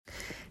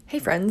Hey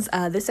friends,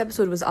 this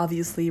episode was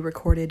obviously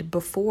recorded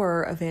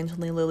before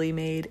Evangeline Lilly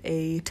made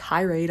a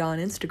tirade on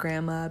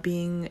Instagram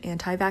being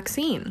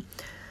anti-vaccine.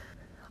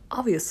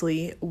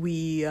 Obviously,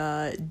 we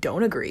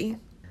don't agree.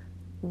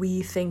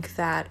 We think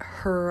that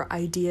her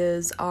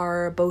ideas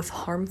are both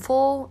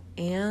harmful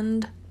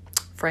and,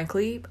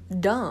 frankly,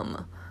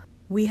 dumb.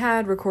 We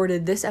had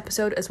recorded this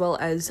episode as well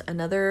as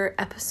another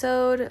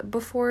episode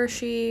before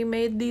she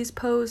made these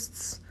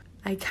posts.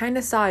 I kind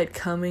of saw it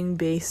coming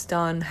based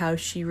on how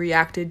she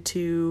reacted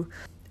to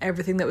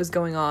everything that was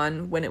going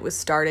on when it was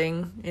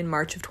starting in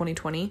March of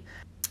 2020.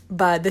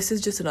 But this is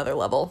just another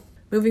level.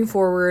 Moving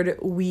forward,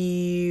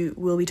 we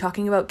will be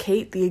talking about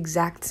Kate the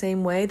exact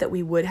same way that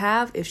we would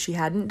have if she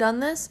hadn't done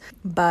this,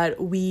 but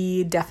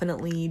we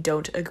definitely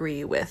don't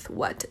agree with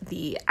what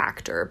the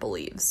actor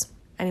believes.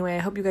 Anyway, I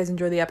hope you guys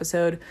enjoy the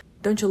episode.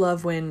 Don't you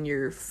love when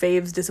your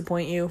faves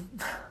disappoint you?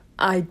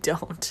 I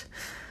don't.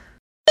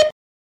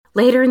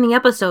 Later in the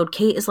episode,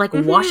 Kate is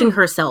washing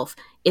herself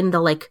in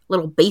the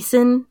little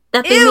basin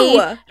that they made.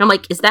 And I'm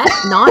like, is that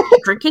not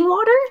drinking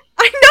water?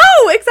 I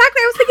know,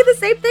 exactly. I was thinking the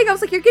same thing. I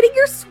was like, you're getting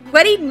your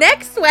sweaty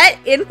neck sweat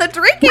in the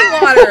drinking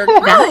water.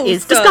 That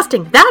is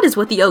disgusting. That is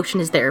what the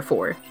ocean is there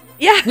for.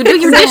 Yeah, you do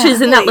your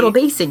dishes in that little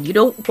basin. You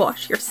don't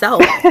wash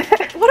yourself. What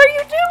are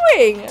you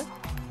doing?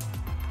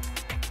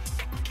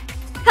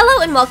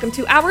 Hello and welcome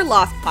to Our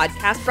Lost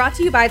podcast, brought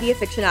to you by the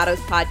Aficionados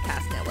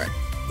Podcast Network.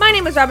 My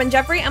name is Robin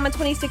Jeffrey. I'm a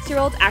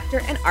 26-year-old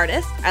actor and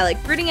artist. I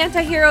like brooding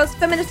anti-heroes,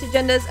 feminist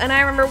agendas, and I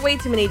remember way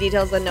too many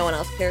details that no one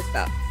else cares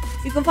about.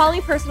 You can follow me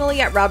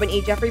personally at Robin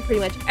E. Jeffrey pretty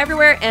much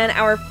everywhere, and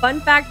our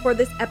fun fact for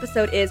this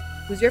episode is,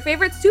 who's your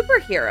favorite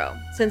superhero?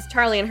 Since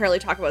Charlie and Hurley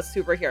talk about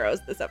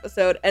superheroes this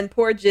episode, and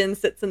poor Jin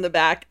sits in the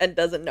back and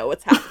doesn't know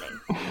what's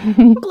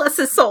happening. Bless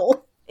his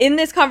soul. In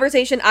this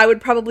conversation, I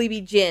would probably be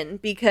Jin,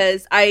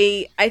 because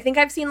I think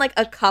I've seen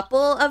a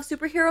couple of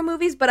superhero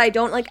movies, but I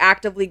don't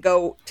actively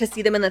go to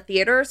see them in the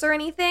theaters or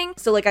anything.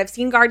 So I've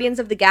seen Guardians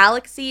of the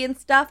Galaxy and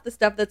stuff, the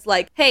stuff that's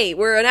hey,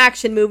 we're an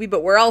action movie,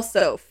 but we're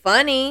also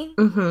funny.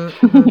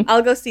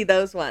 I'll go see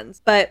those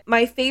ones. But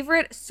my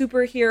favorite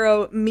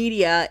superhero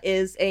media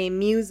is a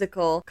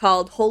musical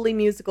called Holy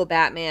Musical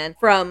Batman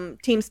from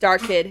Team Star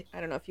Kid.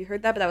 I don't know if you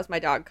heard that, but that was my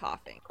dog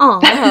coughing.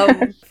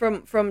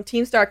 From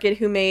Team Star Kid,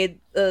 who made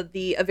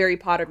the Very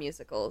Potter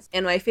musicals.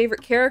 And my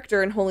favorite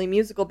character in Holy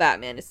Musical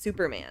Batman is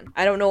Superman.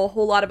 I don't know a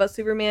whole lot about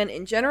Superman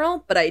in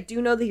general, but I do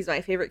know that he's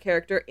my favorite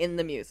character in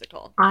the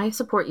musical. I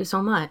support you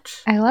so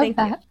much. I love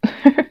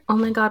that. Oh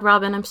my god,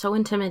 Robin, I'm so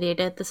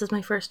intimidated. This is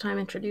my first time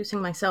introducing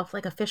myself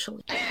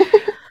officially.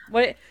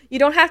 What, you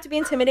don't have to be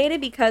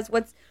intimidated, because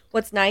what's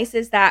nice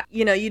is that,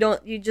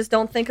 you just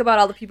don't think about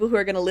all the people who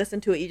are going to listen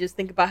to it. You just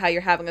think about how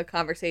you're having a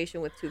conversation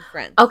with two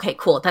friends. Okay,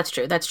 cool. That's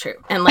true.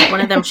 And one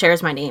of them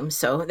shares my name,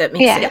 so that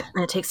makes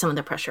it takes some of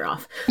the pressure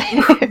off.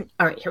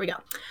 All right, here we go.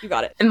 You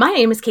got it. And my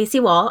name is Casey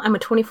Wall. I'm a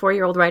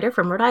 24-year-old writer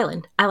from Rhode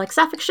Island. I like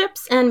sapphic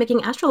ships and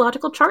making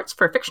astrological charts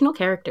for fictional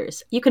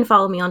characters. You can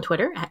follow me on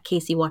Twitter at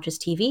Casey Watches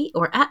TV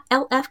or at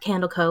LF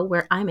Candle Co,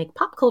 where I make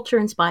pop culture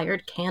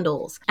inspired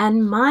candles.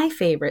 And my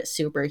favorite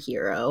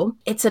superhero,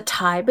 it's a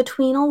tie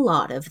between a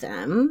lot of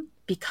them,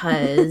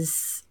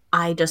 because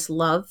I just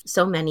love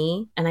so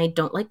many and I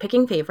don't like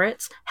picking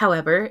favorites.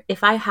 However,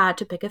 if I had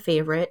to pick a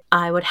favorite,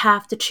 I would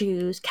have to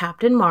choose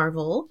Captain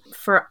Marvel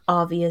for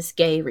obvious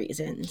gay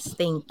reasons.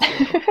 Thank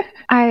you.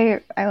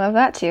 I love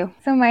that too.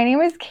 So my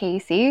name is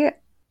Casey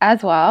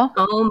as well.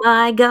 Oh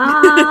my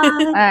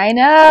god. I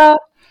know.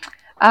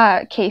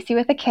 Casey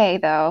with a K,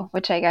 though,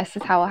 which I guess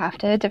is how we'll have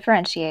to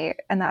differentiate,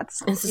 and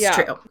that's... This is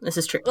true. This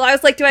is true. Well, I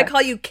was like, do I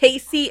call you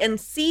Casey and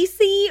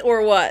Cece,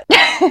 or what?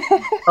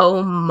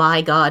 Oh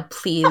my god,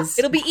 please.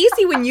 It'll be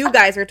easy when you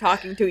guys are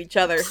talking to each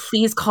other.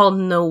 Please call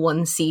no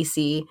one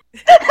Cece.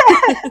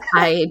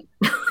 I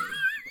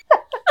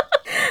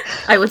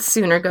would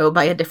sooner go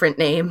by a different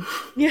name.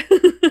 Yeah.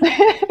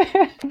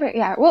 But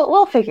yeah,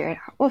 we'll figure it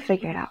out. We'll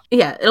figure it out.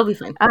 Yeah, it'll be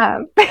fine.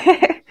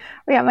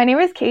 Yeah, my name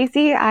is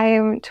Casey.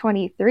 I'm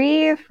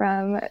 23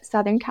 from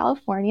Southern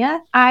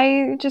California.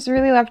 I just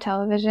really love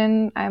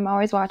television. I'm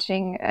always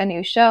watching a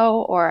new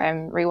show, or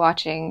I'm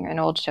rewatching an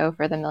old show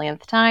for the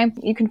millionth time.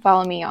 You can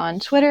follow me on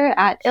Twitter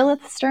at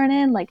Illith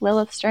Sternin, like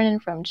Lilith Sternin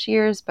from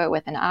Cheers, but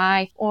with an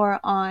I, or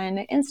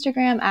on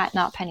Instagram at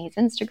Not Penny's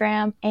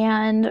Instagram.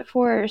 And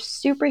for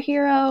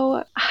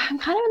superhero, I'm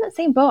kind of in the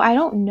same boat. I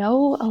don't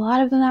know a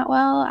lot of them that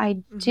well. I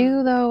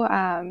do, though.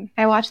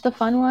 I watch the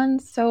fun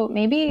ones, so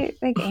maybe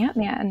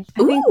Ant-Man.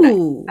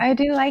 I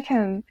do like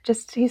him.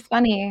 Just, he's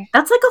funny.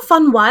 That's a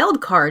fun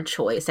wild card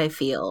choice, I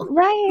feel.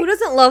 Right. Who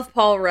doesn't love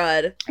Paul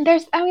Rudd?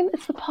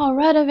 It's the Paul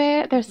Rudd of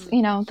it. There's,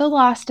 the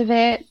Lost of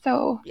it.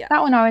 So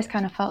that one always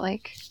kind of felt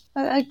like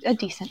a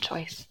decent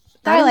choice.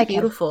 That is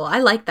beautiful. Him. I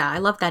like that. I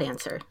love that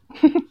answer.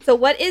 So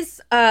what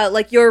is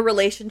your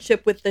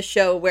relationship with the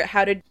show?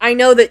 I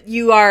know that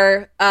you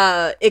are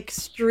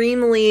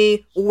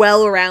extremely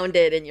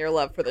well-rounded in your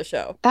love for the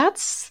show.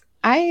 That's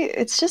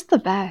It's just the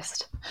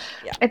best.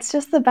 Yeah. It's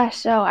just the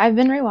best show. I've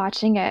been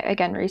rewatching it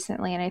again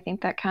recently, and I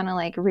think that kind of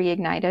like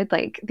reignited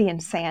like the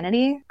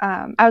insanity.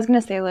 I was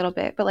gonna say a little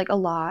bit, but like a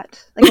lot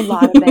of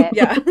it.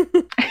 Yeah.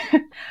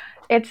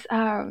 It's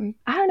I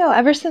don't know,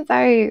 ever since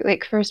I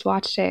like first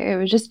watched it, it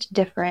was just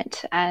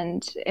different,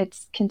 and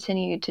it's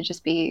continued to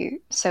just be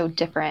so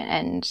different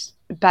and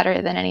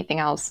better than anything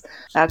else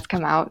that's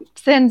come out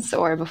since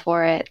or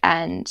before it.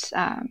 And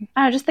I don't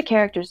know, just the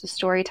characters, the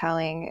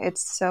storytelling,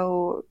 it's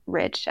so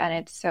rich and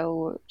it's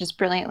so just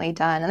brilliantly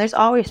done, and there's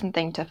always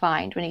something to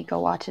find when you go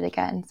watch it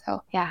again.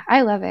 So yeah,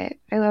 I love it.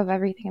 I love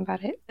everything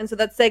about it. And so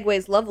that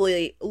segues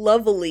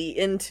lovely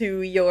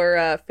into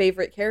your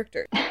favorite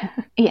character.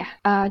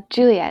 Yeah,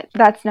 Juliet,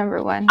 that's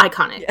number one.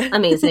 Iconic. Yeah.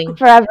 Amazing.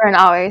 Forever and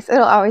always,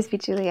 it'll always be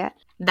Juliet.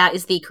 That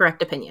is the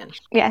correct opinion.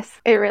 Yes,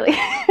 it really,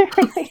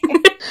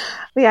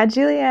 But yeah,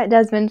 Juliet,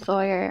 Desmond,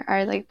 Sawyer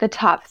are like the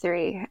top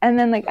three, and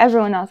then like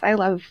everyone else I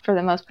love for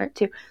the most part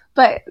too.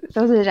 But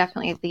those are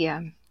definitely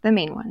the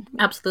main ones.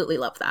 Absolutely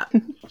love that.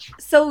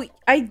 So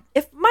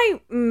if my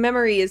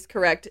memory is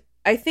correct,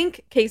 I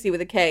think Casey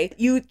with a K,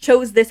 you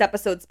chose this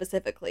episode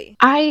specifically.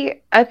 I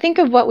think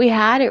of what we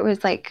had. It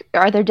was like,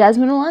 are there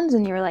Desmond ones?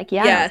 And you were like,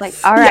 yeah. Yes. I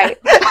was like, all right.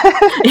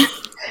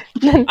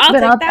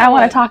 I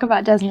want to talk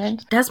about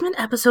Desmond. Desmond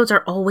episodes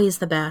are always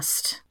the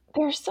best.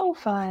 They're so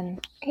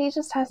fun. He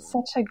just has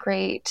such a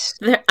great...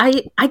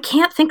 I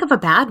can't think of a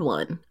bad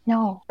one.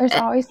 No, there's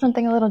always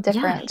something a little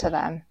different to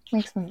them.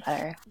 Makes them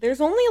better.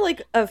 There's only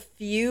like a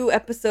few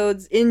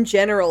episodes in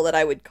general that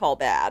I would call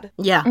bad.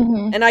 Yeah.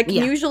 Mm-hmm. And I can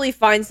usually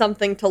find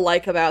something to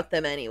like about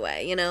them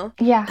anyway, you know?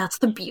 Yeah. That's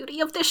the beauty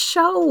of this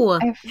show.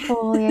 I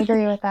fully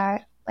agree with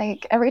that.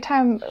 Like, every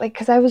time, like,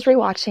 because I was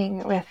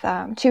rewatching with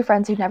two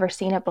friends who'd never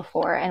seen it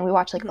before, and we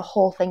watched, like, the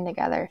whole thing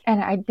together.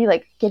 And I'd be,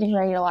 like, getting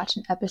ready to watch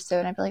an episode,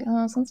 and I'd be like,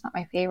 oh, this one's not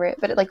my favorite.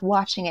 But, like,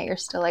 watching it, you're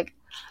still like,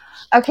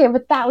 okay,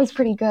 but that was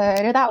pretty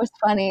good, or that was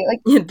funny.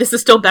 Like, This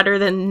is still better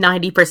than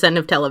 90%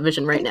 of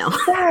television right now.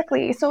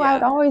 Exactly. So I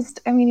would always,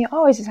 you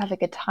always just have a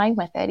good time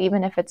with it,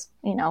 even if it's,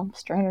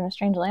 Stranger in a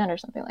Strange Land or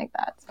something like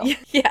that. So.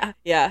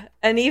 Yeah.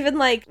 And even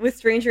like with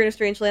Stranger in a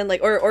Strange Land,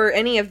 like, or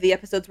any of the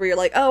episodes where you're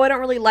like, oh, I don't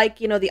really like,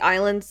 the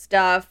island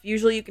stuff.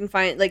 Usually you can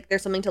find, like,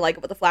 there's something to like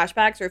about the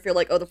flashbacks, or if you're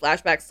like, oh, the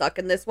flashbacks suck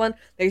in this one,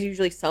 there's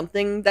usually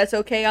something that's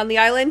okay on the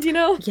island,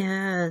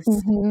 Yes.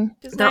 Mm-hmm.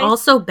 They're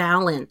also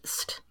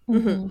balanced.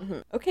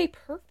 Mm-hmm. Okay,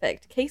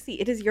 perfect. Casey,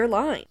 it is your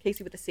line.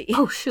 Casey with a C.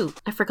 Oh, shoot.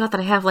 I forgot that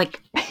I have,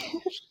 like,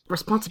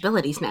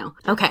 responsibilities now.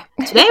 Okay.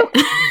 Today...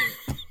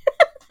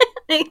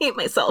 I hate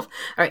myself.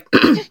 All right.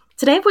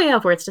 Today we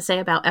have words to say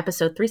about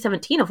episode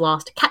 317 of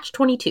Lost,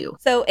 Catch-22.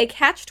 So a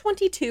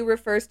Catch-22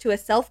 refers to a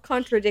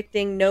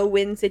self-contradicting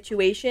no-win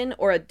situation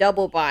or a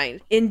double bind.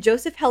 In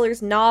Joseph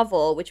Heller's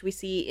novel, which we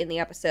see in the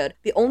episode,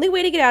 the only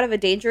way to get out of a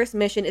dangerous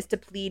mission is to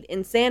plead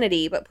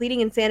insanity, but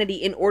pleading insanity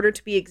in order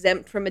to be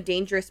exempt from a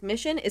dangerous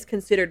mission is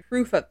considered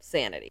proof of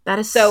sanity. That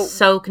is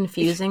so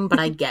confusing, but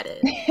I get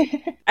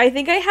it. I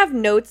think I have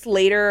notes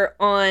later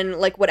on,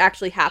 like, what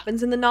actually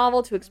happens in the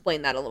novel to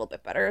explain that a little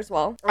bit better as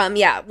well.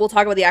 Yeah, we'll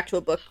talk about the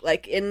actual book,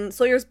 like, in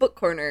Sawyer's Book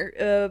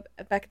Corner,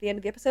 back at the end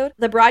of the episode.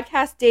 The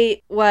broadcast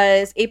date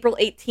was April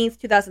 18th,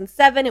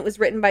 2007. It was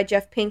written by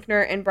Jeff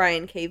Pinkner and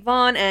Brian K.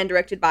 Vaughan and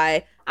directed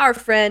by our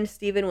friend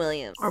Stephen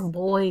Williams. Our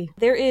boy.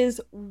 There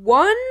is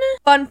one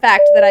fun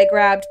fact that I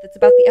grabbed that's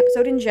about the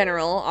episode in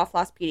general off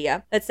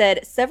Lostpedia that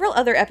said several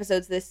other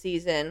episodes this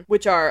season,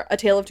 which are A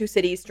Tale of Two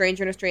Cities,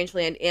 Stranger in a Strange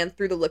Land, and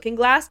Through the Looking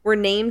Glass, were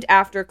named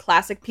after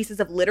classic pieces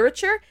of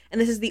literature, and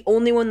this is the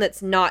only one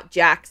that's not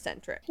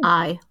Jack-centric.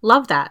 I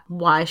love that.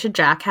 Why should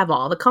Jack have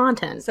all the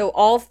content? So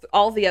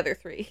all the other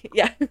three.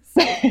 Yeah,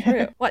 so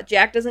true. What,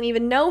 Jack doesn't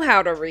even know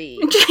how to read?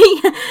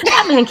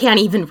 That man can't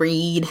even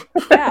read.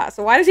 Yeah,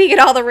 so why does he get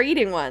all the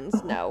reading ones?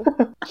 No.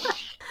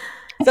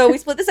 So we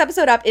split this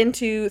episode up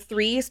into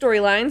three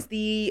storylines.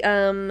 The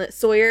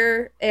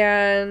Sawyer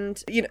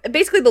and,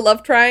 basically the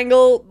love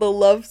triangle, the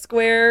love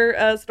square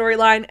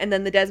storyline, and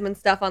then the Desmond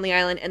stuff on the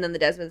island, and then the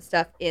Desmond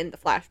stuff in the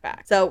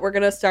flashback. So we're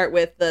going to start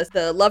with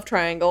the love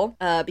triangle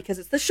because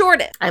it's the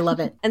shortest. I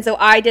love it. And so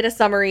I did a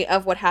summary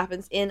of what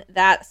happens in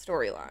that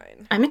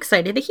storyline. I'm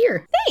excited to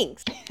hear.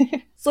 Thanks.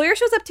 Sawyer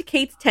shows up to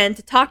Kate's tent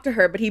to talk to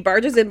her, but he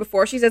barges in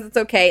before she says it's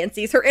okay and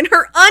sees her in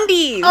her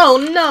undies. Oh,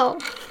 no.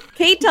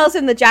 Kate tells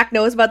him that Jack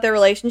knows about their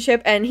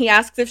relationship, and he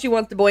asks if she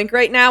wants to boink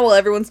right now while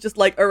everyone's just,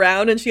 like,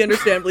 around, and she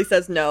understandably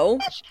says no.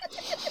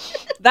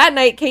 That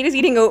night, Kate is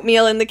eating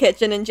oatmeal in the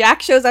kitchen, and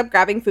Jack shows up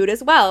grabbing food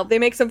as well. They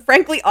make some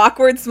frankly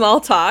awkward small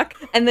talk,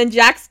 and then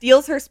Jack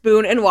steals her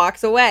spoon and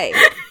walks away.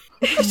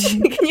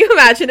 Can you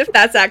imagine if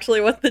that's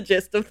actually what the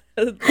gist of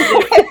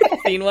the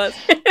scene was?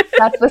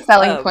 That's the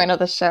selling point of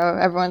the show.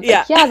 Everyone's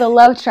like, yeah, the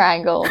love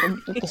triangle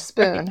with the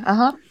spoon.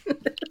 Uh-huh.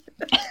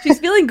 She's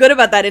feeling good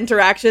about that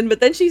interaction, but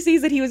then she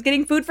sees that he was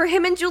getting food for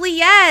him and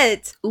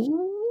Juliet.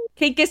 Ooh.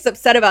 Kate gets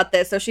upset about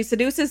this, so she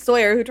seduces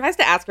Sawyer, who tries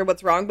to ask her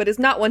what's wrong, but is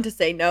not one to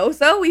say no,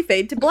 so we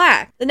fade to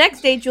black. The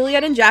next day,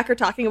 Juliet and Jack are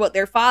talking about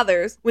their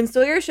fathers when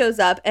Sawyer shows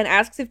up and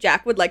asks if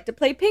Jack would like to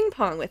play ping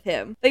pong with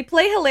him. They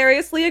play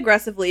hilariously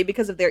aggressively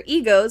because of their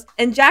egos,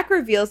 and Jack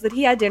reveals that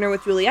he had dinner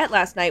with Juliet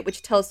last night,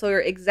 which tells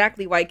Sawyer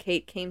exactly why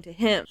Kate came to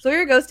him.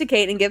 Sawyer goes to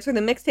Kate and gives her the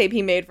mixtape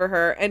he made for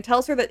her and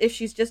tells her that if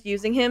she's just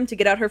using him to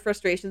get out her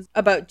frustrations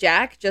about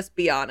Jack, just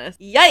be honest.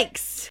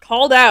 Yikes!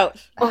 Called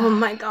out. Oh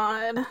my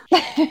god.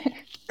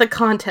 The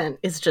content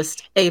is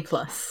just A+.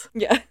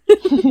 Yeah.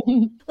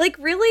 Like,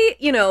 really,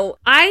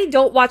 I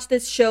don't watch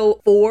this show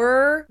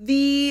for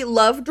the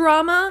love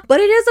drama,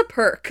 but it is a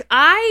perk.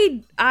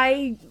 I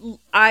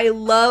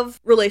love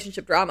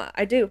relationship drama.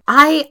 I do.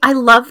 I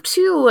love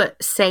to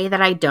say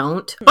that I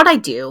don't, but I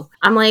do.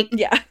 I'm like,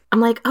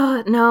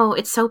 oh no,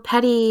 it's so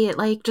petty.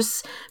 Like,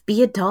 just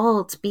be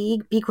adults,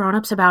 be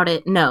grown-ups about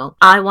it. No,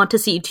 I want to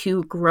see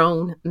two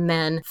grown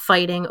men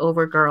fighting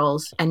over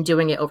girls and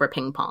doing it over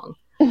ping pong.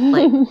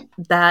 Like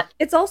that.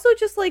 It's also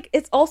just like,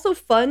 it's also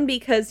fun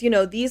because,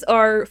 these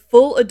are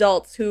full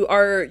adults who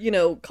are,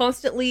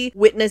 constantly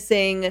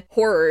witnessing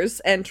horrors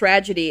and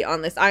tragedy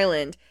on this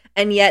island.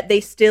 And yet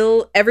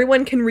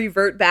everyone can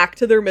revert back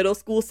to their middle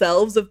school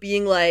selves of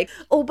being like,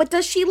 oh, but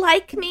does she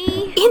like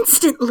me?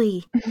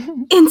 Instantly.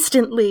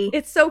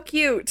 It's so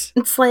cute.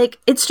 It's like,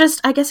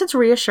 I guess it's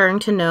reassuring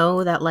to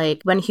know that,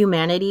 like, when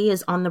humanity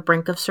is on the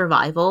brink of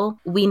survival,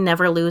 we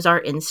never lose our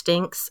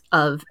instincts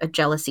of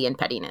jealousy and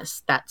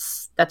pettiness.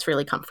 That's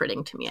really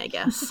comforting to me, I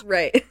guess.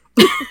 Right.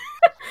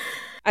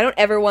 I don't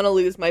ever want to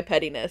lose my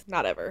pettiness.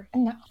 Not ever.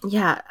 No.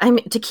 Yeah, I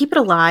mean, to keep it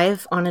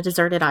alive on a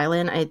deserted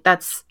island,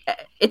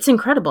 it's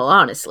incredible,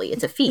 honestly.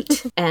 It's a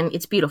feat, and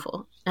it's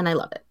beautiful, and I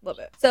love it. Love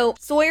it. So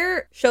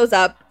Sawyer shows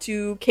up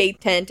to Kate's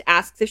tent,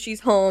 asks if she's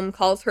home,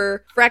 calls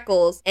her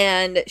Freckles,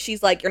 and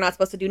she's like, you're not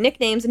supposed to do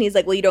nicknames, and he's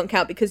like, well, you don't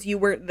count because you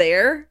weren't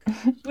there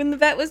when the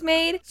vet was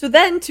made. So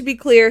then, to be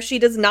clear, she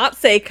does not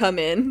say come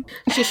in.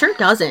 She sure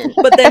doesn't.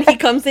 But then he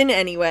comes in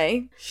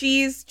anyway.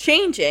 She's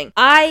changing.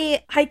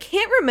 I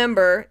can't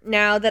remember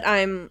now that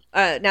I'm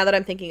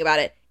thinking about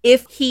it,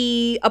 if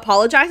he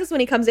apologizes when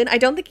he comes in. I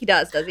don't think he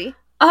does he?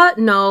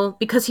 No,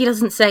 because he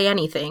doesn't say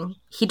anything.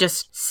 He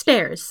just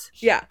stares.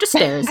 Yeah. Just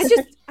stares.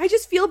 I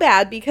just feel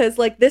bad because,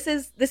 like, this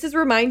is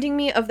reminding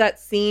me of that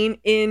scene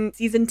in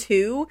season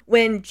 2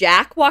 when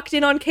Jack walked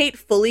in on Kate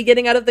fully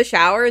getting out of the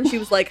shower and she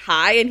was like,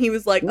 hi, and he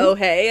was like, oh,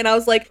 hey. And I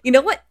was like, you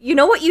know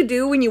what you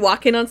do when you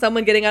walk in on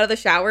someone getting out of the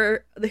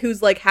shower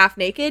who's like half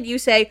naked? You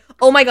say,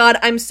 oh my God,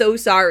 I'm so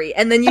sorry.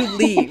 And then you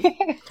leave.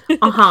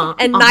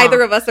 And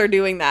neither of us are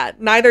doing that.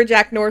 Neither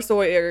Jack nor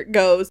Sawyer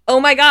goes, oh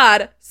my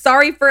God,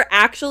 sorry for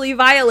actually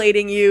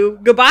violating you.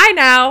 Goodbye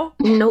now.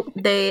 Nope.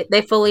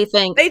 They fully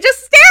think. They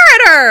just stare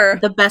at her.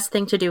 The best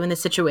thing to do in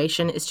this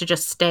situation is to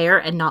just stare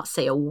and not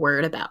say a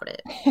word about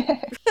it.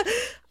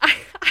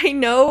 I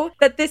know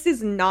that this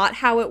is not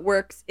how it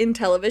works in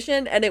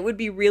television, and it would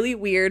be really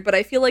weird, but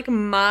I feel like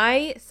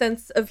my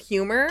sense of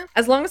humor,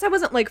 as long as I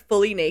wasn't like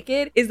fully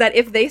naked, is that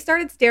if they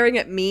started staring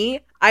at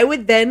me, I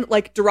would then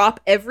like drop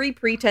every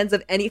pretense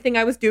of anything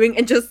I was doing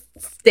and just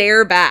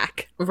stare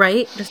back.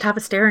 Right? Just have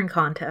a staring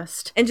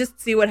contest. And just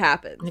see what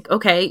happens. Like,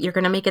 okay, you're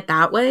gonna make it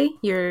that way?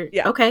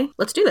 Okay,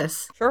 let's do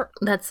this. Sure.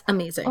 That's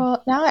amazing.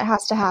 Well, now it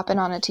has to happen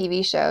on a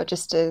TV show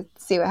just to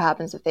see what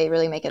happens if they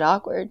really make it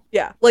awkward.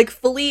 Yeah. Like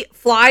fully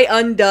fly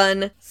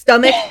undone,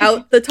 stomach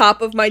out the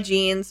top of my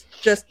jeans,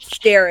 just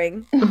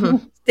staring.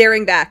 Mm-hmm.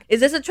 Staring back.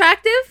 Is this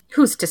attractive?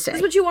 Who's to say? Is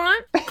this what you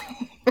want?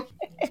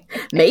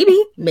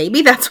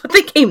 Maybe that's what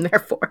they came there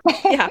for.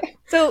 Yeah.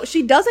 So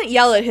she doesn't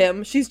yell at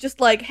him. She's just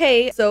like,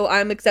 hey, so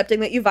I'm accepting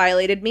that you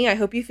violated me. I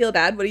hope you feel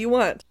bad. What do you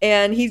want?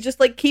 And he just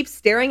like keeps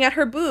staring at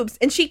her boobs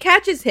and she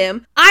catches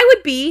him. I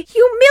would be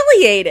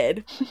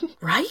humiliated.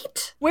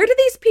 Right? Where do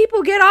these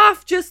people get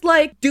off just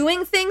like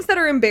doing things that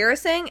are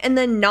embarrassing and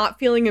then not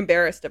feeling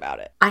embarrassed about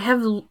it? I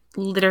have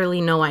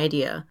literally no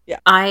idea. Yeah.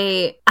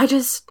 I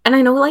just, and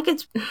I know like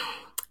it's...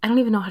 I don't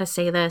even know how to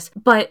say this,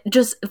 but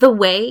just the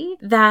way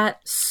that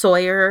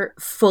Sawyer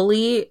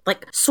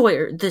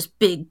this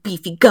big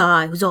beefy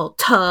guy who's all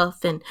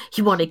tough and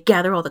he wanted to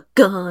gather all the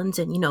guns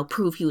and,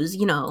 prove he was,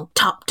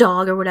 top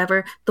dog or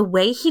whatever. The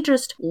way he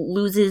just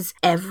loses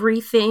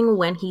everything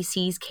when he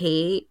sees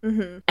Kate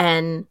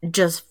and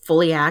just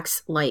fully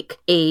acts like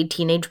a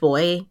teenage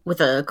boy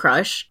with a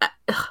crush.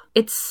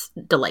 It's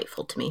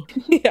delightful to me.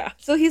 Yeah.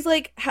 So he's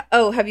like,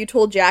 oh, have you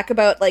told Jack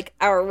about like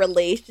our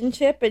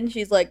relationship? And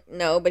she's like,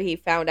 no, but he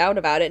found out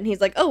about it. And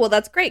he's like, oh, well,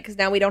 that's great because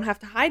now we don't have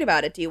to hide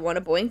about it. Do you want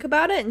to boink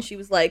about it? And she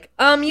was like,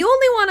 you only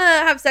want to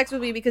have sex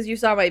with me because you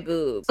saw my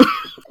boobs.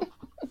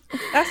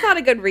 That's not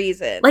a good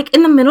reason. Like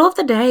in the middle of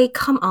the day,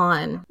 come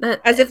on.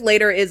 As if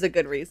later is a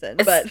good reason,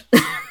 but...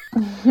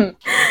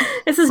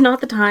 This is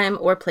not the time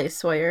or place,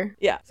 Sawyer.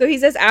 Yeah. So he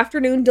says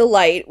Afternoon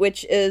Delight,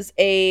 which is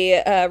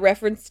a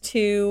reference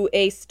to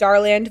a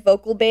Starland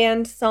vocal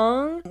band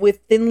song with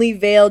thinly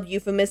veiled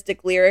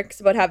euphemistic lyrics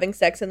about having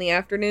sex in the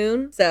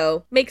afternoon.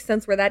 So makes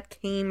sense where that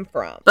came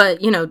from. But,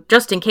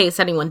 just in case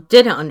anyone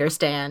didn't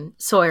understand,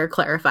 Sawyer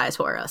clarifies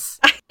for us.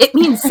 It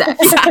means sex.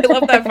 Yeah, I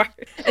love that part.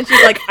 And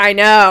she's like, I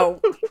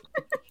know.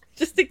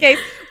 Just in case.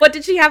 What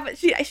did she have?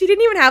 She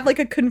didn't even have like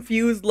a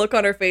confused look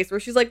on her face where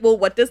she's like, well,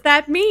 what does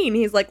that mean?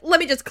 He's like, let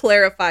me just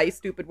clarify, you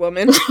stupid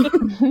woman.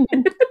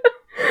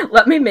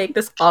 Let me make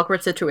this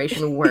awkward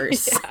situation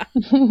worse. Yeah.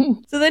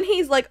 So then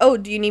he's like, oh,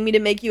 do you need me to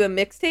make you a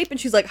mixtape? And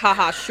she's like,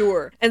 haha,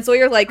 sure. And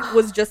Sawyer like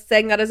was just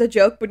saying that as a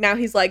joke, but now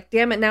he's like,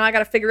 damn it, now I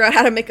gotta figure out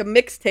how to make a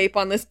mixtape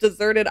on this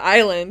deserted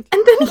island.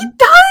 And then he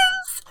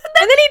does!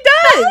 And then he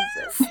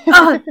does!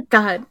 Oh,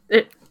 God.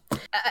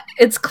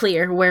 It's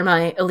clear where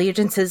my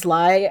allegiances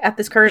lie at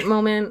this current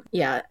moment.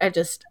 Yeah, I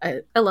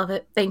love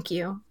it. Thank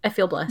you. I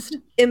feel blessed.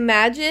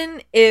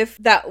 Imagine if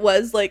that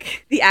was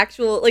like the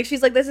actual, like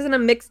she's like, this isn't a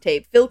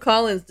mixtape. Phil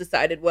Collins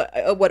decided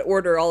what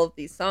order all of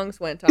these songs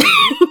went on.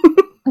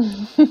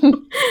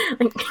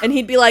 And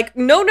he'd be like,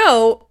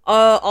 no,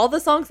 all the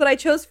songs that I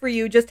chose for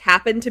you just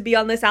happened to be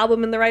on this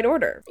album in the right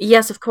order.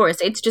 Yes, of course.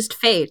 It's just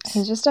fate.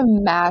 He's just a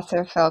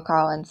massive Phil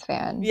Collins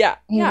fan. Yeah.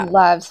 He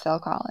loves Phil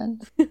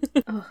Collins.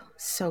 Oh,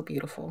 so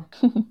beautiful.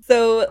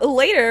 So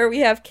later we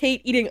have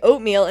Kate eating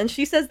oatmeal and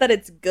she says that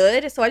it's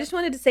good. So I just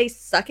wanted to say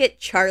suck it,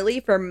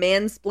 Charlie, for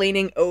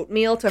mansplaining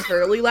oatmeal to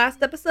Hurley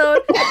last episode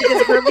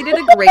because Hurley did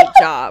a great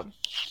job.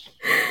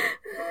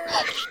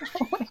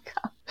 Oh my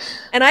God.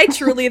 And I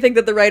truly think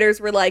that the writers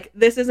were like,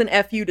 this is an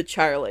FU to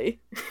Charlie.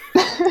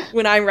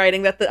 When I'm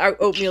writing that our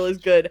oatmeal is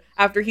good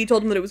after he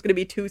told him that it was going to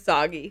be too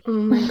soggy. Oh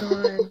my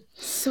God.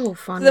 So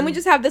funny. So then we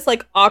just have this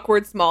like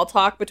awkward small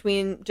talk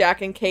between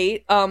Jack and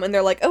Kate. And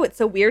they're like, oh, it's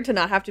so weird to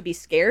not have to be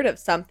scared of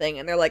something.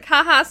 And they're like,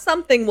 haha,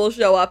 something will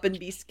show up and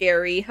be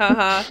scary.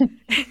 Haha.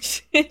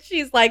 And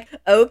she's like,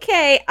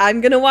 okay,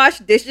 I'm going to wash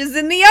dishes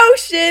in the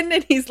ocean.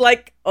 And he's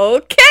like,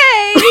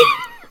 okay.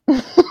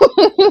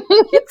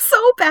 It's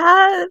so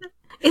bad.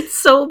 It's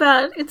so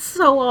bad. It's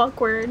so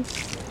awkward.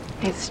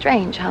 It's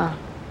strange, huh?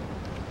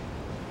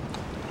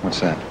 What's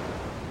that?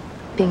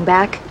 Being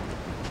back.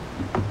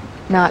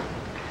 Not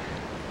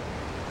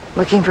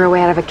looking for a way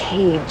out of a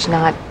cage,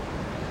 not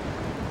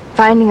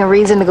finding a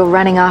reason to go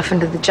running off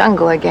into the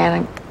jungle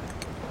again.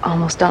 I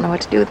almost don't know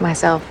what to do with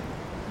myself.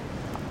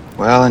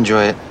 Well,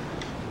 enjoy it.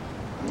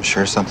 I'm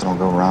sure something will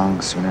go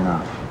wrong soon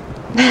enough.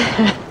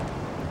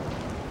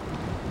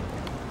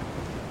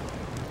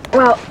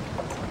 Well,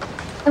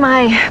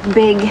 my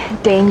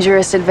big,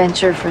 dangerous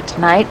adventure for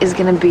tonight is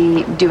gonna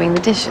be doing the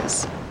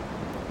dishes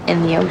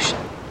in the ocean.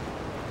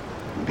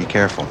 Be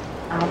careful.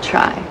 I'll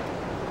try.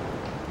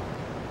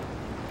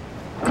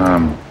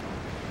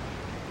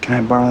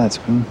 Can I borrow that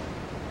spoon?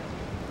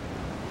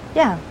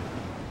 Yeah.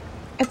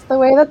 It's the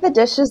way that the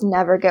dishes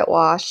never get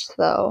washed,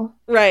 though.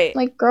 Right.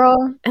 Like,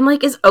 girl, And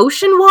like, is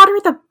ocean water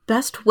the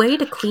best way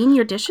to clean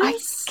your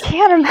dishes?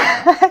 can't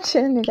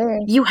imagine it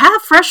is. You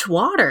have fresh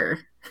water.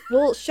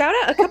 Well, shout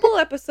out a couple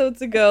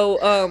episodes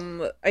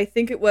ago, I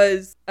think it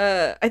was,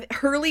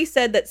 Hurley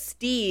said that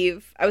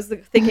Steve, I was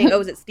thinking,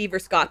 oh, is it Steve or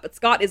Scott? But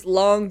Scott is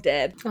long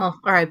dead. Oh,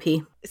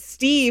 R.I.P.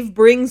 Steve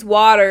brings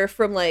water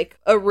from, like,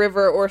 a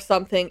river or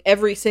something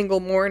every single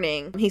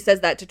morning. He says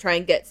that to try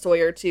and get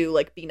Sawyer to,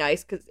 like, be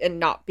nice and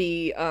not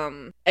be,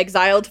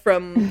 exiled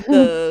from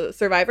the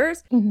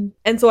survivors. Mm-hmm.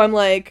 And so I'm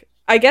like,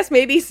 I guess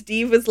maybe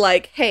Steve was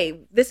like,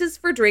 hey, this is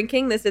for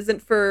drinking. This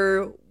isn't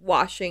for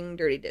washing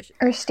dirty dishes.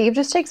 Or Steve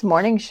just takes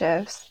morning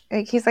shifts.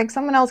 Like, he's like,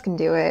 someone else can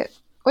do it.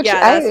 Which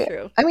Yeah, that's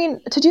true. I mean,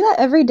 to do that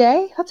every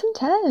day, that's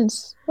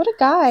intense. What a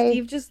guy.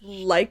 Steve just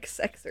likes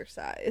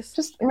exercise.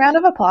 Just a round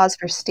of applause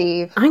for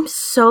Steve. I'm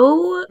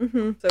so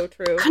So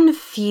true.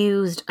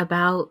 confused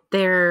about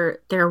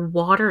their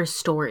water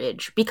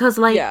storage because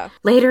like Yeah.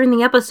 later in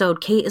the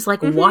episode Kate is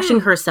like washing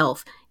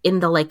herself in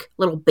the like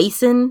little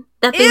basin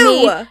that they Ew!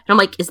 made. And I'm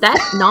like, is that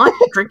not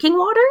drinking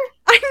water?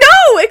 I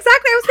know,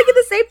 exactly. I was thinking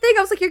the same thing.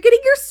 I was like, you're getting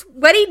your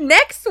sweaty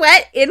neck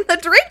sweat in the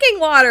drinking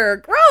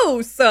water.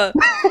 Gross.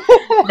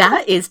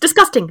 That is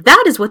disgusting.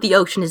 That is what the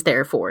ocean is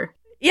there for.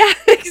 Yeah,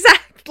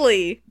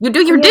 exactly. You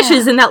do your Yeah.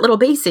 dishes in that little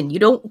basin. You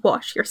don't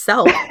wash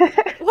yourself. What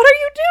are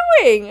you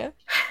doing?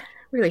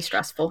 Really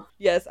stressful.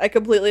 Yes, I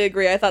completely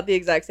agree. I thought the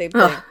exact same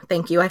thing. Oh,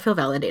 thank you. I feel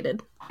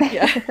validated.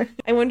 Yeah.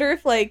 I wonder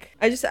if like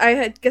I guess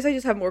I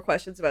just have more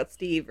questions about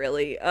Steve,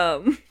 really.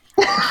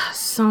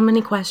 So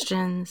many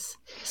questions,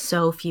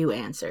 so few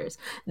answers.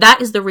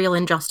 That is the real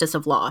injustice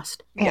of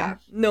Lost. Yeah.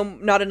 No,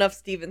 not enough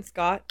Steve and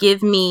Scott.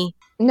 Give me,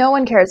 No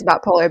one cares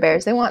about polar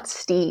bears. They want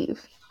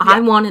Steve. I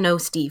want to know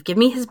Steve. Give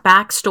me his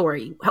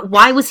backstory.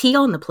 Why was he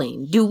on the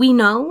plane? Do we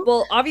know?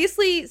 Well,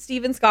 obviously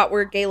Steve and Scott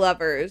were gay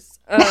lovers,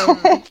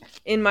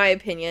 in my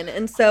opinion.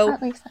 And so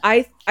That makes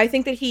sense. I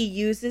think that he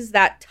uses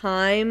that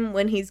time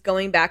when he's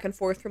going back and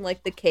forth from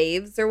like the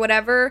caves or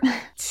whatever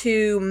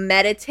to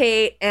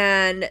meditate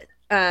and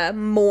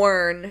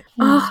mourn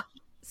Ugh,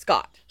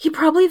 Scott. he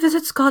probably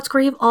visits Scott's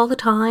grave all the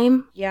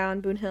time. Yeah, on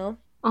Boone Hill.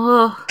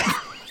 Oh.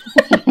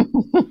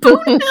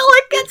 Boone Hill,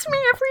 it gets me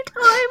every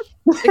time.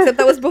 Except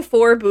that was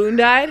before Boone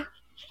died.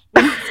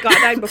 Scott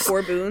died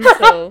before Boone,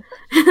 so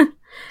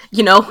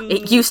You know,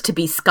 it used to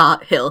be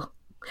Scott Hill.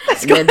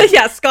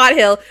 Scott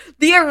Hill.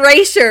 The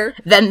erasure.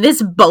 Then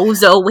this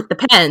bozo with the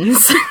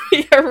pens.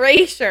 The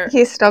erasure.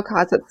 He still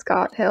calls it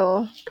Scott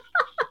Hill.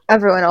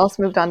 Everyone else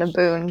moved on to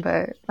Boone,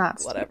 but not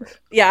Steve. Whatever.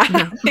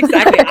 Yeah,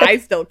 exactly. I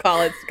still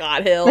call it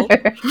Scott Hill.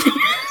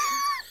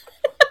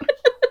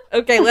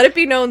 Okay, let it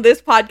be known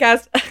this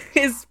podcast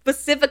is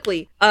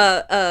specifically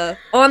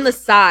on the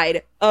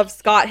side of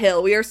Scott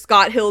Hill. We are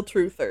Scott Hill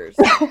truthers.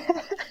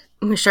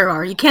 We sure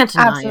are. You can't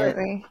deny it.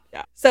 Absolutely.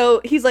 Yeah. So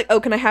he's like, "Oh,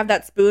 can I have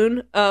that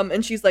spoon?"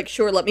 And she's like,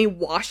 "Sure, let me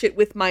wash it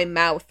with my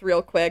mouth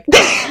real quick."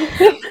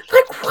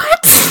 Like,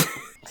 what?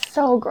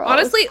 So gross.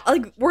 Honestly,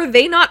 like, were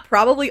they not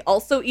probably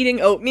also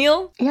eating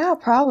oatmeal? Yeah,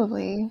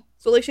 probably.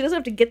 So, like, she doesn't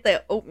have to get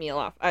the oatmeal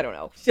off. I don't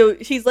know. So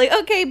she's like,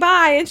 "Okay,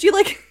 bye." And she's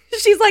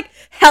like,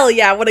 "Hell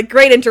yeah, what a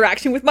great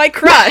interaction with my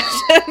crush."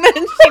 And then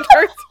she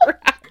turns around.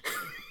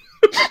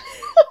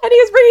 And he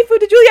was bringing food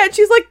to Juliet, and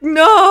she's like,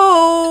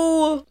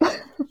 "No."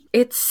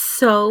 It's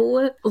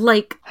so,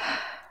 like,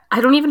 I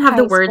don't even have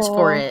the words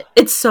for it.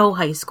 It's so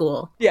high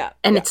school. Yeah.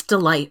 And it's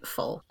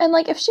delightful. And,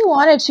 like, if she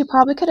wanted, she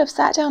probably could have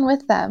sat down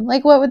with them.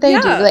 Like, what would they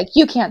do? Like,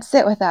 you can't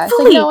sit with us.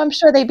 Fully. Like, no, I'm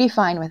sure they'd be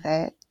fine with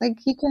it. Like,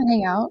 you can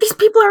hang out. These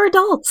people are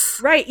adults.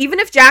 Right. Even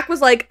if Jack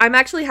was like, "I'm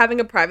actually having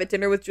a private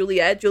dinner with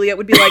Juliet," Juliet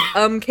would be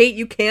like, Kate,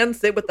 you can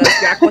sit with us,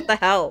 Jack. What the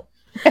hell?"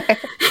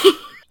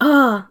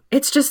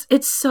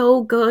 It's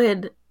so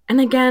good. And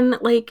again,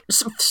 like,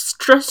 just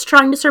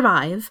trying to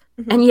survive.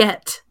 And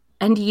yet,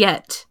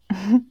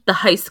 the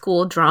high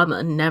school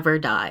drama never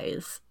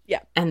dies. Yeah.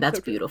 And that's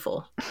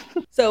beautiful.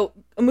 So,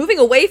 moving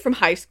away from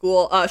high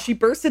school, she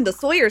bursts into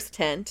Sawyer's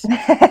tent.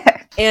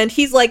 And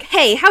he's like,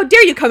 "Hey, how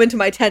dare you come into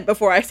my tent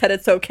before I said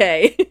it's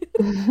okay?"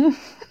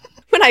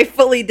 When I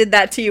fully did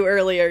that to you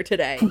earlier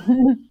today.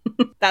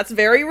 That's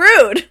very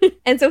rude.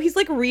 And so he's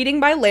like reading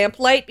by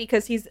lamplight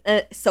because he's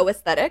so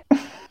aesthetic.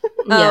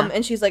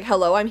 And she's like,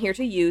 "Hello, I'm here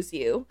to use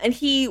you." And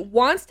he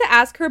wants to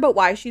ask her about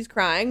why she's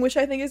crying, which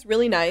I think is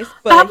really nice.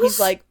 But he's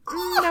like,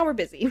 "Now we're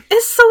busy."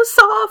 It's so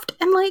soft.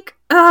 And like,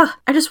 I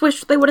just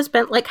wish they would have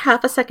spent like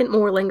half a second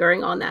more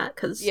lingering on that.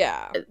 Because,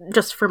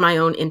 just for my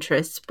own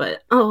interests.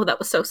 But, that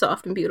was so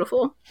soft and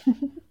beautiful.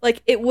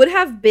 Like, it would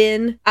have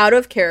been out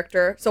of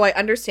character. So I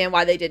understand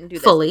why they didn't do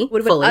this. It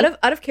would have been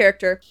out of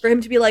character for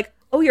him to be like,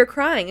 "Oh, you're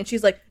crying." And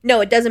she's like,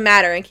 "No, it doesn't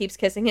matter," and keeps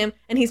kissing him.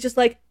 And he's just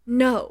like,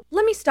 "No,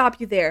 let me stop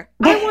you there.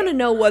 I want to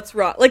know what's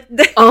wrong." Like,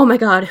 oh my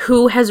god,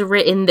 who has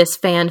written this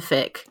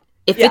fanfic?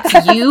 If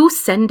it's you,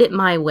 send it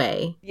my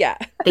way. Yeah.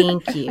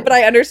 Thank you. But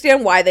I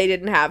understand why they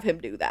didn't have him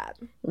do that.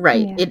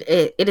 Right.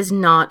 Yeah. It is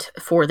not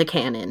for the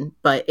canon,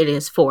 but it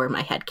is for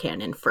my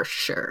headcanon for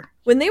sure.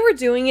 When they were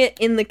doing it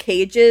in the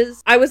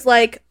cages, I was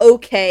like,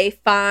 okay,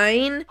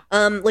 fine.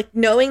 Like,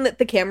 knowing that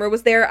the camera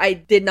was there, I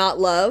did not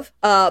love.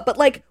 But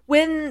like,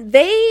 when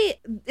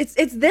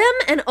it's them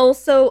and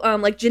also,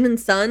 like, Jin and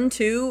Sun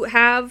too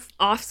have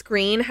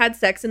off-screen had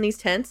sex in these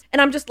tents.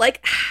 And I'm just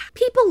like,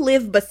 people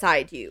live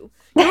beside you.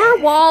 Your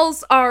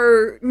walls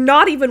are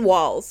not even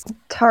walls.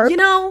 Tarp. You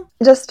know?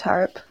 Just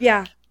tarp.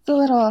 Yeah. It's a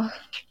little...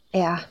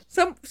 Yeah.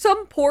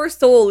 Some poor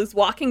soul is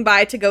walking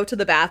by to go to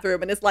the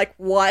bathroom and is like,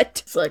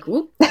 "What?" It's like,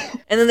 whoop.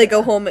 And then they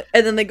go home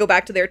and then they go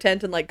back to their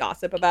tent and like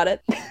gossip about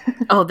it.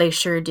 Oh, they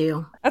sure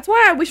do. That's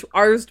why I wish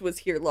ours was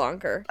here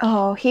longer.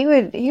 Oh, he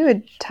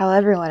would tell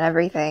everyone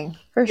everything.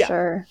 For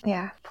sure.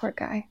 Yeah, poor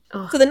guy.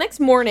 So the next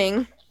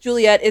morning,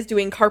 Juliet is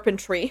doing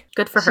carpentry.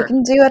 Good for her. She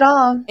can do it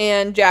all.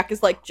 And Jack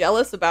is like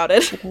jealous about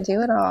it. She can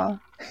do it all.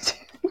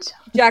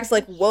 Jack's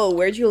like, "Whoa,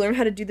 where'd you learn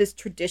how to do this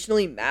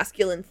traditionally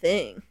masculine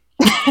thing?"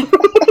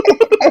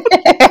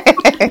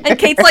 And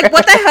Kate's like,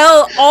 "What the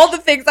hell? All the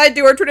things I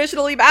do are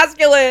traditionally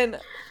masculine."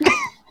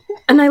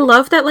 And I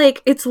love that,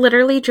 like, it's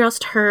literally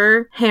just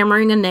her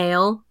hammering a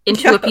nail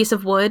into a piece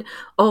of wood.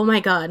 Oh my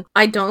god.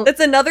 That's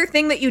another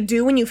thing that you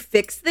do when you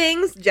fix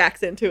things.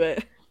 Jack's into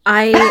it.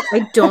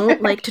 I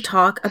don't like to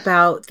talk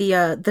about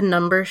the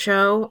number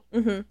show,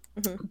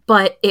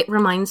 but it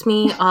reminds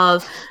me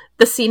of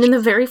the scene in the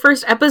very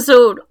first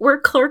episode where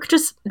Clark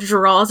just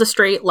draws a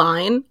straight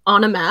line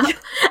on a map,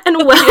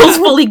 and Wells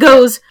fully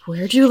goes,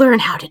 "Where'd you learn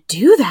how to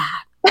do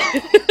that?"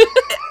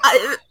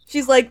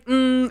 She's like,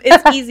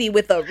 "It's easy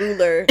with a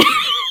ruler."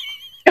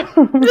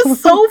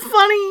 Just so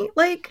funny.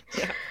 Like,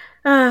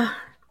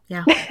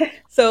 yeah.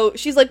 So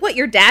she's like, "What,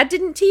 your dad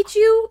didn't teach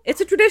you?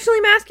 It's a traditionally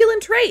masculine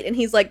trait." And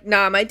he's like,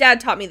 "Nah, my dad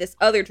taught me this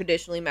other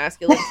traditionally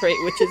masculine trait,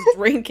 which is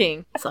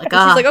drinking." It's like,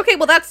 and she's like, "Okay,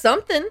 well, that's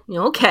something."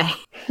 Okay.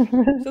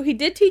 So he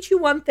did teach you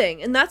one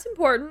thing, and that's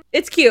important.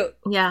 It's cute.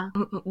 Yeah.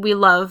 We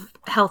love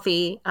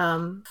healthy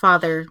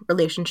father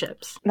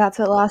relationships. That's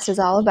what Lost is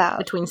all about.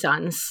 Between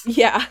sons.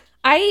 Yeah.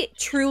 I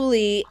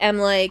truly am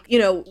like,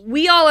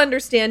 we all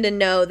understand and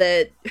know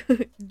that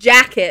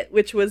Jacket,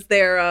 which was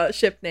their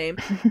ship name,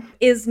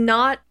 is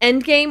not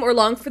Endgame or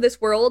Long for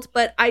This World,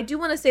 but I do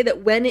want to say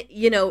that when,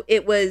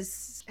 it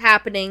was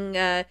happening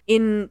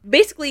in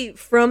basically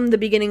from the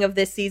beginning of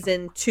this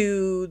season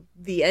to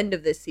the end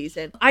of this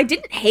season. I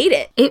didn't hate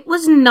it. It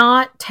was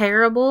not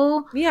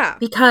terrible. Yeah.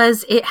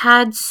 Because it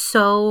had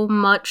so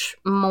much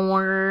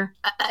more,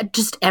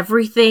 just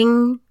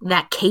everything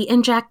that Kate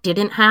and Jack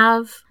didn't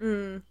have.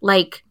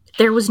 Like,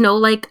 there was no,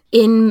 like,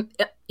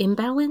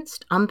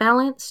 unbalanced?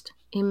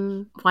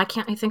 Why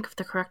can't I think of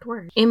the correct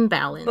word?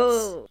 Imbalance.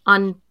 Oh.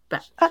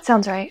 That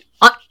sounds right.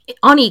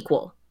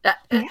 Unequal.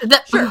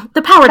 Sure.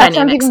 The power That dynamics.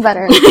 sounds even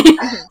better.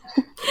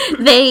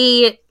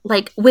 They,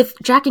 like, with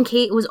Jack and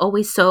Kate, it was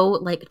always so,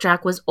 like,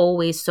 Jack was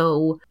always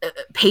so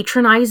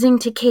patronizing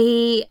to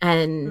Kate,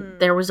 and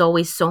there was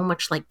always so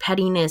much, like,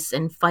 pettiness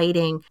and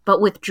fighting.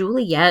 But with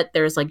Juliet,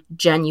 there's, like,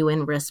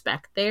 genuine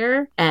respect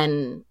there,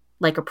 and,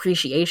 like,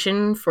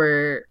 appreciation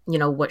for, you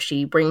know, what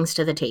she brings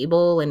to the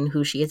table and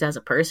who she is as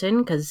a person,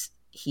 because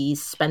he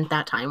spent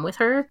that time with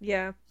her.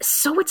 Yeah.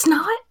 So it's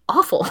not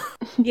awful.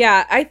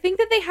 Yeah, I think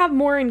that they have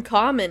more in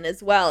common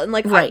as well. And,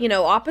 like, Right. you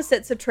know,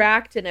 opposites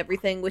attract and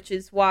everything, which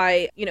is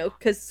why, you know,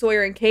 because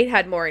Sawyer and Kate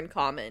had more in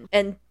common.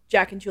 And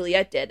Jack and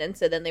Juliet did. And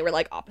so then they were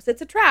like,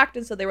 opposites attract.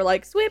 And so they were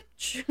like,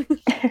 switch.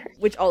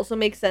 Which also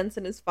makes sense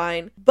and is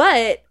fine.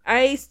 But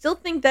I still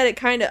think that it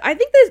kind of, I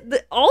think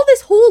all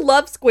this whole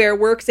love square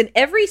works in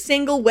every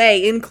single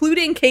way,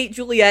 including Kate,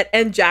 Juliet,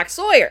 and Jack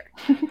Sawyer.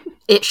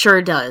 It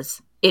sure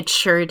does. It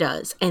sure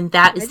does. And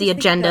that is just the think it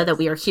agenda does. that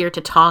we are here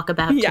to talk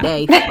about Yeah.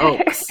 today,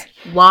 folks.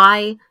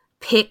 Why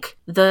pick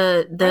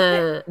the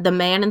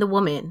man and the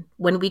woman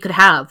when we could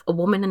have a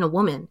woman and a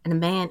woman and a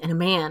man and a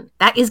man?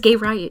 That is gay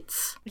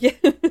rights. Yeah.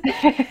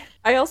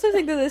 I also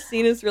think that this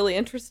scene is really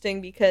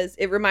interesting because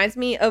it reminds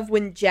me of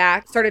when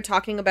Jack started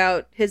talking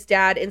about his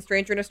dad in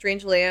Stranger in a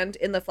Strange Land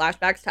in the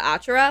flashbacks to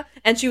Achara,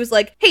 and she was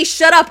like, hey,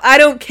 shut up, I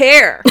don't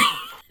care.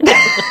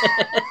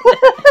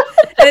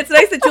 And it's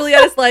nice that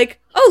Juliet is like,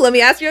 oh, let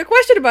me ask you a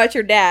question about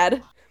your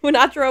dad. When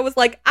Achara was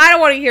like, I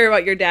don't want to hear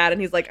about your dad. And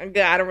he's like,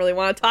 I don't really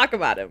want to talk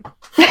about him.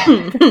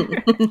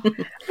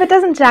 But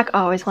doesn't Jack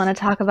always want to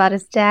talk about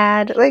his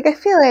dad? Like, I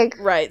feel like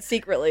Right,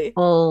 secretly.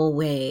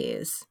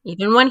 Always.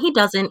 Even when he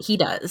doesn't, he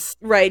does.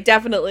 Right,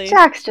 definitely.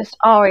 Jack's just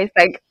always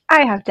like,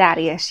 I have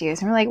daddy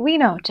issues. And we're like, we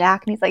know,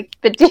 Jack. And he's like,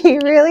 but do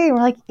you really? And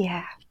we're like,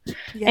 yeah.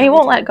 Yeah, And he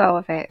won't let go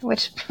of it,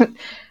 which,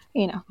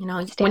 you know. You know,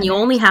 when Standard. you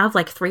only have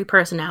like 3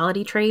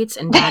 personality traits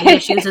and daddy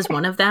issues is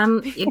one of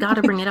them, you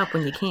gotta bring it up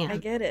when you can. I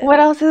get it. What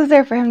else is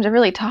there for him to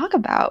really talk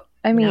about?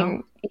 I mean,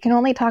 No. you can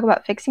only talk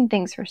about fixing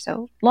things for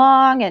so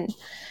long. And,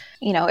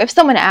 you know, if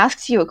someone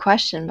asks you a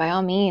question, by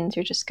all means,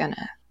 you're just going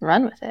to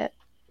run with it.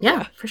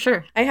 Yeah, for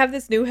sure. I have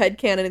this new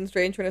headcanon in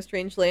Stranger in a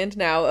Strange Land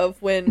now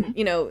of when,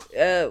 you know,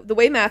 the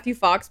way Matthew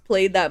Fox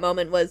played that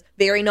moment was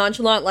very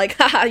nonchalant, like,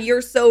 haha,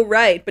 you're so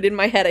right. But in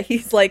my head,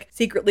 he's like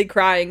secretly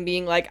crying,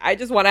 being like, I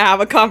just want to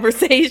have a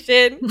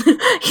conversation.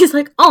 He's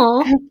like,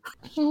 oh.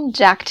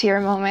 Jack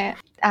tear moment.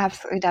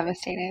 Absolutely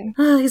devastating.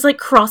 He's like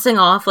crossing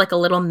off like a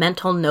little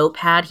mental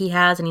notepad he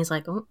has, and he's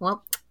like, oh,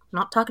 well,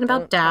 not talking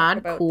about Don't talk dad.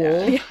 about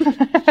Cool.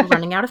 dad. We're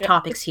running out of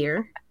topics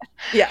here.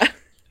 Yeah.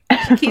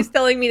 She keeps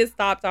telling me to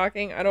stop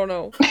talking. I don't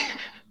know.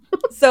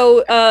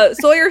 So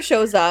Sawyer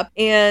shows up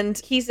and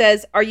he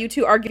says, are you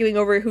two arguing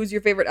over who's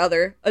your favorite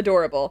other?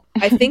 Adorable.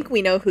 I think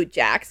we know who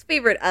Jack's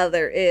favorite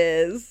other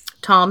is.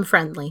 Tom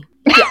Friendly.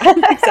 Yeah,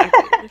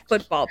 exactly.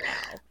 Football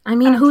pal. I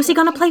mean, who's he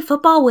gonna play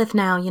football with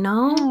now, you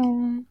know?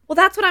 Oh. Well,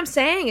 that's what I'm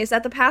saying is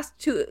that the past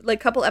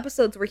couple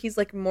episodes where he's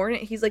like,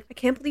 I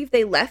can't believe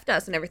they left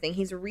us and everything.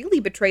 He's really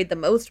betrayed the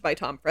most by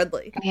Tom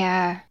Friendly.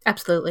 Yeah.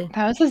 Absolutely.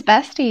 That was his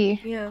bestie.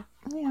 Yeah.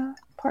 Yeah.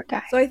 Poor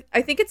guy. So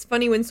I think it's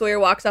funny when Sawyer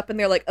walks up and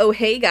they're like, oh,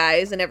 hey,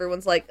 guys. And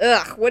everyone's like,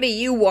 ugh, what do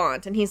you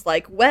want? And he's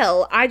like,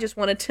 well, I just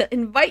wanted to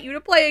invite you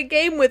to play a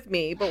game with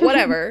me, but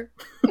whatever.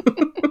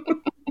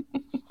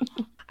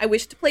 I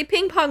wish to play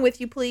ping pong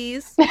with you,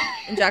 please.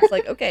 And Jack's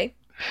like, okay.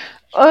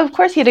 Well, of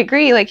course he'd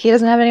agree. Like, he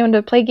doesn't have anyone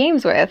to play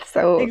games with,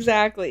 so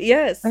Exactly.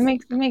 Yes.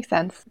 it makes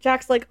sense.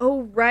 Jack's like,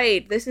 oh,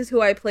 right. This is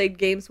who I played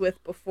games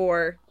with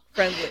before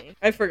Friendly.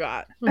 I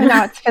forgot. And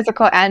now it's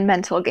physical and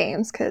mental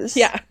games, because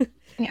Yeah.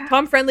 Yeah.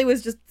 Tom Friendly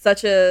was just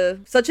such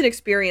an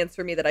experience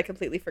for me that I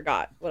completely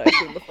forgot what I was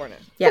doing before now.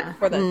 Yeah.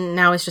 Before then.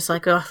 Now it's just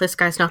like, oh, this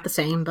guy's not the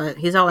same, but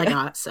he's all I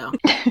got, so.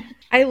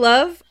 I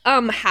love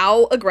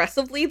how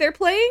aggressively they're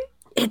playing.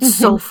 It's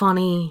so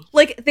funny.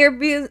 Like, they're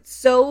being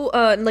so,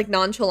 like,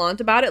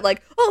 nonchalant about it.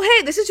 Like, oh,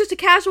 hey, this is just a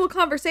casual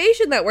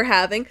conversation that we're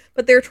having.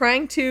 But they're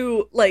trying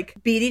to, like,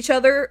 beat each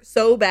other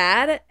so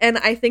bad. And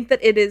I think that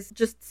it is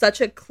just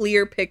such a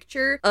clear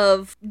picture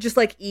of just,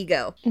 like,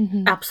 ego.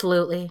 Mhm.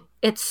 Absolutely.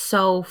 It's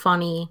so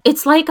funny.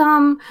 It's like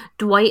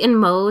Dwight and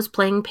Mose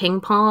playing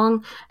ping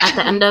pong at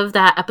the end of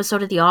that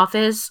episode of The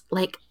Office.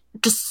 Like,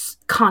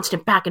 just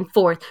constant back and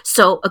forth.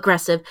 So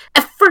aggressive.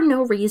 For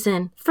no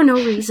reason. For no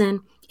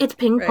reason. It's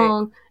ping Right.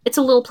 pong. It's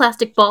a little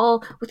plastic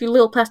ball with your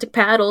little plastic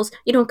paddles.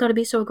 You don't gotta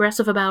be so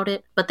aggressive about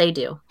it. But they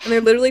do. And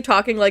they're literally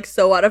talking, like,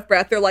 so out of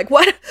breath. They're like,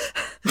 what?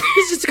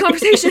 It's just a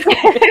conversation.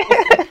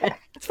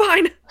 It's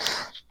fine.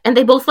 And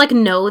they both like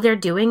know they're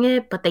doing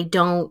it, but they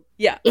don't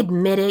Yeah.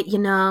 admit it, you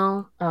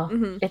know?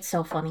 Oh, it's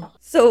so funny.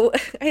 So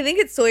I think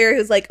it's Sawyer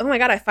who's like, oh my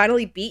god, I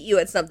finally beat you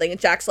at something. And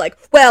Jack's like,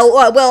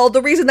 well,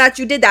 the reason that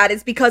you did that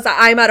is because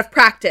I'm out of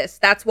practice.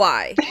 That's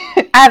why.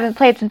 I haven't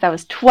played since I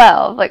was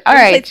 12. Like, all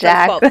right,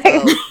 Jack.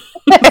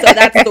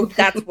 So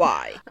that's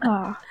why.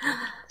 Oh,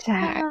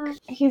 Jack.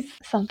 He's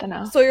something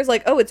else. Sawyer's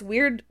like, oh, it's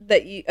weird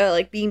that you,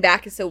 like, being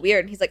back is so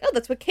weird. And he's like, oh,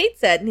 that's what Kate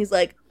said. And he's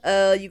like,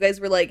 you guys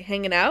were, like,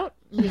 hanging out?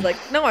 And he's like,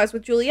 no, I was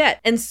with Juliet.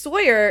 And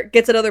Sawyer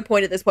gets another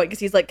point at this point because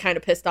he's, like, kind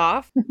of pissed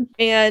off.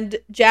 And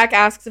Jack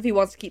asks if he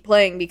wants to keep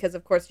playing because,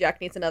 of course,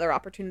 Jack needs another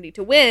opportunity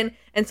to win.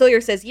 And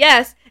Sawyer says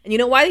yes. And you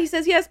know why he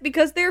says yes?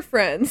 Because they're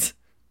friends.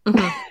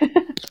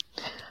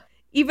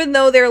 Even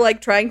though they're,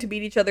 like, trying to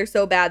beat each other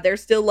so bad, they're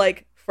still,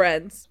 like,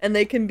 friends. And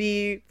they can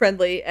be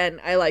friendly,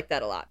 and I like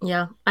that a lot.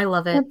 Yeah, I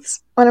love it.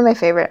 It's one of my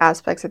favorite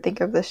aspects, I think,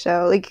 of the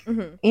show. Like,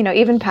 you know,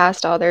 even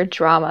past all their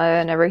drama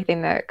and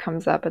everything that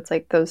comes up, it's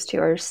like those two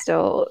are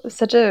still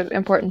such an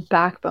important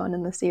backbone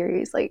in the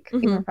series, like,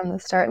 even from the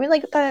start. I mean,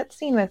 like, that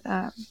scene with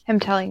him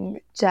telling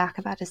Jack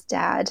about his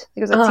dad.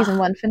 It was like season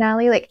 1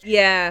 finale. Like,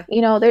 yeah.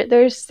 You know,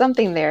 there's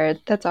something there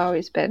that's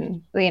always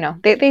been, you know,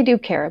 they do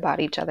care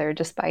about each other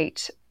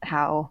despite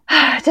how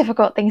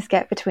difficult things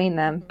get between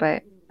them.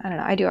 But I don't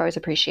know, I do always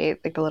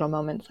appreciate, like, the little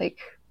moments like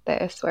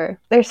this where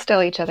they're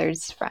still each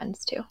other's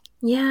friends too.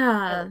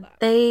 Yeah,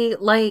 they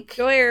like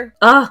Joyer.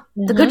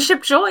 The good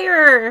ship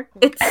Joyer.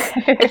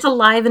 It's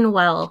alive and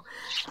well.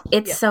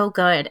 It's so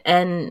good.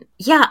 And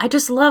yeah, I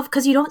just love,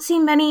 because you don't see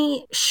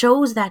many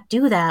shows that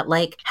do that,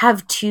 like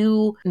have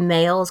two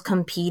males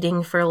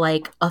competing for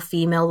like a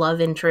female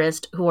love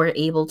interest who are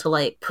able to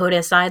like put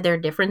aside their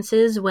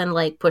differences when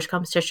like push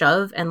comes to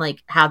shove and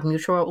like have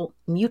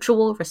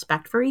mutual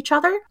respect for each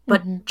other.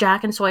 But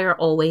Jack and Sawyer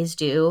always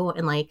do,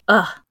 and like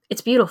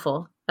it's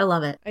beautiful. I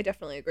love it. I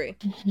definitely agree.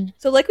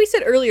 So like we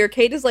said earlier,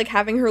 Kate is like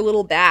having her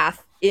little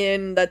bath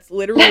that's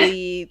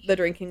literally the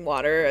drinking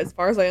water, as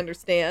far as I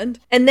understand.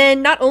 And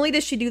then not only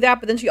does she do that,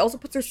 but then she also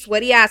puts her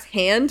sweaty ass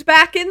hand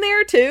back in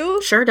there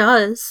too. Sure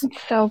does.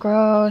 It's so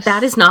gross.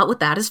 That is not what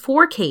that is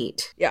for,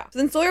 Kate. Yeah. So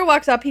then Sawyer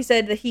walks up. He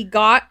said that he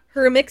got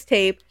her a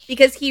mixtape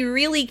because he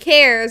really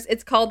cares.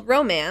 It's called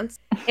Romance,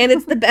 and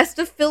it's the best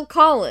of Phil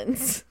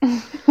Collins.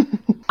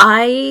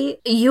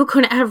 You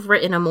couldn't have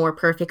written a more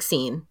perfect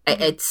scene.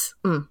 It's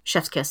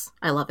chef's kiss.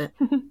 I love it.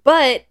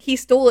 But he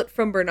stole it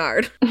from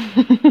Bernard.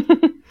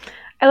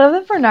 I love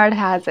that Bernard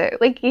has it.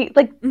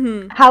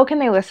 How can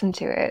they listen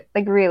to it?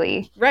 Like,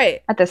 really?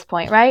 Right. At this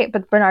point, right?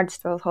 But Bernard's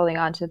still holding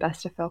on to the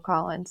best of Phil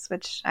Collins,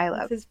 which I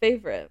love. It's his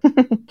favorite.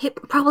 It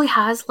probably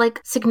has, like,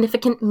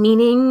 significant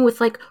meaning with,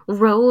 like,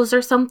 Rose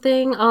or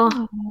something.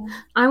 Oh,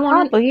 I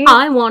want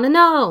to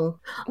know.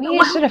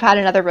 We should have had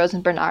another Rose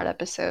and Bernard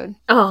episode.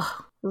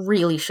 Oh,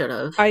 really should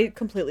have. I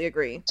completely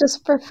agree.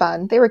 Just for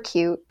fun. They were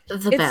cute.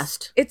 The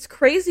best. It's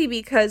crazy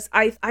because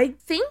I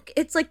think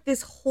it's like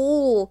this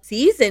whole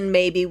season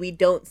maybe we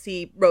don't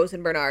see Rose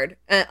and Bernard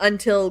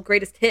until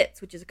Greatest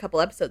Hits, which is a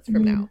couple episodes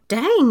from now.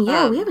 Dang,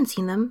 yeah, we haven't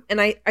seen them. And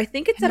I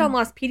think it said on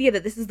Lostpedia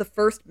that this is the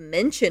first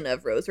mention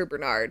of Rose or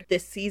Bernard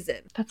this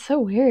season. That's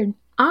so weird.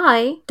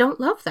 I don't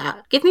love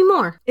that. Give me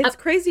more. It's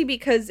crazy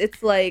because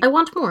it's like... I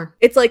want more.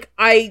 It's like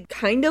I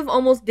kind of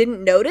almost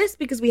didn't notice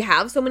because we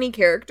have so many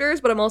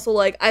characters, but I'm also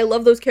like, I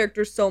love those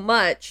characters so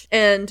much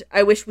and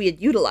I wish we had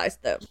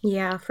utilized them.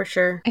 Yeah, for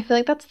sure. I feel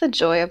like that's the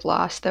joy of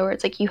Lost, though, where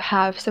it's like you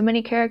have so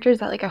many characters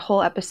that like a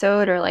whole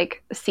episode or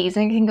like a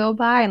season can go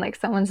by and like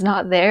someone's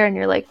not there and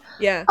you're like,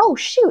 yeah, oh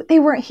shoot, they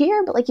weren't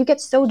here, but like you get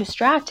so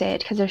distracted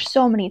because there's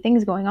so many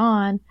things going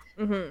on.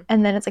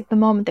 And then it's like the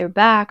moment they're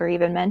back or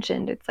even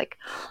mentioned, it's like,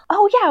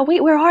 oh yeah,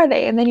 wait, where are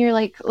they? And then you're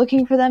like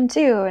looking for them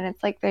too. And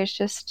it's like there's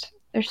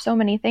so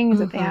many things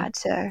that they had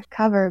to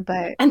cover,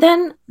 but... And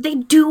then they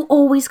do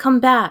always come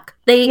back.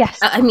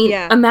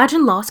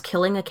 Imagine Lost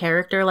killing a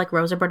character like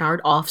Rosa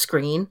Bernard off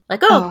screen.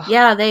 Like,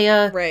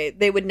 Right,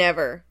 they would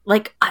never.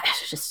 Like,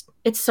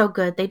 it's so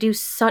good. They do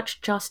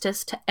such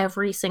justice to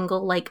every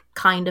single, like,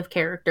 kind of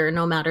character,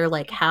 no matter,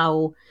 like,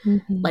 how,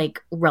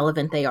 like,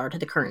 relevant they are to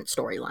the current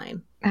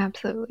storyline.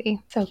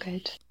 Absolutely. So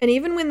good. And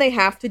even when they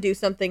have to do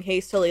something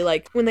hastily,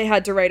 like when they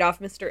had to write off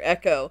Mr.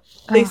 Echo,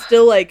 they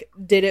still like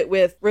did it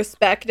with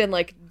respect and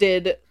like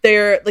did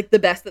their like the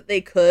best that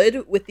they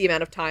could with the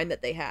amount of time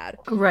that they had.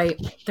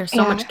 Right. There's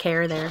so much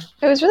care there.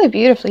 It was really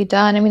beautifully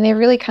done. I mean, they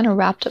really kind of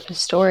wrapped up the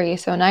story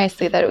so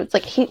nicely that it was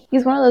like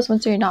he's one of those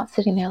ones where you're not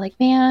sitting there like,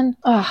 man,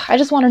 I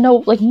just want to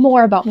know like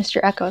more about Mr.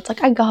 Echo. It's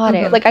like, I got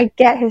it. Like I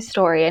get his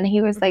story. And he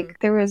was like,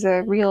 there was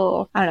a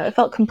real, I don't know, it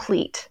felt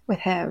complete with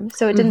him.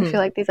 So it didn't feel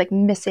like these like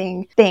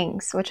missing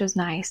things, which was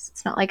nice.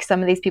 It's not like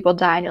some of these people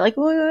die and you're like,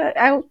 well,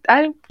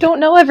 I don't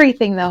know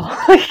everything though.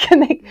 Like,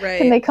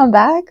 can they come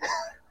back?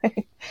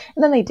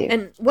 And then they do.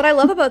 And what I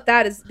love about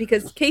that is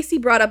because Casey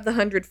brought up the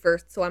 100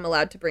 first, so I'm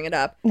allowed to bring it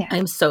up. Yeah.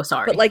 I'm so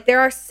sorry. But like there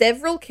are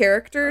several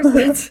characters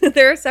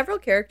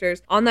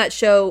on that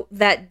show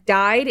that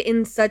died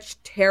in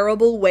such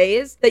terrible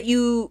ways that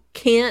you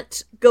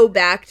can't go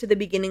back to the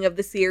beginning of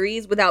the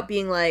series without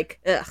being like,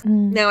 ugh.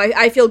 Now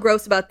I feel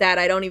gross about that.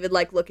 I don't even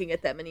like looking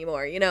at them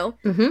anymore, you know?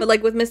 But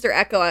like with Mr.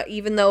 Echo,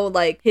 even though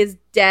like his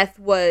death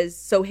was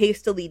so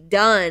hastily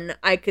done,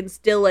 I can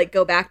still like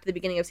go back to the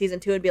beginning of season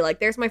 2 and be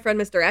like, there's my friend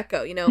Mr.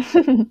 Echo, you know?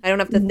 I don't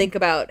have to think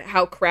about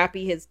how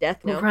crappy his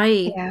death now.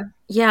 Right. Yeah.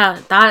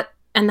 Yeah,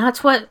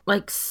 that's what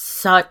like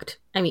sucked.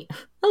 I mean,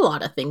 a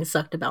lot of things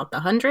sucked about the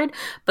 100,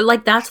 but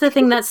like that's the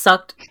thing that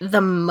sucked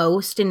the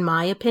most in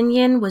my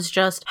opinion, was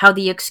just how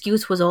the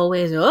excuse was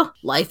always, oh,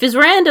 life is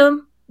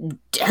random,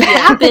 death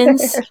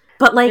happens.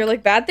 But like, you're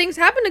like, bad things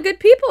happen to good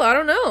people. I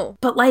don't know.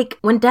 But like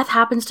when death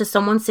happens to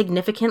someone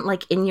significant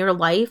like in your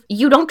life,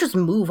 you don't just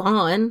move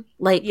on.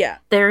 Like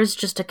there's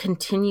just a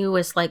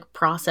continuous like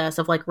process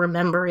of like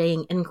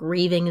remembering and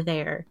grieving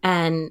there.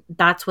 And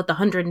that's what the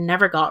 100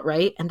 never got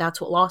right. And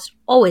that's what Lost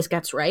always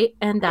gets right.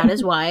 And that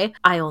is why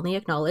I only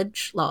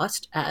acknowledge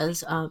Lost as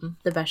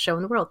the best show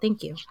in the world.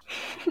 Thank you.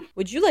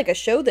 Would you like a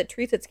show that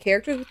treats its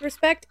characters with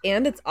respect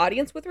and its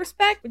audience with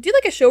respect? Would you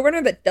like a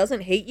showrunner that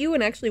doesn't hate you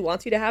and actually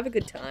wants you to have a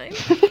good time?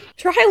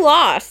 Try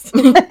Lost.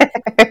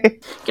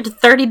 Get a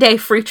 30-day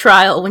free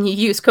trial when you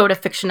use code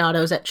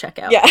aficionados at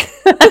checkout. Yeah.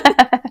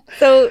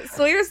 So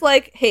Sawyer's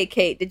like, hey,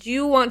 Kate, did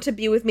you want to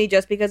be with me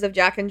just because of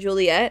Jack and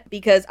Juliet?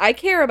 Because I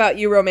care about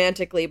you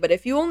romantically, but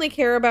if you only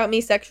care about me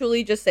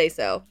sexually, just say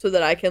so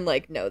that I can,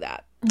 like, know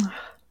that.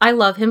 I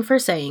love him for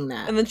saying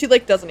that. And then she,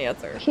 like, doesn't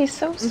answer. He's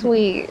so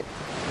sweet.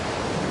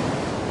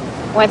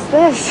 What's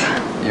this?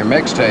 Your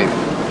mixtape.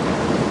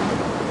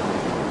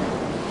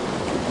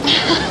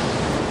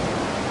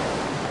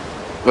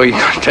 Well, you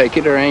gonna take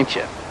it or ain't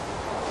you?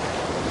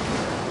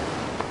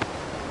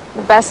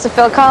 The best of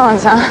Phil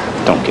Collins,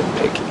 huh? Don't get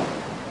picky.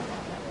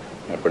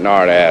 If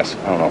Bernard asks,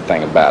 I don't know a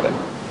thing about it.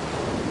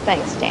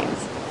 Thanks, James.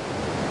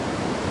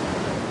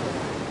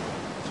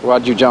 So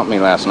why'd you jump me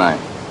last night?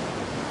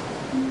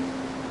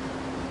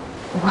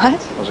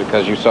 What? Was it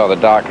because you saw the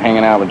doc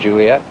hanging out with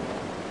Juliet?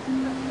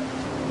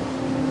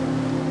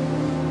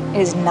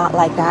 It is not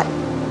like that.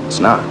 It's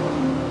not.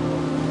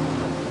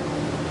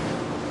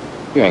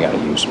 You ain't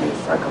gotta use me,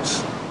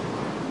 Freckles.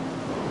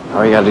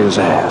 All you gotta do is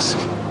ask.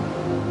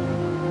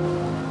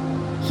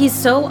 He's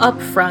so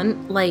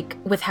upfront, like,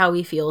 with how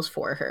he feels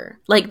for her.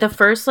 Like, the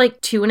first,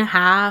 like,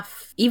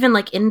 2.5, even,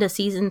 like, into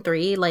season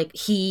 3, like,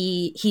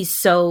 he's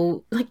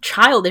so, like,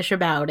 childish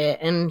about it,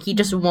 and he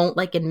just won't,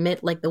 like,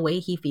 admit, like, the way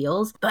he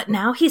feels. But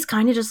now he's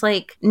kind of just,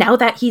 like, now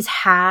that he's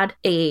had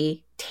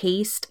a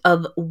taste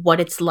of what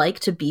it's like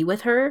to be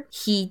with her,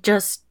 he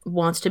just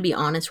wants to be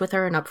honest with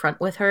her and upfront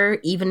with her,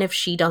 even if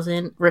she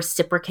doesn't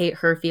reciprocate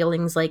her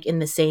feelings like in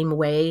the same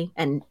way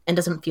and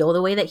doesn't feel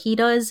the way that he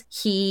does.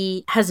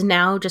 He has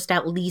now just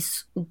at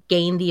least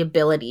gained the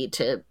ability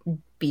to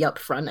be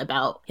upfront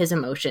about his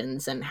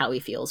emotions and how he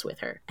feels with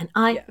her, and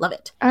I love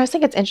it. I just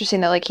think it's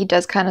interesting that like he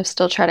does kind of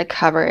still try to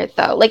cover it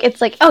though. Like it's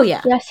like, oh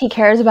yeah, yes, he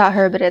cares about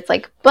her, but it's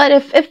like, but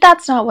if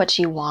that's not what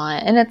you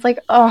want, and it's like,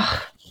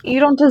 oh, you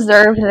don't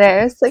deserve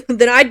this. Like,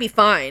 then I'd be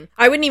fine.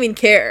 I wouldn't even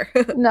care.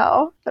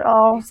 No, at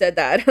all. You said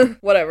that.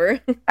 Whatever.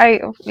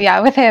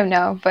 With him,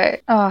 no.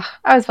 But I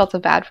always felt so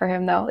bad for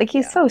him, though. Like,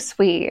 he's so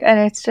sweet. And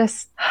it's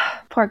just,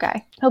 poor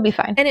guy. He'll be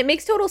fine. And it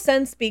makes total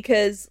sense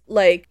because,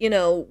 like, you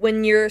know,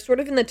 when you're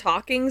sort of in the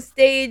talking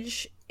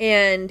stage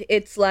and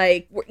it's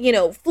like, you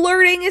know,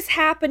 flirting is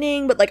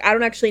happening, but like I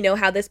don't actually know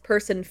how this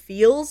person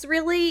feels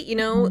really, you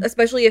know,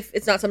 especially if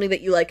it's not something that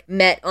you like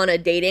met on a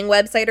dating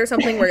website or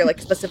something where you're like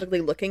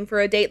specifically looking for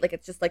a date. Like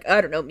it's just like, I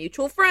don't know,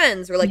 mutual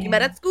friends or like you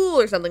met at school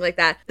or something like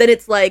that. Then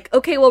it's like,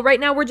 okay, well, right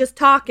now we're just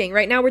talking.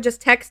 Right now we're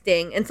just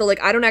texting. And so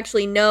like I don't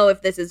actually know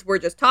if this is we're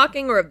just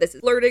talking or if this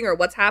is flirting or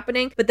what's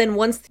happening. But then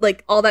once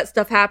like all that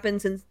stuff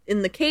happens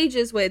in the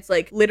cages where it's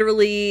like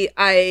literally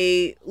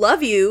I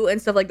love you and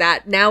stuff like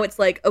that, now it's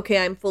like, okay,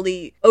 I'm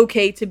fully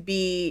okay to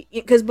be,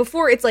 because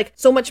before it's like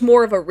so much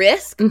more of a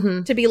risk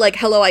to be like,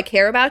 hello, I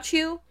care about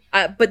you.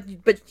 But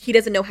he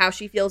doesn't know how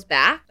she feels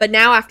back. But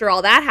now after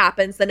all that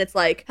happens, then it's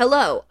like,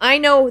 hello, I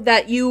know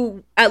that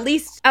you at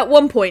least at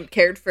one point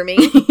cared for me.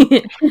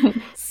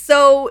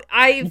 So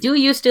do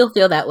you still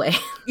feel that way?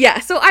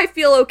 Yeah, so I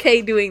feel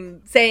okay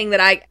saying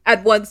that I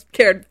at once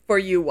cared for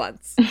you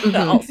once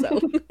also.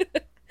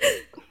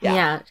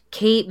 Yeah,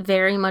 Kate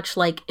very much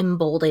like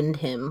emboldened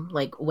him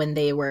like when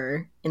they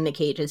were in the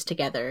cages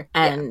together.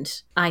 And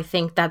I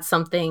think that's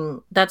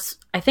something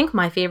I think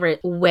my favorite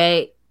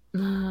way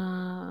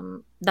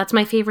That's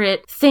my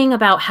favorite thing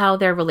about how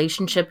their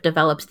relationship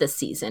develops this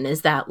season,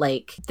 is that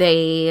like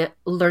they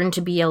learn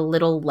to be a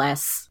little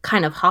less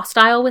kind of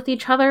hostile with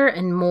each other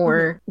and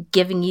more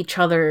giving each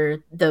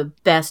other the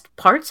best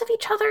parts of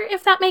each other,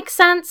 if that makes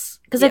sense.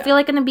 Because I feel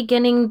like in the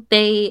beginning,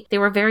 they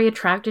were very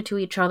attracted to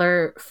each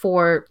other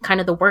for kind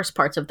of the worst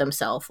parts of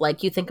themselves.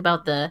 Like, you think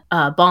about the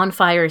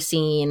bonfire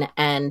scene,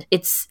 and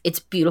it's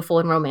beautiful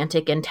and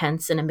romantic and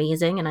tense and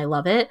amazing, and I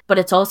love it. But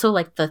it's also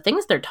like the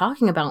things they're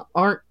talking about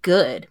aren't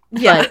good.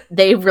 Yeah. But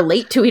they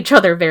relate to each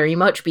other very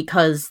much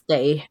because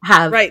they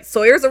have... Right,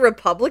 Sawyer's a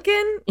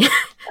Republican?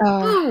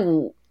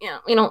 Oh, yeah,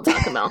 we don't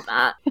talk about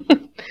that.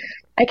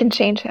 I can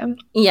change him.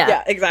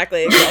 Yeah,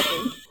 exactly.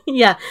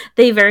 Yeah,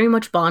 they very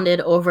much bonded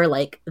over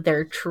like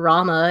their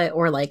trauma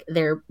or like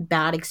their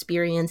bad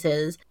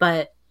experiences,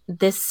 but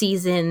this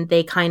season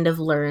they kind of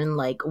learn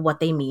like what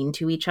they mean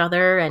to each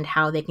other and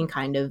how they can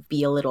kind of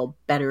be a little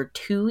better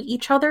to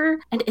each other,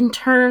 and in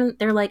turn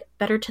they're like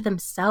better to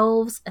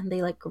themselves and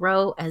they like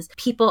grow as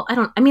people.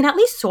 I mean, at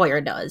least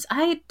Sawyer does.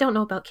 I don't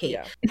know about Kate.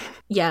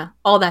 Yeah,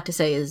 all that to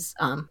say is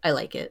I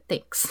like it.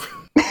 Thanks.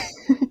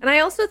 And I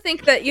also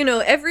think that, you know,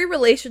 every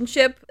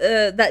relationship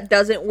that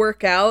doesn't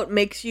work out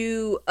makes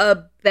you a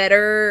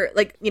better,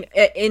 like, you know,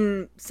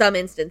 in some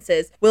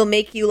instances, will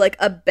make you like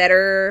a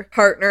better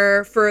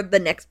partner for the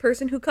next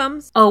person who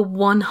comes. Oh,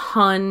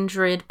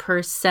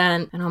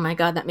 100%. And oh my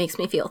God, that makes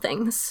me feel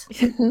things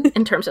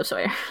in terms of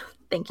Sawyer.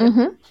 Thank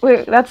you.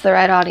 Wait, that's the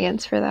right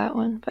audience for that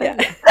one. But. Yeah.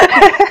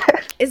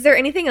 Is there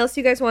anything else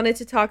you guys wanted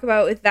to talk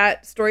about with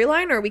that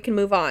storyline, or we can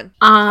move on?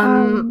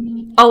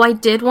 Oh, I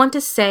did want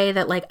to say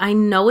that, like, I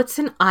know it's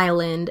an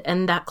island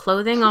and that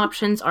clothing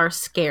options are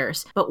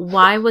scarce, but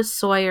why was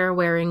Sawyer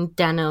wearing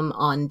denim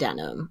on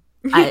denim?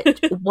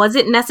 Was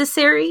it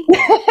necessary?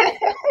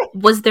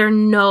 Was there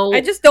no...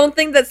 I just don't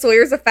think that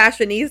Sawyer's a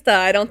fashionista.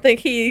 I don't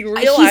think he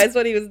realized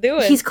what he was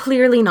doing. He's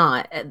clearly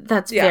not.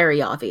 That's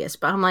very obvious,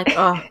 but I'm like,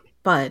 oh...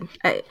 Bud,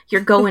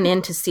 you're going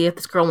in to see if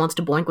this girl wants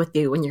to boink with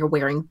you and you're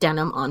wearing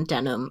denim on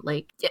denim.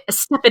 Like,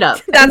 step it up.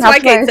 That's why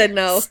Kate said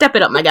no. Step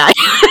it up, my guy.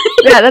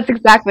 Yeah, that's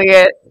exactly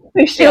it.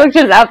 She looked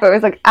at his outfit and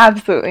was like,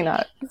 absolutely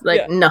not.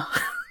 Like, no.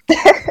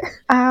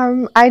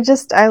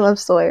 I love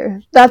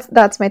Sawyer. That's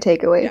my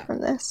takeaway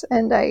from this.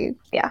 And I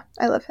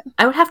love him.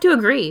 I would have to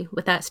agree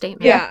with that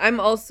statement. Yeah,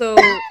 I'm also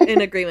in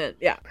agreement.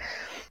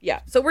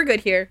 Yeah, so we're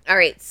good here. All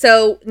right,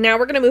 so now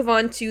we're going to move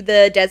on to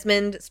the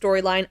Desmond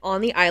storyline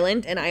on the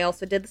island, and I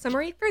also did the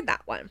summary for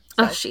that one.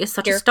 So, she is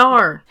such a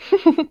star.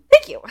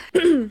 Thank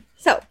you.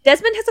 So,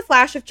 Desmond has a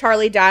flash of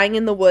Charlie dying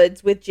in the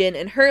woods with Jin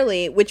and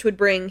Hurley, which would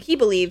bring, he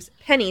believes,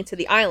 Penny to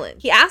the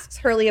island. He asks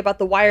Hurley about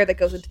the wire that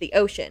goes into the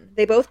ocean.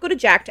 They both go to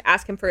Jack to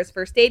ask him for his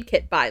first aid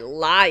kit by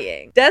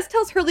lying. Des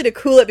tells Hurley to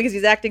cool it because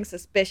he's acting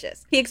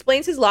suspicious. He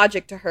explains his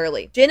logic to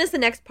Hurley. Jin is the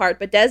next part,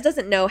 but Des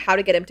doesn't know how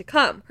to get him to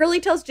come. Hurley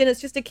tells Jin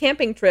it's just a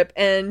camping trip,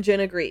 and Jin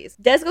agrees.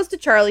 Des goes to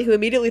Charlie, who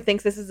immediately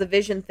thinks this is a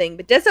vision thing,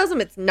 but Des tells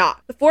him it's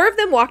not. The four of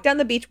them walk down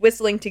the beach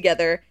whistling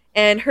together,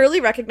 and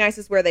Hurley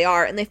recognizes where they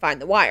are, and they find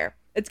the wire.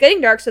 It's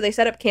getting dark, so they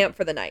set up camp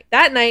for the night.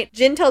 That night,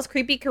 Jin tells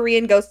creepy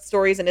Korean ghost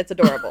stories, and it's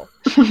adorable.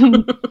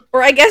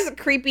 Or I guess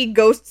creepy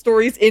ghost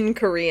stories in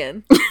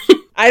Korean.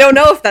 I don't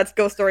know if that's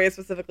ghost story is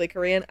specifically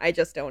Korean. I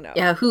just don't know.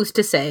 Yeah, who's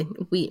to say?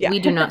 We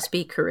do not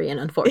speak Korean,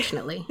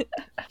 unfortunately.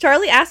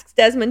 Charlie asks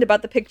Desmond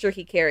about the picture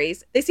he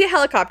carries. They see a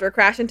helicopter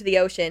crash into the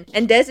ocean,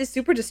 and Des is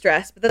super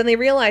distressed, but then they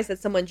realize that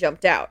someone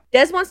jumped out.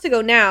 Des wants to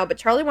go now, but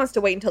Charlie wants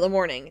to wait until the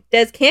morning.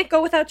 Des can't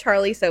go without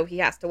Charlie, so he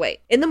has to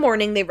wait. In the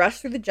morning, they rush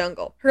through the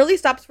jungle. Hurley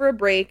stops for a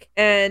break,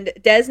 and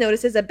Des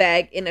notices a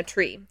bag in a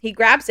tree. He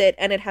grabs it,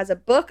 and it has a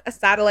book, a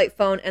satellite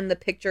phone, and the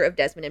picture of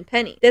Desmond and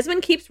Penny.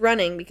 Desmond keeps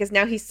running because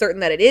now he's certain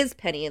that it is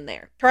Penny in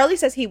there. Charlie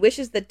says he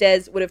wishes that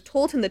Des would have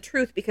told him the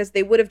truth because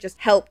they would have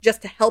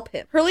just to help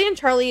him. Hurley and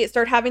Charlie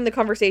start having the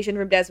conversation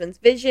from Desmond's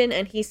vision,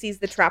 and he sees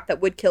the trap that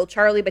would kill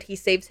Charlie, but he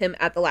saves him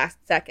at the last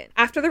second.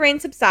 After the rain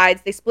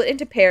subsides, they split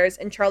into pairs,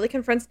 and Charlie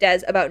confronts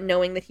Des about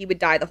knowing that he would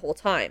die the whole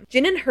time.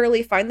 Jin and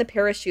Hurley find the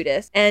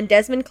parachutist, and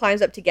Desmond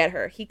climbs up to get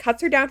her. He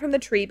cuts her down from the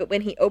tree, but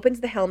when he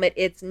opens the helmet,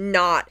 it's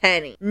not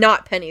Penny.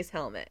 Not Penny's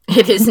helmet.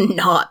 It is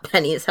not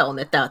Penny's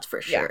helmet, that's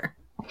for sure.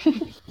 Yeah.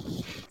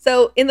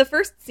 So, in the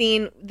first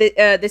scene,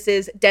 this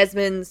is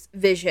Desmond's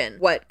vision,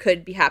 what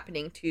could be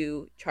happening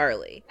to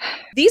Charlie.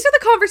 These are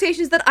the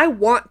conversations that I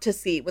want to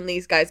see when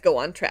these guys go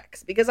on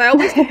treks, because I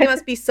always think they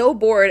must be so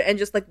bored and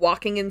just, like,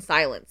 walking in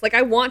silence. Like,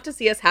 I want to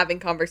see us having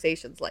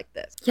conversations like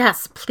this.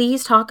 Yes,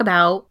 please talk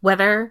about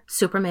whether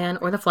Superman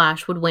or the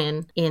Flash would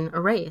win in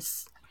a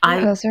race.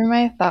 Those are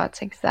my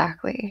thoughts,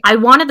 exactly. I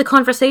wanted the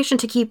conversation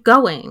to keep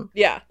going.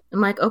 Yeah. I'm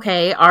like,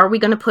 okay, are we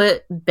going to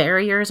put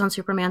barriers on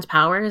Superman's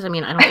powers? I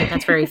mean, I don't think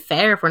that's very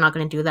fair if we're not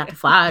going to do that to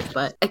Flash,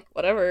 but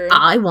whatever.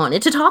 I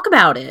wanted to talk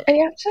about it. I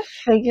have to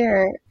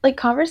figure, like,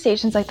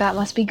 conversations like that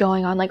must be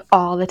going on, like,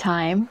 all the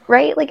time,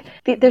 right? Like,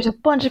 there's a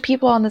bunch of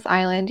people on this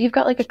island. You've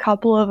got, like, a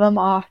couple of them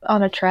off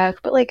on a trek,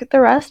 but, like, the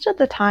rest of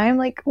the time,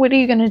 like, what are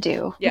you going to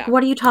do? Yeah. Like,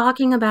 what are you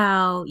talking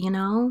about, you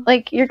know?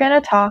 Like, you're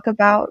going to talk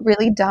about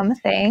really dumb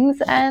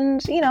things,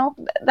 and, you know,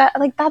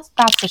 that's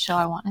the show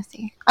I want to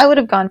see. I would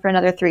have gone for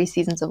another 3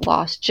 seasons of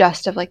lost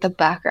just of like the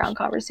background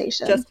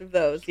conversation. Just of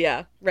those,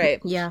 yeah, right.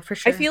 Yeah, for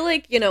sure. I feel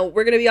like, you know,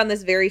 we're gonna be on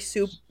this very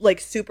super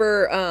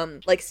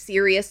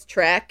serious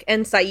trek,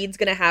 and Saeed's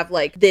gonna have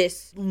like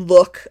this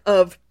look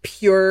of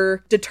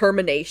pure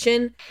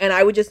determination, and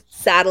I would just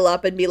saddle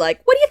up and be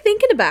like, what are you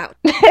thinking about?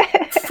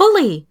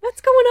 Fully.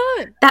 What's going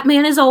on? That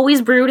man is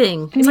always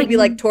brooding. It's like, be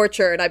like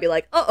torture, and I'd be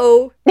like,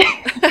 uh-oh.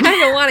 I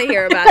don't want to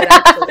hear about it,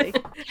 actually.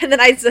 And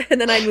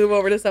then I move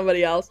over to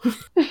somebody else.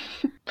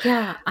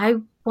 Yeah, I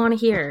want to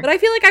hear. But I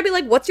feel like I'd be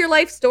like, what's your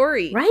life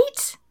story?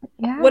 Right?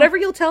 Yeah. Whatever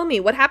you'll tell me.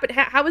 What happened?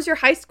 How was your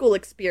high school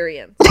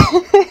experience?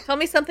 Tell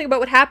me something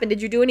about what happened.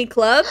 Did you do any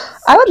clubs?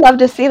 I would love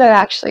to see that,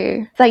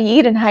 actually.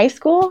 Saeed in high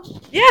school?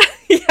 Yeah.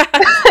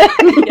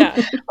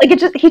 Yeah.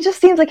 Like, he just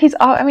seems like he's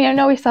all, I mean, I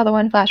know we saw the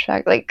one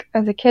flashback, like,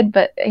 as a kid,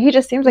 but he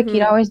just seems like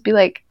he'd always be,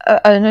 like,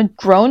 a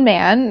grown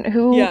man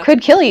who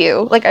could kill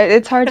you. Like,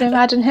 it's hard to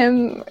imagine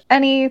him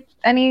any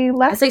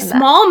less As a than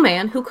small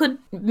man who could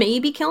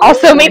maybe kill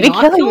also me. maybe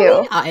kill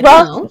you. I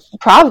don't know.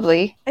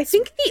 Probably. I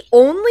think the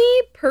only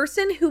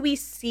person who we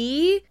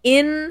see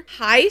in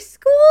high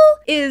school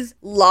is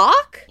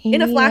Locke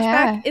in a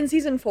flashback in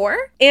season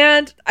 4.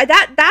 And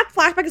that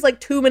flashback is like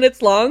 2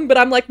 minutes long, but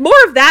I'm like, more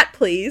of that,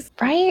 please.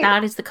 Right?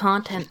 That is the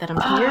content that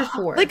I'm here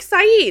for. Like,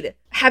 Saeed,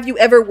 have you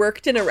ever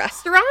worked in a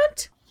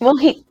restaurant? Well,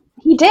 he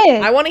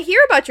did. I want to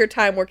hear about your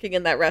time working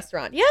in that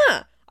restaurant.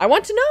 Yeah, I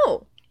want to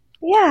know.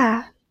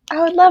 Yeah,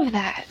 I would love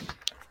that.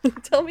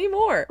 Tell me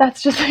more.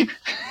 That's just like,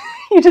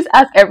 you just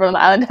ask everyone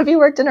on the island, have you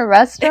worked in a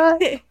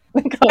restaurant?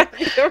 Like, Have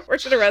you ever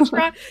worked in a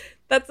restaurant?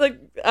 That's like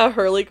a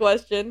Hurley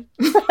question.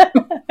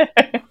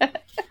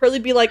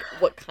 Hurley'd be like,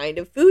 what kind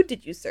of food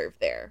did you serve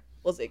there?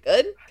 Was it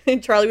good?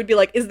 And Charlie would be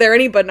like, is there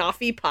any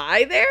banoffee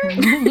pie there?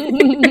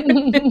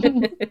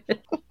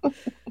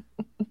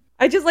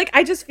 I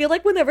just feel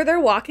like whenever they're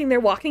walking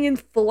in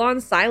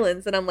full-on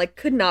silence, and I'm like,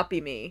 could not be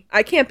me.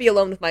 I can't be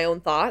alone with my own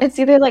thoughts. It's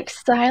either like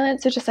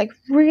silence or just like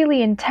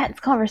really intense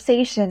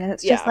conversation, and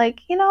it's just like,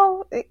 you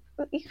know,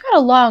 you got a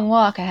long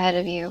walk ahead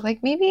of you.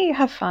 Like, maybe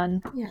have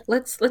fun. Yeah,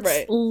 let's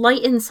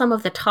lighten some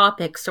of the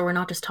topics so we're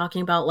not just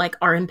talking about like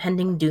our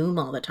impending doom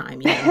all the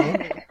time, you know?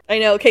 I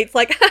know, Kate's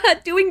like,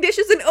 doing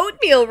dishes and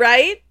oatmeal,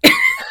 right?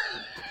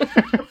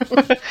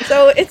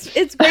 So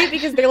it's great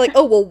because they're like,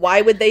 oh, well,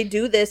 why would they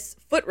do this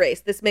foot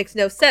race? This makes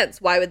no sense.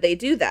 Why would they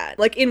do that?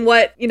 Like, in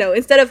what, you know,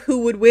 instead of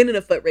who would win in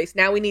a foot race,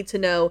 now we need to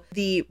know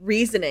the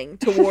reasoning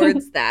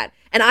towards that.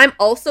 And I'm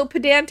also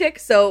pedantic,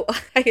 so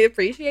I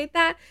appreciate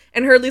that.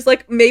 And Hurley's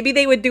like, maybe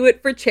they would do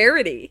it for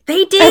charity.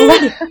 They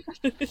did.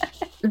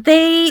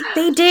 they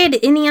did.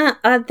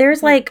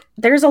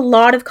 There's a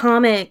lot of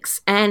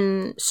comics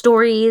and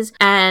stories,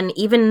 and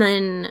even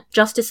in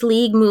Justice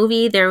League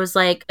movie, there was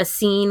like a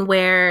scene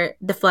where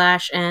the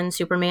Flash and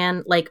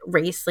Superman like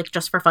race like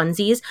just for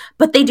funsies,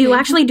 but they do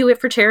actually do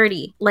it for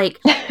charity. Like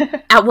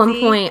at one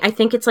point, I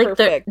think it's like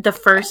the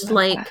first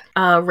like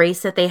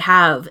race that they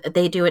have,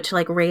 they do it to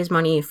like raise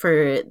money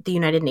for the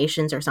United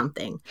Nations or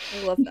something.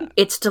 I love that.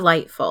 It's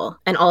delightful.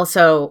 And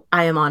also,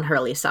 I am on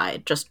Hurley's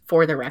side, just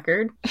for the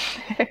record.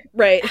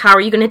 Right. How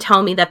are you going to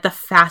tell me that the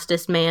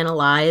fastest man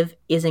alive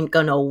isn't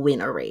going to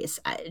win a race?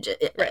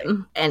 Right.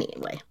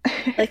 Anyway.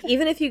 Like,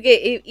 even if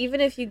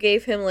you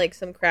gave him like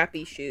some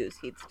crappy shoes,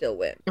 he'd still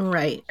win.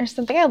 Right. There's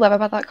something I love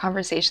about that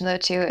conversation, though,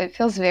 too. It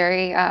feels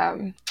very,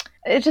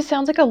 it just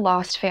sounds like a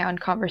lost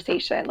found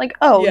conversation. Like,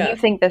 oh, you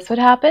think this would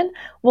happen?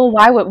 Well,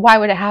 why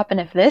would it happen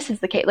if this is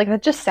the case? Like,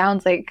 that just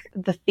sounds like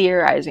the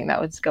theorizing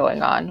that was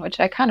going on, which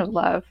I kind of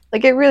love.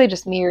 Like, it really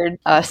just mirrored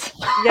us.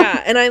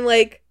 Yeah, and I'm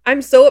like,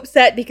 I'm so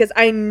upset because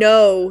I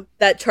know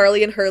that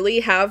Charlie and Hurley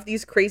have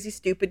these crazy,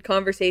 stupid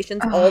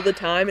conversations all the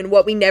time, and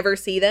what we never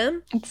see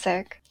them. It's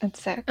sick.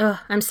 It's sick.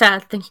 I'm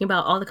sad thinking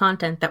about all the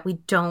content that we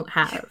don't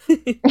have.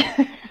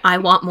 I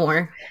want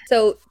more.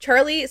 So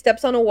Charlie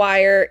steps on a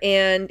wire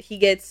and he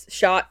gets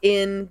shot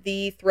in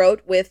the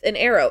throat with an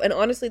arrow. And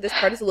honestly, this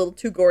part is a little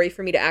too gory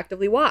for me to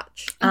actively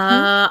watch.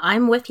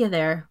 I'm with you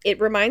there. It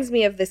reminds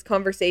me of this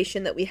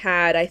conversation that we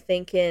had, I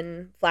think,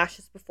 in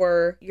Flashes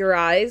Before Your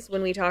Eyes,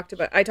 when I talked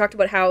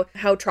about how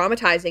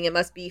traumatizing it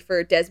must be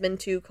for Desmond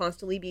to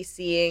constantly be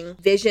seeing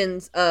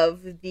visions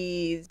of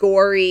these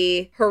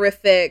gory,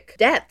 horrific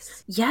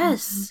deaths.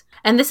 Yes.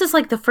 And this is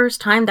like the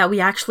first time that we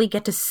actually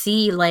get to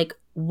see like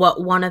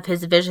what one of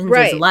his visions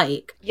is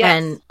like. Yes.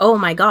 And oh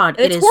my god,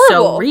 it is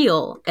horrible. So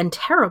real and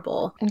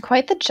terrible. And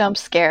quite the jump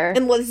scare.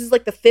 And this is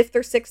like the 5th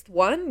or 6th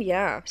one?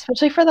 Yeah.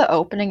 Especially for the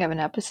opening of an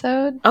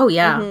episode. Oh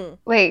yeah.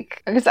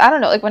 Like, because I don't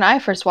know, like when I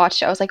first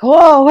watched it, I was like,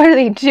 whoa, what are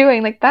they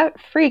doing? Like, that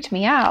freaked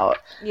me out.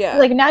 Yeah.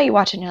 Like, now you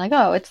watch it and you're like,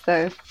 oh, it's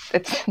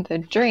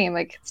the dream.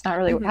 Like, it's not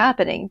really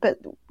happening. But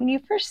when you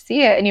first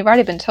see it and you've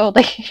already been told,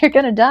 like, you're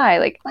gonna die,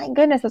 like, my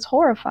goodness, that's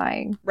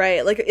horrifying.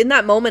 Right. Like, in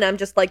that moment, I'm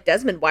just like,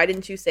 Desmond, why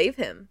didn't you save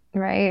him?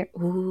 Right.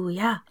 Ooh,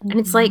 yeah. And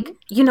it's like,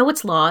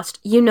 it's lost.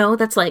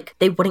 That's like,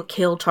 they wouldn't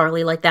kill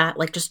Charlie like that,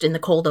 like just in the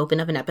cold open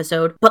of an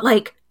episode. But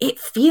like, it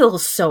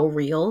feels so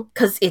real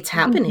because it's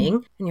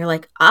happening. And you're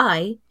like,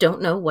 I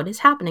don't know what is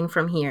happening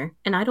from here.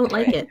 And I don't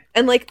like it.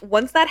 And like,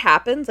 once that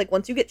happens, like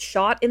once you get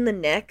shot in the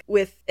neck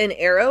with an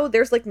arrow,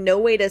 there's like no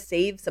way to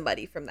save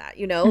somebody from that,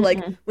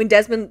 Like when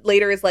Desmond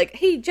later is like,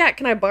 hey, Jack,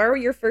 can I borrow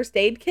your first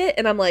aid kit?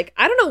 And I'm like,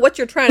 I don't know what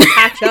you're trying to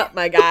patch up,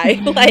 my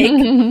guy.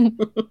 Like...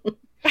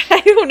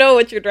 I don't know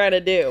what you're trying to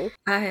do.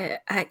 I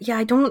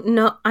don't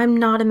know. I'm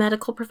not a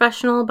medical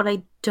professional, but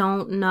I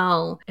don't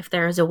know if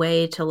there is a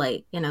way to,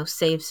 like,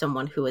 save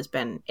someone who has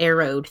been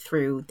arrowed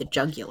through the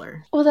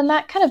jugular. Well, then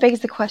that kind of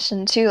begs the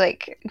question, too,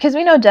 like, because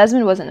we know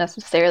Desmond wasn't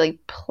necessarily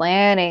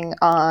planning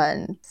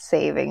on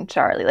saving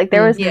Charlie. Like,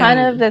 there was kind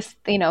of this,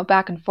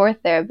 back and forth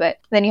there, but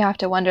then you have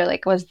to wonder,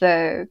 like, was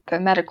the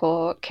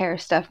medical care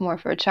stuff more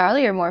for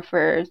Charlie or more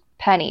for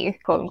Penny,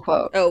 quote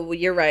unquote? Oh, well,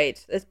 you're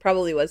right. This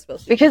probably was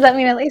supposed to be. Because, I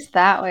mean, at least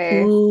that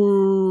way.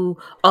 Ooh.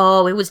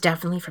 Oh, it was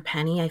definitely for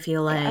Penny, I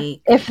feel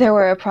like. If there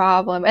were a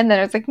problem. And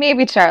then it's like,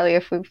 maybe Charlie,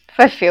 if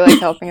I feel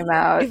like helping him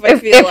out.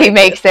 if he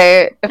makes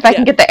it. If I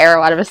can get the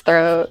arrow out of his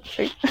throat.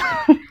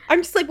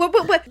 I'm just like, what,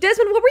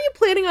 Desmond, what were you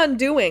planning on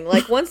doing?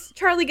 Like, once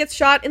Charlie gets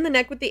shot in the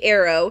neck with the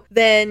arrow,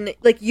 then,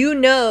 like,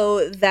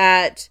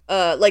 that,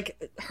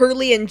 like,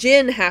 Hurley and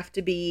Jin have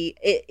to be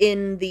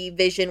in the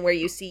vision where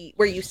you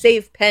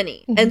save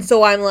Penny. And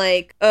so I'm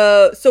like,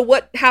 so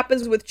what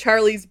happens with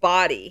Charlie's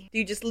body? Do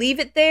you just leave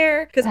it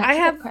there? Because I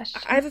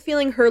have a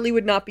feeling Hurley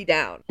would not be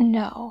down.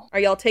 No. Are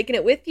y'all taking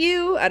it with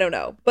you? I don't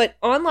know. But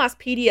on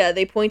Lostpedia,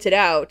 they pointed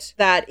out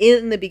that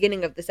in the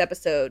beginning of this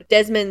episode,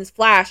 Desmond's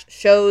flash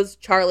shows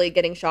Charlie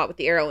getting shot with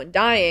the arrow and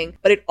dying,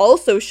 but it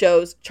also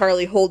shows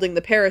Charlie holding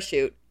the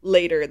parachute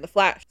later in the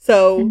flash.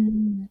 So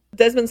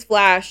Desmond's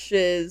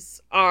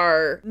flashes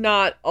are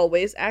not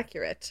always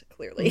accurate,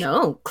 clearly.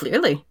 No,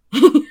 clearly.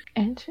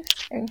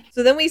 Interesting.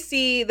 So then we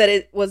see that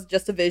it was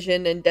just a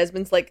vision and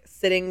Desmond's like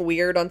sitting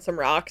weird on some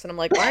rocks and I'm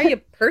like, why are you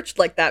perched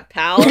like that,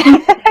 pal?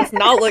 It does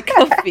not look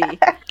comfy.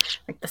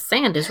 Like the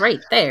sand is right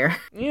there.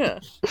 Yeah.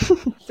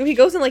 So he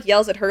goes and like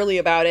yells at Hurley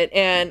about it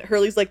and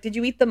Hurley's like, did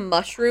you eat the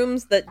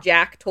mushrooms that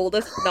Jack told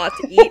us not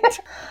to eat?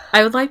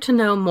 I would like to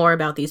know more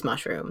about these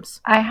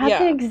mushrooms. I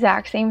had the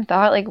exact same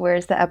thought, like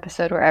where's the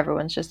episode where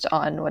everyone's just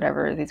on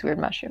whatever these weird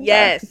mushrooms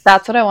are?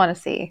 That's what I want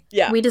to see.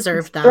 Yeah. We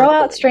deserve that. Throw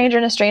out Stranger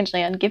in a Strange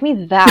Land. Give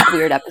me that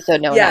weird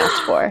episode no one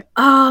asked for.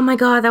 Oh my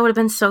god, that would have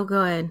been so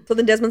good. So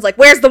then Desmond's like,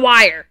 where's the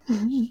wire?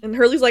 And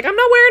Hurley's like, I'm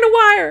not wearing a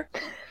wire.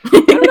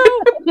 I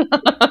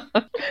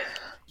don't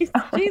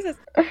know. Jesus.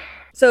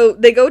 So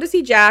they go to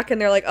see Jack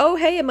and they're like, oh,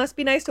 hey, it must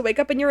be nice to wake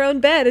up in your own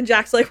bed. And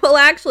Jack's like, well,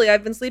 actually,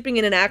 I've been sleeping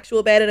in an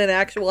actual bed in an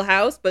actual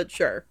house, but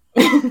sure.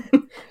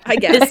 I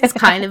guess. This is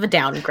kind of a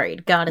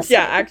downgrade, gotta say.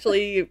 Yeah,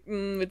 actually,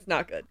 it's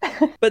not good.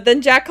 But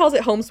then Jack calls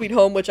it Home Sweet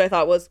Home, which I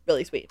thought was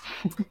really sweet.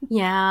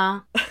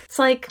 Yeah. It's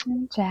like...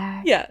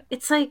 Jack. Yeah.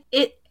 It's like,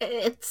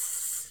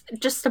 it's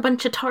just a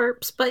bunch of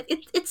tarps, but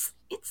it's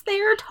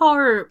their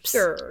tarps.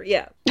 Sure,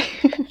 yeah.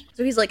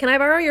 So he's like, can I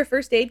borrow your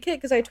first aid kit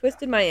because I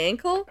twisted my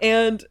ankle?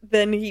 And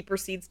then he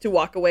proceeds to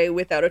walk away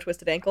without a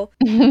twisted ankle.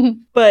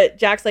 But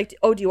Jack's like,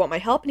 oh, do you want my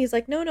help? And he's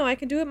like, no, I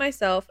can do it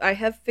myself. I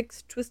have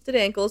fixed twisted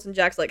ankles. And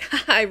Jack's like,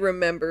 I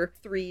remember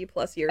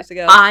 3+ years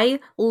ago. I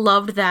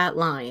loved that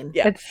line.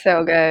 Yeah. It's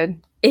so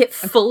good. It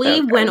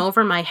fully went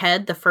over my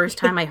head the first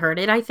time I heard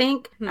it, I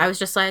think. I was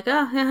just like,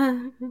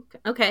 oh,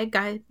 okay,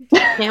 guy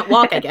can't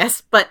walk, I guess.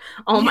 But,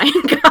 oh my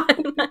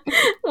god,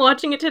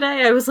 watching it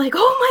today, I was like,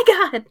 oh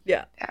my god.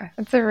 Yeah. Yeah,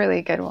 it's a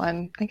really good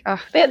one. Like, oh,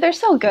 they're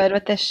so good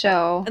with this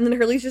show. And then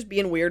Hurley's just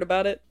being weird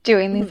about it.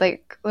 Doing these,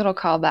 like, little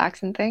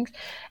callbacks and things.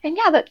 And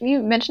yeah, that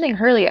you mentioning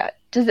Hurley,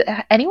 does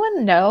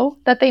anyone know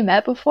that they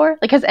met before?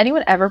 Like, has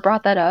anyone ever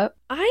brought that up?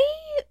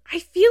 I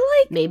feel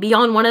like... Maybe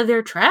on one of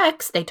their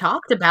treks, they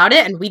talked about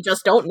it, and we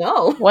just don't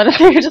know. What if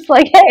they're just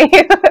like,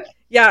 hey...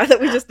 Yeah, that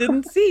we just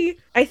didn't see.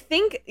 I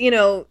think,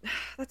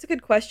 that's a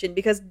good question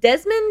because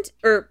Desmond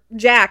or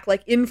Jack,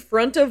 like in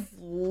front of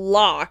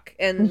Locke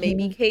and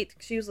maybe Kate,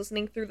 she was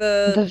listening through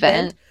the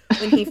vent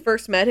when he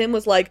first met him,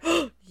 was like,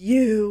 oh,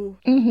 you.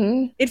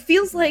 Mm-hmm. It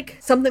feels like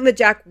something that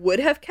Jack would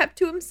have kept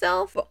to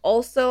himself. But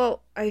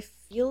also, I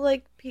feel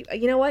like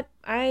you know what?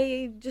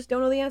 I just don't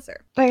know the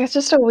answer. Like, it's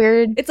just a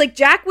weird... It's like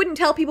Jack wouldn't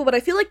tell people, but I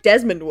feel like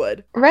Desmond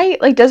would.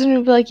 Right? Like, Desmond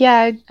would be like,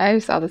 yeah, I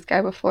saw this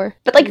guy before.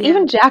 But, like,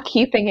 even Jack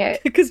keeping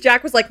it. Because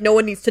Jack was like, no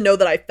one needs to know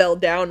that I fell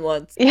down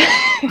once. Yeah.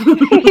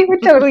 He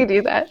would totally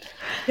do that.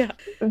 Yeah.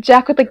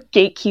 Jack would, like,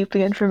 gatekeep the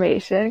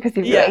information. Because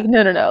he'd be like,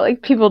 no.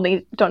 Like, people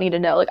don't need to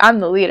know. Like, I'm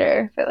the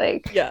leader. But,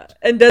 like... Yeah.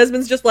 And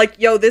Desmond's just like,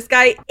 yo, this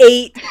guy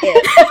ate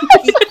it.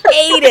 He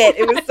ate it.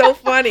 It was so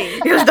funny.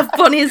 It was the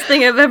funniest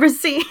thing I've ever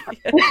seen.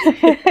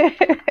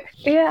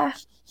 Yeah,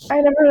 I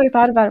never really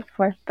thought about it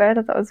before, but I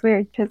thought that was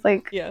weird because,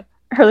 like,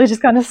 Hurley's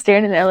just kind of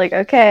standing there, like,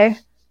 okay,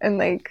 and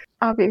like,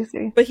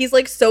 obviously, but he's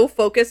like so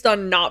focused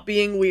on not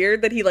being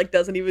weird that he like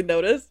doesn't even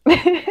notice,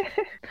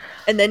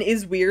 and then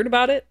is weird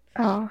about it.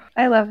 Oh,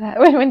 I love that.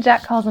 When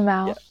Jack calls him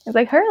out, it's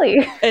like,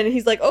 Hurley. And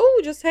he's like,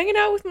 oh, just hanging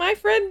out with my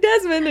friend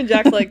Desmond. And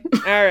Jack's like,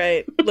 all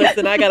right,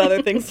 listen, I got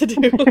other things to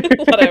do.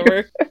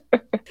 Whatever.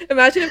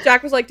 Imagine if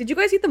Jack was like, did you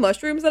guys eat the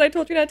mushrooms that I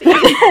told you not to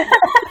eat?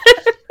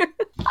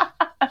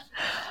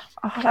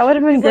 Oh, that would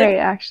have been great,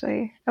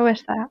 actually. I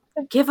wish that.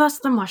 Give us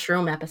the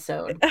mushroom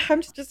episode.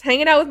 I'm just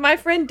hanging out with my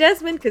friend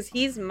Desmond because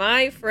he's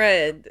my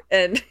friend.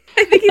 And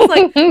I think he's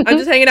like, I'm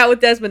just hanging out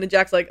with Desmond. And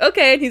Jack's like,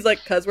 okay. And he's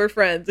like, because we're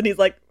friends. And he's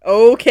like,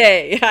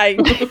 okay,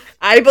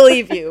 I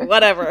believe you.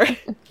 Whatever.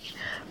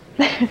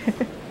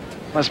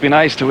 Must be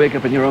nice to wake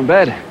up in your own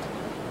bed.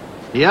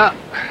 Yeah.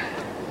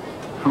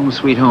 Home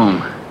sweet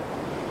home.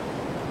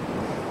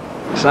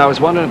 So I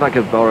was wondering if I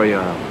could borrow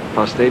your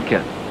first aid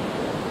kit.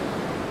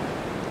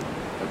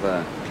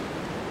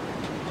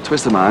 I've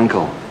twisted my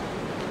ankle.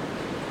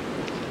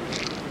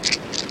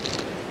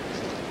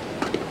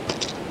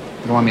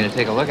 You want me to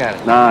take a look at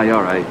it? Nah,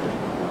 you're right.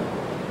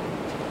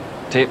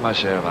 Take my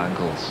share of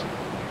ankles.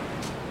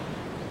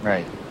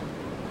 Right.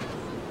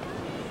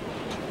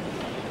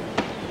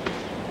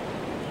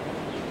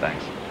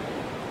 Thanks.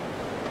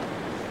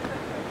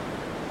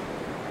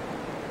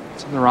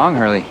 Something wrong,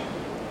 Hurley?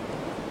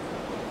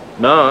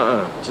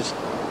 No, just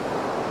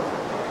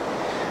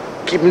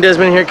keeping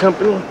Desmond here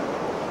company.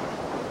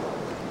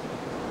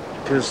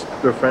 Because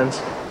we're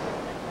friends.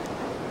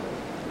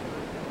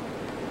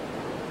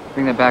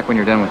 Bring that back when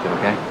you're done with it,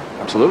 okay?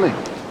 Absolutely.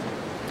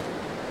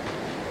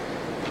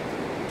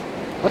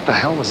 What the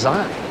hell was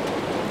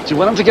that? Do you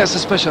want him to get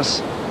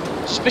suspicious?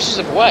 Suspicious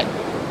of what?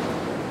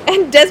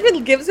 And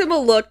Desmond gives him a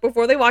look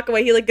before they walk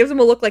away. He like gives him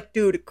a look like,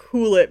 dude,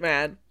 cool it,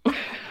 man.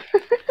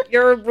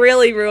 You're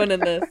really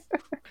ruining this.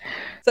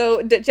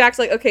 So Jack's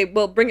like, okay,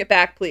 well, bring it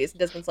back, please. And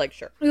Desmond's like,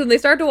 sure. And they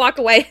start to walk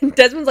away, and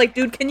Desmond's like,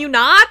 dude, can you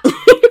not?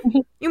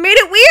 You made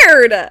it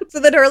weird. So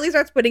then Hurley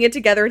starts putting it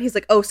together, and he's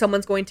like, oh,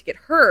 someone's going to get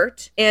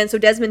hurt. And so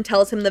Desmond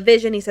tells him the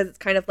vision. He says it's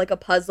kind of like a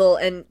puzzle,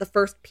 and the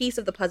first piece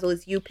of the puzzle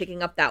is you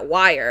picking up that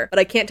wire. But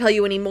I can't tell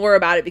you any more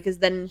about it because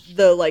then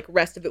the like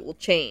rest of it will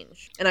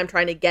change. And I'm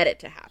trying to get it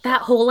to happen.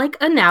 That whole like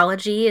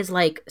analogy is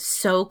like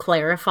so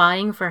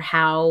clarifying for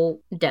how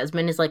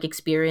Desmond is like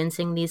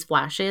experiencing these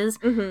flashes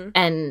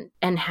and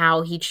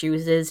how he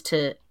chooses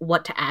to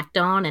what to act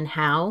on and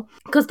how.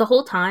 Because the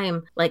whole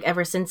time, like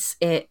ever since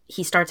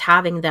he starts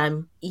having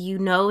them, you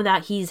know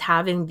that he's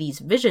having these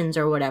visions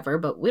or whatever,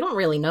 but we don't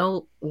really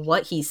know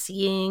what he's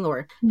seeing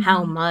or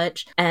how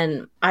much.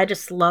 And I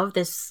just love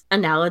this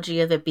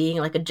analogy of it being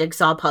like a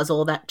jigsaw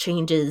puzzle that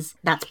changes,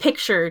 that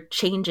picture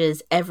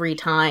changes every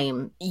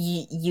time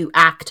you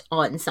act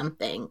on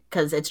something,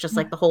 because it's just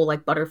like the whole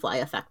like butterfly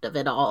effect of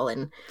it all.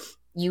 And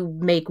you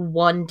make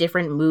one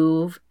different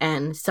move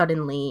and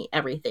suddenly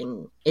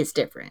everything is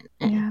different.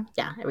 And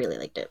yeah, I really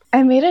liked it.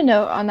 I made a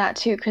note on that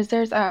too, because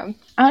there's I don't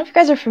know if you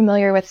guys are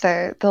familiar with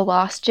the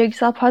Lost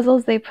jigsaw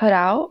puzzles they put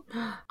out.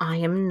 I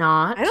am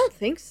not. I don't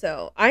think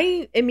so.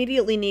 I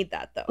immediately need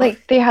that though.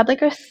 Like they had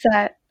like a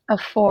set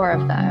of 4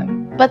 of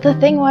them. But the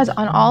thing was,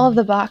 on all of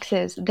the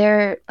boxes,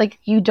 they're like,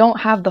 you don't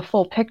have the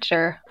full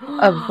picture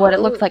of what it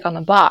looks like on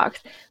the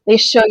box. They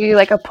show you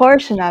like a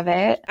portion of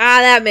it.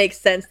 That makes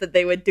sense that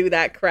they would do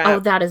that crap. Oh,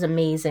 that is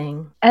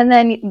amazing. And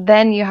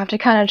then you have to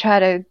kind of try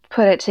to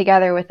put it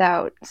together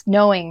without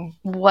knowing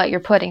what you're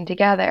putting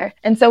together.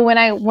 And so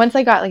once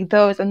I got like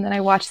those, and then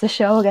I watched the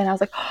show again, I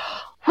was like,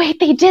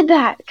 wait, they did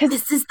that, because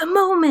this is the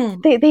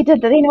moment. They did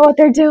that. They know what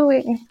they're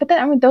doing. But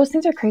then, I mean, those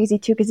things are crazy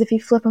too, because if you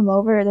flip them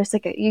over, there's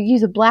like you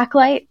use a black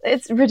light.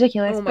 It's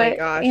ridiculous. Oh my but,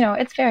 gosh. You know,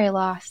 it's very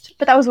Lost.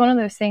 But that was one of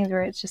those things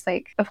where it's just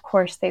like, of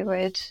course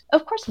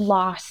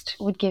Lost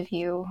would give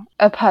you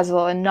a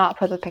puzzle and not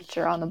put the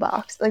picture on the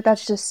box. Like,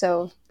 that's just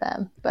so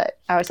them. But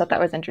I always thought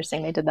that was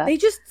interesting. They did that.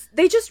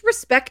 They just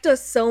respect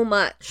us so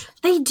much.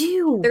 They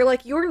do. They're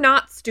like, you're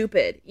not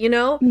stupid, you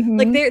know?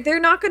 Like they're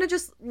not gonna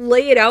just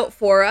lay it out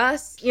for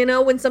us, you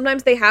know, when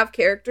sometimes they have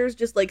characters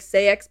just like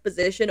say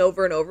exposition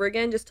over and over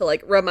again just to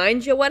like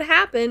remind you what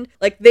happened.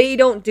 Like they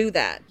don't do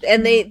that.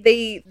 And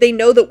they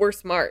know that we're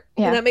smart.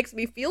 Yeah. And that makes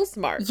me feel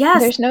smart.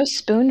 Yes. There's no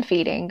spoon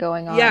feeding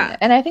going on. Yeah.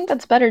 And I think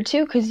that's better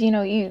too, because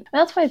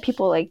that's why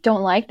people like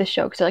don't like the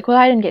show, because they're like, well,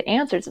 I didn't get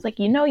answers. It's like,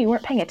 you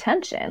weren't paying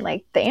attention.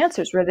 Like the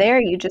answers were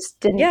there, you just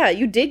didn't. Yeah,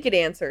 you did get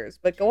answers,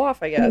 but go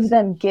off, I guess.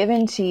 Them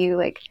given to you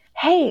like,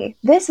 hey,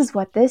 this is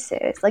what this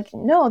is. Like,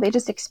 no, they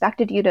just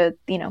expected you to,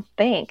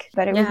 think.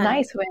 But it was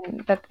nice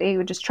that they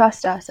would just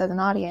trust us as an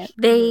audience.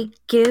 They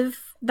give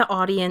the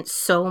audience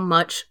so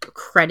much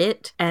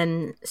credit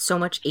and so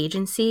much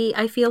agency,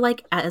 I feel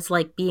like, as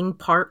like being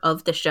part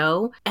of the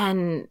show.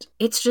 And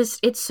it's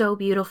so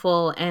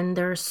beautiful. And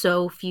there are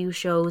so few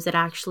shows that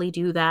actually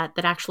do that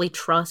actually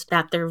trust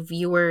that their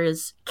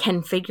viewers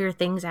can figure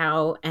things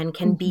out and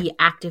can be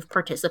active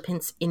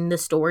participants in the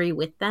story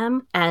with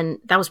them. And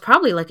that was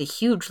probably like a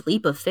huge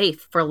leap of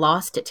faith for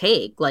Lost to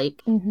take,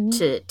 like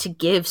to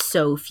give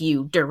so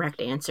few direct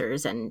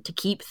answers and to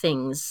keep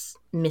things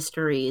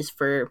mysteries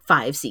for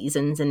 5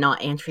 seasons and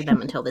not answer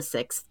them until the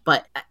 6th.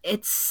 But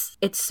it's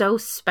so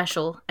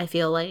special, I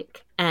feel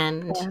like.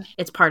 And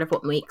it's part of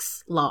what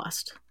makes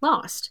Lost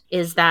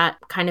is that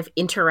kind of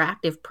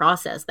interactive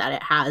process that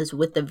it has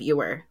with the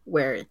viewer,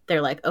 where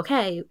they're like,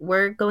 okay,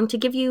 we're going to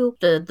give you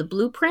the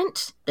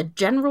blueprint, the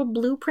general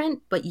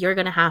blueprint, but you're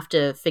gonna have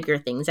to figure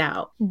things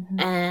out.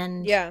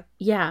 And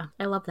yeah,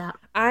 I love that.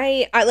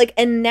 I like,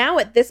 and now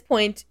at this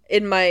point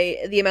in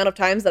the amount of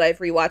times that I've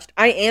rewatched,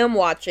 I am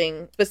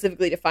watching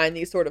specifically to find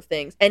these sort of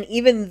things. And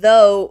even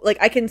though, like,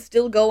 I can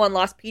still go on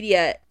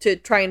Lostpedia to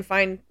try and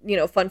find,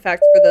 fun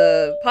facts for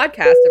the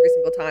podcast every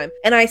single time,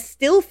 and I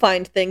still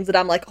find things that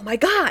I'm like, oh my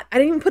god, I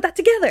didn't even put that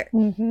together.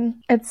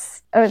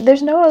 It's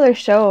there's no other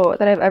show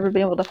that I've ever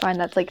been able to find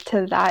that's like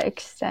to that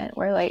extent,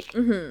 where like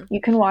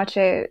you can watch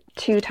it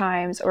 2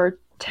 times or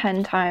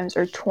 10 times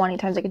or 20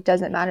 times, like it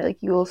doesn't matter, like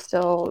you will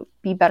still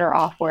be better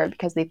off for it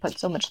because they put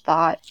so much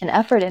thought and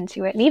effort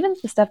into it. And even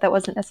the stuff that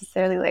wasn't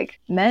necessarily like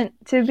meant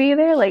to be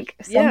there, like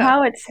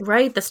somehow it's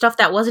right, the stuff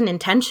that wasn't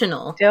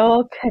intentional,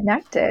 still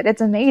connected.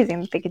 It's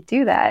amazing that they could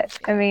do that.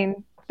 I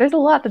mean, there's a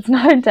lot that's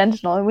not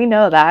intentional, and we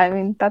know that. I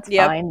mean, that's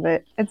fine,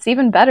 but it's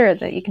even better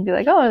that you can be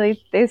like, oh,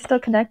 they still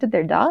connected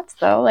their dots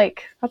though.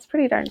 Like, that's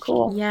pretty darn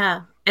cool.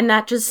 Yeah. And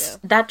that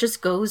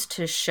just goes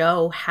to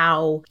show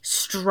how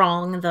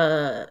strong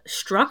the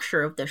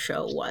structure of the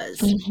show was.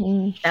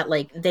 That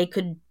like they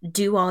could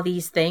do all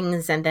these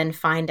things and then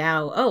find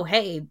out, oh,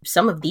 hey,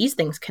 some of these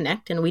things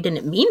connect and we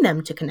didn't mean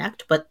them to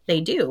connect, but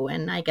they do.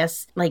 And I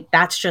guess like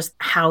that's just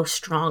how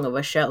strong of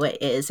a show it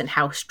is and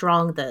how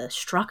strong the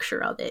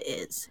structure of it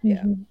is.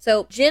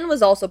 So Jin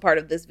was also part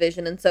of this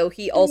vision, and so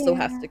he also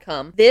has to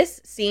come.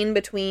 This scene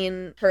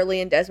between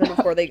Hurley and Desmond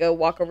before they go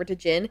walk over to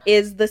Jin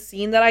is the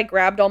scene that I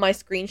grabbed all my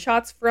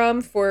screenshots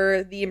from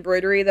for the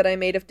embroidery that I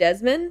made of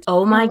Desmond.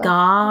 Oh my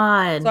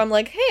god. So I'm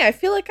like, hey, I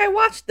feel like I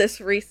watched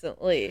this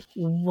recently.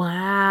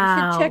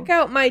 Wow. You should check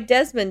out my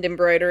Desmond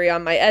embroidery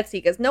on my Etsy,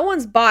 because no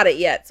one's bought it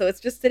yet, so it's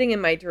just sitting in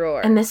my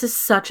drawer. And this is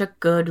such a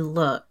good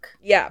look.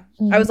 Yeah.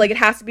 I was like, it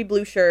has to be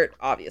blue shirt,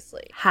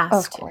 obviously.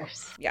 Of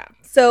course. Yeah.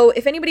 So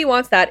if anybody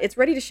wants that, it's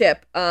ready to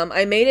ship.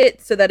 I made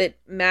it so that it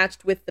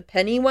matched with the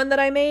Penny one that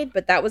I made,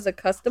 but that was a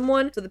custom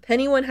one. So the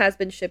Penny one has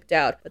been shipped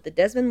out, but the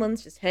Desmond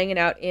one's just hanging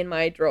out in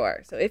my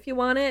drawer. So if you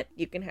want it,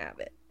 you can have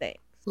it. Thanks.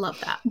 Love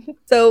that.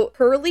 So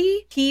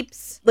Hurley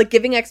keeps like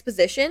giving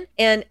exposition,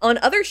 and on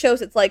other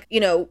shows it's like,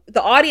 the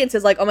audience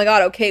is like, oh my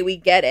god, okay, we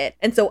get it.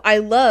 And so I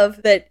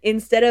love that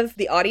instead of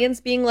the audience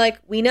being like,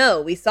 we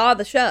know, we saw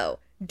the show,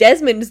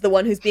 Desmond is the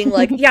one who's being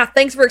like, yeah,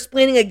 thanks for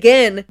explaining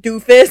again,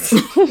 doofus.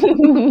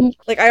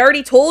 Like, I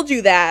already told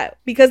you that,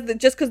 because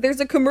just because there's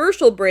a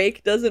commercial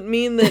break doesn't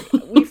mean that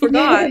we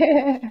forgot.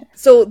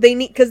 So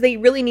they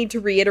really need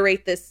to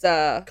reiterate this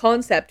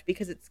concept,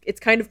 because it's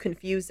kind of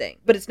confusing,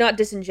 but it's not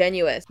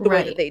disingenuous the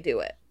way that they do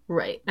it.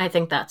 Right. I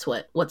think that's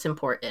what's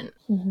important.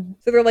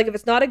 So they're like, if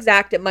it's not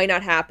exact, it might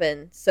not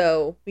happen.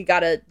 So we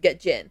gotta get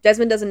Jin.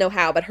 Desmond doesn't know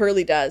how, but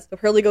Hurley does. So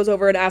Hurley goes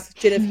over and asks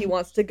Jin if he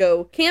wants to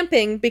go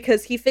camping,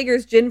 because he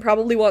figures Jin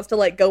probably wants to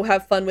like go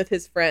have fun with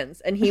his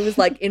friends. And he was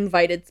like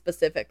invited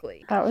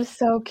specifically. That was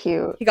so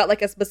cute. He got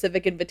like a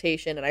specific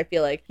invitation, and I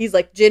feel like he's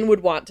like, Jin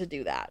would want to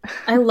do that.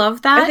 I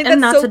love that. I think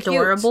and that's so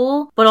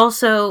adorable. Cute. But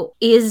also,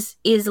 is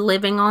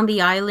living on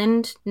the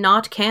island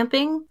not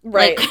camping?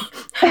 Right.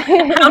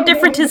 Like, how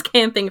different is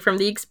camping from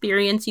the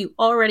experience you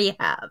already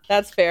have?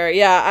 That's fair.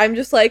 Yeah, I'm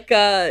just like,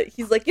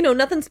 he's like,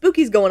 nothing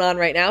spooky's going on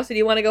right now, so do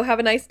you want to go have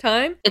a nice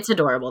time? It's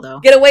adorable, though.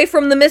 Get away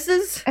from the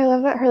missus? I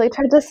love that Hurley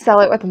tried to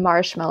sell it with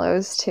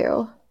marshmallows,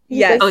 too.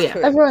 Yes. Oh, yeah.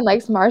 Everyone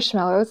likes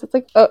marshmallows. It's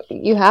like, oh,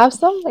 you have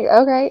some? Like,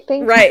 okay,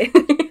 thanks. Right.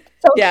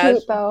 So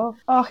cute, though.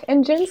 Oh,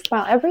 and Jin's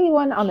smile.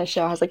 Everyone on the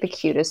show has, like, the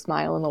cutest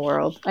smile in the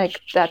world. Like,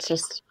 that's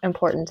just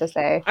important to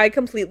say. I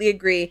completely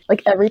agree.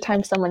 Like, every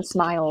time someone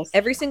smiles.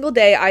 Every single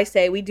day I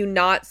say we do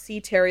not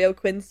see Terry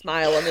O'Quinn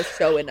smile on this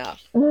show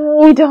enough.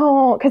 We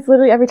don't. Because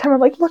literally every time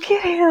I'm like, look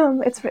at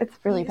him. It's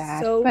really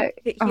bad.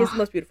 He has the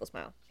most beautiful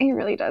smile. He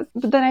really does.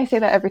 But then I say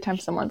that every time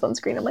someone's on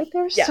screen. I'm like,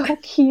 they're so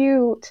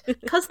cute.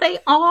 Because they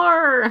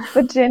are.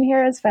 But Jin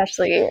here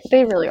especially,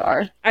 they really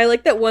are. I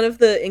like that one of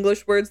the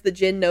English words that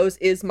Jin knows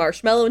is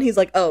marshmallow, and he's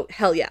like, oh,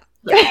 hell yeah.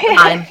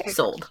 I'm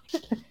sold.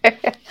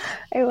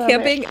 I love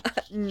camping,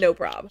 it. No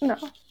problem. No,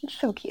 it's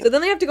so cute. So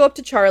then they have to go up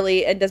to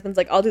Charlie, and Desmond's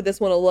like, I'll do this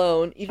one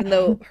alone, even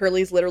though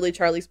Hurley's literally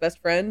Charlie's best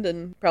friend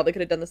and probably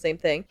could have done the same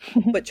thing.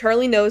 But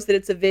Charlie knows that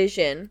it's a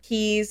vision.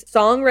 He's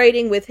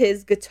songwriting with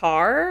his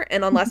guitar,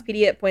 and on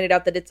Lastpedia it pointed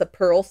out that it's a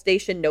Pearl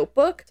Station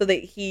notebook, so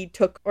that he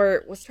took,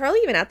 or was Charlie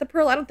even at the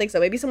Pearl? I don't think so.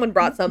 Maybe someone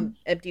brought some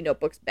empty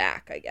notebooks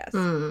back, I guess.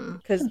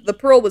 Because the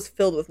Pearl was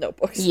filled with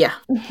notebooks. Yeah.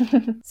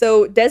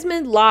 So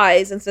Desmond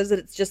lies and says that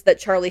it's just that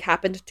Charlie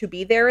happened to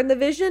be there in the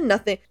vision.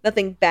 Nothing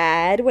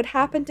bad would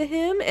happen to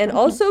him. And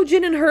also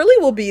Jin and Hurley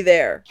will be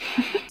there.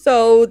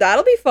 So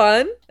that'll be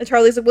fun. And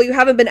Charlie's like, well, you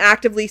haven't been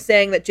actively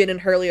saying that Jin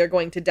and Hurley are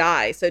going to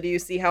die. So do you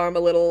see how I'm a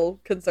little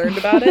concerned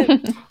about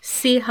it?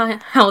 See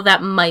how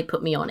that might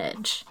put me on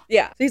edge.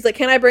 Yeah. So he's like,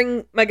 can I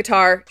bring my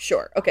guitar?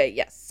 Sure. Okay,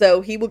 yes.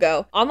 So he will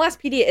go. On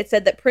Lastpedia, it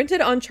said that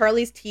printed on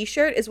Charlie's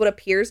t-shirt is what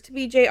appears to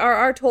be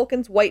J.R.R.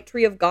 Tolkien's White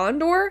Tree of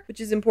Gondor,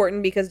 which is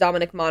important because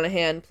Dominic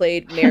Monaghan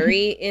played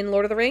Merry in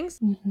Lord of the Rings.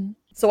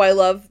 So I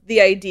love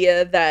the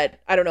idea that,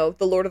 I don't know,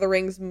 the Lord of the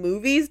Rings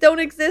movies don't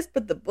exist,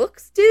 but the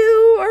books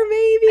do, or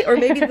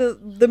maybe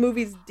the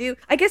movies do.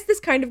 I guess this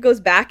kind of goes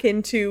back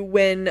into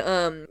when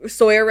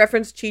Sawyer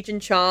referenced Cheech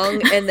and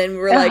Chong, and then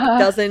we're like,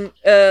 doesn't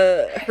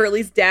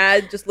Hurley's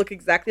dad just look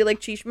exactly like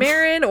Cheech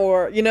Marin,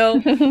 or, you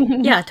know?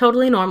 Yeah,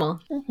 totally normal.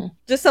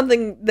 Just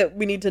something that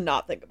we need to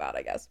not think about,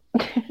 I guess.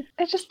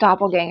 It's just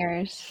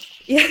doppelgangers.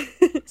 Yeah.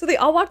 So they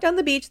all walk down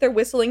the beach. They're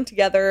whistling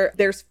together.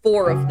 There's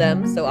 4 of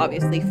them. So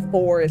obviously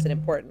 4 is an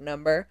important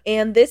number.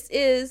 And this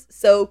is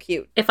so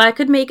cute. If I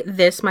could make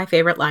this my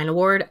favorite line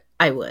award,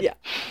 I would. Yeah.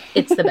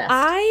 It's the best.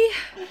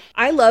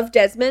 I love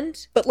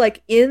Desmond, but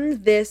like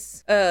in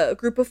this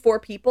group of 4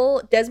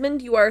 people,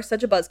 Desmond, you are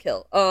such a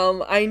buzzkill.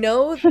 I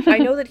know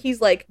that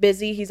he's like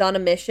busy, he's on a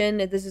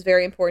mission, and this is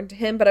very important to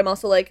him, but I'm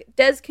also like,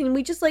 Des, can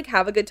we just like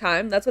have a good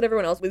time? That's what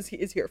everyone else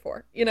is here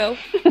for, you know?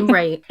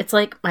 Right. It's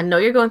like, I know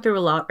you're going through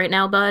a lot right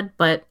now, bud,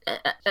 but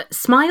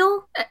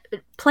smile,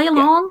 play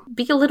along,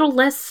 be a little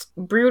less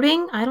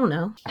brooding. I don't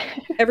know.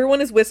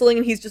 Everyone is whistling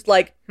and he's just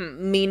like,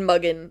 mean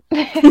mugging.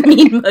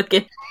 Mean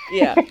mugging.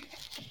 Yeah.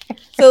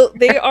 So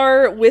they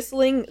are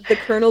whistling the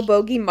Colonel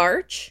Bogey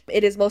March.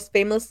 It is most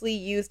famously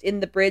used in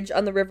The Bridge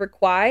on the River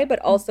Kwai, but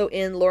also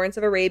in Lawrence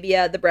of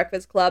Arabia, The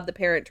Breakfast Club, The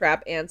Parent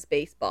Trap, and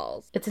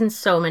Spaceballs. It's in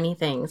so many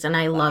things, and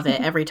I love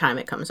it every time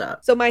it comes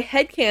up. So my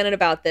headcanon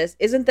about this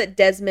isn't that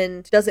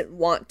Desmond doesn't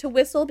want to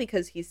whistle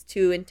because he's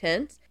too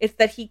intense. It's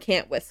that he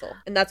can't whistle,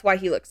 and that's why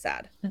he looks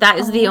sad. That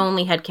is the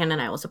only headcanon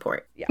I will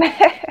support. Yeah.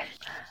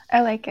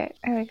 I like it.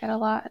 I like it a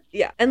lot.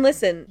 Yeah. And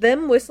listen,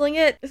 them whistling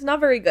it is not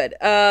very good.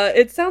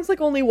 It sounds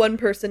like only one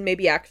person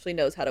maybe actually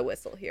knows how to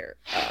whistle here.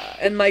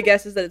 And my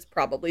guess is that it's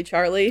probably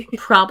Charlie.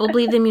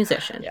 Probably the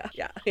musician.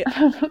 Yeah.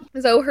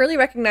 So Hurley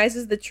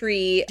recognizes the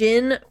tree.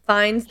 Jin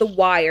finds the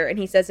wire and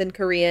he says in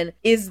Korean,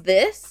 "Is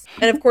this?"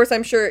 And of course,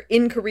 I'm sure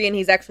in Korean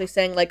he's actually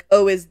saying like,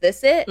 "Oh, is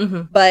this it?"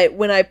 Mm-hmm. But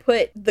when I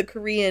put the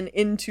Korean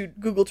into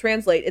Google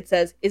Translate, it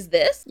says, "Is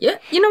this?" Yeah,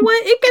 you know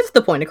what? It gets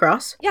the point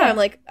across. Yeah, I'm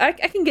like, I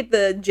can get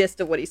the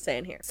gist of what he's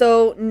saying here.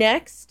 So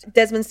next,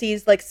 Desmond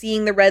sees like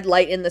seeing the red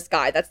light in the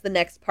sky. That's the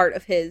next part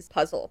of his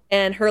puzzle.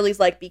 And Hurley's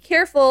like, "Be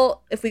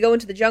careful if we go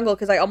into the jungle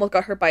because I almost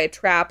got hurt by a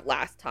trap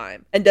last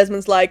time." And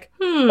Desmond's like,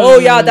 "Oh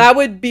yeah, that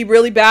would be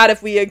really bad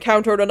if we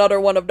encountered another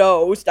one of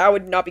those. That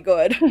would not be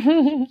good."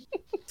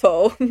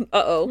 So,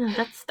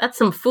 Yeah, that's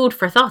some food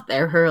for thought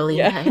there, Hurley.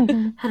 Yeah.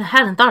 I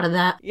hadn't thought of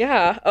that.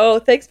 Yeah. Oh,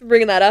 thanks for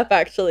bringing that up,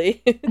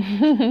 actually.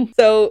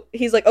 So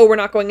he's like, "Oh, we're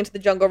not going into the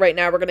jungle right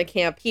now. We're going to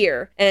camp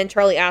here." And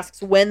Charlie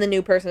asks when the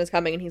new person is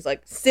coming, and he's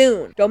like,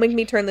 "Soon. Don't make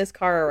me turn this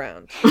car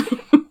around."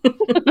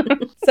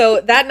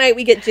 So that night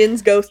we get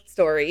Jin's ghost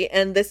story,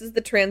 and this is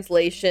the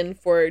translation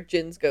for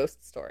Jin's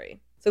ghost story.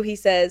 So he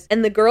says,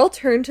 "And the girl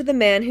turned to the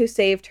man who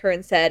saved her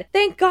and said,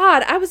 'Thank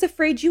God, I was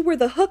afraid you were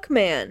the hook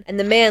man.' And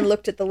the man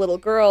looked at the little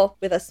girl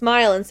with a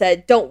smile and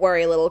said, 'Don't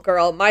worry, little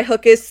girl, my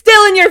hook is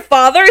still in your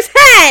father's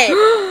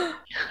head!'"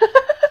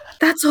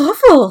 That's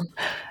awful.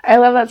 I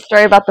love that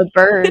story about the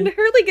bird. And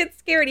Hurley gets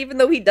scared even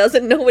though he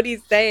doesn't know what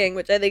he's saying,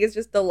 which I think is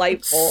just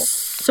delightful.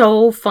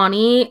 So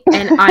funny,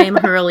 and I am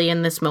Hurley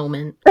in this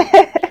moment.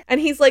 And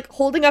he's like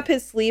holding up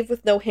his sleeve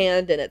with no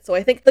hand in it. So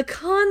I think the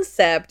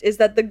concept is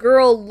that the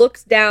girl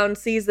looks down,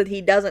 sees that he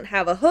doesn't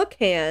have a hook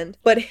hand,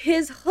 but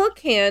his hook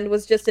hand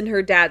was just in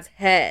her dad's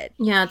head.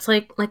 Yeah, it's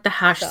like the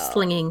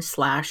hash-slinging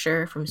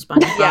slasher from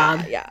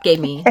SpongeBob. Yeah. Gave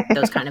me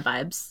those kind of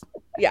vibes.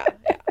 Yeah.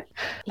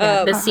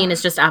 Yeah, this scene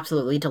is just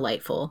absolutely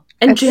delightful.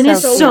 And It's Jin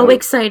is so so cute.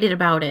 excited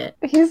about it.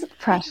 He's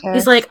precious.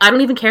 He's like, I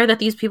don't even care that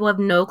these people have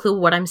no clue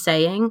what I'm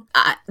saying.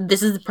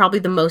 This is probably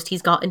the most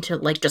he's gotten to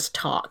like just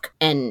talk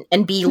and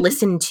be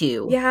listened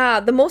to.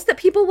 Yeah, the most that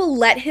people will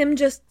let him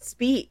just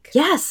speak.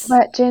 Yes.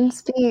 Let Jin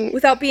speak.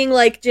 Without being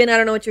like, "Jin, I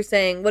don't know what you're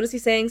saying. What is he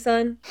saying,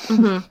 son?"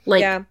 Mm-hmm.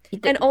 Like, Yeah.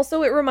 And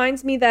also it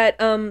reminds me that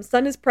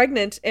Son is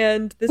pregnant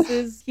and this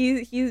is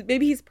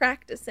maybe he's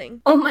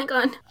practicing. oh my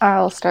god.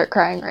 I'll start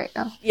crying right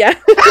now. Yeah.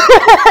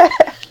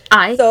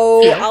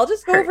 So I'll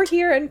just go over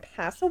here and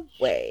pass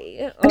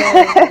away.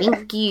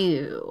 Thank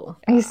you.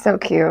 He's so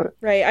cute.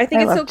 Right. I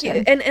think I it's so love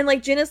cute. Jin. And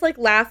like Jin is like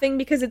laughing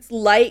because it's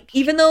like,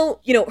 even though,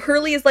 you know,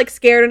 Hurley is like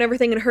scared and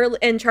everything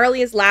and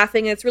Charlie is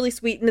laughing and it's really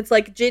sweet. And it's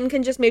like Jin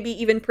can just maybe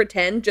even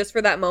pretend just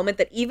for that moment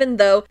that even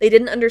though they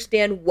didn't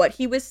understand what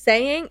he was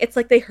saying, it's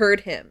like they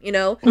heard him, you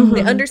know? Mm-hmm.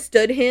 They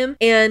understood him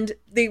and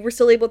they were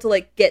still able to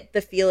like get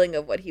the feeling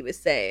of what he was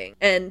saying.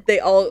 And they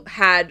all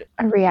had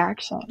A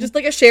reaction. just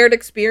like a shared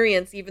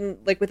experience, even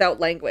like without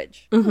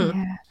language. Mm-hmm.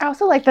 Yeah. I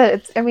also like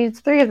that it's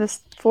 3 of the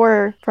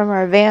 4 from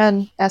our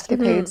van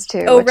escapades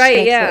too. Oh, which right,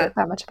 makes yeah. it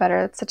that much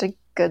better. It's such a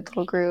good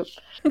little group.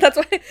 That's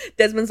why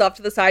Desmond's off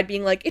to the side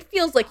being like, "It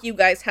feels like you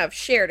guys have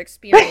shared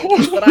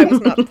experiences that I was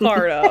not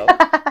part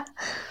of."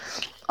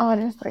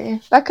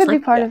 Honestly, that could It's be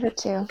like- part of it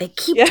too. They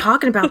keep Yeah.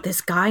 talking about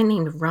this guy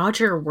named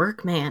Roger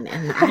Workman,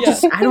 and Yeah.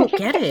 I don't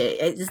get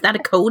it. Is that a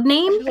code I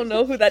name? don't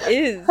know who that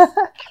is.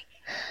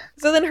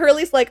 So then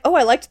Hurley's like, "Oh,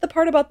 I liked the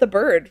part about the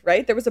bird,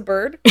 right? There was a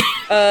bird."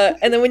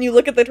 And then when you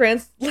look at the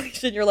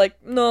translation, you're like,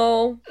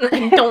 "No."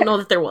 I don't know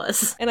that there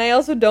was. And I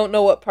also don't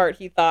know what part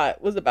he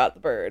thought was about the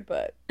bird,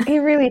 but He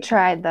really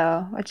tried,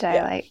 though, which I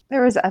Yeah. like.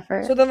 There was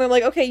effort. So then they're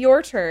like, okay,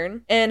 your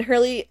turn. And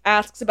Hurley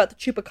asks about the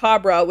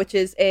chupacabra, which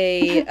is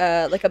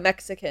a like a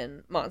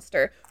Mexican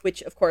monster,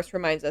 which of course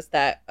reminds us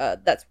that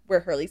that's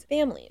where Hurley's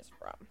family is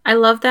from. I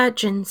love that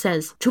Jin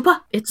says,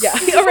 Chupa! It's Yeah,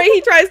 all right,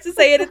 he tries to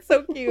say it. It's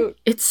so cute.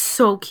 It's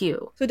so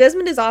cute. So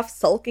Desmond is off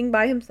sulking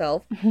by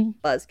himself.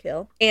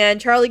 Buzzkill. And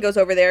Charlie goes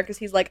over there because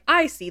he's like,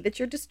 I see that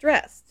you're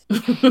distressed.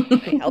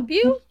 Can I help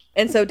you?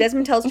 And so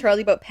Desmond tells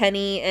Charlie about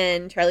Penny,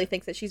 and Charlie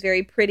thinks that she's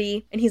very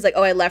pretty. And he's like,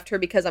 oh, I left her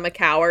because I'm a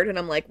coward. And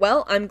I'm like,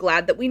 well, I'm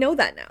glad that we know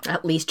that now.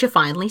 At least you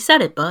finally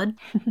said it, bud.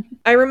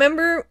 I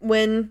remember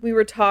when we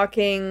were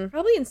talking,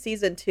 probably in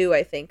season 2,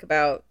 I think,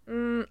 about,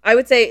 I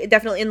would say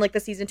definitely in like the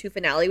season 2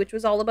 finale, which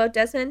was all about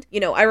Desmond. You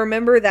know, I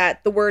remember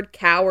that the word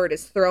coward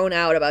is thrown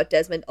out about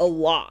Desmond a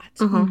lot.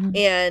 Mm-hmm.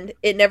 And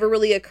it never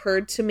really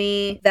occurred to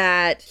me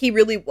that he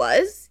really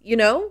was, you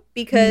know,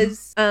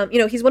 because, you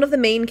know, he's one of the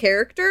main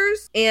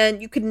characters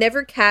and you could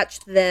never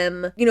catch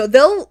them. You know,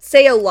 they'll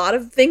say a lot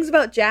of things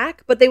about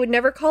Jack, but they would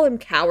never call him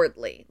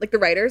cowardly. Like the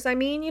writers, I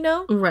mean, you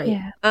know? Right.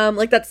 Yeah.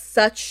 Like that's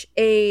such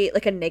a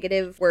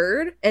negative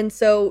word. And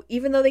so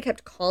even though they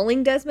kept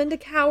calling Desmond a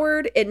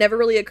coward, it never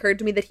really occurred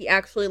to me that he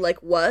actually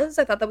like was.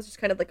 I thought that was just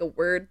kind of like a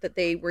word that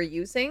they were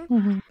using.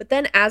 Mm-hmm. But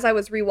then as I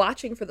was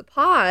rewatching for the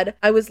pod,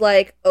 I was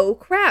like, oh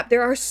crap,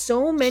 there are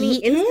so many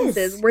He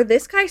instances is. where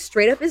this guy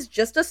straight up is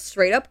just a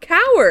straight up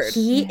coward.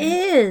 He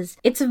is.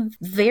 It's a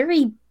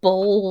very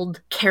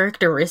bold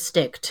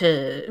characteristic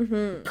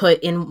to put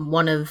in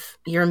one of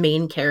your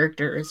main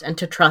characters and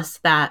to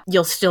trust that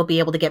you'll still be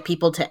able to get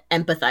people to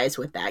empathize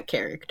with that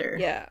character.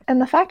 Yeah. And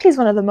the fact he's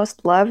one of the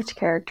most loved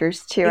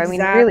characters, too. I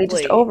mean, really,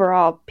 just Exactly.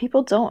 overall,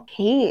 people don't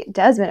hate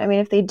Desmond. I mean,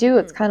 if they do,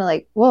 it's kind of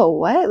like, whoa,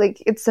 what?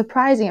 Like, it's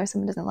surprising if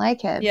someone doesn't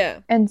like him. Yeah.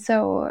 And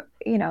so,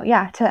 you know,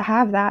 yeah, to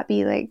have that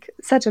be like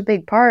such a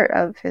big part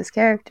of his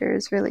character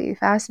is really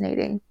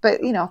fascinating.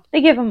 But, you know,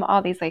 they give him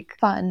all these like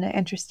fun,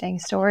 interesting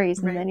stories.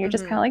 And then you're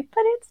just kind of like,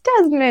 but it's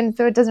Desmond.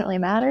 So it doesn't really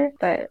matter.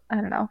 But I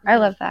don't know. I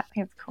love that. I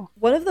think it's cool.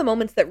 One of the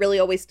moments that really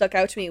always stuck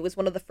out to me was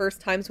one of the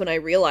first times when I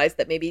realized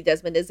that maybe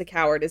Desmond is a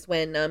coward is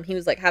when he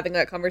was like having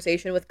that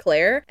conversation with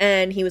Claire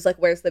and he was like,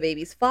 where's the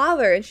baby's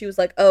father? And she was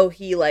like, oh,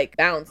 he like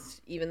bounced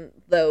even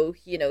though,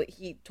 you know,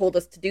 he told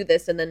us to do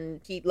this and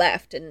then he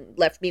left and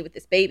left me with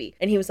this baby.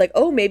 And he was like,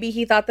 oh, maybe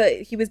he thought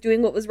that he was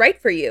doing what was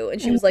right for you. And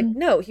she was like,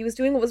 no, he was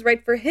doing what was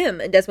right for him.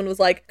 And Desmond was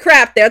like,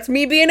 crap, that's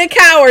me being a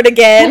coward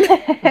again.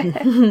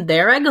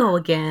 There I go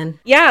again.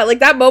 Yeah, like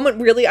that moment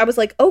really, I was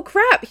like, oh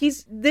crap,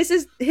 this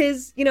is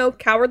his, you know,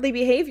 cowardly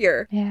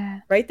behavior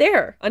Yeah. right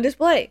there on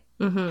display.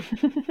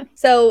 Mm-hmm.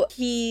 So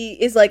he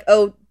is like,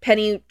 oh,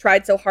 Penny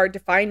tried so hard to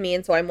find me,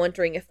 and so I'm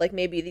wondering if like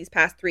maybe these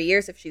past 3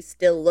 years, if she's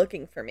still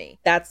looking for me.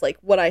 That's like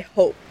what I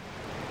hope.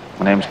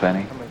 My name's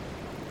Penny.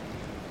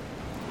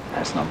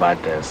 That's not bad,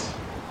 Des.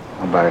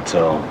 Not bad at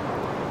all.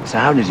 So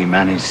how did you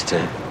manage to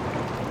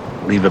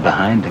leave her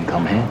behind and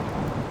come here?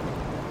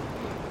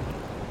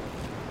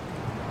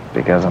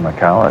 Because I'm a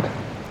coward.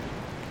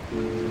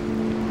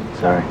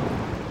 Sorry.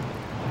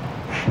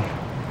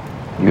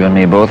 You and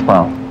me both,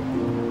 pal.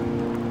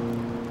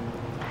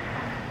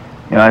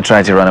 You know, I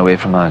tried to run away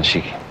from her and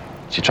she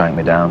tracked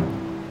me down.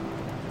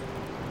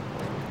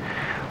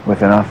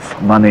 With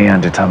enough money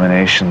and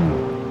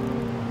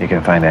determination, you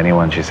can find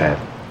anyone, she said.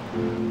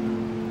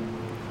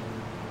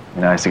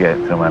 You know, I used to get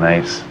through my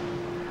nights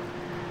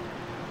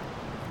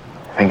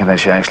thinking that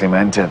she actually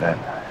meant it,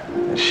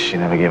 that she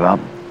never gave up.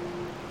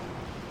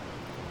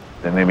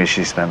 That maybe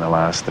she spent the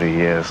last 3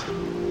 years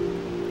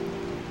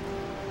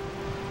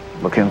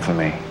looking for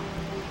me.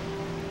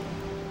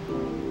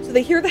 So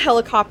they hear the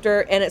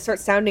helicopter and it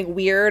starts sounding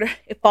weird.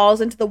 It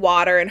falls into the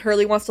water and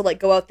Hurley wants to like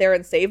go out there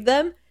and save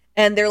them.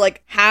 And they're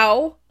like,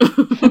 how?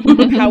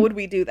 How would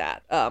we do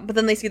that? But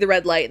then they see the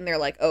red light and they're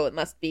like, oh, it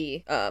must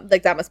be,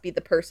 like that must be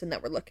the person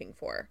that we're looking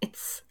for.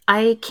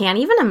 I can't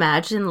even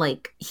imagine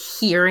like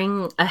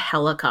hearing a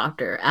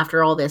helicopter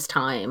after all this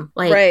time.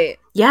 Like, Right.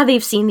 yeah,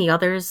 they've seen the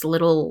other's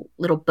little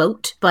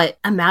boat, but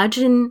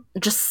imagine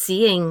just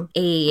seeing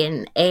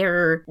an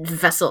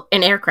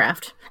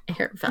aircraft,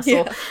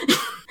 Yeah.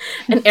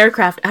 an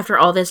aircraft after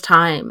all this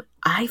time.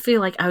 I feel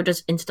like I would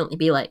just instantly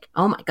be like,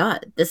 oh my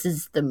God, this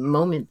is the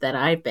moment that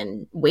I've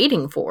been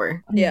waiting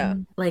for. Yeah.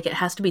 Like, it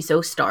has to be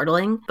so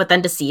startling. But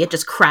then to see it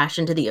just crash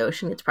into the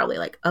ocean, it's probably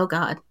like, oh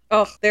God.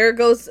 Oh, there it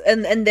goes.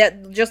 And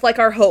that just like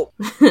our hope.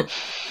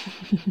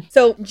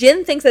 So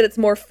Jin thinks that it's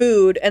more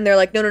food and they're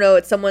like, no,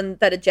 it's someone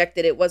that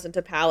ejected. It wasn't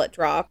a pallet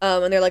drop.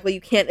 And they're like, well,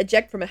 you can't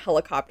eject from a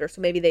helicopter.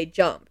 So maybe they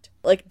jumped.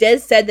 Like Des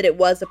said that it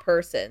was a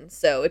person,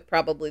 so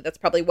that's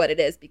probably what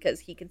it is because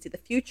he can see the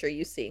future,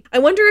 you see. I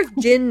wonder if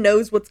Jin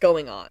knows what's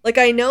going on. Like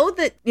I know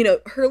that, you know,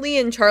 Hurley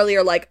and Charlie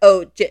are like,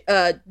 oh,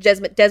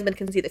 Desmond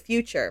can see the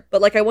future.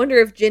 But like I wonder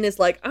if Jin is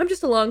like, I'm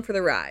just along for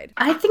the ride.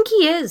 I think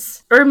he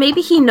is. Or maybe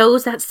he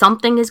knows that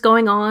something is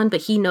going on, but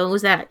he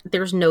knows that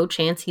there's no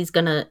chance he's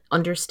gonna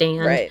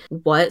understand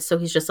what, so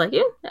he's just like,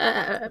 yeah,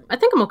 I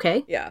think I'm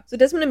okay. Yeah. So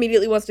Desmond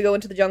immediately wants to go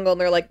into the jungle and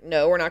they're like,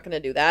 no, we're not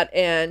gonna do that.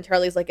 And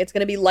Charlie's like, it's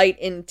gonna be light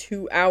in 2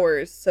 2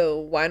 hours, so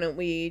why don't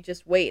we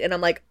just wait? And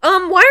I'm like, why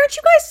aren't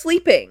you guys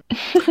sleeping?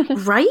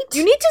 Right?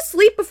 You need to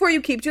sleep before you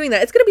keep doing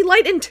that. It's gonna be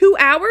light in 2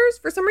 hours?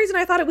 For some reason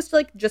I thought it was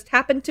like just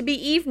happened to be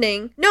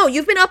evening. No,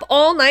 you've been up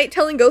all night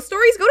telling ghost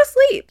stories? Go to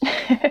sleep.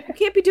 You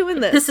can't be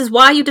doing this. This is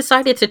why you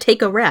decided to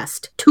take a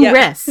rest.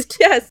 Rest.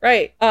 Yes,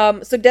 right.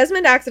 So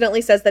Desmond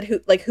accidentally says that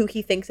who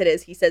he thinks it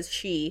is. He says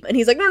she. And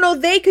he's like, no,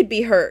 they could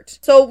be hurt.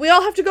 So we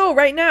all have to go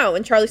right now.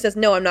 And Charlie says,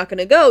 no, I'm not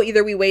gonna go.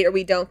 Either we wait or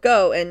we don't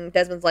go. And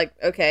Desmond's like,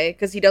 okay,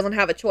 because he doesn't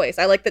have a choice.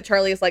 I like that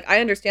Charlie is like, I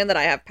understand that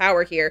I have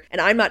power here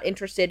and I'm not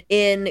interested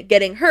in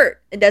getting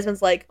hurt. And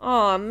Desmond's like,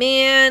 aw,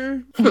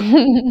 man,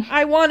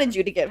 I wanted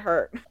you to get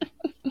hurt.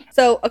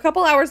 So a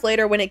couple hours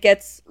later, when it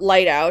gets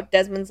light out,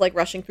 Desmond's like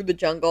rushing through the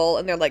jungle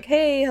and they're like,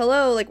 hey,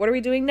 hello, like, what are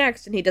we doing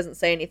next? And he doesn't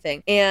say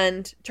anything.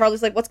 And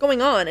Charlie's like, what's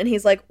going on? And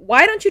he's like,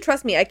 why don't you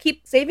trust me? I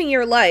keep saving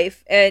your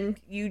life and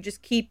you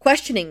just keep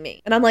questioning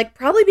me. And I'm like,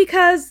 probably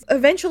because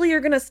eventually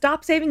you're going to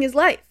stop saving his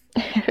life.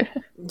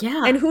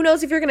 Yeah. And who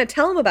knows if you're going to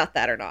tell him about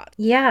that or not.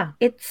 Yeah.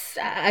 It's,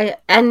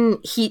 and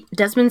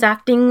Desmond's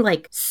acting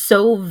like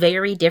so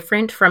very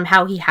different from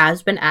how he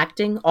has been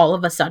acting all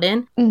of a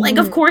sudden. Mm-hmm. Like,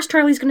 of course,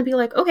 Charlie's going to be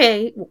like,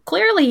 okay, well,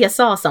 clearly you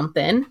saw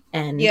something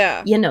and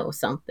you know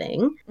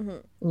something. Mm-hmm.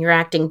 And you're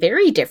acting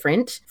very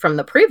different from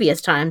the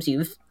previous times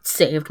you've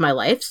saved my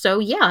life. So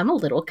yeah, I'm a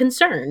little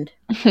concerned.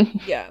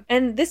 Yeah.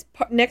 And this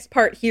next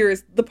part here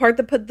is the part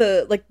that put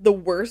the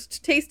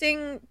worst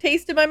tasting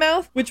taste in my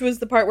mouth, which was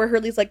the part where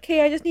Hurley's like,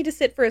 okay, I just need to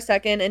sit for a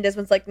second. And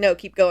Desmond's like, no,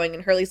 keep going.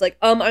 And Hurley's like,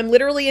 I'm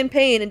literally in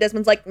pain. And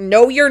Desmond's like,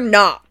 no, you're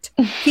not.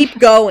 Keep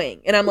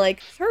going. And I'm like,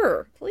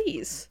 sure,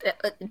 please.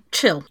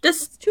 Chill.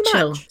 Just too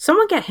chill. much.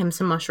 Someone get him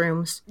some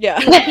mushrooms. Yeah.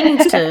 He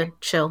needs to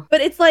chill.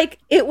 But it's like,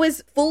 it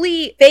was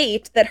fully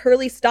fate that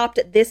Hurley stopped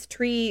at this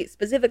tree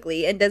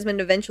specifically. And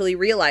Desmond eventually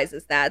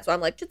realizes that. So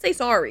I'm like, should say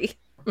sorry.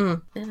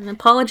 An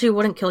apology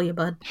wouldn't kill you,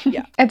 bud.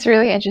 Yeah. It's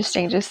really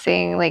interesting just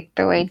seeing like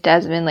the way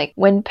Desmond, like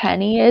when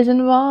Penny is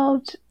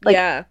involved,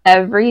 like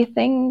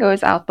everything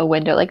goes out the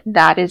window. Like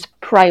that is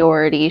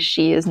priority.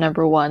 She is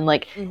number one.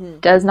 Like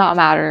does not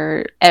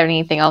matter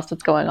anything else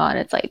that's going on.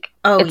 It's like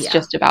it's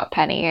just about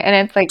Penny. And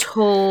it's like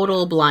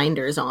total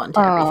blinders on to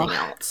everything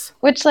else.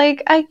 Which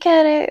like I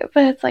get it,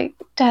 but it's like,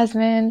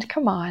 Desmond,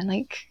 come on,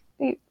 like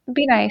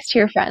be nice to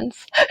your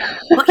friends.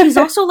 But he's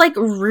also like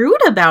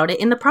rude about it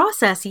in the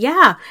process.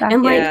 Yeah.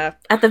 And like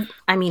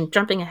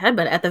jumping ahead,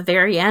 but at the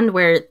very end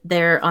where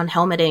they're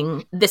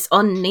unhelmeting this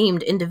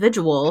unnamed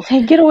individual.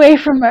 Hey, get away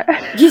from her.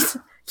 He's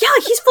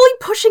fully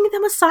pushing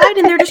them aside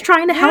and they're just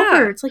trying to help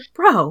her. It's like,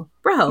 bro.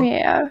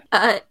 Yeah.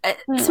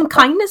 Some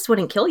kindness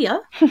wouldn't kill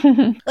you.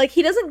 Like,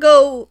 he doesn't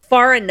go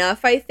far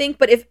enough, I think.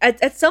 But if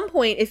at some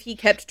point, if he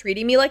kept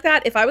treating me like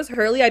that, if I was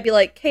Hurley, I'd be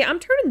like, hey, I'm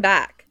turning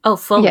back. Oh,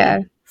 fully.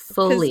 Yeah.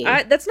 Fully.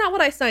 That's not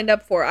what I signed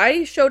up for.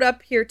 I showed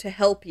up here to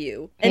help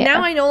you. And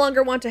now I no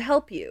longer want to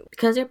help you.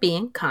 Because you're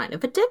being kind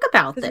of a dick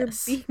about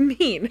this. You're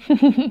being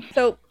mean.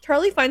 So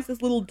Charlie finds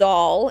this little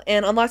doll,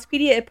 and on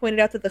Lostpedia it pointed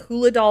out that the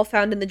hula doll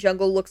found in the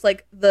jungle looks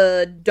like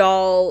the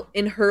doll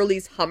in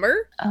Hurley's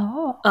Hummer.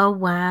 Oh,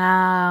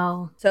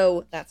 wow.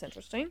 So that's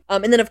interesting.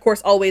 And then, of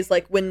course, always,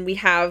 like, when we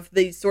have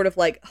these sort of,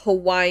 like,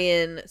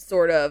 Hawaiian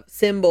sort of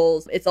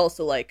symbols, it's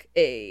also, like,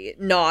 a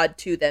nod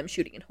to them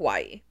shooting in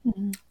Hawaii.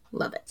 Mm-hmm.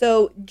 Love it.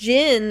 So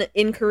Jin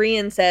in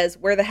Korean says,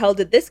 where the hell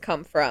did this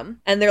come from?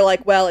 And they're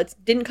like, well, it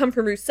didn't come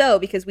from Rousseau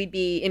because we'd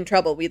be in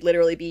trouble. We'd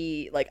literally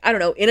be, like, I don't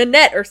know, in a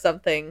net or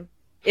something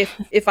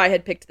if I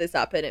had picked this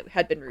up and it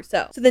had been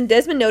Rousseau. So then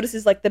Desmond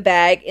notices, like, the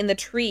bag in the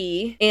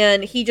tree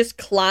and he just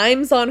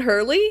climbs on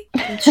Hurley.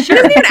 She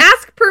doesn't even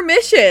ask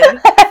permission.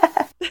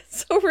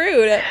 That's so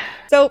rude.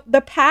 So the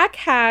pack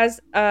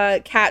has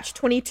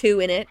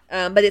Catch-22 in it,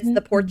 but it's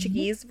the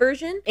Portuguese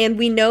version. And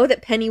we know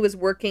that Penny was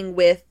working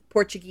with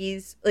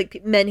Portuguese,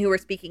 like men who were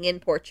speaking in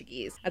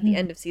Portuguese at the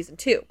end of season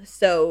 2.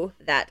 So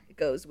that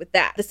goes with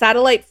that. The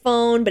satellite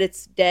phone, but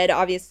it's dead,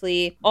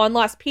 obviously. On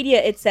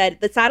Lostpedia, it said,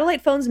 the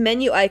satellite phone's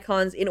menu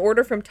icons in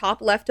order from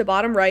top left to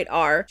bottom right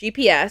are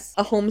GPS,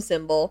 a home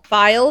symbol,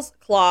 files,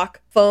 clock,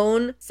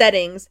 phone,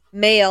 settings,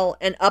 mail,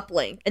 and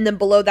uplink. And then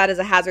below that is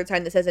a hazard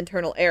sign that says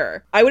internal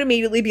error. I would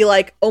immediately be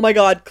like, oh my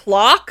god,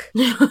 clock?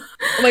 Oh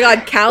my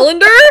god,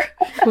 calendar?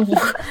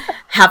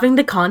 Having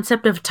the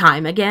concept of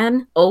time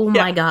again? Oh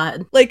my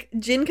god. Like,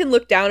 Jin can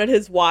look down at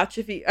his watch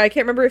I can't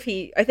remember if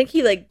I think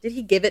he, like, did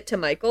he give it to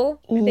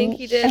Michael? I think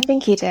he did. I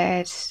think he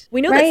did.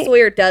 We know that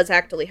Sawyer does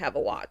actually have a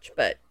watch,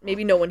 but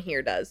maybe no one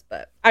here does,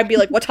 but I'd be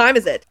like, what time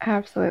is it?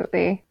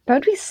 Absolutely. That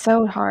would be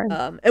so hard.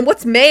 And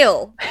what's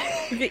mail?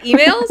 You get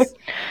emails?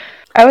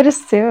 I would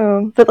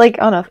assume, but like,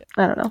 I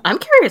don't know. I'm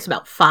curious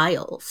about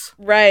files.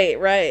 Right.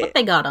 What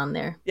they got on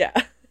there. Yeah.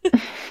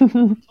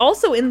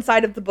 Also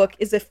inside of the book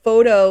is a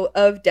photo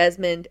of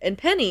Desmond and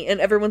Penny,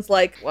 and everyone's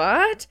like,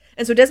 what?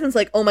 And so Desmond's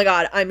like, oh my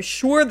god, I'm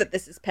sure that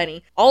this is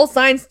Penny. All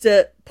signs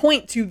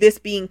point to this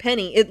being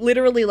Penny. It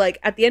literally, like,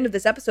 at the end of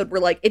this episode, we're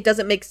like, it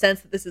doesn't make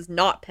sense that this is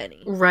not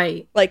Penny.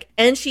 Right. Like,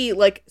 and she,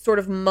 like, sort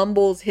of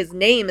mumbles his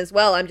name as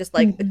well. I'm just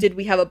like, did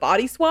we have a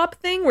body swap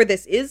thing where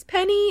this is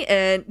Penny?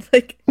 And,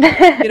 like,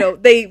 you know,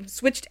 they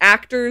switched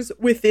actors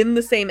within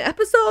the same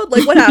episode?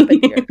 Like, what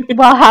happened here?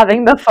 While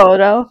having the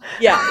photo.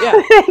 Yeah.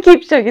 I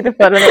keep showing you the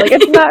photo. They're like,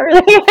 it's not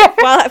really her.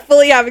 While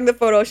fully having the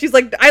photo. She's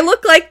like, I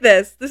look like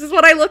this. This is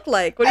what I look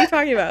like. What are you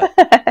talking about?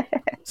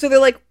 So they're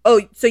like,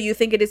 oh, so you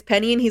think it is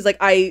Penny? And he's like,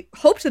 I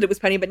hoped that it was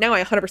Penny, but now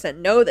I 100%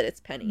 know that it's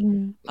Penny.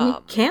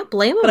 You can't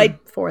blame him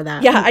for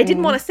that. Yeah, I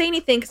didn't want to say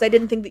anything because I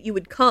didn't think that you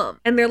would come.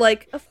 And they're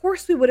like, of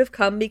course we would have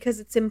come because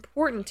it's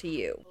important to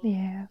you.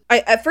 Yeah.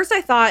 At first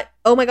I thought,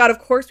 oh my God, of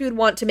course we would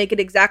want to make it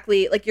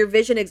exactly, like your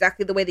vision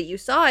exactly the way that you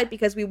saw it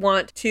because we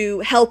want to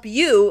help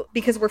you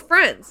because we're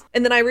friends.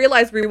 And then I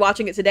realized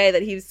rewatching it today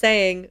that he was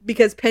saying,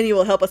 because Penny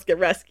will help us get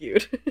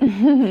rescued.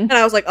 And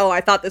I was like, oh, I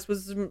thought this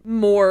was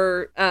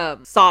more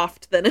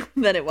soft than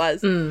it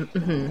was. You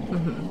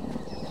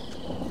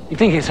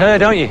think it's her,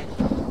 don't you?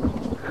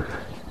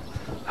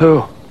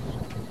 Who?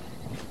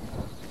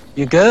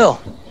 Your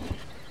girl.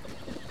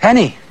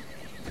 Penny.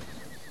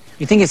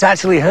 You think it's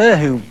actually her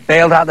who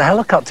bailed out the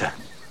helicopter?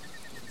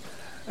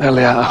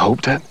 Earlier I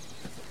hoped it.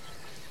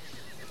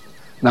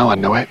 Now I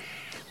know it.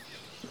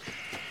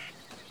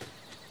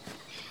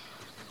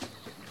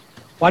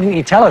 Why didn't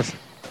you tell us?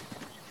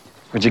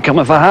 Would you come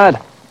if I had?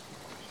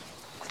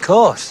 Of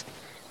course.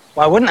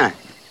 Why wouldn't I?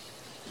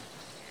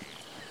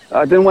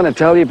 I didn't want to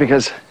tell you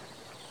because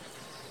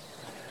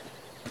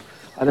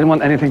I didn't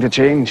want anything to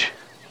change.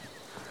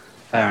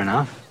 Fair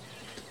enough.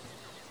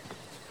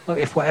 Look,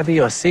 if whatever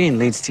you're seeing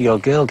leads to your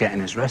girl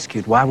getting us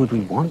rescued, why would we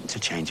want to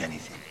change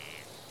anything?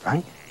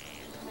 Right?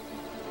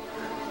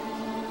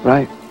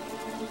 Right.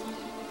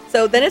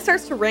 So then it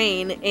starts to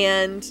rain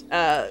and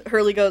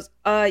Hurley goes,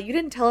 you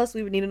didn't tell us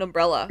we would need an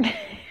umbrella.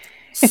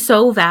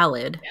 So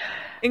valid.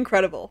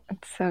 Incredible.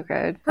 It's so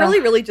good. Hurley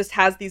really just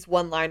has these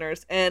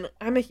one-liners, and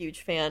I'm a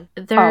huge fan.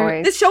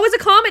 Always. This show is a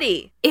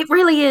comedy. It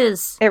really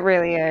is. It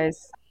really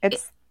is.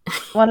 It's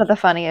one of the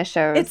funniest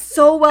shows. It's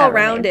so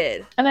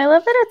well-rounded. And I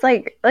love that it's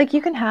like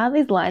you can have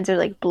these lines that are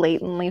like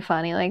blatantly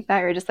funny like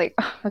that. You're just like,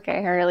 oh,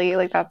 okay, Hurley,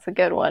 like that's a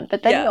good one.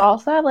 But then you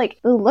also have like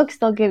the looks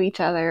they'll give each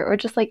other, or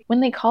just like when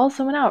they call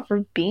someone out for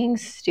being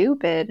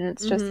stupid, and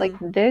it's just like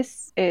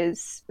this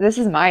is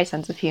my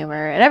sense of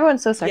humor, and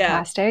everyone's so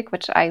sarcastic,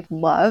 which I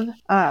love.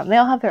 They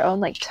all have their own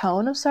like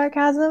tone of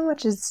sarcasm,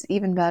 which is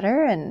even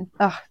better, and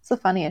it's the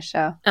funniest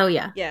show. Oh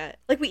yeah, yeah.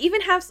 Like we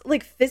even have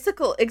like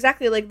physical,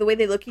 exactly like the way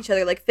they look at each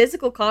other, like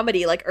physical comedy.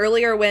 Like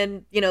earlier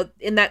when, you know,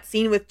 in that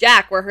scene with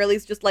Jack where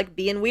Hurley's just like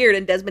being weird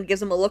and Desmond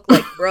gives him a look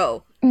like,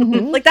 bro.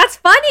 Like that's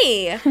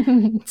funny.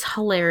 It's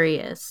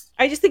hilarious.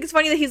 I just think it's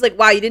funny that he's like,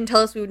 wow, you didn't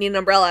tell us we would need an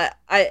umbrella.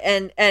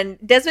 And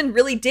Desmond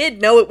really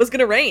did know it was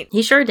gonna rain.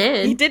 He sure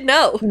did. He did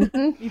know.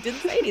 He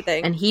didn't say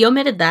anything. And he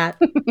omitted that.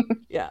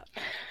 Yeah.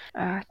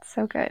 It's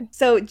so good.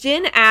 So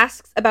Jin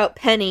asks about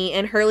Penny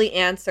and Hurley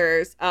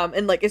answers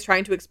and like is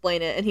trying to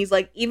explain it, and he's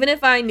like, even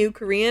if I knew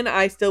Korean,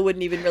 I still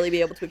wouldn't even really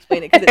be able to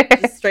explain it because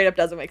it just straight up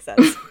doesn't make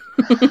sense.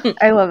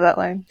 I love that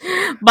line.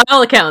 By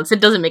all accounts,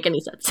 it doesn't make any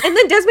sense. And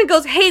then Desmond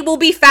goes, hey, we'll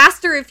be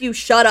faster if you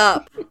shut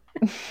up.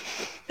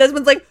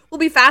 Desmond's like, we'll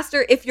be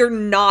faster if you're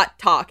not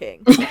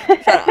talking.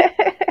 Shut up.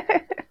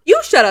 You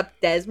shut up,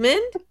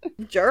 Desmond,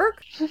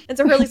 jerk. And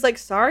so Hurley's like,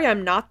 sorry,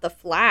 I'm not the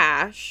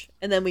Flash.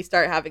 And then we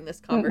start having this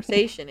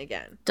conversation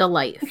again.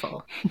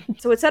 Delightful.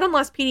 So it said on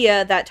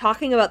Lostpedia that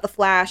talking about the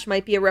Flash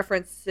might be a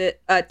reference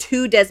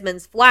to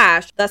Desmond's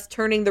Flash, thus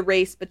turning the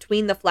race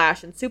between the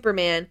Flash and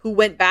Superman, who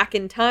went back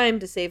in time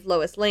to save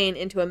Lois Lane,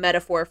 into a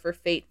metaphor for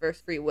fate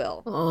versus free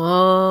will.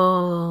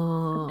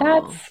 Oh.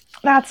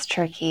 That's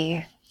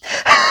tricky.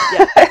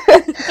 Yeah.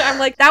 I'm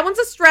like, that one's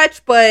a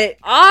stretch, but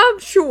I'm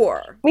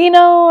sure. You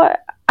know,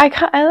 I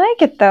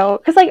like it though,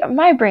 because like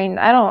my brain,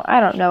 I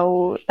don't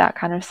know that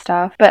kind of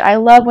stuff, but I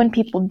love when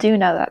people do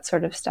know that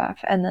sort of stuff,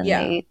 and then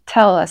they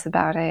tell us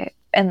about it,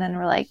 and then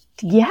we're like,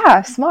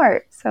 yeah,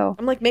 smart. So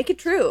I'm like, make it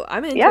true.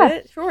 I'm into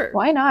it. Sure.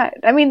 Why not?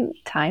 I mean,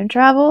 time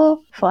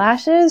travel,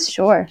 flashes,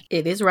 sure.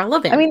 It is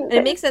relevant. I mean, and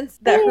it makes sense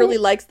that Hurley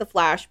likes the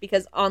Flash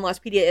because on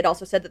Lostpedia it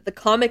also said that the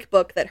comic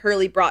book that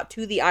Hurley brought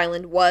to the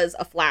island was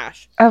a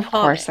Flash. Of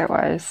course it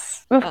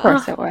was. Of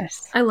course it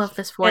was. I love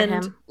this for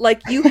him.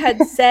 Like you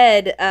had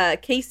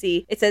said,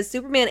 Casey, it says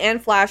Superman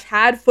and Flash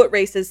had foot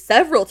races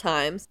several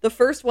times. The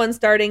first one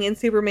starting in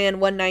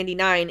Superman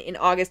 199 in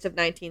August of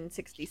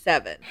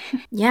 1967.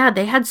 Yeah,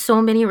 they had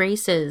so many races.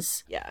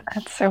 Yeah.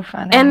 That's so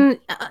funny. And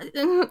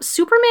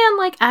Superman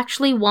like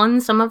actually won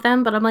some of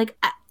them, but I'm like,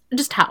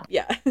 just how?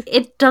 Yeah.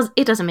 It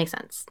doesn't make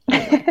sense.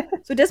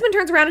 So Desmond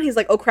turns around and he's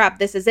like, oh crap,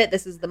 this is it.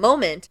 This is the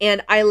moment.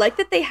 And I like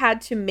that they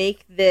had to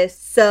make this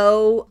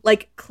so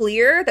like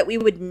clear that we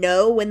would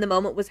know when the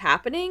moment was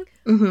happening.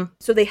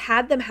 So they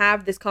had them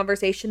have this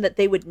conversation that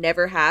they would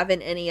never have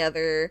in any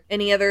other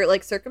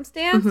like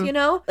circumstance, you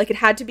know? Like it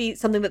had to be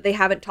something that they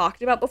haven't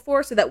talked about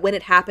before, so that when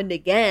it happened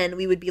again,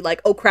 we would be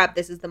like, oh crap,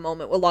 this is the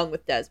moment, along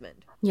with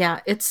Desmond.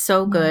 Yeah, it's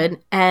so good.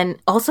 And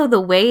also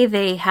the way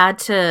they had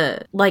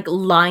to like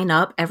line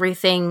up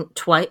everything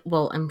twice.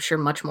 Well, I'm sure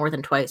much more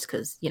than twice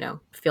because, you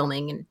know,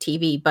 filming and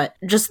TV, but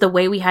just the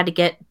way we had to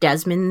get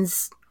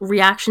Desmond's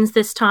reactions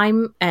this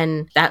time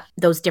and that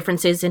those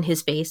differences in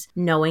his face,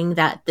 knowing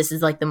that this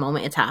is like the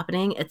moment it's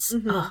happening. It's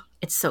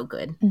it's so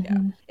good. Yeah.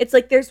 It's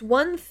like there's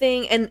one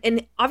thing,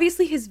 and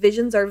obviously his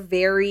visions are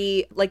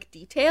very like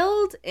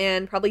detailed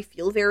and probably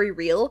feel very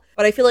real,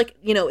 but I feel like,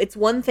 you know, it's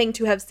one thing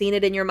to have seen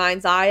it in your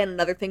mind's eye and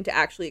another thing to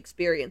actually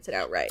experience it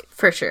outright.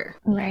 For sure.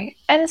 Right.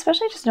 And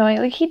especially just knowing,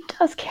 like, he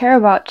does care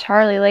about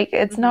Charlie. Like,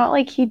 it's not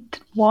like he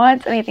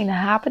wants anything to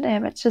happen to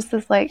him. It's just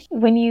this, like,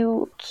 when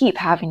you keep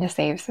having to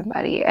save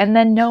somebody and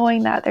then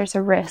knowing that there's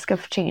a risk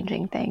of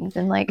changing things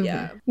and, like,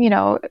 you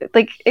know,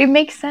 like, it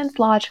makes sense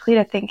logically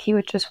to think he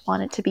would just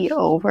want it to be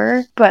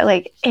over. But,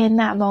 like, in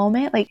that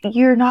moment, like,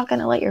 you're not going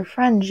to let your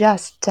friend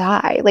just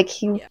die.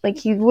 Like, you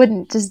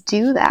wouldn't just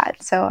do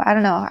that. So, I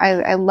don't know.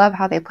 I love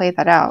how they played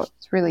that out.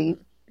 It's really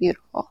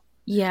beautiful.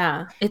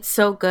 Yeah, it's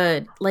so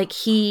good. Like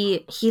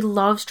he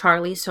loves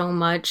Charlie so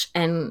much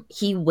and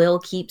he will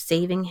keep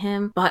saving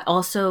him, but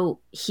also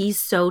he's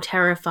so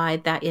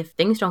terrified that if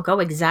things don't go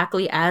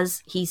exactly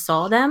as he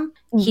saw them,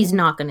 he's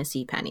not going to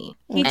see Penny.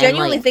 He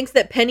genuinely thinks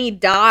that Penny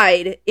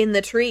died in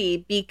the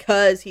tree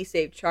because he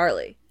saved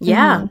Charlie.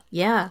 Yeah,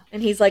 yeah.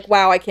 And he's like,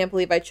 wow, I can't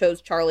believe I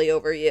chose Charlie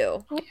over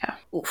you. Yeah.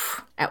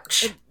 Oof.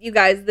 Ouch. You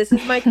guys, this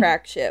is my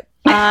crack ship.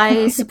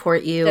 I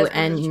support you.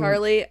 Desmond and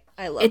Charlie,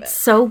 I love it. It's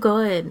so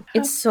good.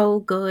 It's so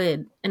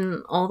good.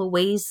 And all the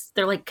ways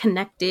they're like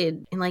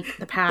connected in like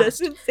the past.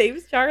 Desmond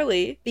saves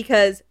Charlie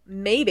because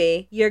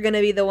maybe you're going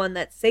to be the one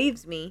that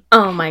saves me.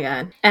 Oh my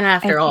God. And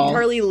after all,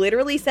 Charlie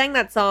literally sang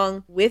that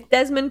song with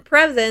Desmond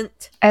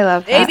present. I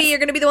love that. Maybe you're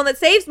going to be the one that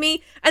saves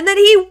me. And then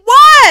he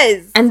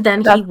was. And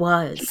then he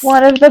was.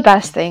 One of the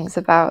best things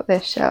about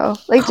this show.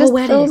 Like, just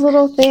Poetic. those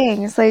little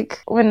things.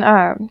 Like, when,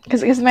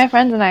 because my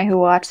friends and I who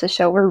watch the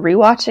show, we're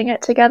rewatching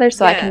it together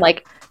so I can,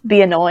 like,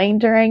 be annoying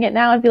during it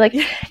now and be like,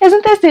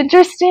 isn't this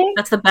interesting?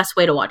 That's the best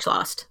way to watch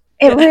Lost.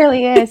 It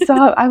really is. So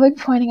I'm like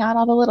pointing out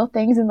all the little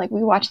things, and like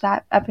we watched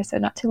that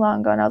episode not too long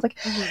ago, and I was like,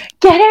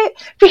 get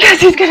it? Because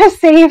he's gonna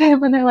save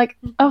him. And they're like,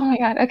 oh my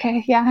God,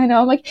 okay, yeah, I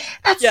know. I'm like,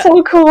 that's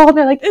so cool. And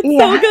they're like, it's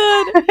so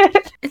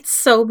good. It's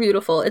so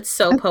beautiful. It's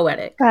so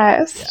poetic.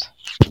 Best.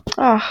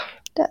 Oh,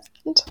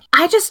 Desmond.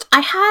 I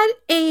had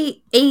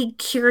a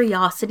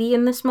curiosity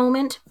in this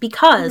moment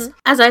because,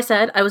 as I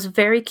said, I was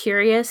very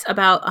curious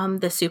about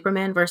the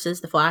Superman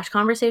versus the Flash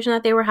conversation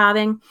that they were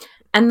having.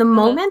 And the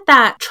moment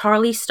that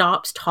Charlie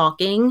stops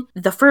talking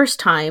the first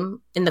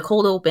time in the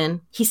cold open,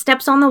 he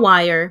steps on the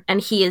wire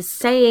and he is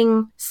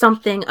saying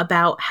something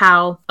about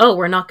how, oh,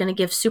 we're not going to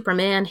give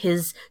Superman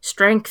his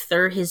strength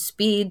or his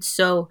speed,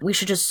 so we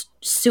should just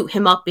suit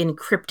him up in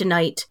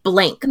kryptonite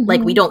blank.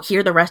 Like, we don't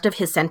hear the rest of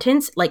his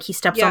sentence. Like, he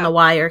steps on the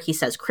wire, he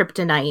says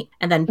kryptonite,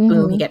 and then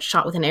boom, he gets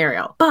shot with an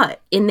arrow.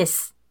 But in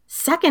this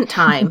second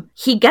time,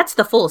 he gets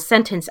the full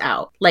sentence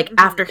out. Like,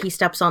 after he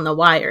steps on the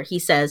wire, he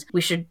says,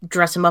 we should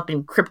dress him up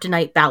in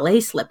kryptonite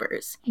ballet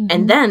slippers.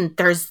 And then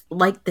there's,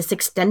 like, this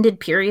extended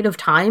period of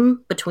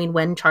time between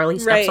when Charlie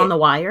steps on the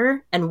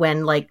wire and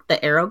when, like,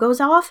 the arrow goes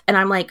off. And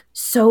I'm like,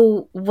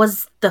 so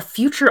was the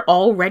future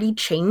already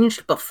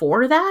changed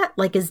before that?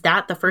 Like, is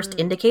that the first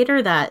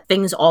indicator that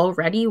things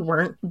already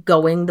weren't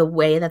going the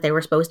way that they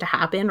were supposed to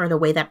happen or the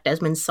way that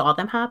Desmond saw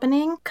them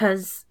happening?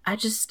 Because I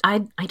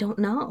don't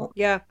know.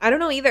 Yeah, I don't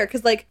know either.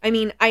 Because, like, I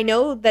mean, I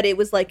know that it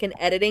was, like, an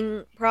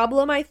editing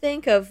problem, I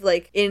think, of,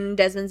 like, in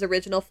Desmond's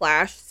original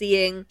Flash,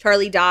 seeing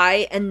Charlie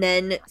die and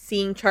then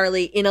seeing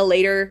Charlie in a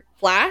later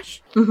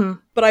Flash.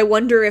 But I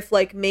wonder if,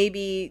 like,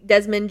 maybe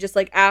Desmond just,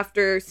 like,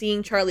 after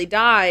seeing Charlie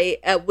die,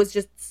 was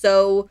just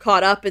so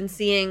caught up in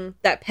seeing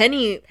that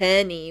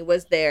Penny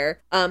was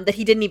there, that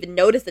he didn't even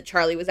notice that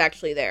Charlie was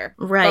actually there.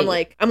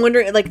 Right. I'm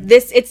wondering, like,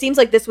 this, it seems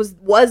like this was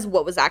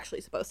what was actually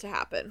supposed to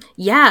happen.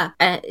 Yeah,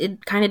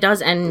 it kind of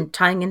does. And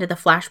tying into the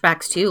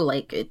flashbacks, too,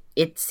 like,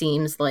 it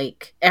seems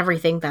like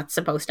everything that's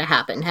supposed to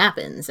happen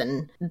happens.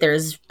 And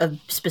there's a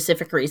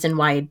specific reason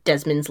why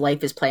Desmond's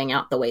life is playing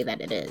out the way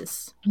that it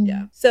is.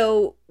 Yeah.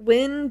 So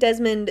when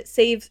Desmond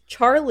saves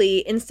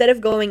Charlie, instead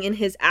of going in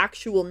his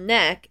actual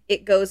neck,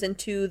 it goes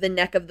into the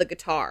neck of the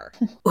guitar.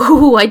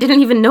 Ooh, I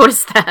didn't even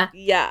notice that.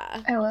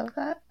 Yeah. I love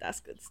that. That's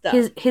good stuff.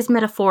 His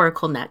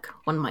metaphorical neck,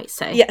 one might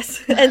say.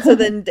 Yes. And so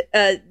then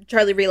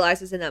Charlie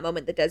realizes in that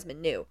moment that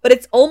Desmond knew. But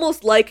it's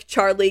almost like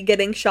Charlie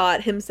getting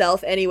shot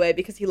himself anyway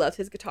because he loves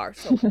his guitar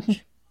so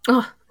much.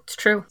 Oh, it's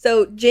true.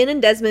 So Jin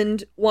and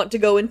Desmond want to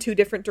go in two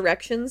different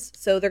directions,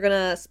 so they're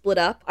gonna split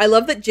up. I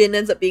love that Jin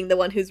ends up being the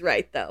one who's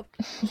right, though.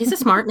 He's a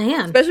smart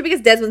man. Especially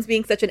because Desmond's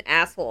being such an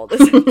asshole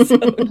this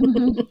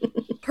episode.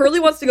 Hurley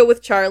wants to go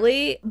with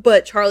Charlie,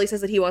 but Charlie says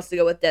that he wants to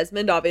go with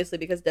Desmond, obviously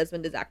because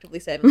Desmond is actively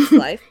saving his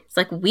life. It's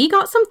like, we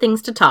got some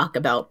things to talk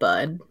about,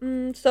 bud.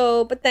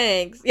 But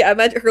thanks. Yeah, I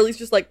imagine Hurley's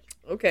just like,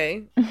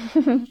 okay.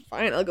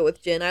 Fine, I'll go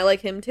with Jin. I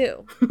like him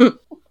too.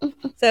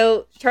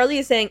 So Charlie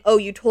is saying, oh,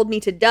 you told me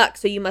to duck,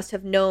 so you must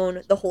have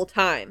known the whole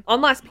time.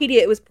 On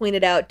Lostpedia, it was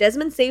pointed out,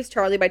 Desmond saves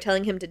Charlie by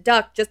telling him to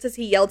duck, just as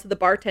he yelled to the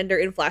bartender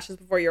in Flashes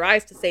Before Your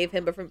Eyes to save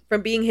him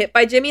from being hit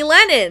by Jimmy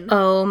Lennon.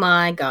 Oh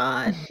my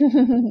god.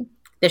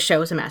 This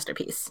show is a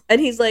masterpiece. And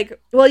he's like,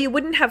 well, you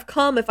wouldn't have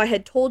come if I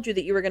had told you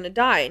that you were going to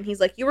die. And he's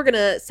like, you were going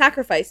to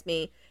sacrifice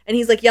me. And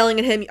he's like yelling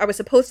at him, I was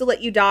supposed to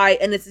let you die,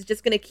 and this is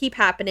just going to keep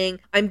happening.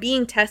 I'm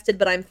being tested,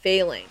 but I'm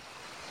failing.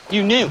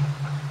 You knew.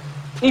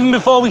 Even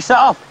before we set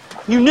off.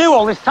 You knew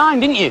all this time,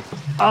 didn't you?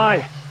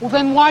 Aye. Well,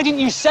 then why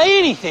didn't you say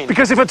anything?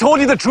 Because if I told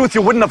you the truth,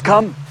 you wouldn't have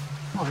come.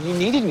 Oh, you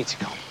needed me to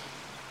come.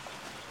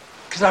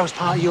 Because I was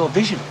part of your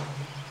vision.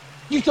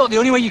 You thought the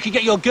only way you could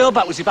get your girl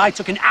back was if I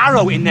took an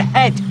arrow in the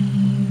head.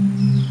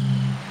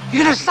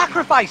 You're gonna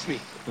sacrifice me.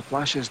 The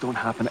flashes don't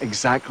happen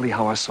exactly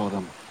how I saw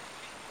them.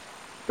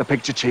 The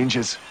picture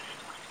changes.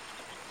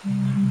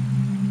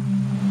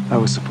 I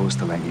was supposed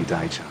to let you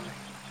die, Charlie.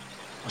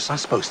 What's that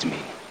supposed to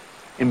mean?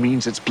 It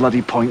means it's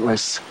bloody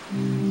pointless.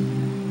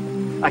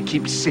 I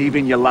keep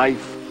saving your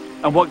life.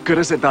 And what good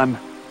has it done?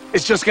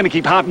 It's just gonna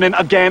keep happening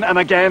again and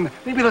again.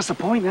 Maybe that's the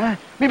point, eh?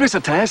 Maybe it's a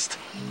test.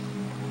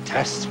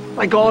 Test?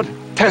 My God,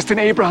 testing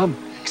Abraham.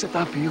 Except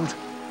that failed.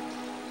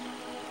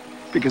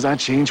 Because I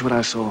changed what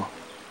I saw.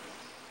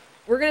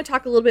 We're going to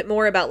talk a little bit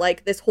more about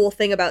like this whole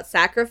thing about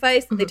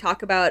sacrifice. They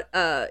talk about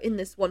in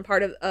this one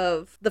part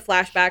of the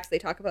flashbacks, they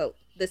talk about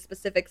this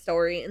specific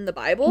story in the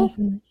Bible.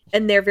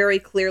 And they're very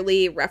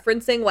clearly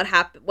referencing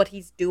what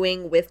he's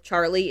doing with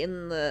Charlie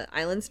in the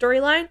island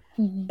storyline.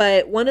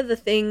 But one of the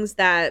things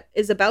that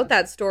is about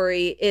that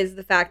story is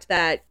the fact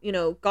that, you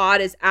know,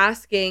 God is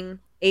asking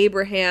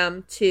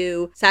Abraham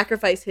to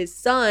sacrifice his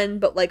son,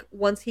 but like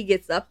once he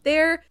gets up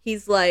there,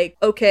 he's like,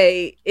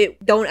 okay,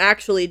 don't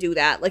actually do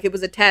that. Like it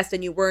was a test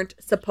and you weren't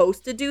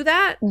supposed to do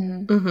that.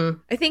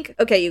 I think,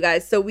 okay, you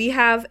guys, so we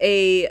have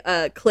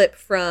a clip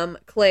from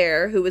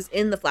Claire, who was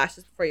in the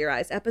Flashes Before Your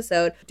Eyes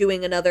episode,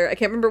 doing another, I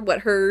can't remember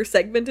what her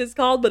segment is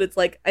called, but it's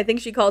like, I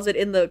think she calls it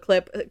in the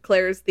clip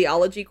Claire's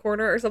Theology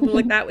Corner or something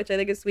like that, which I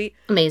think is sweet.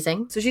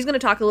 Amazing. So she's going to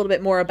talk a little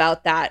bit more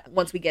about that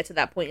once we get to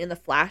that point in the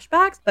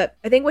flashbacks. But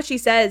I think what she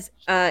says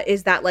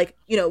is that, like,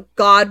 you know,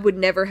 God would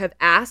never have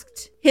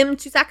asked him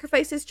to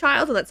sacrifice his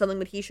child, and that's something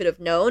that he should have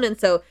known. And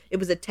so it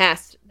was a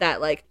test that,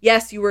 like,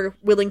 yes, you were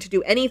willing to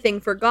do anything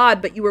for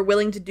God, but you were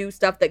willing to do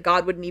stuff that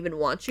God wouldn't even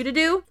want you to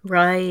do.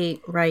 Right.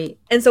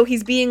 And so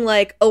he's being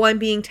like, oh, I'm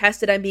being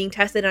tested,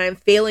 and I'm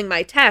failing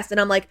my test.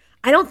 And I'm like,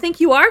 I don't think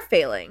you are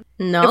failing.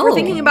 No. If we're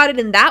thinking about it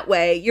in that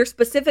way, you're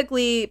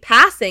specifically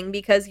passing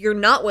because you're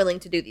not willing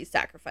to do these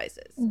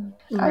sacrifices.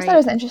 I always thought it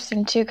was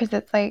interesting too, because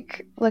it's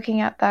like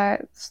looking at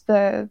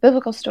the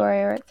biblical story,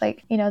 where it's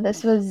like, you know,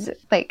 this was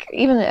like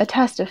even a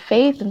test of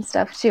faith and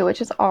stuff too,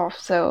 which is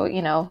also,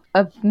 you know,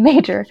 a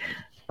major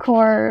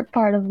core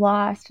part of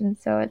Lost. And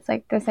so it's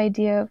like this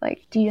idea of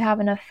like, do you have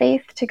enough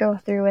faith to go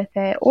through with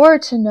it, or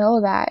to know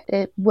that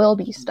it will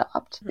be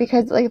stopped?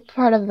 Because like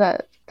part of the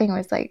thing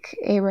was like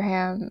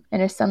Abraham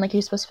and his son, like he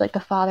was supposed to be like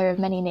the father of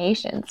many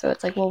nations. So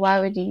it's like, well, why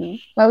would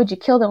you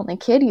kill the only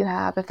kid you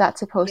have if that's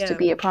supposed to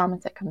be a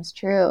promise that comes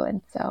true?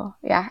 And so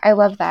yeah, I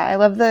love that. I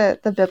love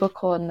the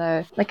biblical and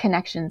the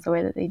connections, the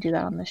way that they do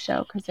that on the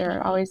show, because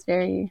they're always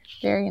very,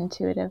 very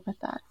intuitive with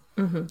that.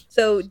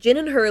 So Jin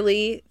and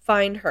Hurley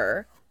find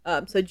her.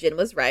 So Jin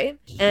was right.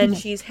 And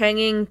she's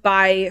hanging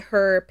by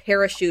her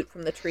parachute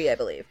from the tree, I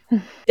believe.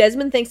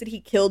 Desmond thinks that he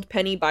killed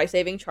Penny by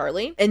saving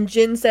Charlie. And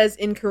Jin says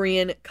in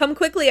Korean, "Come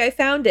quickly, I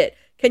found it.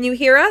 Can you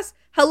hear us?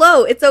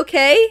 Hello, it's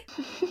okay?"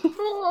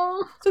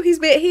 So he's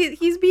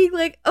being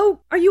like, oh,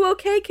 are you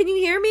okay? Can you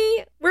hear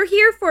me? We're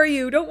here for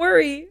you. Don't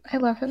worry. I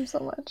love him so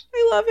much.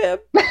 I love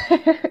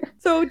him.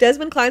 So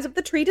Desmond climbs up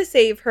the tree to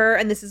save her,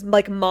 and this is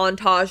like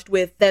montaged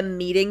with them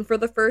meeting for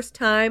the first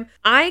time.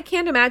 I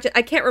can't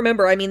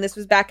remember. I mean, this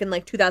was back in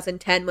like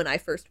 2010 when I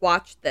first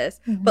watched this,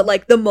 but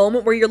like the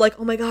moment where you're like,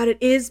 oh my God, it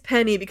is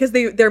Penny, because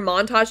they're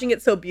montaging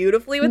it so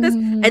beautifully with this.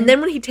 And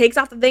then when he takes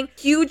off the thing,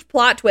 huge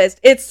plot twist,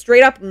 it's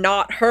straight up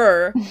not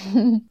her.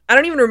 I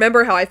don't even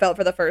remember how I felt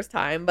for the first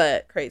time,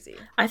 but crazy.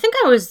 I think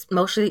I was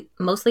mostly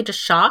just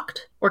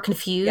shocked or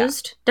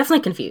confused. Yeah.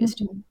 Definitely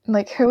confused.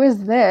 Like, who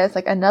is this?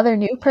 Like another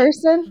new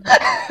person?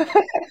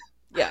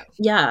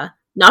 Yeah.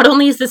 Not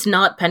only is this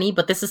not Penny,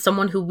 but this is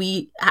someone who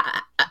we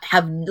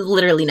have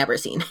literally never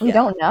seen. We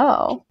don't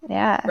know.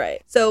 Yeah.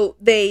 Right. So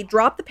they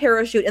drop the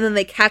parachute and then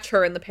they catch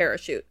her in the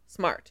parachute.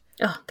 Smart.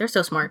 Oh, they're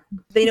so smart.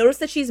 They notice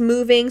that she's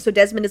moving, so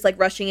Desmond is like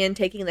rushing in,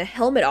 taking the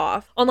helmet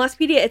off. On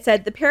Lostpedia, it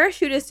said the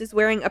parachutist is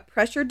wearing a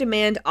pressure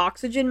demand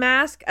oxygen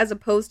mask as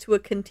opposed to a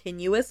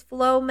continuous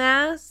flow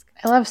mask.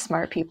 I love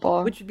smart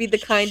people. Which would be the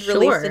kind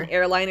released in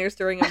airliners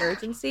during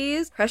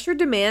emergencies. Pressure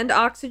demand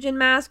oxygen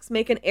masks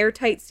make an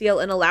airtight seal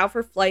and allow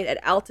for flight at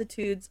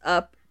altitudes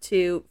up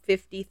to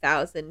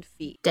 50,000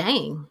 feet.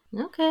 Dang.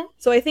 Okay.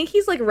 So I think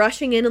he's like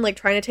rushing in and like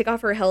trying to take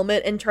off her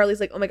helmet, and Charlie's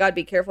like, oh my God,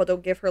 be careful,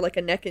 don't give her like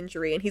a neck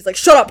injury. And he's like,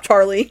 shut up,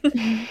 Charlie.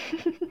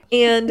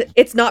 And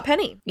it's not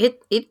Penny.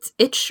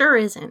 It sure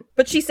isn't.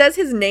 But she says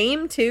his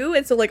name too,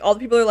 and so like all the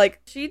people are like,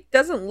 she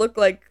doesn't look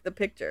like the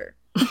picture.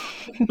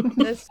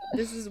 This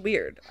is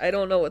weird. I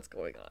don't know what's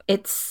going on.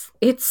 It's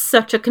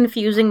such a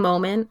confusing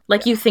moment.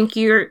 Like you think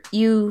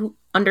you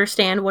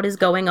understand what is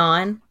going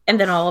on, and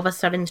then all of a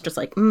sudden it's just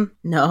like,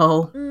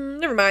 no.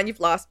 Never mind, you've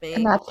lost me.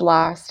 And that's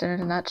Lost in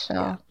a nutshell.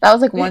 Yeah. That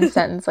was like one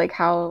sentence. Like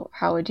how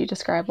would you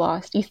describe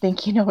Lost? You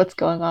think you know what's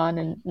going on,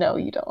 and no,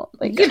 you don't.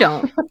 Like you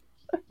don't.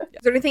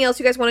 Is there anything else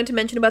you guys wanted to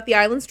mention about the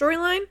island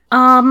storyline?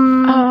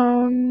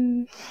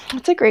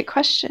 That's a great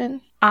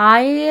question.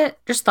 I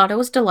just thought it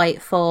was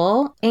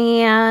delightful,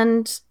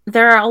 and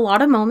there are a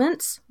lot of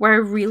moments where I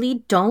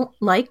really don't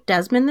like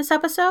Desmond this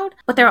episode,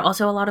 but there are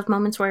also a lot of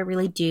moments where I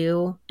really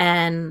do,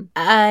 and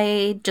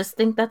I just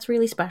think that's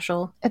really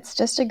special. It's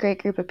just a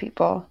great group of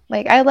people.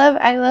 Like I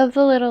love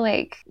the little,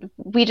 like,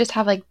 we just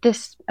have like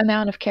this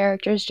amount of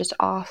characters just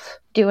off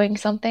doing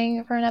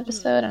something for an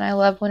episode, and I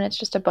love when it's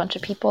just a bunch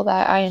of people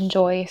that I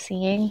enjoy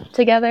seeing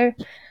together.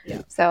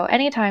 Yeah. So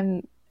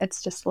anytime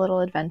it's just a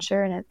little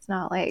adventure, and it's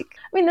not like,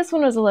 I mean, this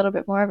one was a little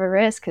bit more of a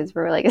risk because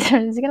we're like,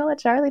 is he gonna let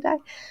Charlie die?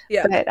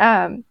 Yeah. But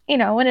you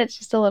know, when it's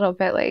just a little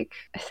bit like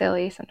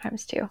silly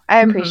sometimes too,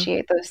 I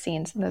appreciate those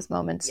scenes and those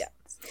moments. Yeah.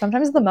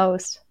 Sometimes the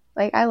most.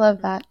 Like I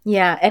love that.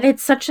 Yeah, and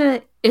it's such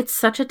a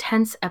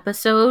tense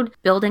episode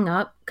building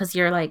up because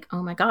you're like,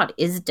 oh my god,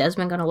 is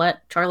Desmond gonna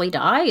let Charlie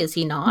die? Is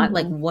he not?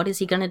 Like, what is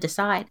he gonna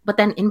decide? But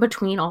then in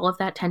between all of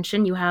that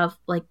tension, you have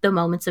like the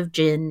moments of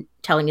Jin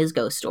telling his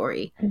ghost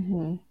story,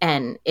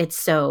 and it's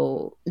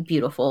so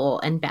beautiful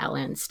and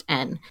balanced,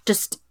 and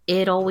just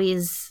it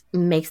always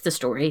makes the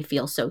story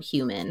feel so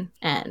human,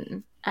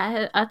 and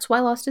that's why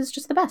Lost is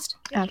just the best.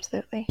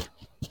 Absolutely.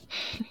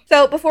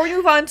 So before we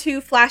move on to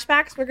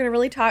flashbacks, we're going to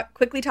really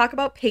quickly talk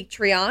about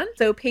Patreon.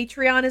 So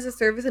Patreon is a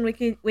service in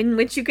which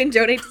you can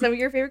donate to some of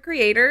your favorite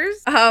creators.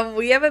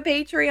 We have a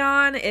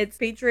Patreon. It's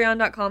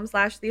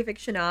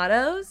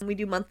patreon.com/theafictionados. We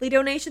do monthly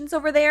donations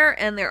over there,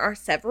 and there are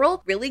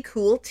several really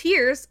cool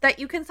tiers that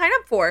you can sign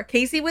up for.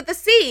 Casey with the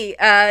C,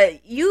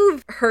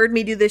 you've heard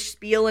me do this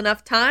spiel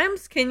enough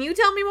times. Can you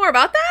tell me more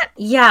about that?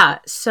 Yeah,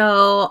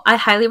 so I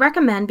highly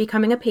recommend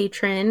becoming a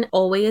patron.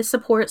 Always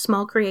support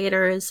small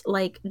creators.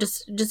 Like,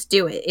 just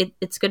do it.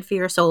 It's good for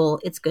your soul.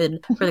 It's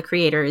good for the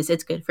creators.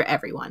 It's good for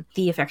everyone.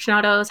 The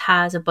Afictionados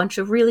has a bunch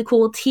of really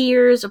cool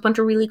tiers, a bunch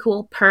of really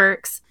cool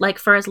perks. Like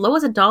for as low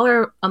as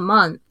 $1 a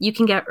month, you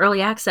can get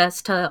early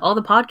access to all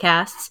the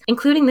podcasts,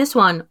 including this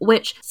one,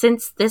 which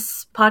since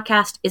this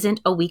podcast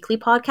isn't a weekly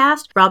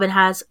podcast, Robin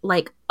has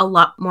like a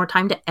lot more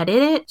time to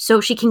edit it, so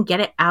she can get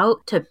it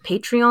out to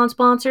Patreon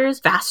sponsors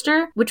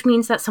faster, which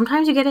means that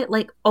sometimes you get it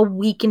like a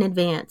week in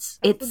advance.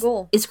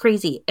 It's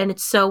crazy, and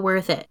it's so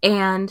worth it.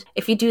 And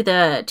if you do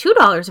the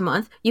 $2 a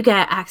month, you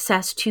get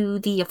access to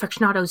the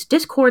Afictionados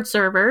Discord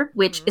server,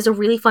 which is a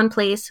really fun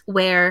place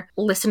where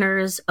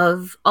listeners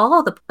of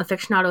all the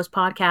Afictionados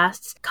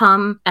podcasts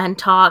come and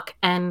talk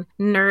and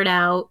nerd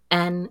out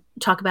and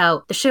talk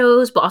about the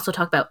shows, but also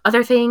talk about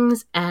other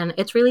things, and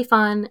it's really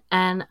fun,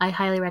 and I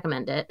highly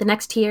recommend it. The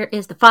next tier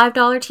is the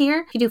 $5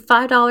 tier. If you do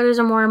 $5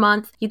 or more a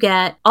month, you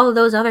get all of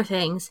those other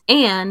things,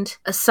 and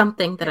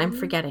something that I'm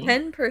forgetting.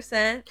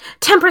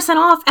 10%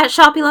 off at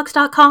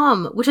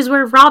ShopPilux.com, which is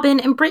where Robin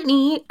and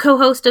Brittany,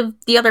 co-host of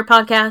the other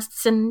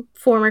podcasts and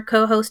former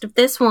co-host of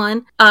this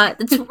one,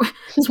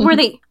 it's where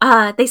they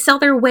sell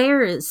their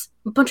wares.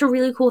 A bunch of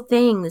really cool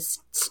things,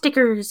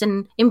 stickers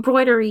and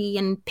embroidery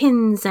and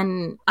pins,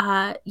 and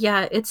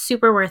yeah, it's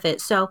super worth it.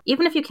 So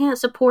even if you can't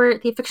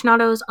support the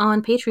Afictionados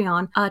on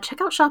Patreon,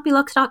 check out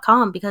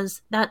ShopPilux.com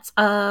because that's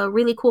a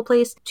really cool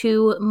place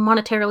to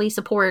monetarily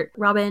support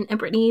Robin and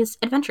Brittany's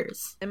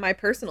adventures. And my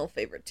personal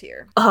favorite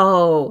tier.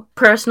 Oh,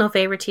 personal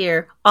favorite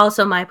tier.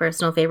 Also my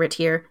personal favorite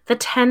tier, the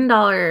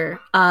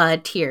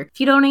 $10 tier. If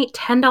you donate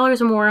 $10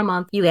 or more a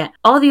month, you get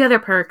all the other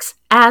perks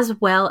as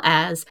well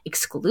as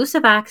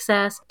exclusive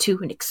access to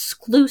an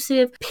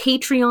exclusive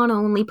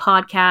Patreon-only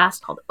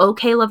podcast called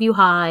OK Love You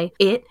High.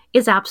 It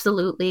is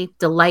absolutely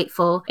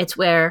delightful. It's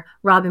where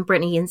Robin,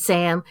 Brittany, and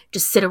Sam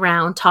just sit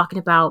around talking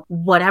about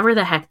whatever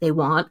the heck they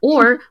want,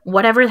 or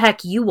whatever the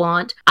heck you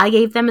want. I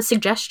gave them a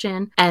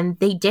suggestion, and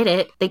they did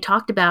it. They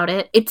talked about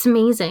it. It's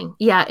amazing.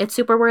 Yeah, it's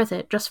super worth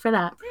it just for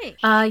that.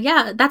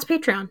 Yeah, that's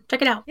Patreon.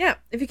 Check it out. Yeah,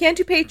 if you can't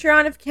do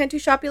Patreon, if you can't do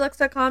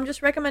ShopPilux.com,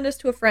 just recommend us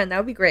to a friend. That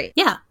would be great.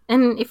 Yeah,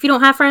 and if you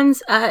don't have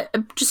friends,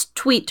 just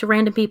tweet to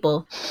random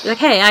people. Like,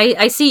 hey,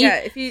 I see.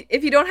 Yeah,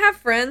 if you don't have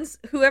friends,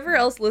 whoever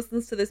else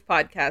listens to this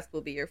podcast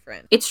will be your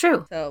friend. It's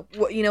true. So,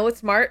 you know what's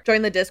smart?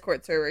 Join the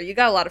Discord server. You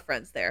got a lot of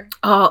friends there.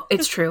 Oh,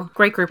 it's true.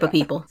 Great group of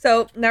people.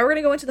 So, now we're going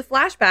to go into the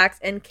flashbacks,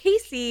 and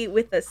Casey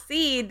with a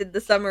C did the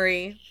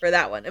summary for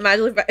that one.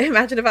 Imagine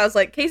if I was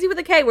like, Casey with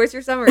a K, where's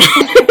your summary?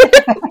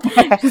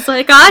 It's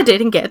like, I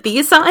didn't get the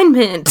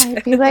assignment.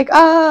 I'd be like,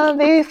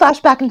 maybe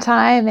flashback in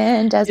time,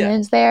 and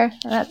Desmond's there.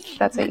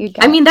 That's what you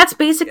get. I mean, that's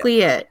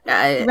basically it.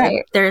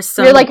 Right. There's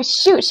some... You're like,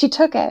 shoot, she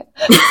took it.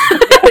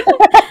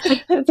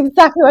 That's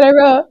exactly what I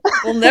wrote.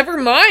 Well, never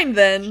mind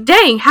then.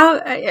 Dang, how,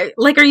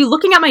 are you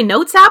looking at my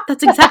notes app?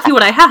 That's exactly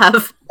what I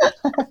have.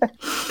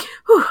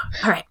 Whew.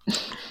 All right.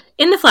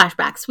 In the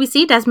flashbacks, we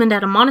see Desmond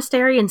at a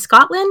monastery in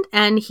Scotland,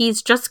 and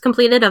he's just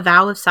completed a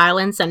vow of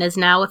silence and is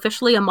now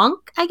officially a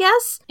monk, I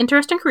guess.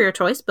 Interesting career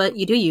choice, but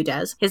you do you,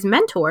 Des. His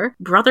mentor,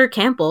 Brother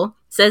Campbell,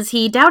 says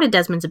he doubted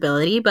Desmond's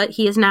ability, but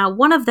he is now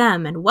one of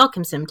them and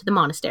welcomes him to the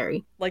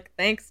monastery. Like,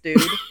 thanks,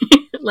 dude.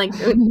 Like,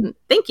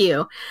 thank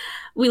you.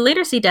 We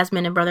later see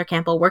Desmond and Brother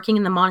Campbell working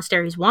in the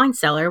monastery's wine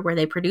cellar, where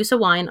they produce a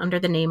wine under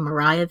the name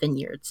Moriah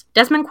Vineyards.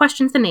 Desmond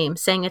questions the name,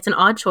 saying it's an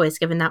odd choice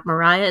given that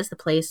Moriah is the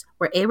place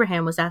where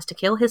Abraham was asked to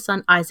kill his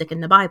son Isaac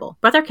in the Bible.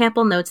 Brother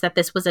Campbell notes that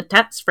this was a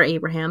test for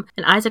Abraham,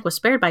 and Isaac was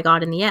spared by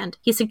God in the end.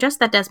 He suggests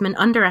that Desmond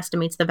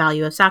underestimates the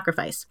value of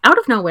sacrifice. Out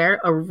of nowhere,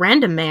 a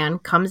random man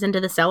comes into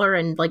the cellar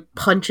and,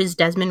 punches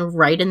Desmond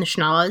right in the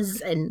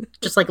schnoz and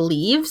just,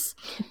 leaves.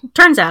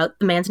 Turns out,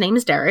 the man's name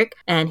is Derek,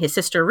 and his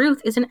sister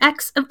Ruth is an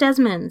ex of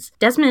Desmond's.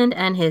 Desmond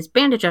and his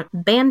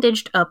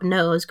bandaged up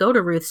nose go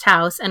to Ruth's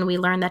house, and we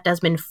learn that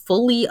Desmond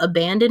fully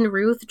abandoned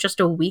Ruth just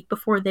a week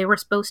before they were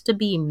supposed to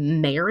be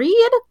married?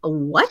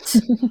 What?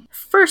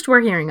 First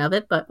we're hearing of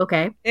it, but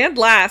okay. And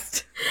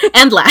last.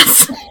 And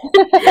last.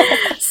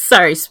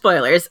 Sorry,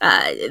 spoilers.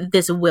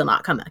 This will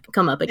not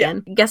come up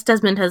again. Yeah. Guess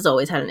Desmond has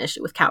always had an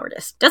issue with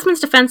cowardice.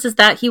 Desmond's defense is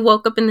that he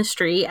woke up in the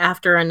street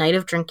after a night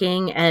of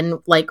drinking and,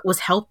 was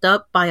helped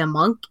up by a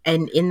monk,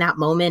 and in that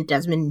moment,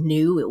 Desmond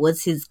knew it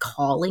was his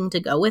calling to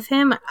go with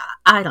him.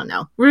 I don't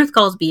know. Ruth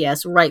calls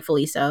BS,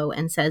 rightfully so,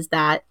 and says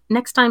that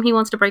next time he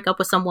wants to break up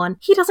with someone,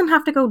 he doesn't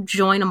have to go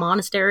join a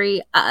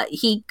monastery.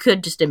 He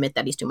could just admit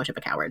that he's too much of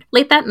a coward.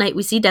 Late that night,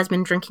 we see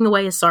Desmond drinking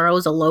away his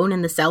sorrows alone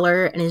in the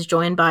cellar and is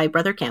joined by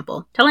Brother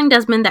Campbell. Telling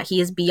Desmond that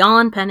he is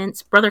beyond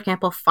penance, Brother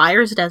Campbell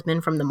fires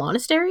Desmond from the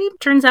monastery.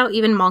 Turns out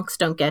even monks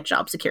don't get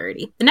job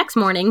security. The next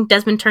morning,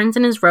 Desmond turns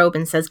in his robe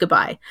and says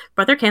goodbye.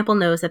 Brother Campbell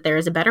knows that there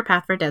is a better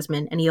path for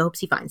Desmond, and he hopes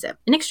he finds it.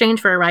 In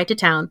exchange for a ride to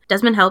town,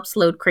 Desmond helps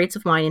load crates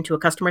of wine into a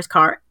customer's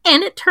car,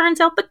 and it turns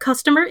out the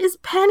customer is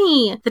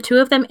Penny. The two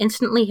of them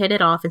instantly hit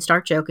it off and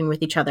start joking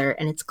with each other,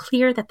 and it's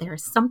clear that there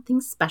is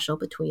something special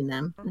between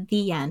them.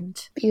 The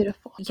end.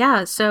 Beautiful.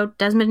 Yeah, so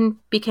Desmond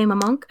became a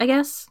monk, I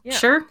guess? Yeah.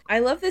 Sure. I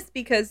love this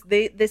because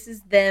this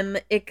is them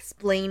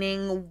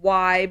explaining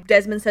why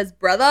Desmond says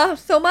brother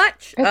so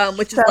much,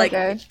 which so is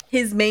good.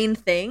 His main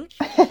thing.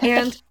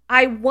 And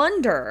I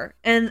wonder,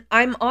 and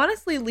I'm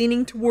honestly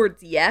leaning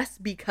towards yes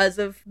because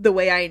of the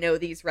way I know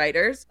these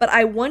writers, but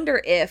I wonder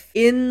if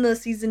in the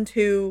season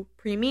 2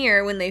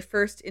 premiere, when they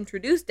first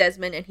introduced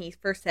Desmond and he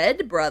first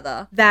said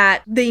brother,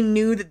 that they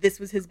knew that this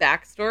was his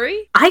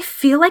backstory. I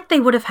feel like they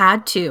would have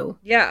had to.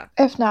 Yeah.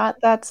 If not,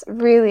 that's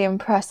really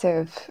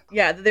impressive.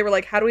 Yeah, they were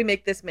like, how do we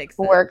make this make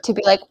sense? Work to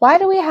be like, why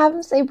do we have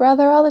him say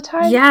brother all the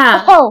time?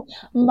 Yeah. Oh,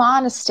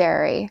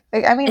 monastery.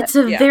 It's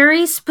a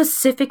very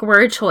specific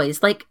word choice.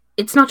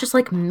 It's not just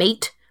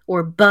mate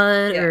or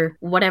bud or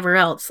whatever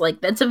else.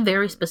 That's a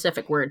very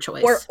specific word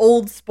choice. Or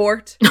old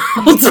sport.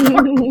 Old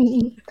sport.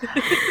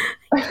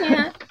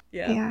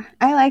 Yeah.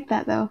 I like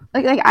that though.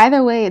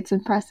 Either way, it's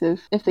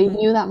impressive if they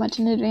knew that much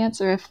in advance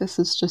or if this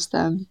is just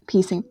them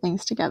piecing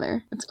things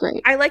together. It's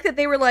great. I like that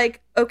they were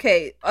like,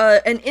 okay,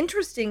 an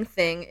interesting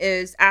thing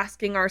is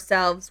asking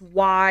ourselves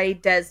why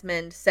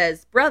Desmond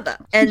says brother.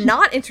 And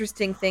not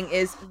interesting thing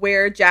is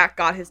where Jack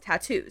got his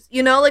tattoos.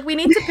 We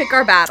need to pick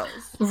our battles.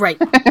 Right.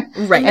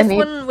 And this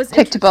one was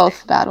picked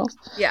both battles.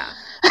 Yeah.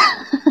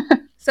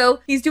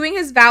 So he's doing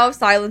his vow of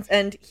silence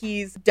and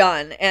he's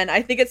done. And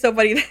I think it's so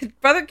funny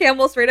that Brother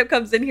Campbell straight up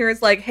comes in here and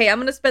is like, hey, I'm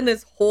going to spend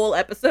this whole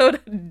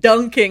episode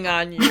dunking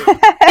on you.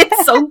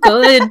 It's so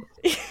good.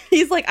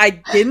 He's like, I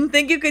didn't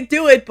think you could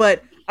do it,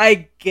 but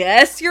I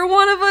guess you're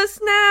one of us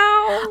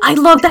now. I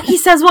love that he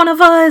says one of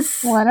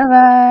us. One of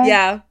us.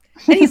 Yeah.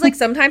 And he's like,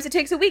 sometimes it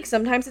takes a week,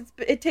 sometimes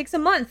it takes a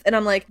month. And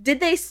I'm like,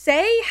 did they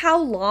say how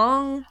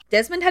long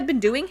Desmond had been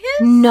doing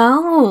his?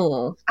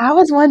 No. I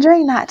was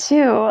wondering that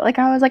too.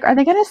 I was like, are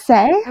they going to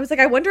say? I was like,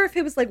 I wonder if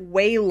it was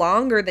way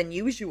longer than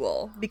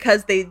usual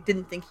because they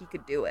didn't think he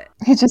could do it.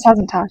 He just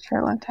hasn't talked for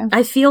a long time.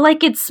 I feel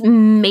like it's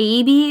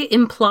maybe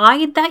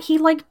implied that he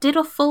did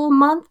a full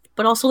month,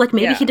 but also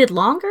maybe he did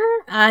longer.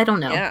 I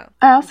don't know. Yeah.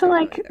 I also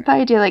like the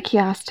idea he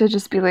has to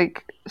just be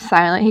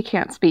silent. He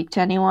can't speak to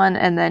anyone,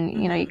 and then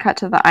you cut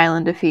to the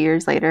island a few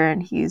years later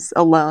and he's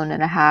alone in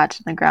a hatch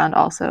in the ground,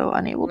 also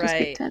unable to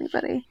speak to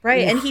anybody.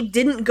 Right. And he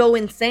didn't go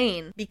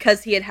insane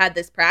because he had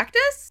this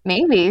practice.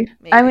 Maybe.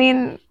 I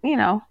mean,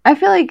 I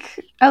feel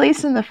like at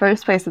least in the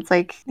first place it's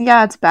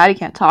it's bad he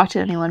can't talk to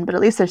anyone, but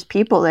at least there's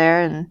people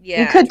there, and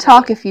you could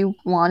talk if you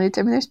wanted to.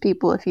 I mean, there's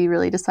people if you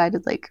really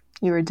decided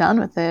you were done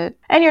with it,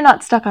 and you're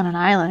not stuck on an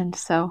island,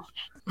 so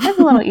it's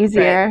a little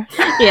easier.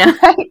 Yeah.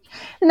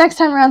 The next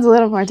time around's a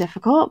little more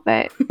difficult,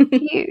 but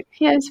he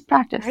has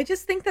practice. I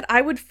just think that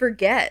I would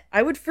forget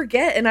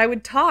and I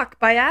would talk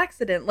by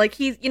accident.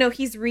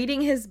 He's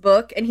reading his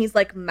book and he's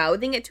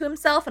mouthing it to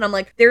himself, and I'm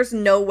like, there's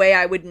no way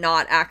I would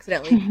not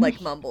accidentally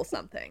mumble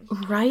something.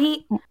 Right?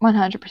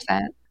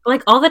 100%.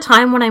 Like, all the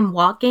time when I'm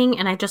walking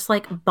and I just,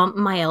 like, bump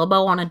my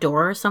elbow on a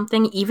door or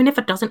something, even if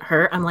it doesn't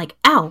hurt, I'm like,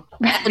 ow.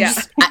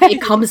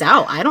 It comes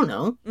out. I don't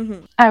know.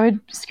 Mm-hmm. I would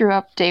screw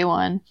up day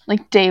one.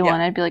 Like, day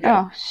one, I'd be like,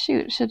 oh,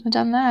 shoot, shouldn't have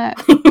done that.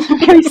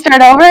 Can we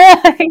start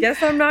over?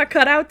 Guess I'm not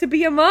cut out to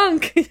be a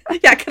monk.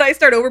 Yeah, can I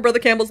start over? Brother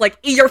Campbell's like,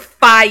 you're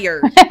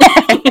fired.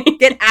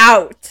 Get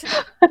out.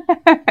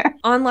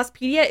 On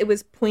Lostpedia, it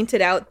was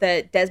pointed out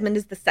that Desmond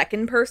is the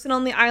second person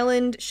on the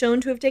island shown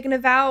to have taken a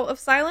vow of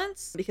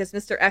silence, because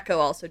Mr. Echo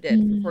also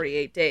did for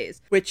 48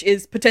 days, which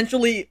is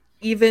potentially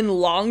even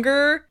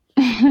longer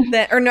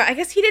than, or no, I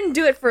guess he didn't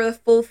do it for the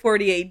full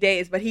 48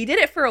 days, but he did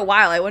it for a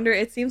while. I wonder,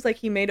 it seems like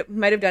he might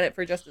have done it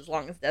for just as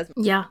long as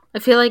Desmond. Yeah, I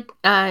feel like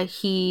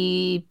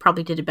he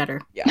probably did it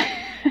better. Yeah.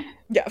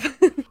 Yeah.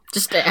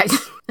 Just, I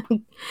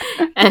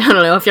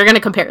don't know if you're going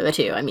to compare the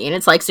two. I mean,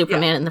 it's like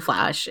Superman and the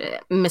Flash,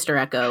 Mr.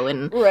 Echo,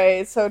 and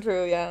right, so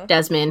true, yeah.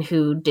 Desmond,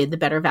 who did the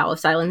better vow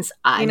of silence.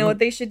 You know what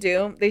they should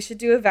do? They should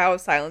do a vow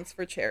of silence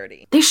for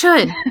charity. They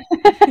should.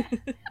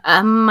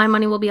 My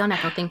money will be on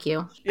Echo, thank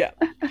you. Yeah,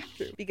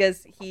 true.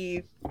 Because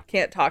he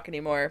can't talk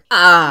anymore.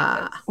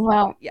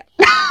 Well, yeah.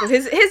 So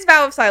his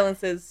vow of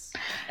silence is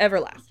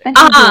everlasting. And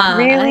he did a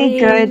really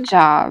good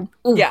job.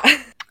 Ooh. Yeah.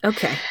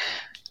 Okay.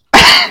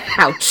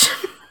 Ouch.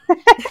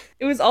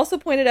 It was also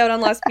pointed out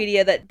on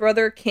Lostpedia that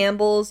Brother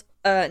Campbell's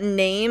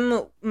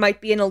name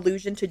might be an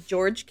allusion to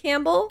George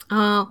Campbell.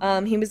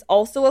 Oh. He was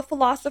also a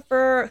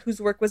philosopher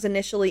whose work was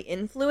initially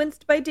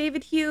influenced by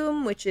David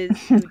Hume, which is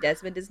who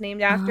Desmond is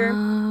named after.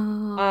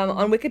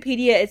 On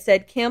Wikipedia, it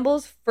said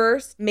Campbell's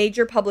first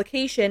major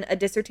publication, A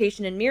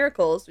Dissertation in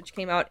Miracles, which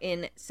came out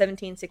in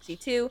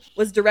 1762,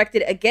 was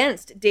directed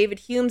against David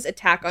Hume's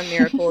attack on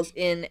miracles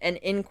in An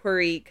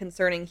Inquiry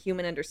Concerning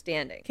Human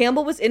Understanding.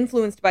 Campbell was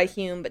influenced by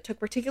Hume, but took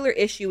particular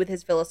issue with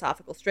his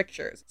philosophical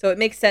strictures. So it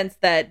makes sense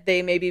that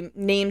they maybe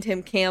named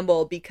him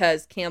Campbell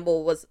because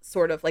Campbell was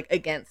sort of like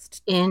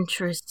against.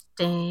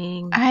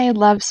 Interesting. I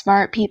love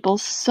smart people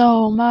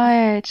so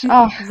much.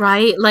 Oh,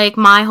 right? Like,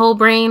 my whole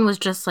brain was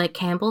just like,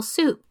 Campbell's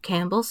soup.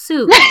 Campbell's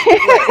soup.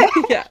 Right.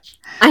 Yeah.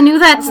 I knew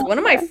that. One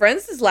of my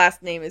friends'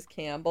 last name is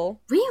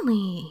Campbell.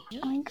 Really? Oh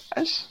my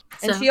gosh.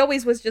 And she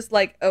always was just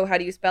like, oh, how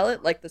do you spell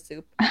it? Like the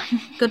soup.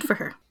 Good for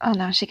her. Oh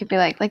no, she could be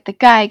like the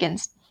guy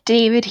against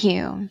David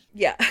Hume.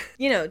 Yeah.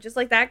 You know, just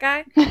like that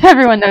guy.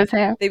 Everyone knows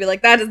him. They'd be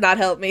like, that does not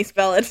help me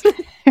spell it.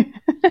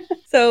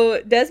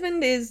 So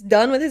Desmond is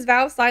done with his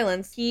vow of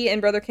silence. He and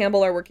Brother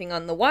Campbell are working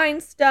on the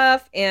wine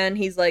stuff, and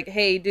he's like,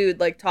 hey, dude,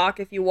 like, talk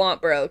if you want,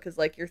 bro, because,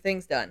 like, your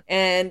thing's done.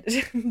 And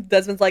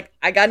Desmond's like,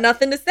 I got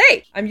nothing to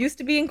say. I'm used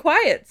to being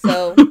quiet,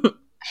 so...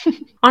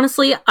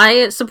 Honestly,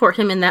 I support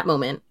him in that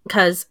moment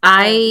because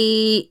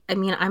I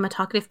mean, I'm a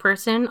talkative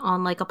person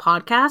on like a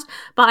podcast,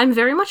 but I'm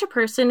very much a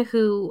person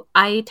who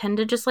I tend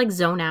to just like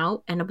zone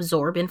out and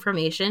absorb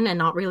information and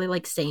not really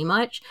like say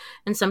much.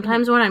 And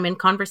sometimes when I'm in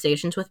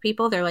conversations with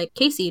people, they're like,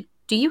 Casey,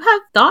 do you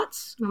have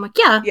thoughts? And I'm like,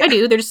 yeah, I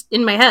do. They're just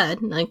in my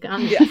head. Like, I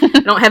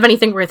don't have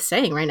anything worth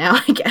saying right now,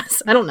 I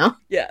guess. I don't know.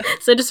 Yeah.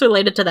 So just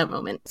related to that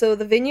moment. So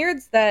the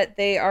vineyards that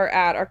they are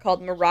at are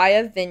called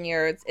Mariah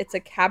Vineyards. It's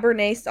a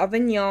Cabernet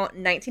Sauvignon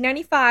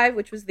 1995,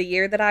 which was the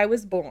year that I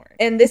was born.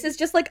 And this is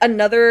just like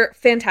another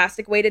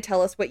fantastic way to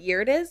tell us what year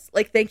it is.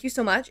 Like, thank you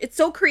so much. It's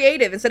so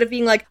creative. Instead of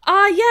being like,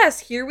 yes,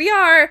 here we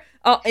are.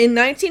 In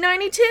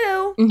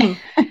 1992,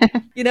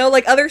 you know,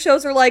 like other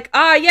shows are like,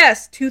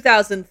 yes,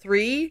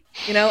 2003.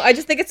 You know, I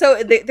just think it's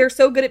so, they're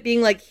so good at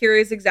being like, here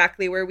is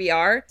exactly where we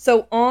are.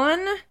 So on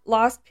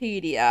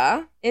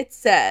Lostpedia, it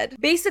said,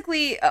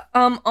 basically,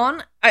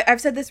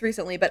 I've said this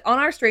recently, but on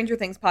our Stranger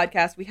Things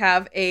podcast, we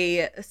have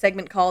a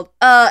segment called,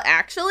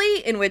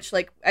 actually, in which,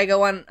 like, I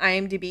go on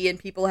IMDb and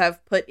people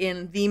have put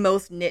in the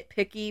most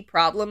nitpicky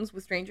problems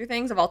with Stranger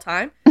Things of all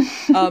time.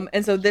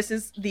 And so this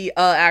is the,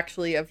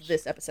 actually of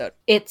this episode.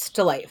 It's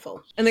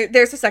delightful. And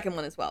there's a second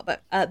one as well,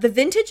 but the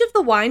vintage of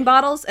the wine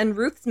bottles and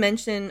Ruth's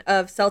mention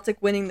of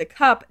Celtic winning the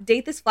cup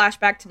date this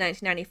flashback to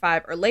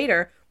 1995 or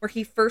later, where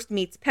he first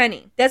meets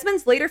Penny.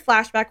 Desmond's later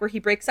flashback where he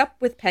breaks up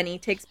with Penny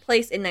takes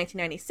place in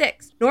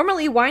 1996.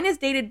 Normally, wine is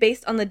dated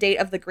based on the date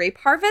of the grape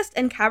harvest,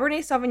 and Cabernet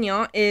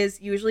Sauvignon is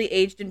usually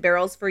aged in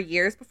barrels for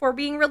years before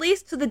being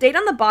released, so the date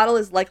on the bottle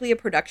is likely a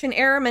production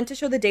error meant to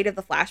show the date of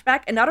the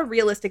flashback and not a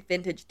realistic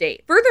vintage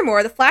date.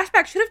 Furthermore, the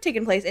flashback should have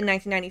taken place in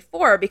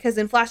 1994 because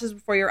in Flashes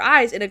Before Your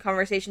Eyes, in a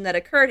conversation that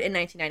occurred in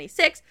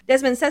 1996,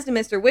 Desmond says to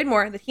Mr.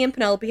 Widmore that he and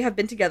Penelope have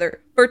been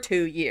together for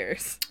 2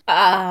 years.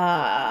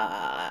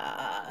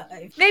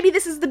 Maybe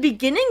this is the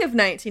beginning of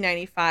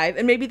 1995,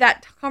 and maybe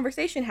that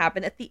conversation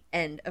happened at the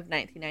end of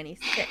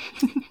 1996.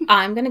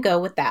 I'm gonna go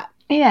with that.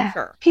 Yeah.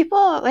 Sure.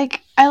 People,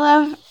 like, I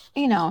love,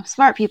 you know,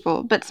 smart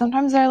people, but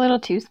sometimes they're a little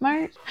too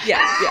smart.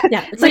 Yeah.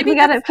 It's like, we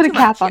gotta put a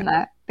cap on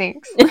that.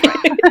 Thanks.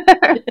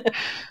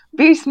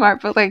 Be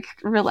smart, but, like,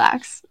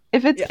 relax.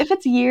 If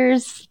it's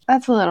years,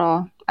 that's a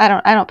little I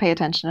don't pay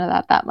attention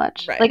to that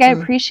much. Right. Like, I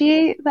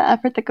appreciate the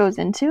effort that goes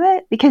into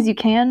it because you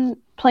can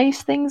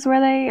place things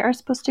where they are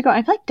supposed to go.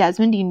 I feel like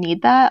Desmond, you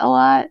need that a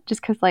lot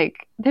just because,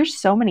 like, there's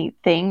so many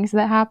things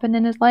that happen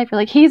in his life.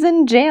 You're like, he's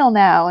in jail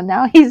now, and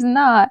now he's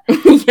not.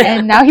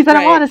 And now he's at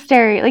a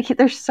monastery. Like,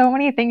 there's so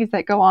many things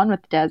that go on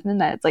with Desmond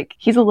that it's like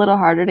he's a little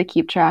harder to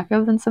keep track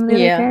of than some of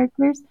the other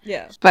characters.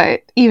 Yeah.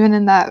 But even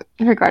in that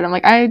regard, I'm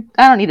like, I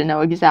don't need to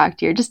know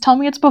exact year. Just tell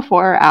me it's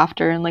before or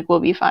after, and, like,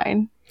 we'll be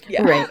fine.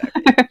 Yeah. Right.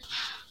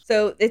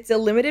 So it's a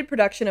limited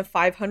production of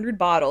 500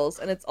 bottles,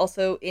 and it's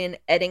also in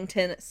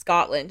Eddington,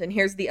 Scotland. And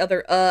here's the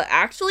other,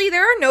 actually,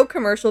 there are no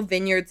commercial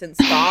vineyards in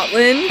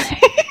Scotland.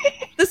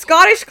 The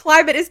Scottish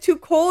climate is too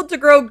cold to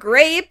grow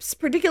grapes,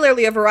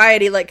 particularly a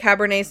variety like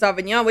Cabernet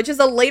Sauvignon, which is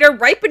a later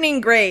ripening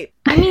grape.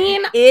 I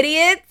mean,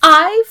 idiots.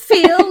 I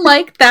feel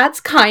like that's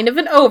kind of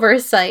an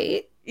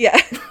oversight.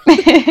 Yeah.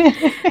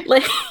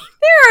 Like,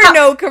 there are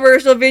no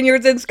commercial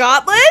vineyards in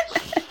Scotland.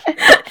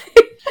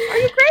 Are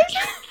you crazy?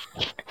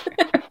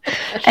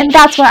 And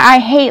that's why I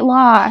hate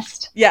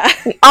Lost. Yeah.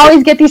 We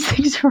always get these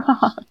things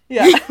wrong.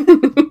 Yeah.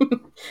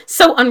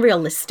 So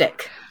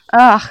unrealistic.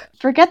 Ugh,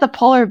 forget the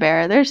polar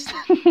bear. There's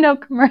no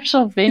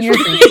commercial vineyards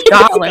in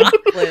Scotland.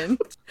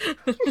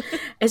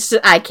 It's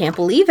just, I can't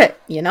believe it,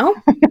 you know?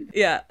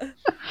 Yeah.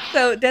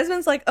 So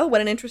Desmond's like, oh,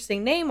 what an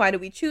interesting name. Why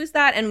did we choose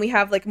that? And we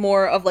have like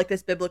more of like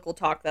this biblical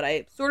talk that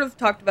I sort of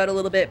talked about a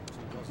little bit.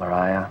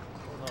 Mariah.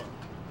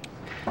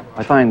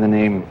 I find the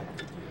name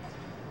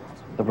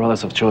the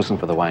brothers have chosen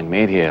for the wine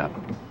made here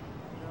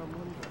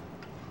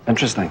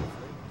interesting.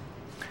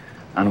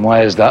 And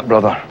why is that,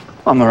 brother?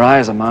 Well, Moriah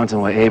is a mountain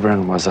where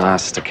Abraham was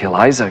asked to kill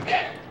Isaac.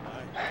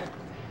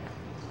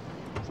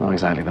 It's not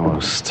exactly the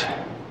most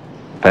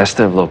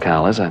festive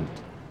locale, is it?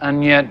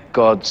 And yet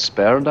God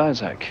spared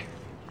Isaac.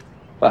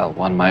 Well,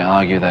 one might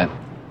argue that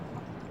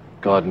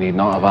God need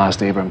not have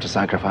asked Abraham to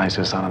sacrifice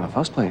his son in the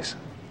first place.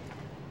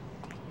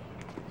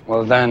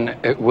 Well, then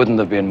it wouldn't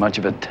have been much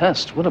of a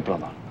test, would it,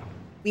 brother?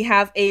 We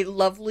have a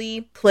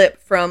lovely clip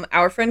from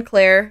our friend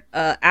Claire,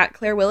 at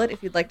Claire Willett.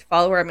 If you'd like to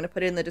follow her, I'm going to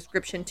put it in the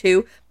description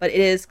too. But it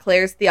is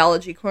Claire's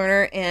Theology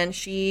Corner, and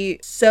she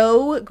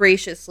so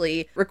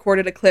graciously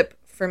recorded a clip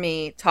for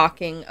me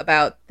talking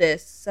about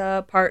this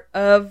part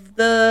of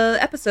the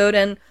episode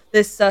and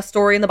this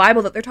story in the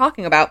Bible that they're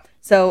talking about.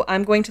 So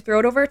I'm going to throw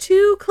it over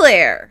to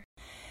Claire.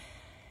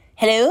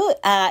 Hello,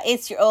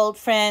 it's your old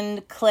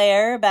friend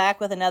Claire back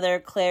with another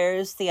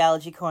Claire's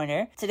Theology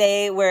Corner.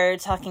 Today we're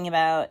talking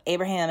about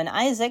Abraham and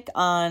Isaac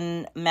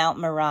on Mount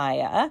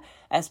Moriah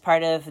as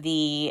part of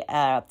the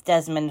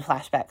Desmond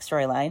flashback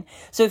storyline.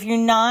 So if you're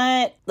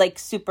not like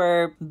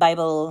super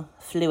Bible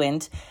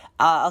fluent,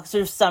 I'll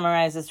sort of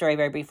summarize the story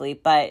very briefly,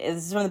 but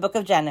this is from the book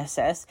of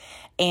Genesis,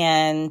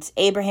 and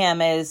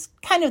Abraham is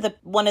kind of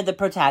one of the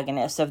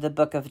protagonists of the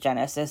book of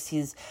Genesis.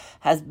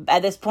 Has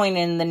at this point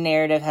in the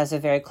narrative has a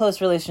very close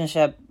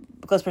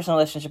personal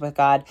relationship with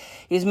God.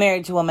 He's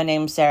married to a woman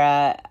named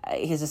Sarah.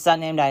 He has a son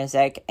named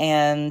Isaac,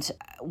 and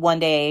one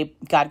day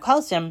God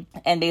calls him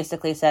and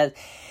basically says,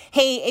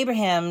 "Hey,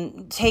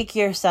 Abraham, take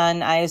your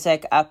son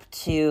Isaac up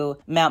to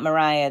Mount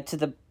Moriah, to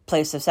the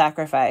place of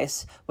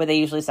sacrifice where they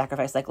usually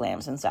sacrifice like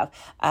lambs and stuff,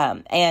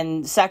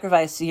 and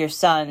sacrifice your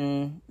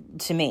son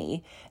to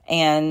me."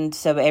 And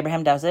so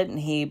Abraham does it, and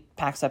he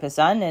packs up his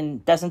son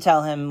and doesn't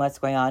tell him what's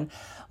going on,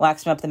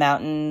 walks him up the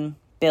mountain,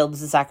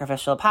 builds the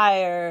sacrificial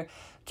pyre,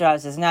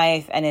 draws his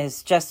knife, and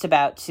is just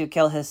about to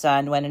kill his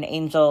son when an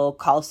angel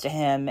calls to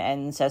him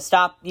and says,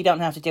 "Stop, you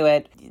don't have to do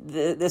it.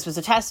 This was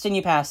a test and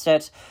you passed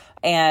it.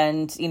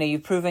 And, you know,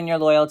 you've proven your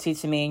loyalty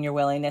to me and your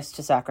willingness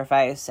to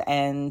sacrifice,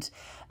 and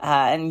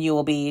you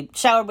will be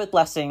showered with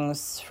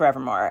blessings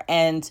forevermore."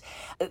 And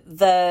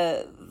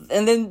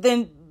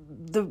then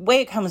the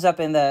way it comes up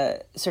in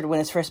the sort of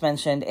when it's first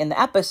mentioned in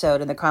the episode,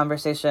 in the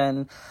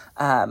conversation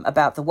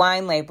about the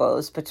wine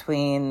labels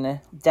between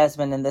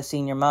Desmond and the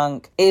senior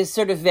monk, is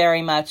sort of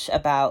very much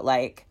about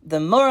like the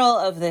moral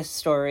of this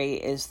story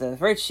is the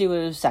virtue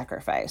of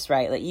sacrifice,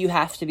 right? Like you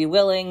have to be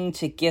willing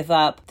to give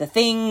up the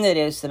thing that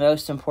is the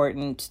most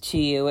important to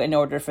you in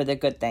order for the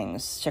good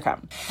things to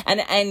come.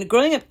 And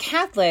growing up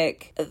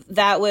Catholic,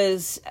 that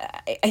was,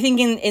 I think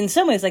in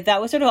some ways, like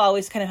that was sort of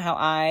always kind of how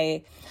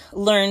I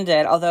learned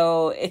it,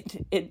 although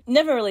it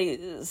never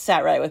really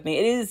sat right with me.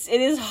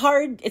 It's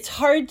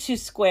hard to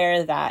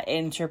square that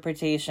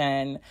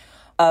interpretation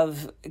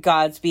of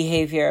God's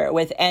behavior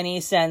with any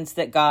sense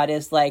that God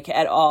is like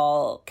at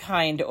all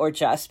kind or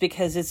just,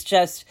 because it's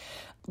just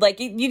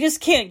like you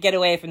just can't get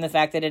away from the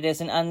fact that it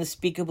is an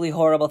unspeakably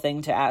horrible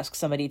thing to ask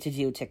somebody to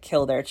do, to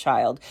kill their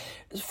child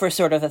for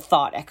sort of a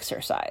thought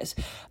exercise.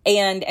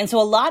 And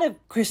so a lot of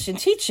Christian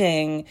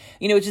teaching,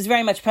 you know, which is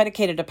very much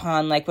predicated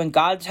upon like when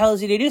God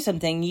tells you to do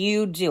something,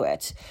 you do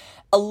it.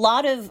 A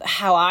lot of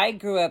how I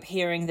grew up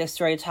hearing this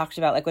story talked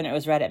about, like when it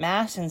was read at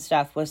Mass and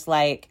stuff, was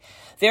like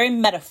very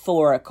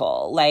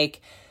metaphorical. Like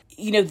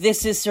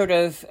this is sort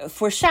of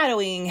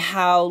foreshadowing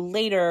how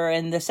later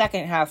in the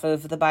second half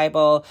of the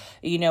Bible,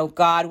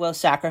 God will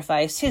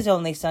sacrifice his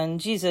only son,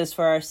 Jesus,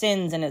 for our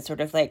sins. And it's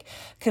sort of like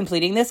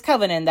completing this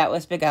covenant that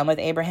was begun with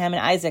Abraham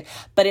and Isaac.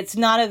 But that's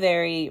not a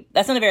very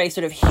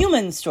sort of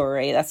human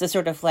story. That's a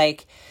sort of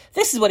like,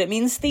 this is what it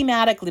means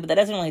thematically, but that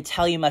doesn't really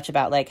tell you much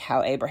about like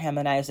how Abraham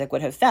and Isaac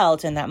would have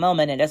felt in that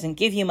moment. It doesn't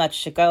give you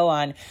much to go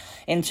on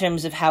in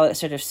terms of how it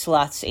sort of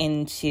slots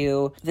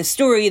into the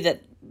story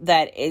that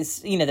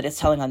it's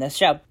telling on this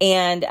show.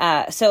 And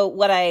so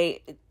what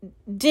I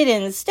did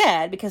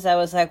instead, because I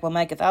was like, well,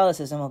 my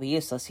Catholicism will be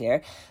useless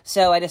here.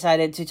 So I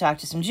decided to talk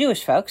to some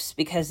Jewish folks,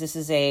 because this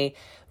is a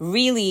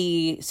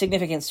really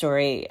significant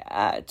story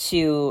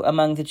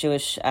among the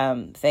Jewish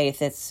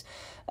faith. It's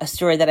a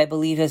story that I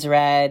believe is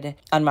read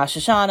on Rosh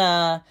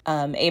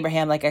Hashanah.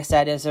 Abraham, like I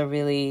said, is a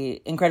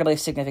really incredibly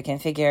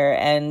significant figure.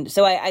 And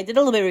so I did a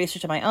little bit of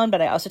research on my own,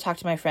 but I also talked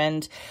to my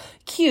friend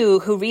Q,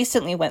 who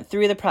recently went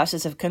through the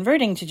process of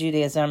converting to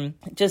Judaism,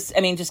 just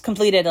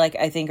completed, like,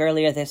 I think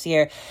earlier this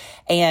year.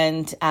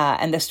 And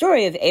the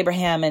story of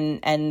Abraham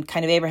and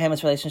kind of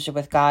Abraham's relationship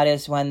with God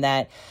is one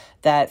that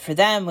for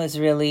them was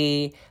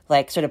really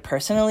like sort of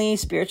personally,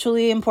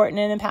 spiritually important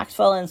and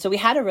impactful. And so we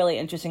had a really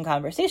interesting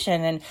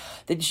conversation. And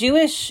the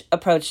Jewish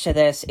approach to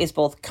this is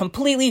both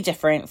completely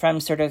different from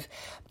sort of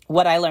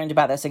what I learned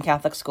about this in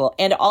Catholic school,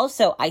 and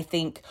also, I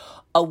think,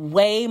 a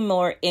way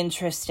more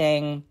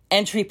interesting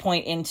entry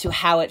point into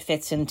how it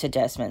fits into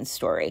Desmond's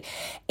story.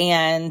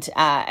 And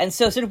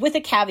so sort of with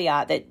a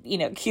caveat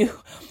that, Q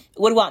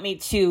would want me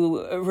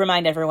to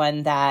remind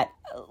everyone that,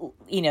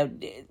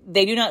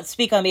 they do not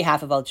speak on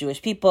behalf of all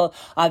Jewish people.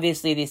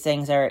 Obviously, these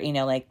things are,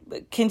 like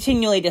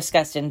continually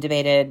discussed and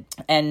debated,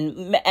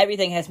 and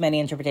everything has many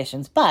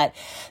interpretations. But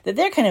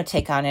their kind of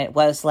take on it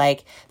was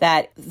like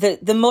that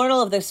the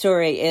moral of the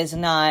story is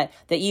not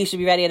that you should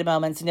be ready at a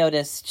moment's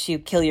notice to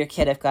kill your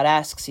kid if God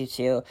asks you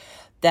to.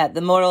 That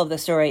the moral of the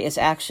story is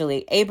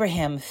actually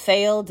Abraham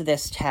failed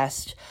this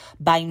test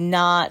by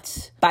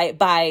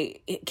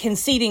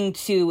conceding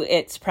to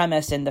its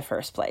premise in the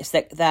first place.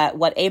 That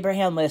what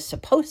Abraham was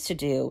supposed to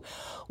do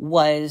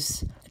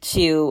was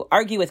to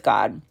argue with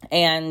God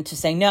and to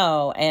say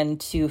no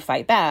and to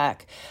fight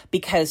back,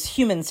 because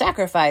human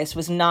sacrifice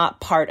was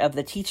not part of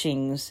the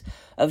teachings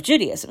of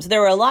Judaism. So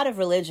there were a lot of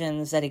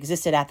religions that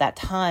existed at that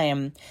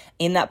time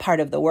in that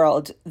part of the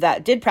world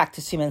that did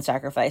practice human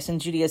sacrifice,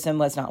 and Judaism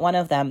was not one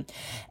of them.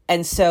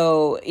 And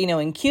so,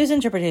 in Q's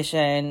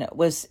interpretation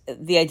was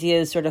the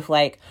idea is sort of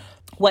like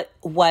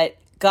what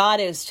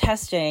God is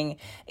testing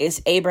is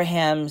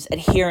Abraham's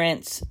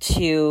adherence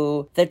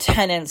to the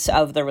tenets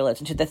of the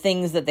religion, to the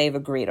things that they've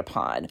agreed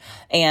upon,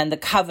 and the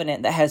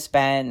covenant that has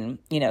been,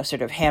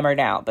 sort of hammered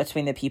out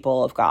between the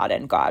people of God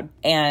and God.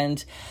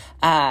 And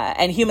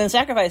human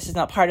sacrifice is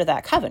not part of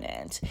that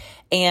covenant.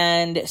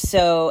 And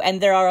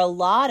there are a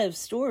lot of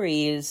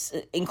stories,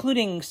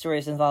 including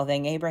stories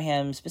involving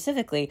Abraham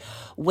specifically,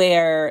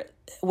 where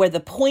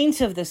the point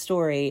of the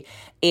story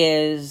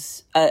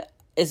is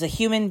a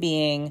human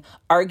being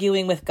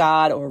arguing with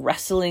God or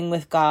wrestling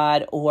with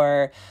God,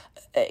 or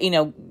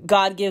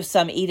God gives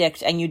some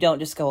edict and you don't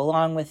just go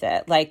along with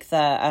it. Like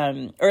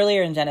the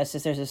earlier in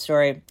Genesis, there's a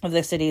story of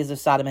the cities of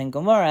Sodom and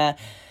Gomorrah,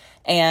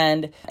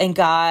 and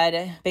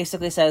God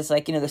basically says,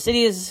 like, the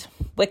city is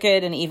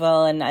wicked and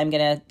evil, and I'm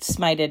gonna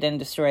smite it and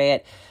destroy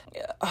it.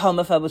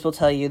 Homophobes will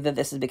tell you that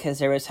this is because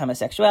there was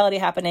homosexuality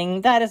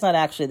happening. That is not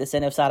actually the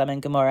sin of Sodom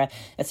and Gomorrah.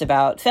 It's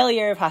about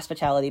failure of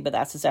hospitality, but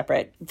that's a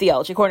separate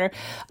theology corner.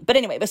 But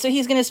anyway, so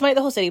he's going to smite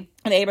the whole city.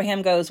 And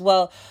Abraham goes,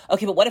 well,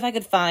 okay, but what if I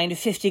could find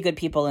 50 good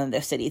people in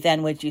this city?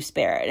 Then would you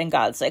spare it? And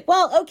God's like,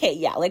 well, okay,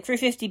 yeah, like for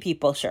 50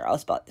 people, sure, I'll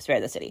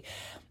spare the city.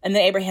 And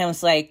then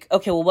Abraham's like,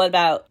 okay, well, what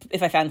about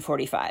if I found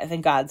 45?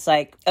 And God's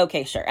like,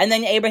 okay, sure. And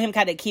then Abraham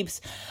kind of keeps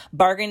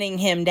bargaining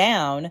him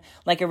down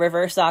like a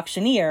reverse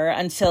auctioneer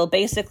until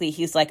basically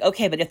he's like,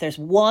 okay, but if there's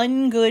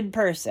one good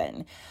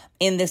person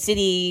in the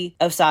city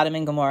of Sodom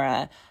and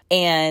Gomorrah,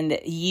 and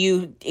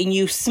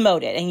you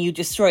smote it and you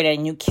destroyed it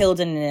and you killed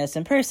an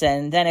innocent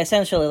person, then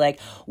essentially, like,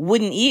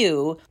 wouldn't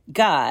you,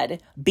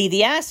 God, be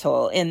the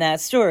asshole in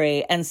that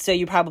story? And so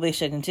you probably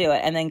shouldn't do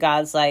it. And then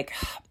God's like,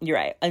 you're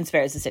right, and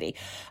spares the city.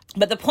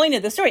 But the point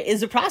of the story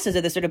is the process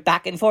of this sort of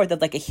back and forth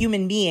of like a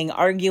human being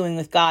arguing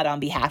with God on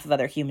behalf of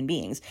other human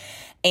beings.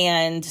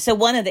 And so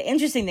one of the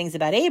interesting things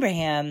about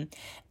Abraham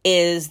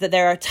is that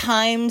there are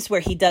times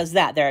where he does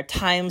that. There are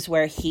times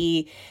where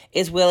he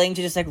is willing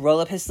to just like roll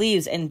up his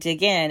sleeves and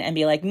dig in and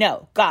be like,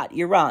 no, God,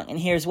 you're wrong, and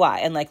here's why,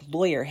 and like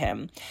lawyer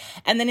him.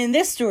 And then in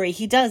this story,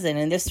 he doesn't.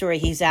 In this story,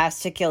 he's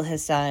asked to kill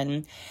his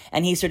son,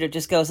 and he sort of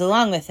just goes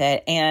along with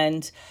it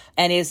and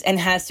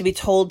has to be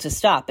told to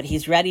stop, but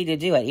he's ready to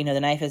do it. The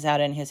knife is out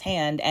in his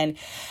hand. And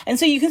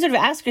so you can sort of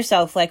ask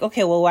yourself, like,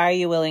 okay, well, why are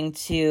you willing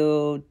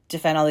to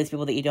defend all these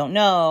people that you don't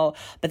know?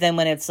 But then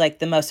when it's like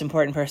the most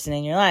important person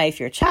in your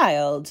life, your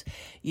child,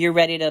 you're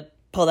ready to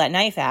pull that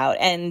knife out.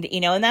 And,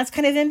 and that's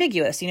kind of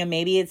ambiguous.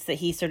 Maybe it's that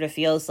he sort of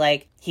feels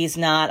like he's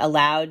not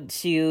allowed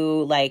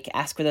to like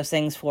ask for those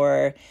things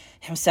for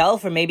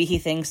himself, or maybe he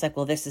thinks like,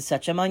 well, this is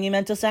such a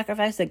monumental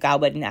sacrifice that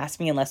God wouldn't ask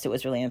me unless it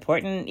was really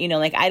important. You know,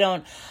 like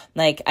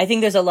I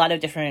think there's a lot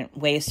of different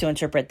ways to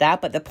interpret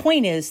that, but the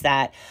point is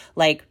that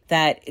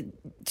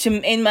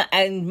in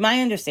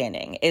my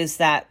understanding is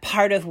that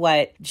part of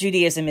what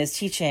Judaism is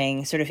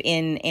teaching sort of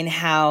in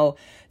how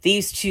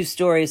these two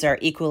stories are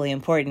equally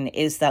important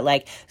is that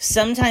like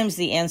sometimes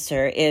the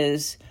answer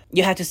is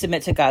you have to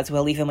submit to God's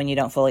will even when you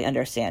don't fully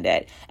understand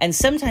it. And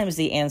sometimes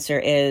the answer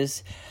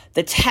is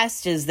the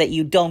test is that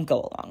you don't go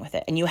along with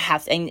it. And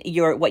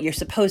what you're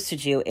supposed to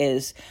do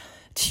is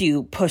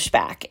to push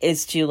back,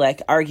 is to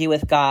like argue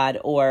with God,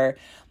 or,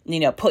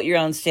 you know, put your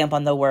own stamp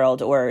on the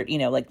world, or, you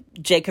know, like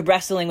Jacob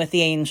wrestling with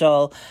the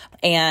angel,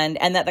 and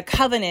that the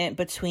covenant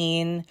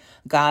between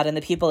God and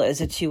the people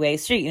is a two-way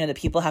street. You know, the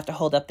people have to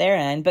hold up their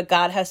end, but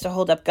God has to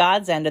hold up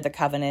God's end of the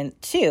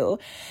covenant too.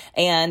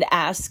 And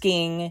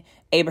asking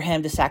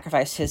Abraham to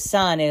sacrifice his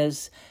son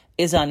is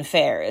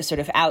unfair, is sort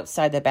of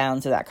outside the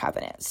bounds of that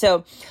covenant.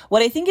 So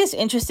what I think is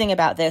interesting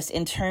about this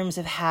in terms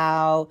of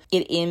how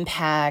it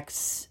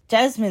impacts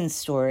Desmond's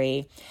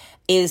story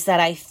is that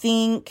I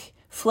think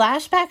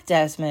Flashback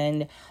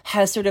Desmond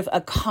has sort of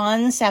a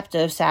concept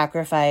of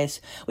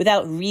sacrifice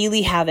without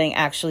really having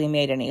actually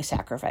made any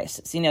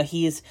sacrifices. You know,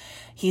 he's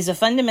a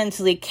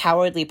fundamentally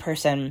cowardly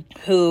person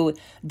who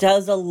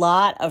does a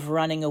lot of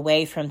running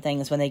away from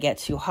things when they get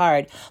too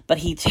hard, but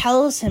he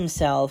tells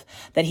himself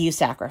that he's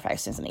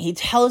sacrificing something. He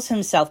tells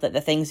himself that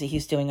the things that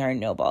he's doing are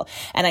noble.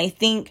 And I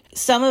think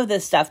some of the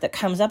stuff that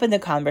comes up in the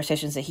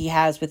conversations that he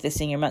has with the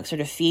senior monk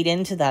sort of feed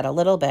into that a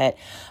little bit.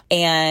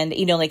 And,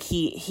 you know, like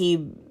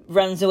he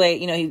runs away,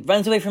 you know, he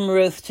runs away from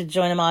Ruth to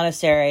join a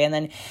monastery, and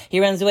then he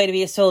runs away to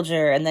be a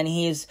soldier, and then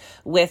he's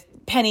with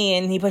Penny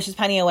and he pushes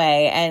Penny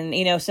away. And,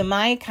 you know, so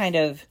my kind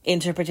of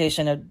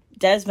interpretation of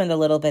Desmond a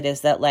little bit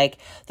is that like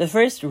the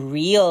first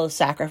real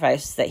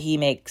sacrifice that he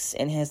makes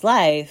in his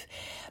life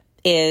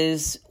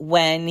is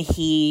when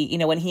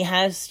he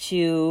has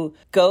to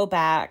go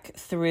back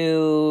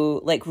through,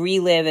 like,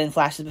 relive in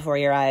flashes before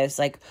your eyes,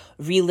 like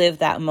relive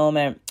that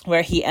moment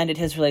where he ended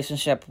his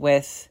relationship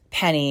with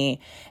Penny,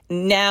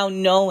 now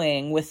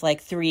knowing with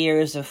like 3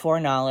 years of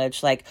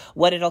foreknowledge, like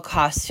what it'll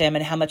cost him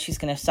and how much he's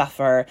going to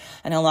suffer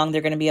and how long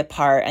they're going to be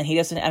apart. And he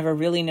doesn't ever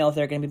really know if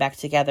they're going to be back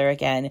together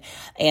again.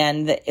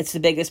 And it's the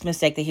biggest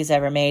mistake that he's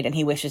ever made. And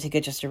he wishes he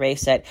could just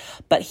erase it.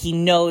 But he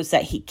knows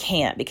that he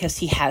can't because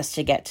he has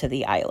to get to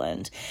the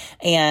island.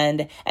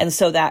 And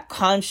so that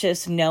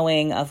conscious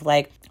knowing of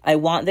like, I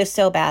want this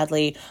so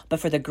badly, but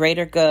for the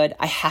greater good,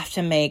 I have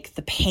to make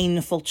the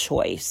painful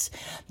choice.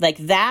 Like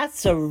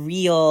that's a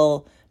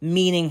real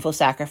meaningful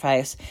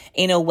sacrifice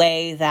in a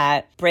way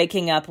that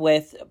breaking up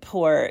with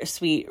poor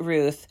sweet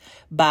Ruth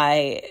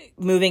by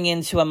moving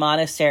into a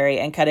monastery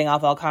and cutting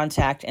off all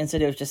contact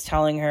instead of just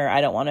telling her,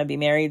 I don't want to be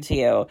married to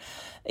you,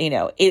 you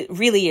know, it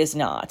really is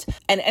not.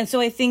 And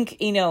so I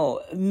think, you know,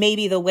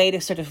 maybe the way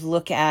to sort of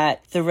look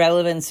at the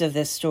relevance of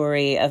this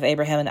story of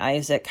Abraham and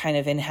Isaac kind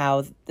of in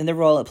the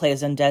role it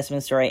plays in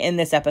Desmond's story in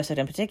this episode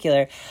in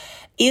particular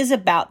is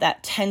about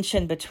that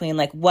tension between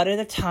like what are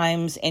the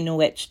times in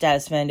which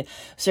Desmond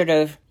sort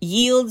of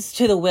yields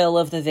to the will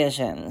of the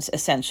visions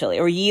essentially,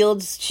 or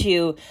yields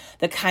to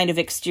the kind of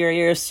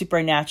exterior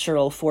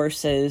supernatural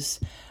forces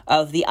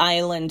of the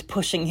island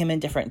pushing him in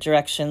different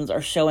directions or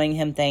showing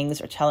him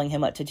things or telling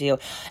him what to do.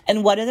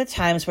 And what are the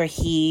times where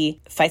he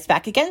fights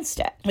back against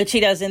it, which he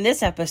does in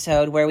this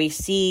episode, where we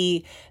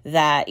see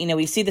that, you know,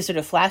 we see the sort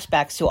of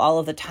flashbacks to all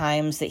of the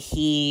times that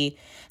he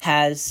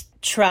has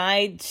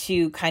tried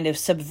to kind of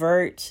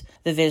subvert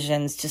the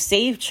visions to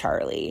save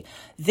Charlie.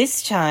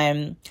 This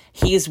time,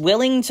 he's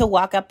willing to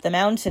walk up the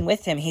mountain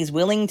with him. He's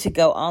willing to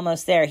go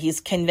almost there.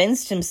 He's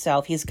convinced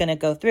himself he's going to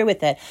go through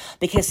with it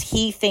because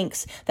he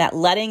thinks that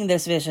letting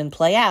this vision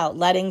play out,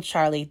 letting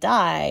Charlie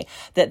die,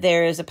 that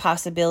there is a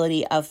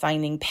possibility of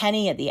finding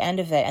Penny at the end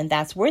of it, and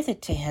that's worth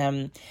it to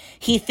him,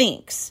 he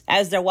thinks,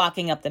 as they're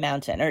walking up the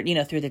mountain, or, you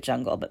know, through the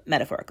jungle, but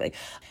metaphorically.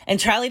 And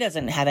Charlie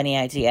doesn't have any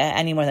idea,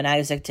 any more than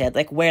Isaac did,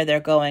 like where they're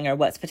going or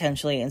what's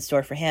potentially in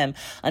store for him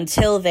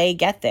until they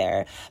get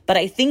there. But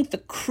I think the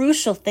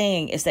crucial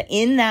thing is that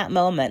in that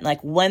moment,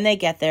 like when they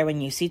get there,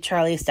 when you see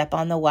Charlie step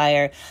on the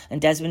wire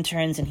and Desmond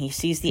turns and he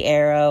sees the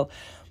arrow,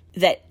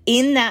 that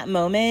in that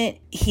moment,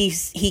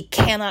 he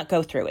cannot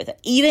go through with it.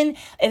 Even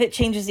if it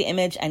changes the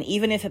image and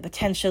even if it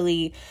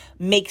potentially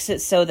makes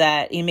it so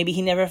that, you know, maybe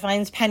he never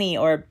finds Penny,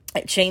 or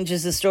it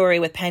changes the story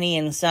with Penny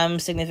in some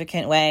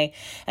significant way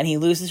and he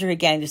loses her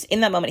again, just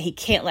in that moment, he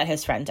can't let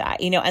his friend die,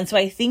 you know? And so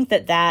I think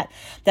that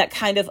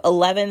kind of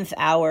 11th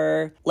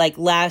hour, like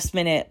last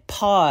minute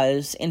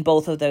pause in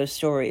both of those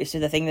stories, so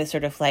the thing that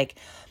sort of like,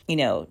 you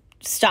know,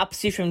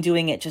 stops you from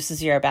doing it just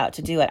as you're about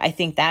to do it. I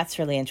think that's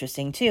really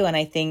interesting too. And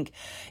I think,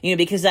 you know,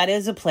 because that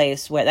is a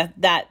place where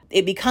that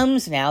it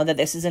becomes now that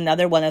this is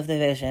another one of the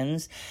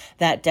visions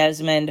that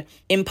Desmond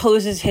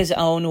imposes his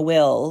own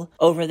will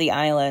over the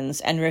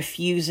islands and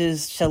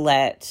refuses to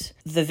let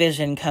the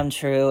vision come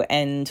true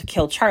and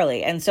kill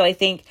Charlie. And so I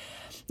think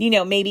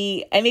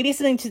maybe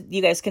something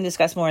you guys can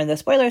discuss more in the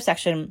spoiler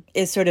section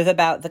is sort of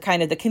about the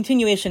kind of the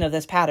continuation of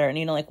this pattern,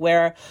 like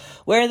where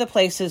are the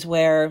places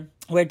where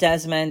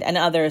Desmond and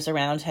others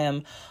around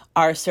him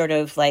are sort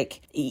of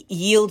like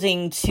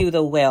yielding to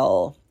the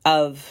will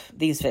of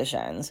these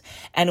visions,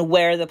 and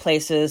where are the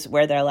places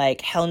where they're like,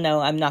 hell no,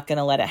 I'm not going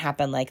to let it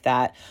happen like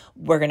that.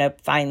 We're going to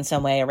find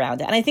some way around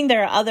it. And I think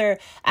there are other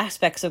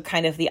aspects of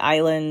kind of the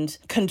island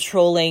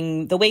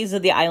controlling, the ways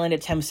that the island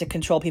attempts to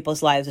control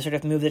people's lives, to sort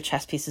of move the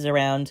chess pieces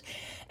around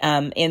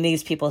in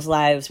these people's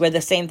lives, where the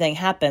same thing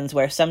happens,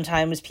 where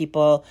sometimes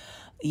people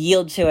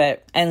yield to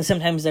it and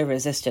sometimes they're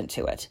resistant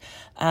to it.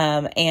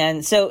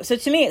 And so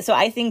to me,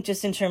 I think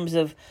just in terms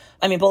of,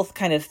 both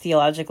kind of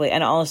theologically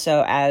and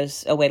also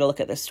as a way to look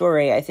at the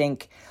story, I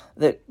think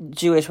the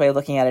Jewish way of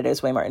looking at it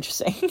is way more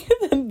interesting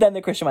than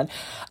the Christian one.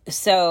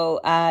 So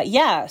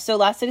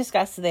lots to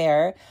discuss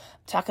there.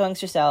 Talk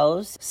amongst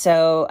yourselves.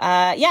 So,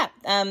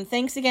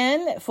 thanks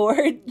again for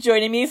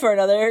joining me for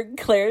another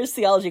Claire's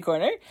Theology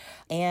Corner,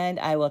 and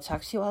I will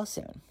talk to you all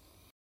soon.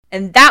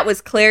 And that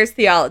was Claire's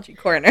Theology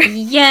Corner.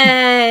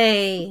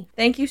 Yay!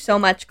 Thank you so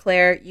much,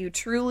 Claire. You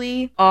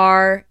truly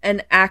are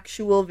an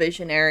actual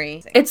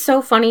visionary. It's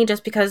so funny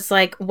just because,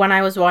 like, when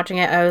I was watching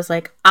it, I was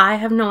like, I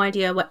have no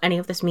idea what any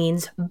of this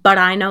means, but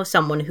I know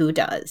someone who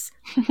does.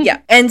 Yeah,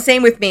 and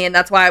same with me, and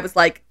that's why I was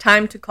like,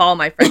 time to call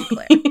my friend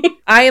Claire.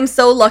 I am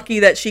so lucky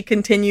that she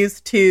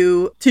continues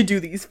to do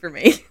these for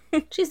me.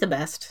 She's the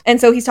best.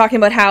 And so he's talking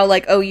about how,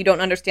 like, oh, you don't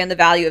understand the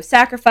value of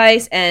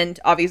sacrifice, and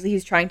obviously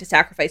he's trying to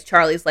sacrifice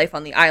Charlie's life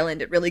on the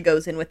island. It really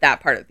goes in with that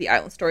part of the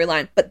island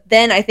storyline. But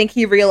then I think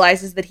he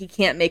realizes that he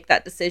can't make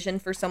that decision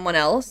for someone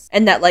else,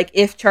 and that, like,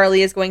 if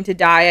Charlie is going to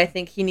die, I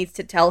think he needs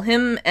to tell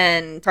him,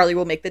 and Charlie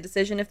will make the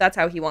decision if that's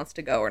how he wants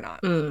to go or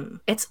not.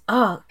 It's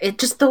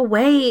just the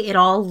way it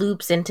all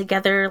loops in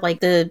together,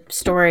 like the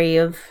story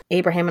of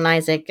Abraham and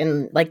Isaac,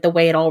 and like the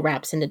way it all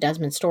wraps into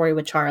Desmond's story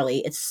with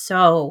Charlie.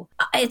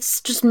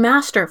 It's just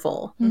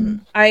masterful.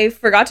 I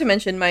forgot to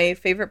mention my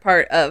favorite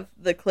part of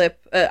the clip.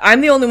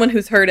 I'm the only one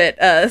who's heard it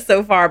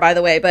so far, by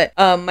the way, but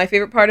my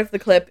favorite part of the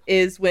clip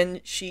is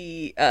when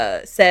she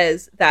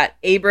says that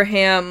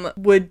Abraham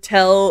would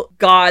tell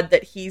God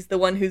that he's the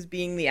one who's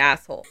being the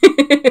asshole.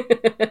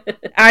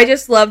 I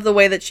just love the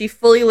way that she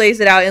fully lays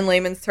it out in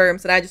layman's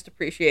terms, and I just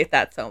appreciate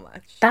that so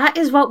much. That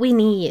is what we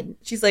need.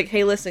 She's like,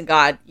 hey, listen,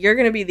 God, you're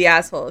gonna be the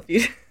asshole if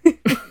you...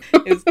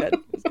 It was good.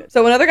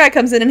 So another guy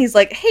comes in and he's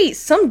like, hey,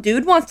 some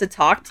dude wants to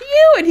talk to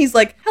you? And he's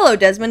like, hello,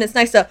 Desmond, it's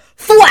nice to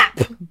flap!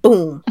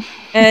 Boom.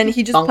 And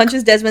he just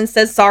punches Desmond,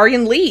 says sorry,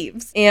 and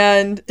leaves.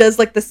 And does,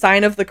 like, the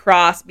sign of the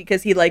cross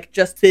because he, like,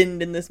 just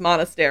sinned in this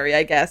monastery,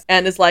 I guess.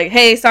 And is like,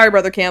 hey, sorry,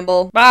 Brother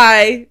Campbell.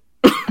 Bye.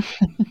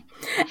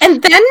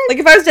 And then... like,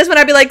 if I was Desmond,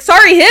 I'd be like,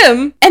 sorry,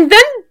 him. And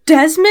then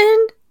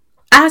Desmond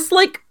asked,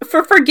 like,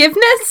 for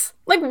forgiveness?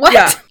 Like, what?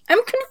 Yeah.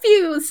 I'm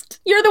confused.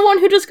 You're the one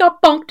who just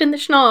got bonked in the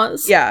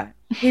schnoz. Yeah.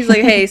 He's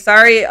like, hey,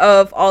 sorry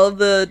of all of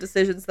the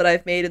decisions that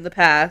I've made in the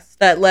past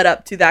that led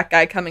up to that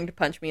guy coming to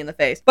punch me in the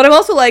face. But I'm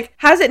also like,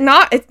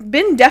 it's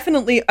been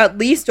definitely at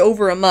least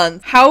over a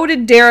month. How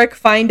did Derek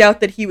find out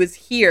that he was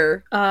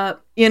here? Why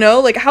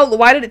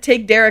did it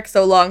take Derek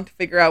so long to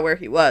figure out where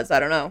he was? I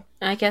don't know.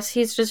 I guess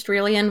he's just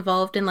really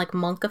involved in, like,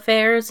 monk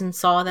affairs and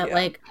saw that,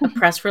 like, a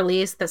press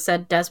release that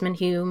said Desmond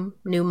Hume,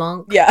 new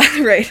monk. Yeah,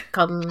 right.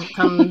 Come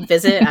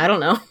visit. I don't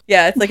know.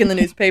 Yeah, it's like in the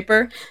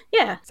newspaper.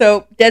 Yeah.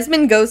 So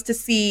Desmond goes to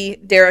see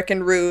Derek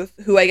and Ruth,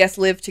 who I guess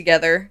live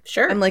together.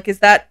 Sure. I'm like, is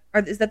that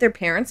their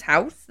parents'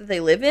 house that they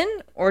live in?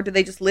 Or do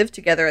they just live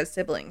together as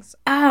siblings?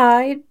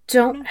 I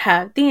don't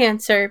have the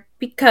answer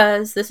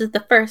because this is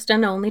the first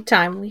and only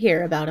time we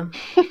hear about him.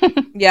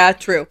 Yeah,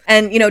 true.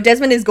 And,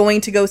 Desmond is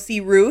going to go see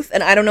Ruth,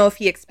 and I don't know if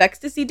he expects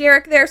to see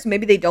Derek there, so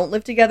maybe they don't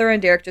live together,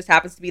 and Derek just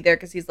happens to be there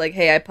because he's like,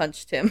 hey, I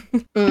punched him.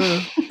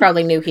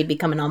 Probably knew he'd be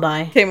coming on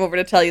by. Came over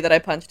to tell you that I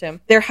punched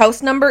him. Their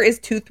house number is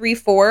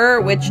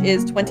 234, which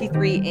is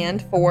 23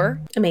 and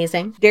 4.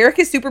 Amazing. Derek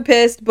is super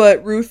pissed,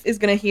 but Ruth is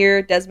going to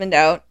hear Desmond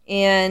out.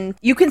 And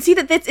you can see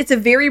that it's a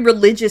very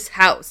religious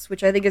house,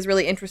 which I think is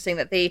really interesting,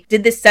 that they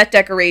did this set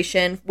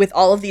decoration with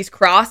all of these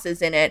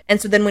crosses in it.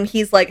 And so then when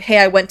he's like, hey,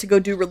 I went to go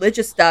do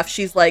religious stuff,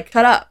 she's like,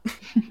 shut up.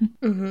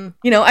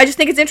 I just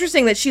think it's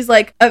interesting that she's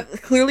like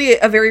clearly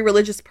a very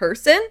religious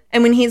person.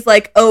 And when he's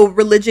like, oh,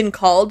 religion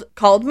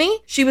called me,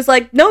 she was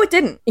like, no, it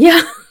didn't.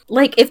 Yeah.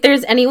 Like, if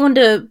there's anyone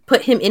to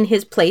put him in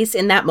his place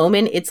in that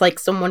moment, it's like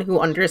someone who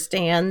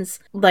understands,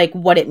 like,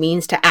 what it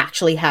means to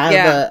actually have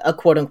a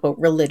quote-unquote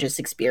religious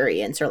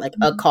experience or, like,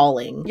 a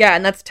calling. Yeah,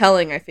 and that's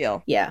telling, I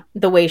feel. Yeah.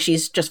 The way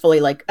she's just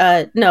fully like,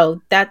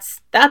 no, that's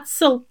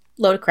a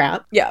load of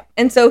crap. Yeah.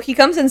 And so he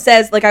comes and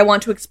says, like, I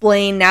want to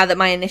explain now that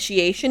my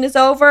initiation is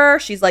over.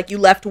 She's like, you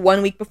left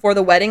 1 week before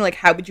the wedding. Like,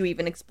 how would you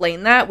even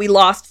explain that? We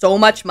lost so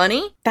much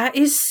money. That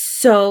is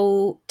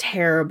so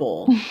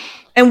terrible.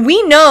 And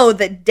we know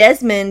that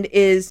Desmond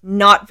is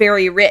not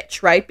very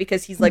rich, right?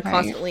 Because he's like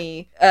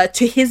constantly,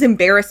 to his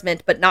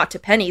embarrassment, but not to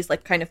Penny's,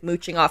 like kind of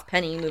mooching off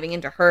Penny, moving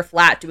into her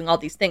flat, doing all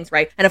these things,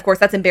 right? And of course,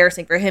 that's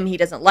embarrassing for him. He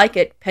doesn't like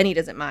it. Penny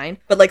doesn't mind.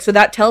 But like, so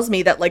that tells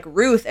me that like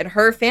Ruth and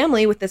her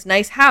family with this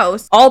nice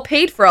house all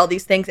paid for all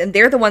these things, and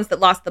they're the ones that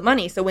lost the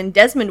money. So when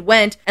Desmond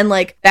went and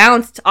like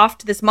bounced off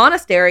to this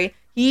monastery,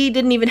 he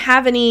didn't even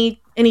have any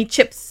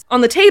chips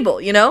on the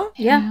table, you know?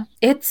 Yeah.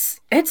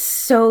 It's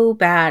so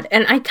bad.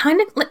 And I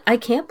kind of, I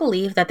can't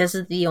believe that this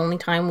is the only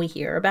time we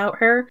hear about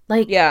her.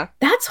 Like, yeah,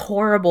 that's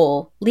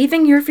horrible.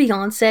 Leaving your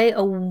fiance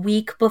a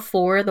week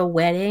before the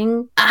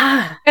wedding.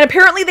 Ah. And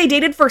apparently they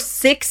dated for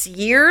 6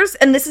 years,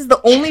 and this is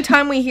the only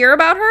time we hear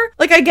about her.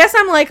 Like, I guess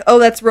I'm like, oh,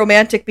 that's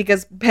romantic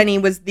because Penny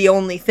was the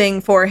only thing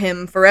for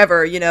him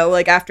forever, you know?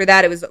 Like, after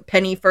that, it was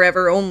Penny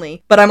forever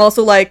only. But I'm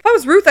also like, if I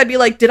was Ruth, I'd be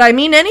like, did I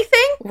mean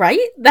anything? Right?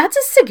 That's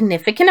a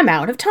significant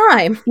amount of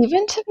time.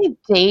 Even to be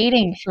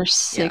dating for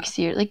 6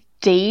 years, like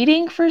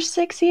dating for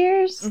 6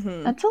 years,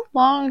 that's a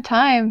long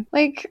time.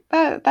 Like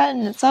that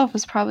in itself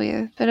was probably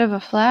a bit of a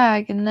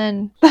flag. And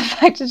then the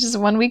fact it's just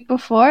 1 week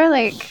before,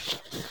 like,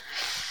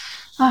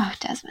 oh,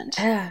 Desmond.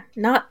 Yeah,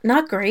 not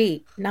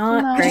great.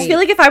 Not great. I just feel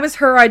like if I was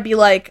her, I'd be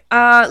like,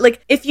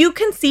 if you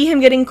can see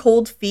him getting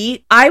cold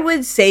feet, I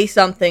would say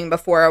something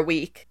before a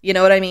week. You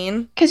know what I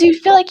mean? Because you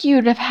feel like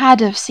you'd have had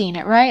to have seen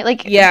it, right?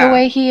 Like, the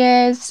way he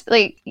is,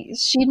 like,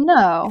 she'd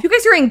know. If you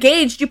guys are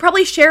engaged, you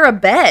probably share a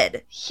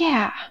bed.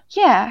 Yeah.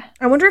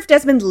 I wonder if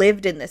Desmond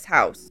lived in this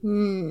house.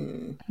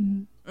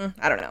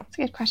 I don't know. That's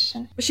a good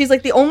question. But she's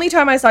like, the only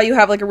time I saw you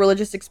have like a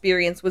religious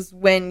experience was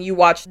when you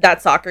watched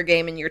that soccer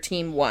game and your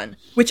team won.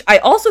 Which I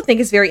also think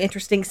is very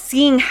interesting,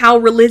 seeing how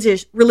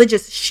religious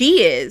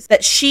she is.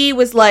 That she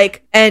was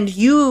like, and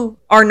you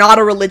are not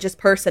a religious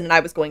person and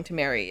I was going to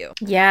marry you.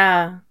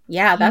 Yeah,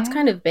 that's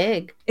kind of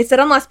big. It said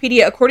on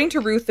Lostpedia, according to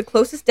Ruth, the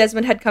closest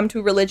Desmond had come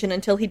to religion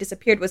until he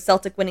disappeared was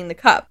Celtic winning the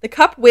cup. The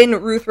cup win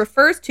Ruth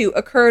refers to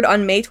occurred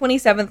on May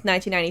 27th,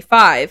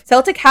 1995.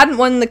 Celtic hadn't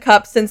won the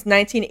cup since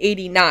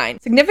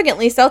 1989.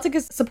 Significantly, Celtic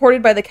is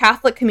supported by the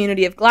Catholic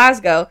community of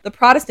Glasgow. The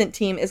Protestant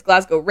team is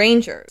Glasgow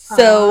Rangers.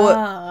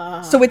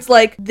 So it's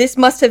like, this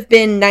must have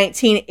been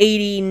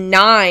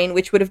 1989,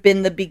 which would have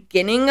been the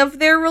beginning of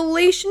their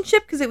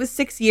relationship because it was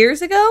 6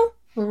 years ago.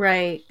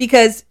 Right.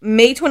 Because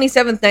May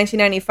 27th,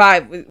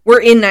 1995, we're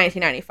in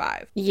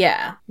 1995.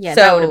 Yeah, so,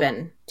 that would have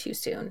been too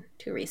soon,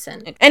 too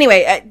recent.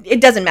 Anyway,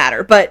 it doesn't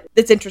matter, but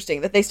it's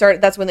interesting that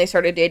that's when they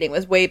started dating,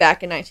 was way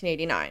back in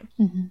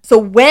 1989. So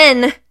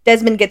when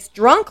Desmond gets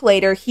drunk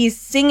later, he's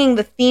singing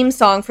the theme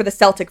song for the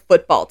Celtic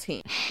football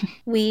team.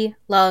 We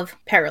love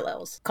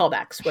parallels,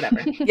 callbacks,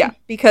 whatever. Yeah,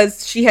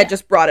 because she had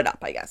just brought it up,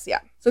 I guess, yeah.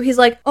 So he's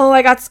like, oh,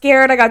 I got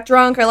scared, I got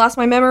drunk, I lost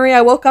my memory,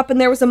 I woke up and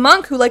there was a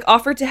monk who like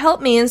offered to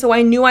help me, and so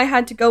I knew I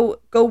had to go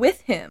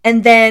with him.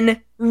 And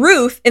then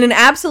Ruth, in an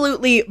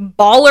absolutely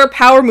baller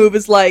power move,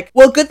 is like,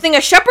 well, good thing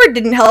a shepherd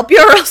didn't help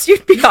you or else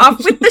you'd be off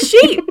with the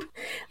sheep.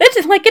 That's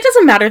just like, it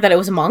doesn't matter that it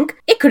was a monk.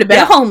 It could have been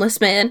a homeless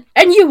man,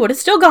 and you would have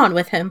still gone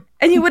with him.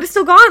 And you would have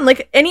still gone.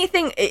 Like,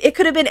 anything, it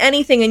could have been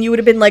anything, and you would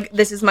have been like,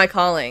 this is my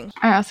calling.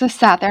 I also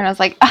sat there and I was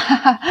like,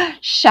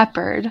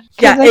 shepherd.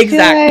 Yeah,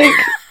 exactly.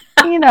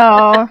 You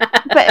know,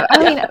 but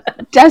I mean,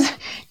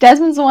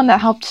 Desmond's the one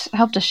that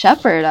helped a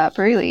shepherd up,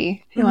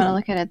 really, if you want to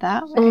look at it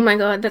that way. Oh my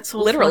god, that's so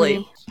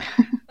literally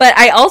funny. But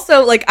I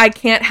also, like, I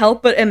can't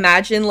help but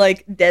imagine,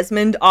 like,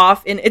 Desmond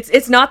off in,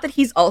 it's not that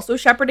he's also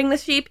shepherding the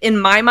sheep. In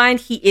my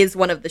mind, he is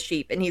one of the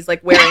sheep, and he's,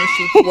 like, wearing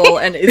sheep's wool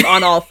and is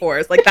on all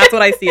fours. Like, that's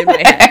what I see in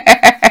my head.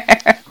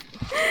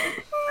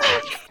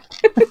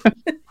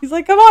 He's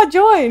like, come on,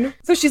 join.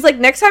 So she's like,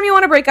 next time you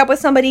want to break up with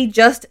somebody,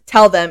 just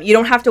tell them. You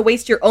don't have to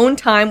waste your own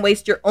time,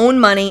 waste your own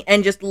money,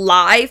 and just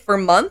lie for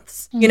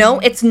months. You know,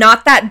 it's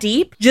not that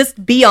deep.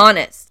 Just be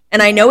honest.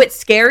 And I know it's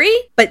scary,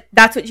 but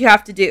that's what you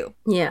have to do.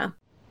 Yeah.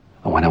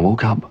 And when I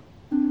woke up,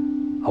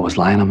 I was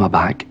lying on my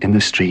back in the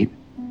street,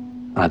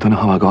 and I don't know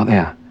how I got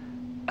there.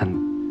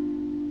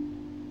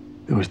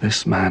 And there was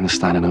this man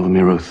standing over me,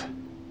 Ruth.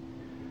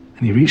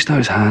 And he reached out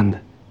his hand,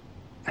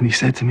 and he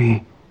said to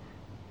me,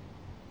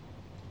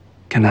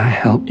 "Can I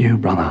help you,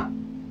 brother?"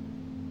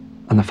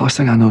 And the first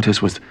thing I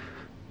noticed was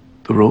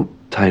the rope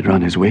tied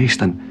around his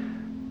waist, and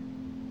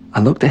I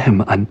looked at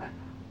him, and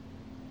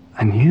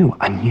I knew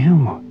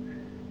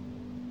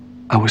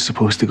I was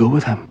supposed to go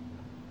with him.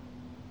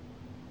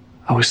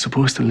 I was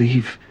supposed to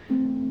leave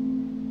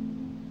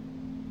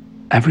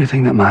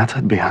everything that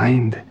mattered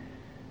behind,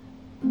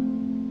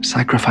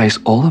 sacrifice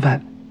all of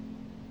it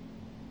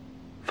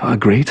for a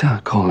greater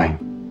calling.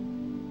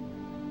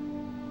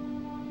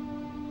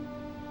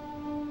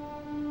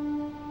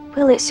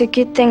 Well, it's a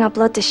good thing a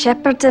bloody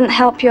shepherd didn't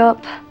help you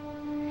up.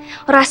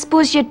 Or I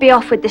suppose you'd be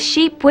off with the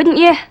sheep, wouldn't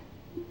you?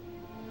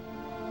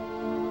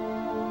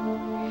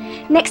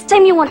 Next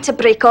time you want to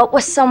break up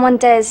with someone,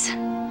 Des,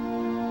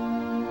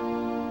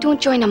 don't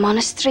join a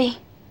monastery.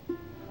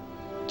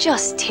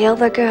 Just tell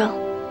the girl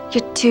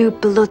you're too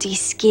bloody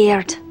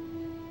scared.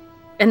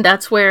 And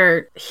that's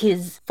where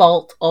his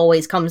fault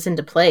always comes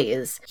into play,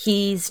 is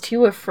he's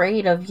too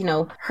afraid of,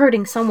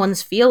 hurting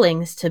someone's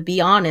feelings to be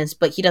honest,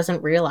 but he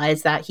doesn't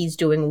realize that he's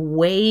doing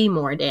way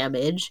more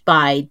damage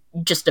by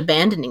just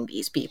abandoning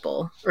these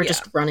people or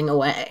just running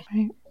away.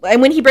 Right.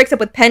 And when he breaks up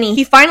with Penny,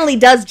 he finally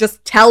does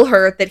just tell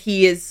her that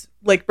he is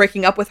like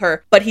breaking up with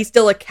her, but he's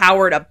still a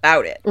coward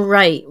about it.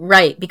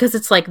 Right. Because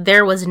it's like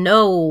there was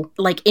no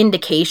like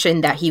indication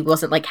that he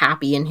wasn't like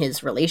happy in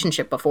his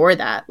relationship before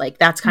that. Like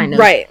that's kind of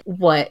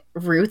what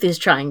Ruth is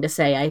trying to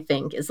say, I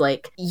think, is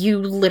like you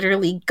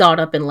literally got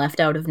up and left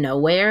out of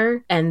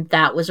nowhere, and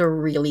that was a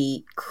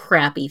really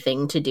crappy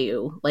thing to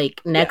do.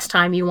 Like next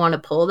time you want to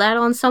pull that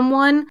on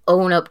someone,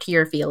 own up to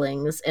your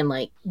feelings and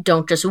like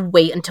don't just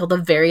wait until the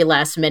very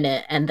last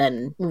minute and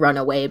then run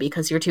away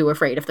because you're too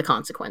afraid of the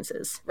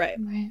consequences. Right.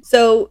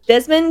 So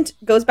Desmond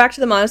goes back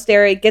to the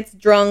monastery, gets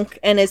drunk,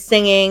 and is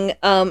singing.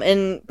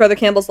 And Brother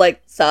Campbell's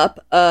like, "Sup?"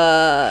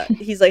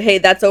 He's like, "Hey,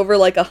 that's over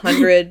like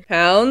 100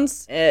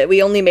 pounds.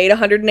 We only made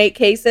 108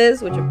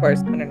 cases," which of course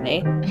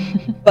 108.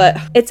 But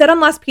it said on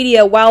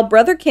Lostpedia, while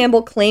Brother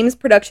Campbell claims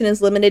production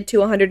is limited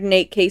to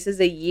 108 cases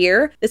a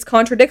year, this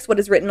contradicts what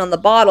is written on the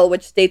bottle,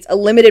 which states a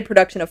limited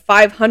production of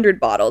 500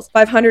 bottles.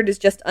 500 is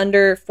just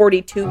under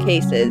 42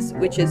 cases,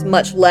 which is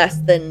much less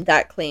than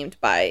that claimed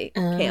by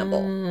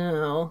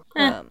Campbell.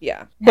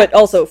 Yeah, but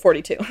also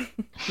 42.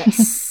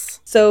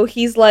 Yes. So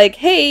he's like,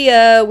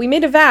 "Hey, we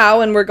made a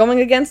vow and we're going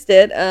against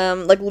it.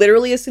 Like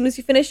literally as soon as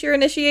you finish your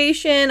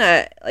initiation,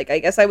 I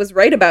guess I was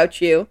right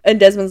about you." And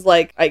Desmond's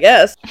like, "I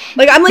guess."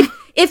 Like I'm like,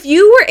 if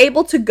you were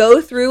able to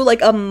go through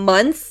like a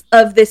month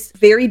of this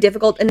very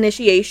difficult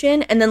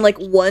initiation and then like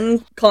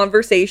one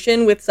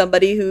conversation with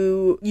somebody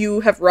who you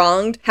have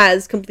wronged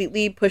has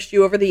completely pushed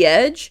you over the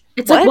edge.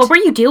 It's like, what were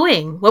you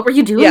doing? What were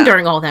you doing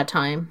during all that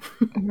time?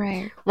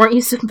 Right. Weren't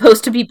you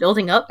supposed to be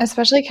building up?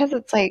 Especially because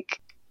it's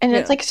like, and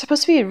it's like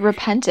supposed to be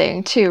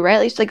repenting too, right?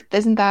 At least like,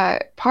 isn't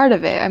that part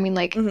of it? I mean,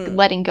 like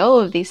letting go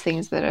of these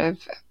things that have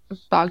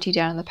bogged you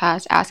down in the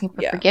past, asking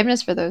for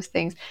forgiveness for those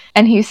things.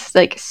 And he's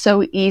like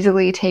so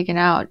easily taken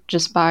out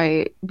just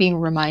by being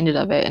reminded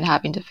of it and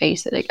having to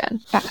face it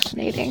again.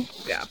 Fascinating.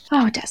 Yeah.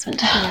 Oh,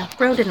 Desmond. Yeah,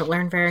 bro didn't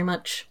learn very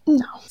much.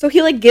 No. So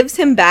he like gives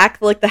him back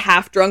like the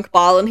half drunk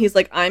bottle and he's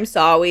like, "I'm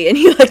sorry," and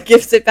he like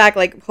gives it back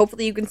like,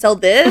 "Hopefully you can sell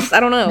this." I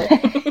don't know.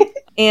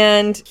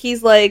 And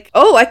he's like,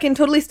 "Oh, I can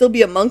totally still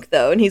be a monk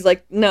though." And he's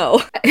like,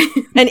 "No."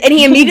 and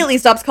he immediately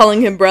stops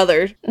calling him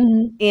brother.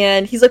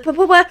 And he's like,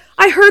 "But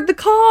I heard the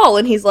call."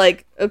 And he's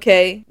like,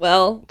 "Okay,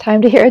 well,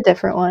 time to hear a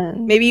different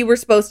one. Maybe you were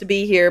supposed to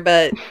be here,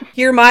 but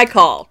hear my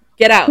call.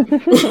 Get out."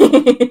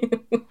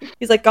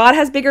 He's like, "God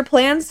has bigger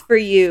plans for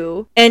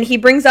you." And he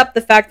brings up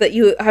the fact that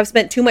you have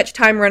spent too much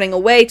time running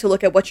away to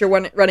look at what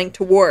you're running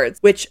towards,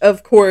 which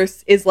of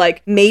course is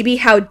like maybe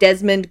how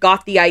Desmond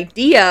got the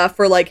idea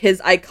for like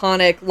his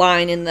iconic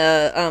line in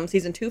the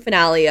season 2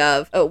 finale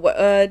of,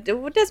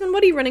 "Desmond,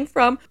 what are you running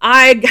from?"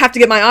 "I have to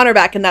get my honor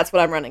back, and that's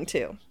what I'm running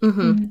to."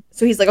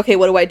 So he's like, "Okay,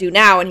 what do I do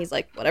now?" And he's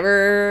like,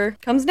 "Whatever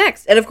comes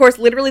next." And of course,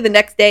 literally the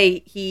next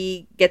day,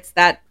 he gets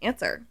that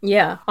answer.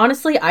 Yeah.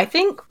 Honestly, I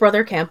think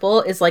Brother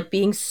Campbell is like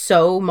being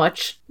so much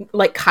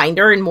like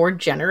kinder and more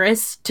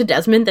generous to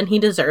Desmond than he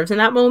deserves in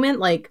that moment.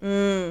 Like,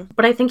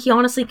 but I think he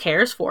honestly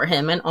cares for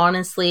him and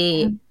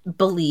honestly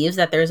believes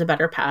that there's a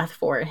better path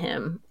for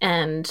him.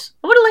 And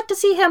I would like to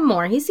see him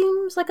more. He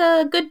seems like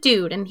a good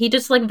dude, and he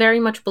just like very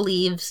much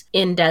believes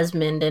in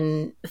Desmond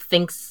and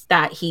thinks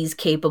that he's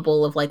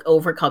capable of like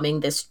overcoming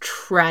this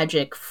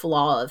tragic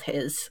flaw of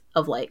his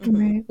of like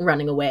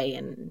running away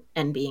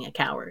and being a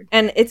coward.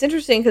 And it's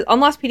interesting because on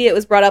Lostpedia it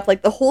was brought up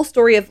like the whole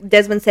story of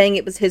Desmond saying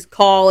it was his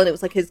call and it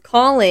was like his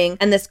calling,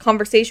 and this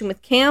conversation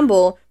with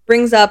Campbell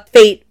brings up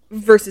fate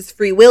versus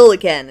free will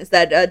again. Is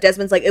that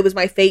Desmond's like, "It was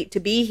my fate to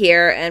be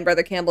here," and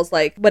Brother Campbell's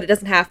like, "But it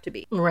doesn't have to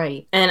be."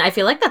 Right. And I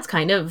feel like that's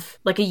kind of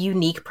like a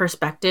unique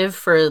perspective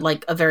for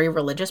like a very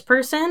religious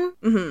person.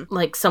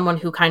 Like someone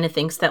who kind of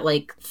thinks that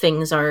like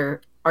things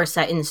are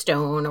set in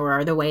stone or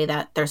are the way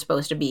that they're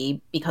supposed to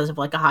be because of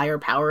like a higher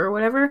power or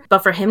whatever. But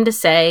for him to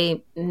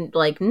say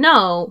like,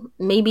 "No,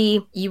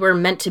 maybe you were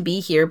meant to be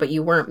here, but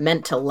you weren't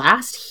meant to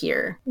last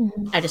here."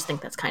 I just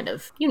think that's kind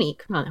of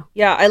unique. I don't know.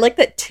 Yeah, I like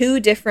that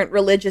two different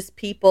religious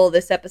people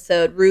this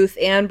episode, Ruth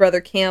and Brother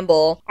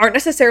Campbell, aren't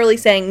necessarily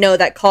saying, "No,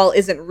 that call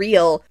isn't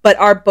real," but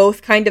are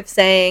both kind of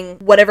saying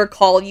whatever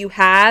call you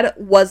had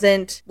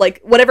wasn't,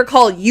 like, whatever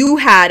call you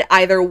had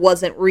either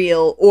wasn't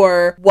real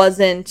or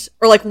wasn't,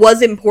 or like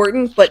was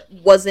important, but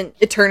wasn't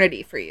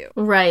eternity for you.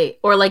 Right.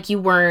 Or like you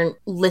weren't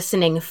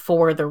listening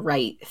for the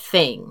right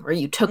thing, or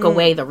you took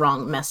away the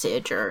wrong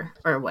message or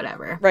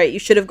whatever. Right. You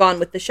should have gone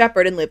with the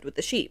shepherd and lived with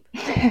the sheep.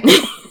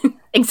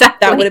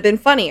 Exactly. That would have been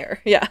funnier.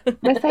 Yeah.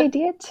 This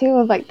idea too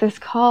of like this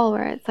call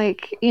where it's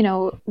like, you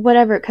know,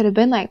 whatever it could have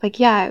been like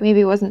yeah,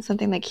 maybe it wasn't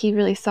something like he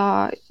really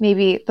saw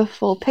maybe the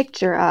full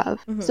picture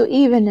of. So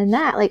even in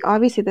that, like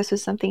obviously this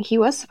was something he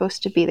was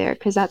supposed to be there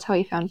because that's how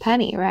he found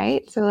Penny,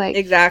 right? So like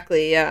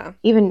Exactly, yeah.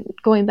 even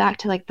going back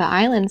to like the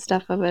island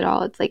stuff of it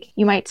all, it's like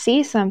you might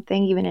see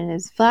something even in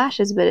his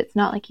flashes, but it's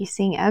not like he's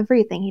seeing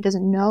everything. He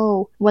doesn't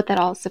know what that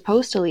all is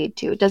supposed to lead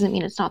to. It doesn't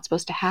mean it's not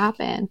supposed to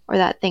happen or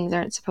that things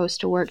aren't supposed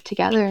to work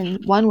together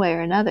in one way or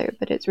another,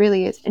 but it's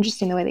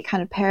interesting the way they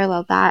kind of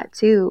parallel that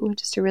too,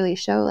 just to really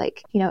show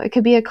like, you know, it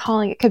could be a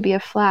calling, it could be a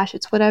flash,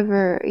 it's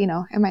whatever, you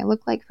know, it might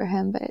look like for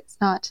him, but it's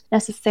not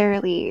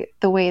necessarily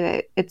the way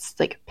that it's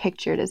like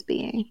pictured as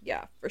being.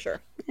 Yeah, for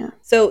sure. Yeah.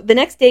 So the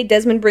next day,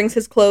 Desmond brings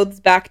his clothes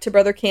back to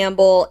Brother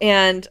Campbell,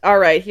 and all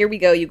right, here we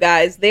go, you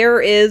guys. There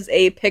is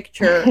a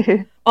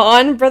picture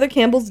on Brother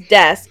Campbell's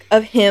desk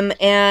of him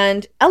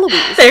and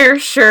Eloise. There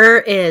sure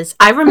is.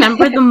 I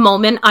remember the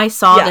moment I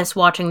saw this,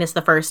 watching this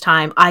the first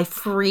time, I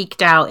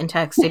freaked out and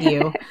texted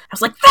you. I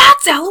was like,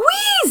 that's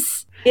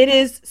Eloise! It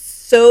is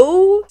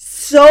so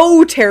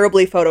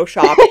terribly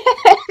photoshopped.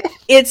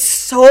 It's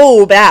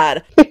so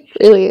bad. It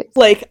really is.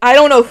 Like, I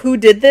don't know who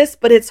did this,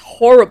 but it's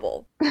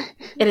horrible.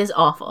 It is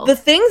awful. The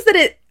things that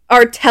it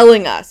are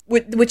telling us,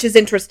 which is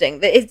interesting,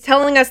 that it's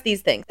telling us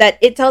these things, that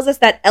it tells us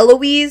that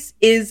Eloise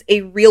is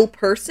a real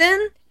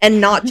person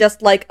and not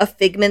just like a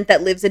figment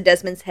that lives in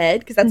Desmond's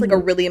head, because that's like a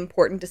really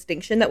important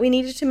distinction that we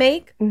needed to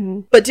make.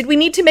 But did we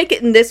need to make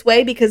it in this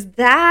way? Because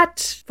that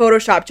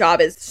Photoshop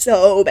job is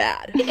so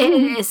bad.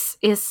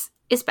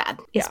 It's bad.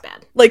 It's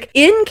bad. Like,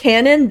 in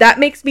canon, that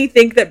makes me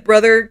think that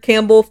Brother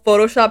Campbell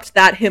photoshopped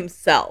that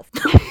himself.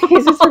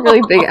 He's just a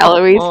really big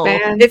Eloise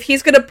fan. If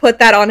he's gonna put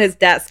that on his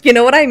desk, you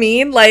know what I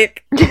mean?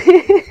 Like,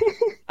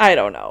 I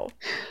don't know.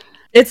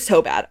 It's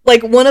so bad.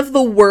 Like, one of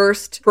the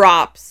worst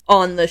props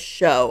on the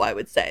show, I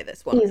would say,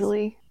 this one.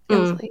 Easily.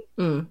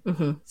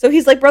 So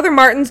he's like, Brother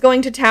Martin's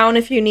going to town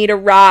if you need a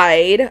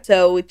ride,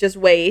 so just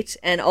wait,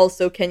 and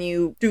also can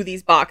you do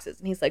these boxes?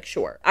 And he's like,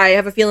 sure. I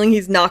have a feeling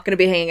he's not going to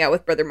be hanging out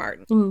with Brother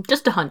Martin.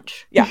 Just a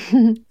hunch. Yeah.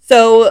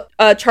 So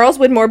Charles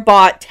Widmore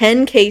bought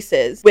 10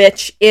 cases,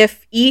 which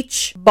if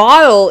each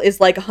bottle is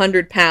like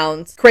 100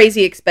 pounds,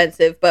 crazy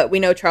expensive, but we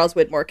know Charles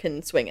Widmore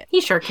can swing it.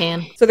 He sure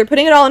can. So they're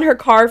putting it all in her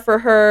car for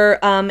her,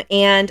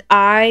 and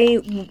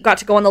I got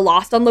to go on the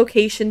Lost on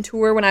Location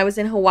tour when I was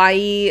in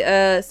Hawaii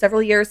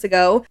several years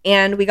ago,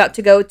 and we got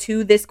to go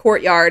to this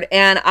courtyard,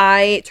 and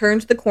I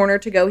turned the corner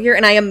to go here,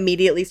 and I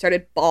immediately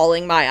started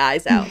bawling my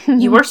eyes out.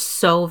 You are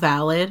so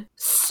valid.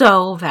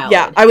 So valid.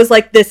 Yeah, I was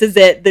like, this is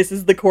it. This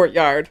is the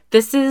courtyard.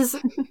 This is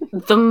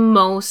the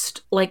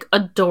most, like,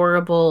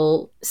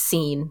 adorable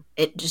scene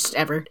it just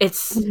ever.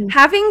 It's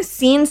having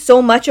seen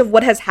so much of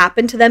what has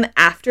happened to them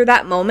after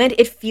that moment,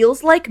 it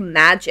feels like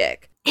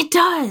magic. It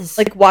does.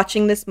 Like,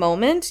 watching this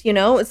moment, you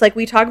know? It's like,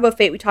 we talk about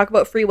fate, we talk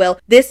about free will.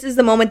 This is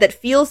the moment that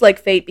feels like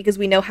fate because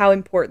we know how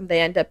important they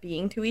end up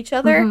being to each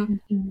other.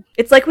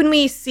 It's like when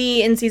we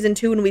see in season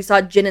 2 when we saw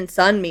Jin and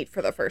Sun meet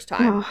for the first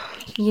time.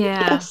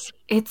 Yeah. Yes.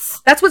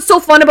 That's what's so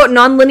fun about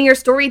nonlinear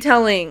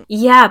storytelling.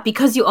 Yeah,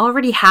 because you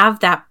already have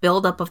that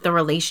buildup of the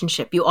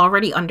relationship. You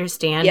already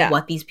understand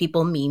what these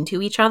people mean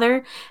to each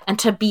other. And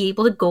to be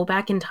able to go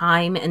back in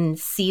time and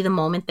see the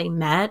moment they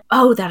met,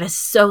 oh, that is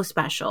so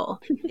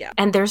special. Yeah.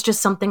 And there's just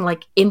something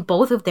like in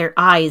both of their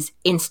eyes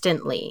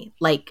instantly.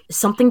 Like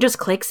something just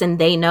clicks and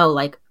they know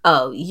like,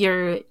 oh,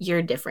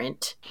 you're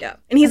different. Yeah.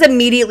 And he's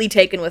immediately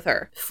taken with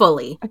her.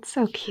 Fully. That's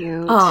so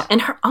cute. Oh,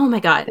 and her, oh my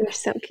God. They're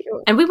so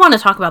cute. And we want to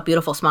talk about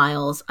beautiful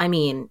smiles. I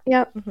mean,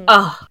 yep.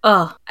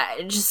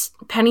 Just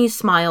Penny's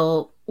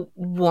smile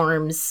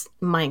warms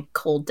my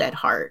cold dead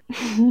heart.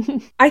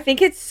 I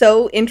think it's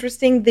so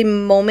interesting the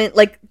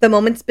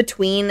moments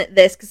between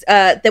this, 'cause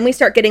then we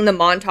start getting the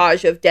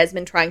montage of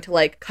Desmond trying to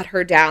like cut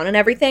her down and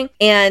everything,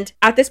 and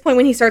at this point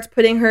when he starts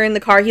putting her in the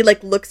car, he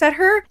like looks at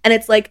her and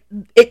it's like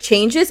it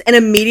changes and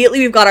immediately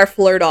we've got our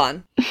flirt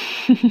on.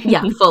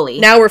 Yeah, fully.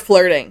 Now we're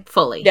flirting.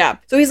 Fully. Yeah.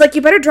 So he's like,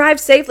 you better drive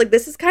safe. Like,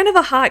 this is kind of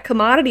a hot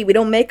commodity. We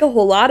don't make a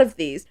whole lot of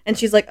these. And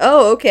she's like,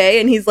 oh,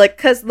 okay. And he's like,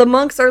 'cause the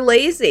monks are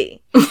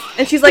lazy.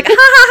 And she's like, ha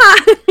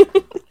ha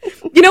ha.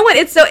 You know what?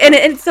 It's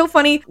so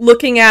funny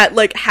looking at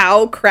like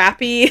how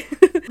crappy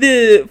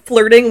the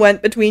flirting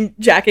went between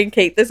Jack and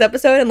Kate this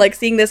episode, and like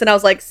seeing this, and I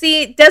was like,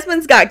 see,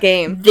 Desmond's got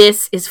game.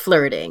 This is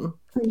flirting.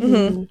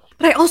 Mm-hmm.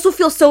 But I also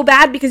feel so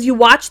bad because you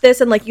watch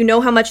this and like you know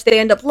how much they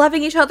end up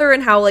loving each other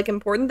and how like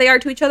important they are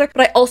to each other,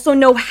 but I also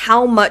know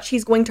how much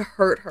he's going to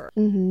hurt her.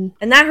 And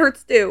that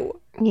hurts too.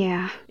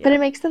 Yeah, but it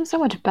makes them so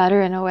much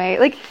better in a way.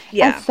 Like,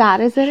 as sad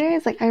as it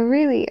is, like, I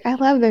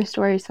love their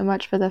story so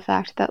much for the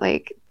fact that,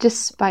 like,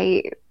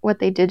 despite what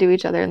they did to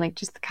each other and, like,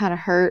 just the kind of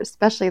hurt,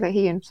 especially that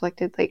he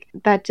inflicted, like,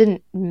 that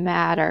didn't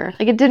matter.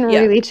 Like, it didn't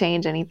really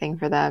change anything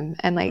for them.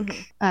 And,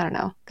 like, I don't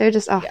know. They're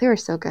just, they were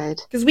so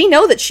good. Because we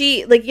know that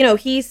she, like, you know,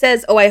 he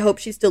says, oh, I hope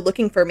she's still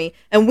looking for me.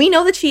 And we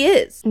know that she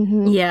is.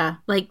 Yeah,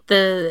 like,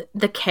 the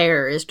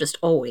care is just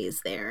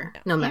always there,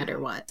 no matter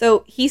what.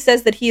 So he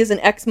says that he is an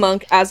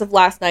ex-monk as of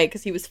last night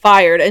because he was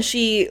fired, and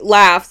she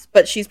laughs,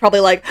 but she's probably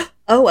like,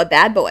 Oh, a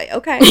bad boy.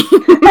 Okay.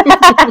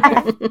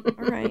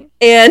 All right.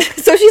 And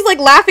so she's like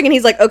laughing and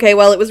he's like, okay,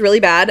 well, it was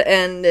really bad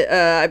and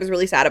I was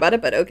really sad about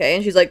it, but okay.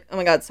 And she's like, oh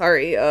my God,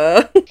 sorry.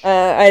 I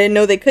didn't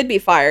know they could be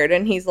fired.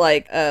 And he's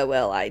like,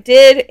 well, I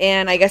did.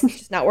 And I guess it's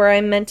just not where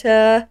I'm meant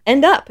to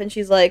end up. And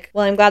she's like,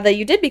 well, I'm glad that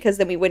you did because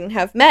then we wouldn't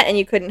have met and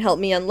you couldn't help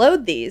me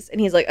unload these.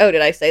 And he's like, oh,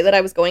 did I say that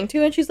I was going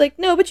to? And she's like,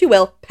 no, but you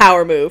will.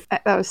 Power move.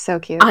 That was so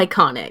cute.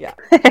 Iconic.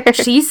 Yeah.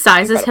 She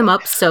sizes him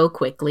up so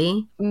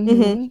quickly.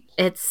 Mm-hmm.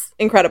 It's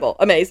incredible.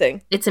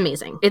 Amazing. It's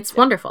amazing. It's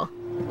wonderful.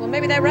 Well,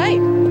 maybe they're right.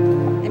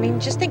 I mean,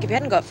 just think, if you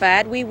hadn't got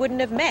fired, we wouldn't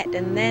have met.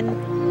 And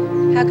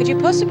then how could you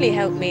possibly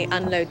help me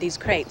unload these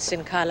crates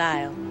in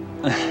Carlisle?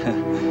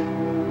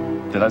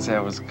 Did I say I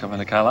was coming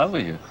to Carlisle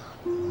with you?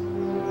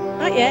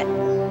 Not yet.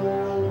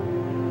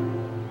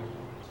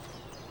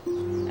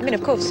 I mean,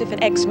 of course, if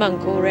an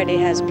ex-monk already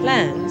has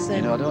plans,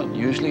 then... You know, I don't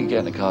usually get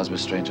in the cars with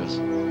strangers.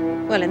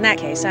 Well, in that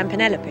case, I'm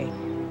Penelope.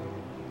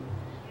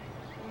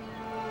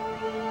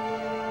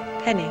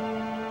 Penny.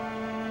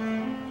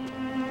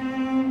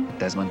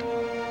 Desmond.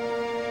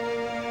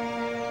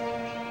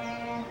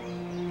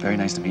 Very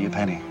nice to meet you,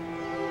 Penny.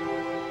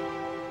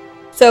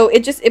 So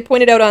it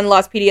pointed out on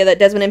Lostpedia that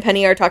Desmond and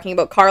Penny are talking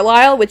about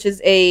Carlisle, which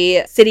is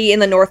a city in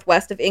the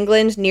northwest of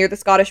England near the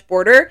Scottish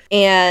border.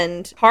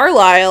 And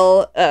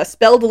Carlisle,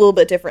 spelled a little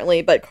bit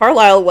differently, but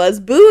Carlisle was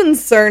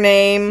Boone's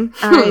surname.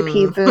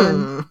 R.I.P.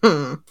 Boone.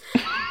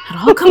 It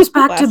all comes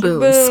back to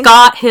Boone.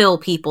 Scott Hill,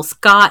 people.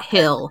 Scott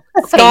Hill.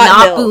 Okay,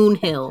 not Hill. Boone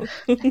Hill.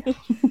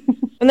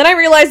 And then I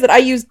realized that I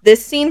used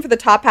this scene for the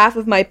top half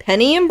of my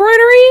Penny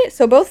embroidery.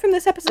 So both from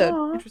this episode.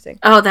 Aww. Interesting.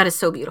 Oh, that is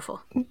so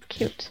beautiful.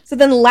 Cute. So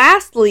then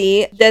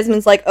lastly,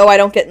 Desmond's like, oh, I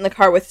don't get in the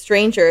car with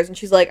strangers. And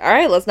she's like, all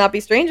right, let's not be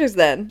strangers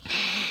then.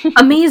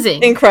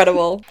 Amazing.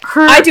 Incredible.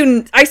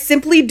 I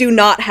simply do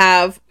not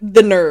have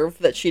the nerve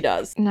that she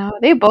does. No,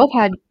 they both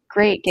had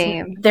great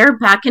game. Their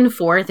back and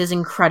forth is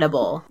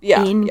incredible.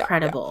 Yeah.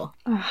 Incredible.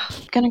 Yeah. I'm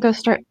gonna go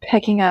start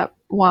picking up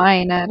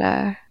wine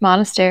at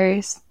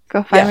monasteries.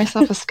 Go find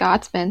myself a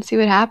Scotsman, see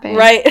what happens.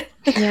 Right.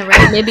 Yeah,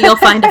 right. Maybe you'll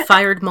find a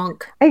fired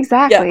monk.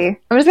 Exactly. Yeah.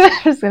 I'm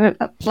just gonna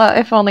well,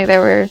 if only there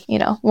were,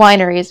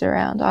 wineries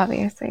around,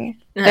 obviously.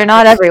 Yeah. They're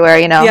not everywhere,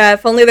 Yeah,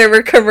 if only there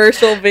were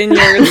commercial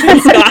vineyards in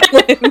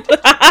Scotland.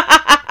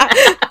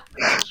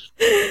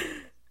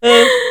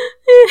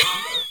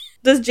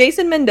 Does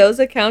Jason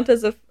Mendoza count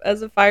as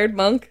a fired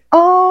monk?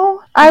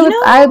 Oh,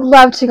 I'd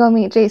love to go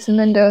meet Jason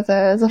Mendoza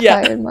as a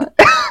fired monk.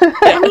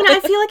 I mean, I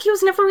feel like he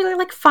was never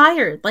really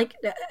fired.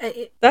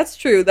 That's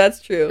true. That's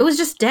true. It was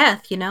just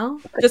death,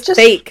 Just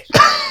fake.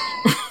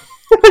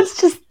 It was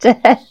just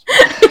death.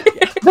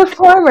 The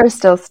former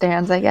still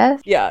stands, I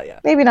guess. Yeah.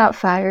 Maybe not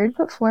fired,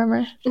 but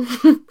former.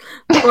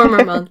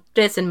 Former monk,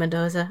 Jason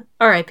Mendoza,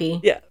 R.I.P.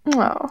 Yeah.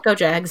 Oh. Go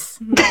Jags.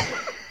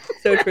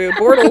 So true.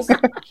 Bortles.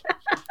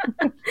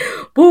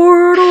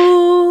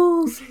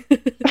 Bortles.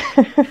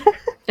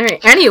 All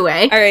right.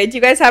 Anyway. All right. Do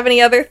you guys have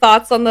any other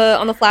thoughts on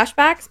the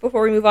flashbacks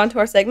before we move on to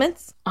our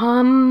segments?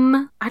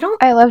 I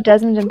love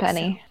Desmond and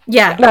Penny.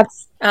 Yeah.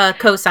 That's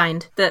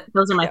co-signed.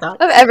 Those are my thoughts.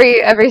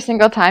 Every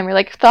single time you're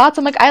like, thoughts?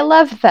 I'm like, I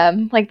love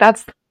them. Like,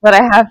 that's what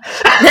I have.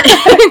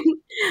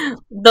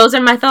 Those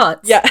are my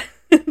thoughts. Yeah.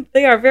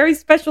 They are very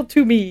special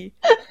to me.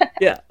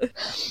 Yeah.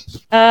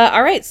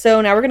 All right,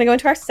 so now we're going to go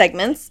into our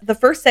segments. The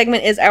first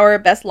segment is our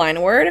best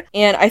line word,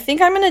 and I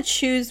think I'm going to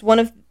choose one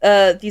of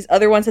these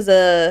other ones as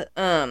a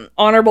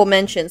honorable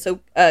mention. So,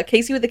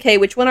 Casey with the K,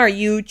 which one are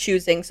you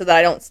choosing so that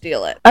I don't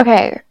steal it?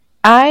 Okay,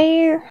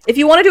 If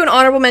you want to do an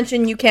honorable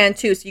mention, you can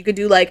too. So you could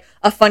do like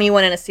a funny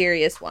one and a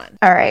serious one.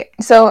 All right,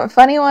 so a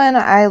funny one,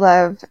 I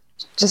love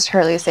just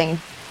Hurley saying,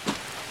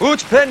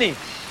 "Who's Penny?"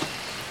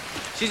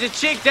 She's a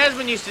chick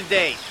Desmond used to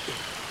date.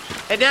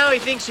 And now he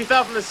thinks she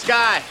fell from the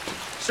sky.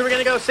 So we're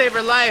gonna go save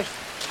her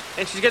life.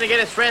 And she's gonna get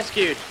us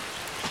rescued.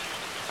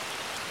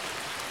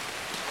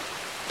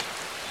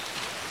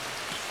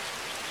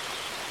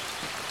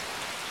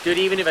 Dude,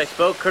 even if I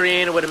spoke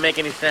Korean, it wouldn't make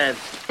any sense.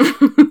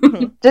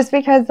 Just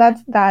because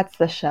that's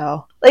the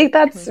show. Like,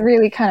 that's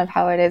really kind of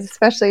how it is,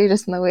 especially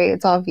just in the way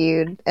it's all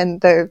viewed and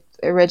the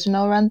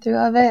original run through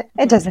of it.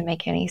 It doesn't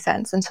make any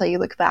sense until you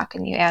look back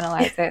and you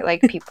analyze it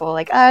like people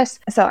like us.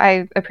 So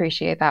I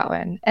appreciate that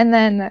one. And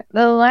then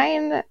the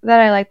line that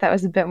I liked that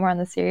was a bit more on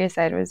the serious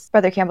side was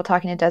Brother Campbell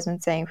talking to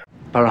Desmond saying,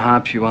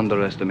 "Perhaps you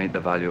underestimate the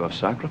value of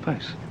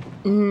sacrifice."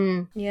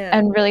 Yeah.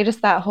 And really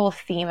just that whole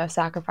theme of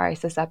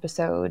sacrifice this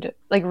episode,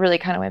 like, really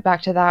kind of went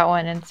back to that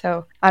one. And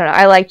so, I don't know,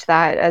 I liked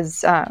that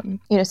as,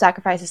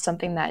 sacrifice is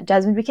something that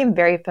Desmond became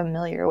very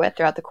familiar with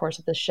throughout the course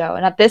of the show.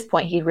 And at this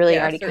point, he really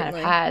already kind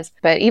of has.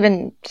 But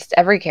even just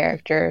every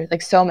character,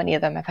 like, so many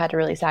of them have had to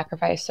really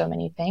sacrifice so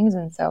many things.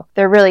 And so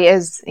there really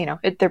is,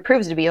 there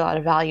proves to be a lot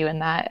of value in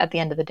that at the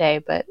end of the day.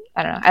 But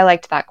I don't know, I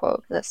liked that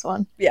quote for this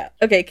one. Yeah.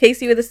 Okay,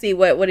 Casey with a C,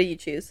 what do you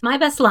choose? My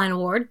best line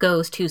award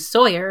goes to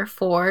Sawyer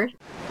for...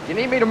 You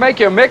need me to make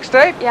you a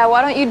mixtape? Yeah,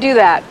 why don't you do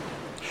that?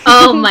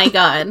 Oh my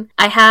god.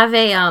 I have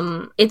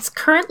it's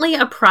currently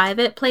a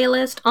private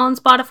playlist on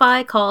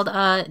Spotify called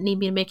Need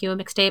Me to Make You a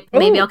Mixtape.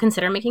 Maybe I'll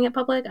consider making it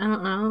public. I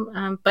don't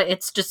know. But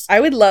it's just... I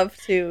would love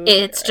to.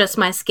 It's just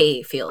my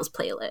Skate Feels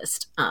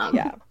playlist.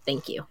 Yeah.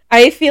 Thank you.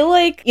 I feel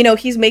like,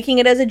 he's making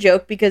it as a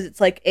joke because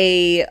it's like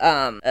a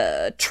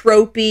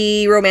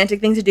tropey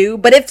romantic thing to do.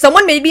 But if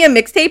someone made me a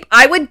mixtape,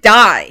 I would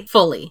die.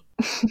 Fully.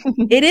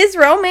 It is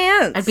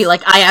romance. I'd be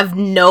like, I have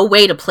no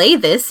way to play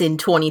this in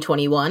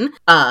 2021.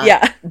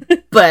 Yeah.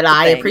 But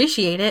I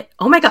appreciate it.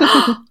 Oh my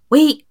god.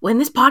 Wait, when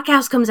this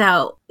podcast comes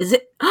out, is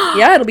it?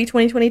 Yeah, it'll be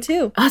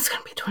 2022. Oh, it's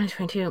going to be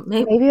 2022.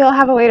 Maybe you'll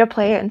have a way to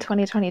play it in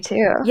 2022.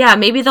 Yeah,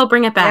 maybe they'll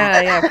bring it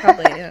back. Yeah,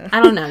 probably, yeah.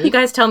 I don't know. You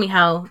guys tell me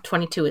how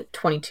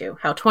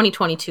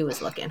 2022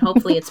 is looking.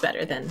 Hopefully it's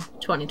better than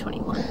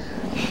 2021.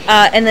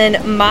 And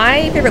then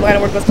my favorite line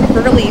of work was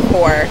Curly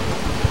for...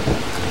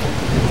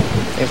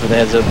 Thanks for the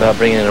heads up about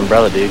bringing an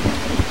umbrella, dude.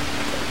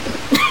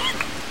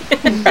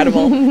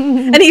 Incredible.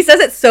 And he says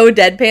it so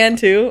deadpan,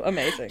 too.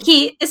 Amazing.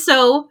 He is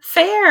so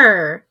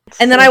fair.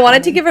 And then I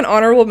wanted to give an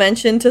honorable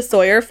mention to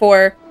Sawyer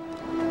for...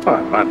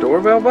 What, my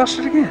doorbell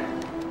busted again?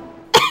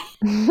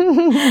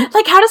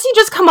 Like, how does he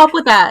just come up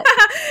with that?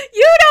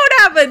 You don't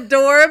have a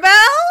doorbell?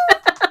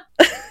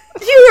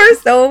 You are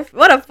so...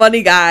 What a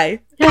funny guy.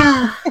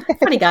 Yeah,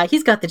 funny guy.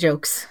 He's got the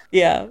jokes.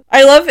 Yeah.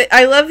 I love it.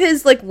 I love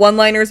his,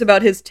 one-liners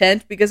about his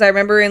tent, because I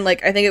remember in, I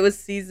think it was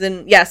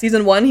season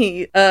 1,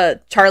 he,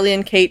 Charlie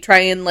and Kate try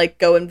and,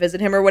 go and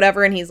visit him or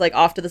whatever, and he's,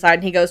 off to the side,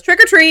 and he goes, trick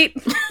or treat!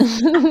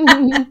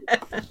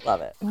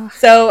 Love it.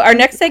 So, our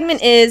next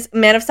segment is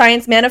Man of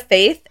Science, Man of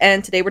Faith,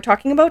 and today we're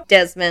talking about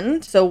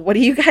Desmond. So, what do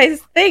you guys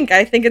think?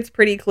 I think it's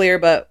pretty clear,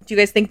 but do you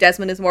guys think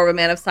Desmond is more of a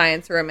man of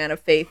science or a man of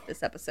faith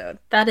this episode?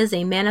 That is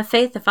a man of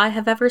faith if I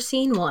have ever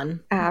seen one.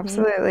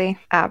 Absolutely.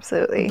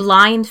 Absolutely.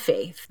 Blind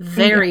faith.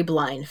 Very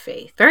blind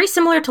faith. Very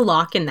similar to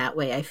Locke in that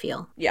way, I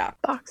feel. Yeah.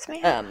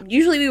 Boxman.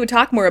 Usually we would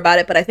talk more about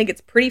it, but I think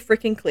it's pretty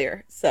freaking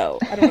clear. So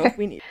I don't know if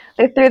we need.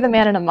 They threw the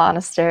man in a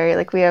monastery.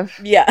 We have.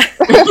 Yeah.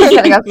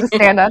 Something else to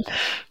stand on.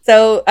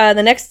 So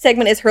the next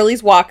segment is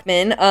Hurley's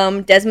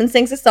Walkman. Desmond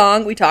sings a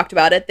song. We talked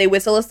about it. They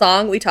whistle a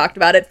song. We talked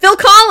about it. Phil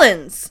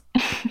Collins.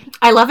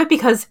 I love it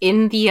because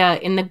in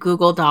the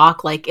Google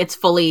Doc, it's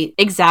fully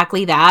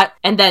exactly that,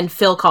 and then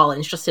Phil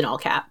Collins just in all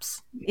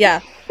caps.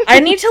 Yeah. I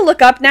need to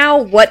look up now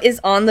what is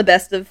on the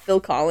best of Phil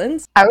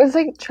Collins. I was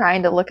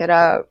trying to look it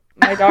up.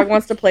 My dog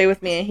wants to play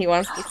with me and he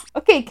wants to...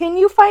 Okay, can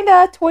you find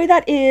a toy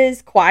that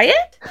is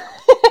quiet?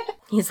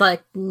 He's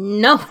like,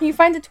 no. Can you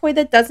find a toy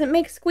that doesn't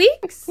make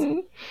squeaks?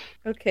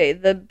 Okay,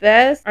 the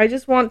best... I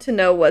just want to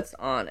know what's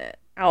on it.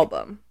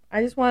 Album.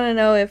 I just want to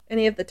know if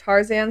any of the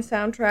Tarzan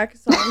soundtrack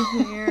is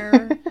on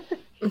here.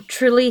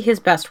 Truly his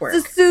best work.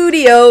 The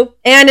studio.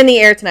 And In the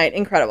Air Tonight.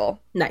 Incredible.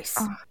 Nice.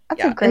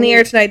 In the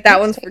Air Tonight. That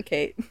one's for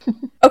Kate.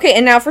 Okay,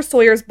 and now for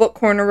Sawyer's Book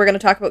Corner, we're going to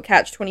talk about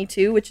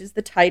Catch-22, which is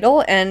the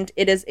title, and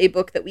it is a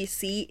book that we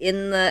see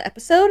in the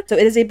episode. So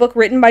it is a book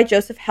written by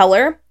Joseph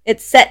Heller.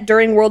 It's set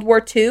during World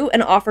War II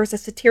and offers a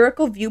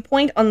satirical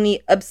viewpoint on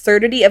the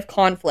absurdity of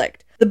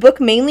conflict. The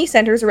book mainly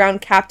centers around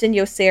Captain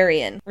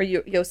Yossarian, or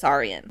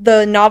Yossarian.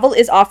 The novel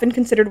is often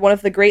considered one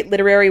of the great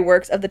literary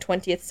works of the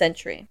 20th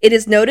century. It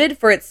is noted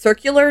for its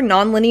circular,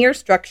 nonlinear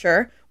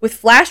structure, with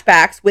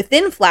flashbacks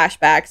within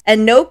flashbacks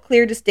and no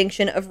clear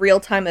distinction of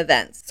real-time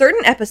events.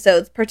 Certain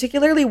episodes,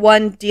 particularly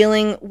one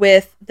dealing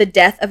with the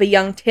death of a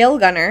young tail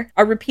gunner,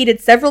 are repeated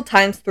several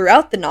times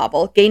throughout the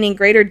novel, gaining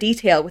greater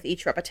detail with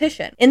each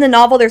repetition. In the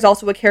novel, there's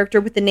also a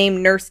character with the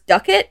name Nurse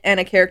Duckett, and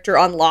a character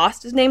on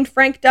Lost is named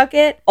Frank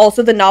Duckett.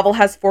 Also, the novel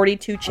has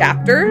 42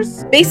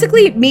 chapters.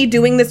 Basically, me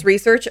doing this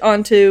research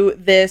onto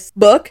this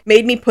book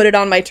made me put it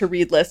on my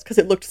to-read list because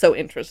it looked so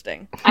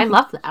interesting. I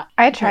love that.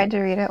 I tried to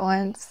read it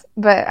once,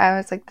 but I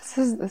was like, this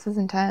is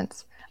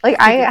intense.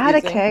 I had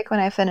a kick when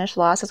I finished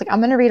Lost. I was like,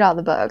 I'm going to read all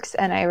the books.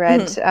 And I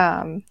read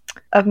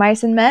Of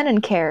Mice and Men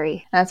and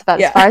Carrie. And that's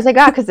about as far as I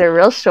got because they're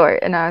real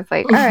short. And I was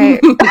like, all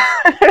right.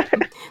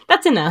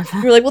 That's enough.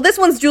 You're like, well, this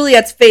one's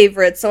Juliet's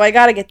favorite, so I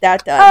got to get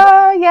that done.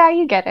 Oh, yeah,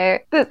 you get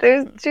it.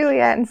 There's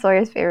Juliet and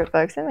Sawyer's favorite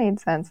books. It made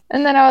sense.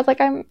 And then I was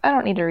like, I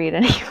don't need to read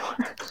anymore.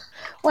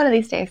 One of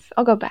these days,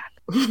 I'll go back.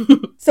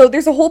 So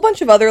there's a whole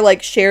bunch of other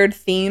shared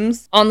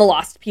themes on the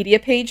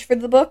Lostpedia page for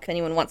the book. If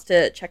anyone wants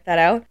to check that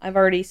out. I've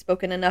already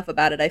spoken enough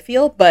about it, I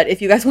feel, but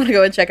if you guys want to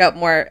go and check out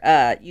more,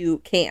 you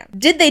can.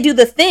 Did they do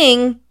the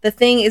thing? The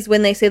thing is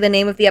when they say the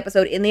name of the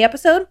episode in the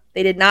episode.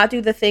 They did not do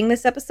the thing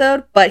this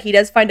episode, but he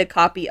does find a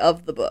copy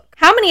of the book.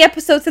 How many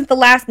episodes since the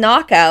last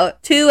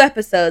knockout? 2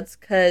 episodes,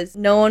 because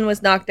no one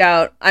was knocked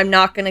out. I'm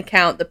not going to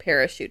count the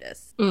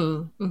parachutists.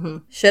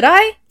 Should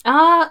I?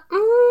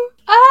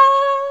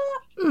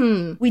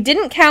 We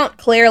didn't count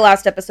Claire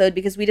last episode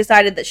because we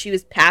decided that she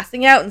was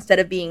passing out instead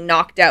of being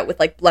knocked out with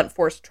blunt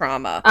force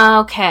trauma.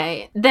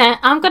 Okay, then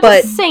I'm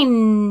gonna say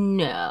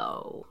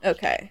no.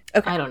 Okay.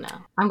 Okay. I don't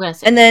know. I'm going to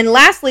say. And then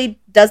lastly,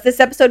 does this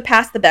episode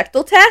pass the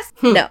Bechdel test?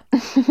 No.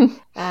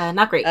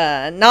 Not great.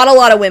 Not a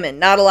lot of women.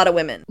 Not a lot of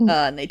women.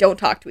 And they don't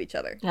talk to each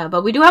other. Yeah,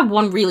 but we do have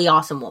one really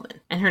awesome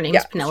woman, and her name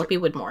is Yeah, Penelope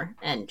Widmore,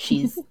 and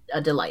she's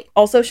a delight.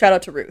 Also, shout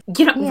out to Ruth.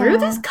 You know,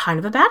 Ruth is kind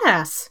of a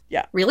badass.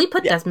 Yeah. Really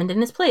put Desmond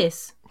in his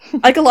place.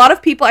 Like a lot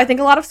of people, I think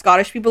a lot of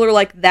Scottish people are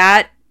like,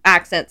 that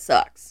accent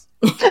sucks.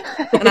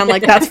 And I'm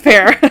like, that's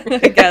fair,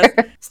 I guess.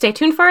 Stay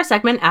tuned for our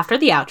segment after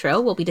the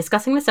outro. We'll be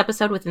discussing this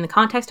episode within the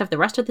context of the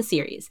rest of the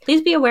series.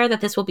 Please be aware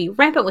that this will be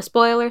rampant with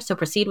spoilers, so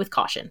proceed with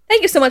caution.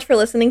 Thank you so much for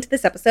listening to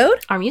this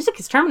episode. Our music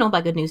is Terminal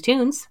by Good News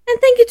Tunes.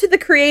 And thank you to the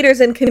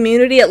creators and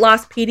community at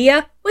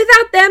Lostpedia.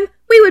 Without them,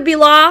 we would be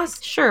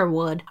lost. Sure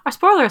would. Our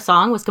spoiler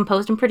song was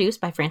composed and produced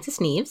by Francis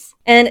Neves.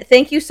 And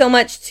thank you so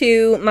much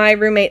to my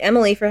roommate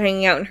Emily for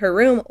hanging out in her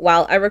room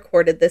while I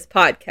recorded this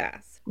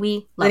podcast.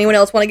 We love anyone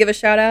else want to give a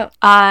shout out?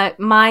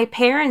 My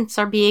parents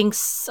are being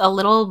a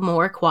little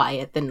more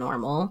quiet than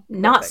normal.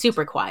 Not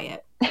super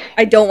quiet.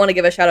 I don't want to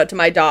give a shout out to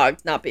my dog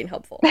not being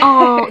helpful.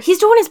 Oh, he's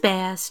doing his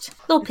best.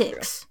 Little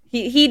pics.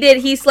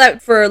 He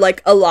slept for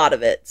like a lot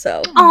of it,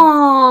 so.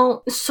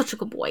 Oh, such a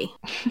good boy.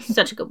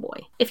 Such a good boy.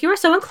 If you are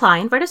so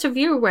inclined, write us a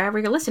review wherever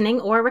you're listening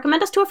or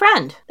recommend us to a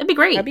friend. That'd be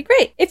great. That'd be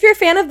great. If you're a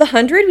fan of The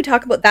 100, we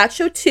talk about that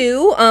show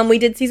too. We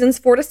did seasons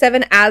 4 to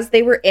 7 as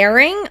they were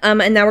airing.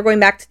 And now we're going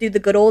back to do the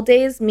good old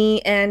days,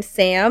 me and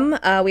Sam.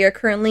 We are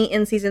currently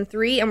in season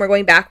 3 and we're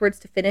going backwards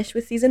to finish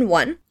with season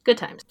 1. Good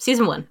times.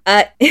 Season 1.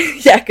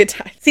 Yeah, good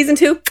times. Season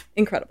 2,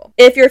 incredible.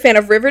 If you're a fan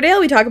of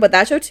Riverdale, we talk about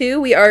that show too.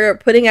 We are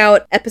putting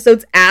out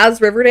episodes as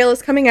Riverdale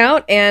is coming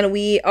out, and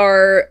we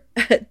are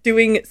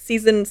doing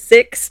season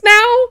 6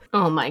 now.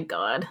 Oh my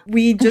god.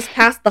 We just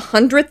passed the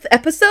 100th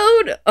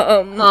episode.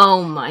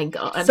 Oh my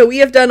god. So we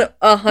have done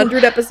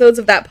 100 episodes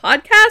of that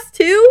podcast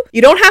too.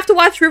 You don't have to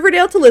watch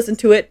Riverdale to listen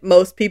to it.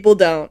 Most people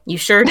don't. You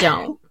sure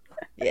don't.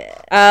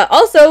 Yeah.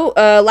 Also,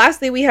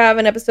 lastly, we have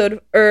an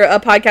episode or a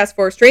podcast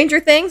for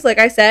Stranger Things, like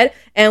I said,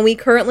 and we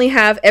currently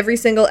have every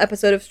single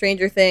episode of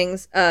Stranger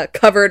Things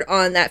covered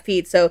on that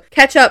feed. So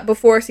catch up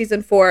before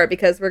season 4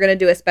 because we're going to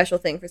do a special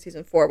thing for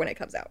season 4 when it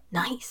comes out.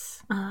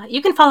 Nice.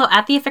 You can follow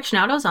at The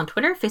Afictionados on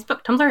Twitter,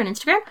 Facebook, Tumblr, and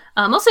Instagram.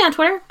 Mostly on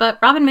Twitter, but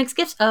Robin makes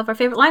gifts of our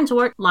favorite Lines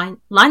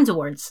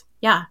Awards.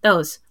 Yeah,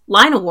 those.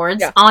 Line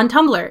Awards on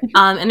Tumblr.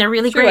 And they're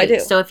really great.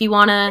 So if you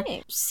want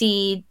to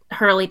see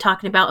Hurley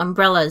talking about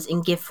umbrellas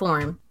in GIF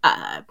form,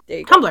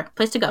 Tumblr,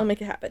 place to go. I'll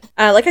make it happen.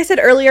 Like I said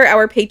earlier,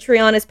 our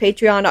Patreon is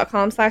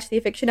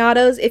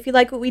patreon.com/theafictionados. If you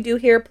like what we do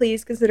here,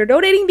 please consider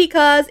donating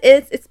because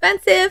it's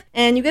expensive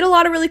and you get a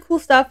lot of really cool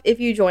stuff if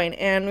you join,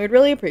 and we'd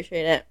really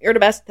appreciate it. You're the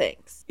best.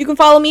 Thanks. You can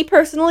follow me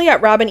personally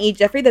at Robin E.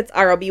 Jeffrey. That's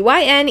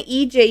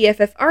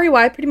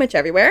ROBYNEJEFFREY pretty much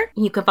everywhere.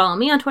 You can follow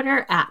me on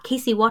Twitter at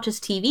Casey Watches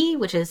TV,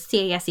 which is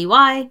CASEY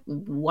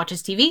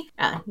Watches TV.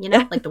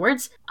 Like the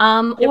words.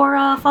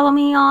 Or follow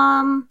me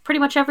on pretty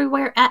much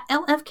everywhere at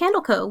LF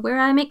Candle Co, where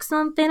I make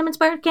some Phantom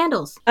inspired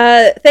candles.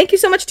 Thank you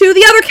so much to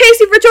the other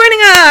Casey for joining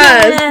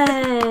us.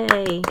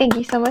 Yay! Thank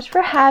you so much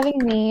for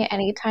having me.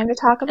 Anytime to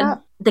talk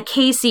about the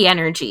Casey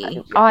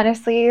energy.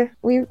 Honestly,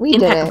 we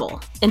impeccable. did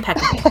it.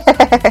 Impeccable.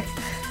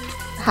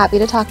 Happy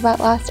to talk about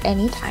Lost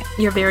anytime.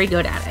 You're very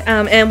good at it.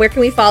 And where can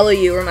we follow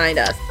you? Remind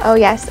us. Oh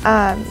yes,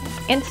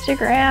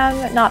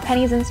 Instagram, Not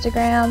Penny's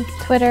Instagram.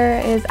 Twitter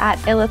is at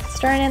Ilith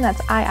Sternin.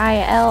 That's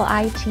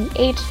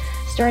IILITH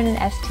Sternin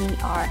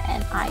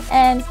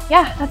STRNIN.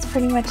 Yeah, that's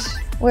pretty much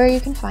where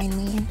you can find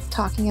me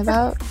talking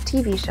about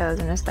TV shows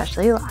and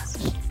especially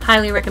Lost.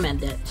 Highly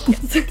recommend it.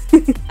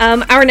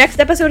 Our next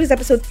episode is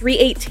episode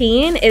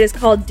 318. It is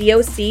called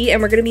DOC, and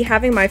we're going to be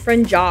having my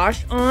friend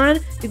Josh on.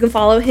 You can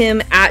follow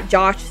him at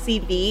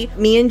JoshCV.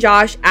 Me and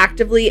Josh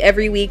actively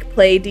every week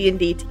play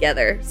D&D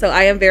together, so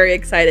I am very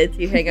excited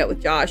to hang out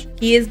with Josh.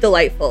 He is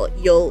delightful.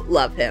 You'll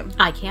love him.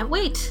 I can't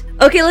wait.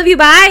 Okay, love you.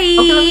 Bye.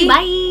 Okay, love you.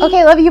 Bye.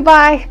 Okay, love you.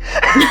 Bye.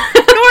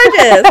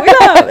 Gorgeous. We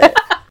love it.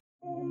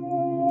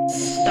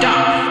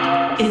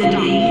 Stop in the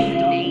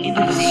name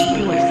of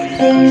spoilers.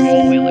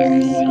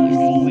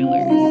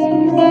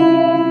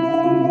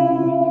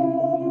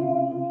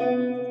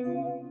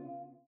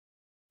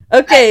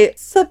 Okay,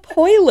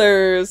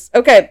 spoilers.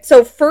 Okay,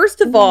 so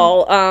first of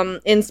all,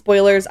 in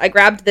spoilers, I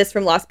grabbed this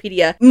from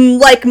Lostpedia.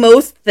 Like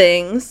most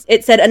things,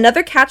 it said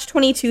another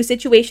Catch-22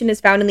 situation is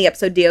found in the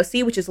episode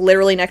DOC, which is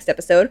literally next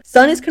episode.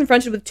 Sun is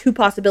confronted with two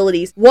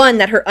possibilities. One,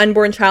 that her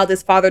unborn child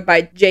is fathered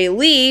by Jay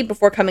Lee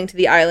before coming to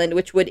the island,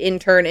 which would in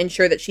turn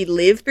ensure that she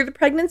lived through the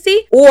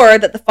pregnancy, or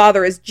that the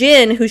father is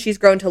Jin, who she's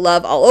grown to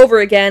love all over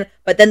again,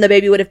 but then the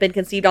baby would have been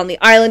conceived on the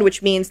island,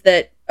 which means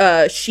that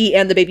she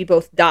and the baby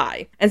both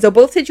die. And so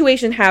both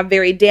situations have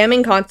very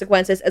damning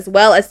consequences as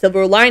well as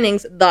silver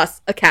linings,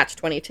 thus a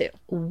Catch-22.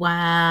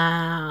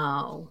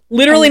 Wow.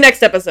 Literally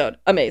next episode.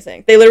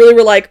 Amazing. They literally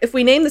were like, if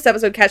we name this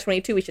episode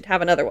Catch-22, we should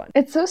have another one.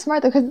 It's so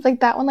smart though, because it's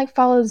like that one like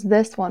follows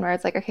this one where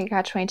it's like, okay,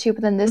 Catch-22,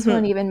 but then this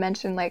one even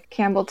mentioned like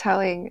Campbell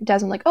telling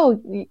Desmond like, oh,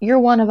 you're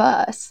one of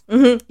us.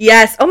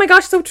 Yes. Oh my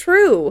gosh, so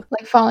true.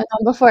 Like following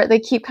on before, they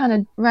keep kind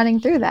of running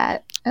through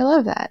that. I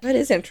love that. That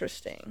is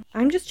interesting.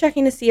 I'm just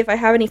checking to see if I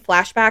have any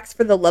flashbacks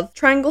for the love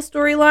triangle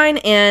storyline,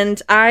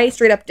 and I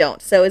straight up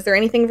don't. So is there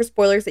anything for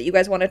spoilers that you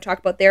guys want to talk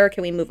about there, or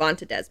can we move on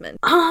to Desmond?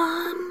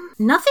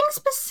 Nothing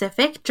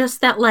specific,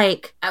 just that,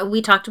 like,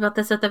 we talked about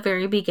this at the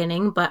very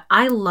beginning, but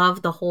I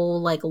love the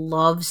whole, like,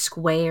 love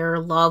square,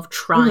 love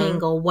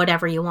triangle,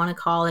 whatever you want to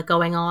call it,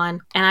 going on.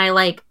 And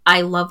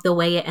I love the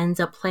way it ends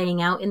up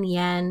playing out in the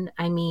end.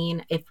 I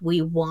mean, if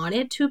we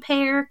wanted to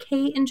pair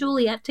Kate and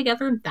Juliet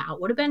together,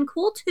 that would have been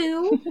cool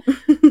too.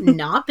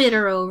 Not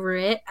bitter over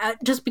it.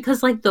 Just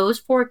because, like, those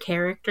four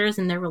characters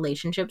and their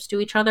relationships to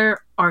each other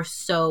are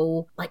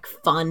so, like,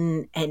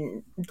 fun,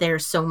 and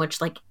there's so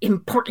much, like,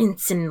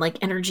 importance and, like,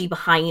 energy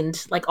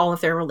behind, like, all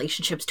of their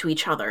relationships to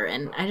each other,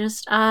 and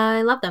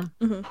I love them.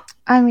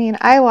 I mean,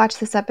 I watched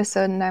this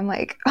episode and I'm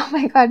like, oh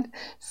my god,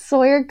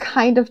 Sawyer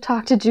kind of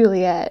talked to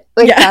Juliet.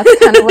 Like, that's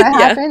kind of what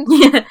happened.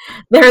 Yeah,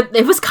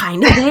 it was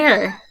kind of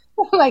there.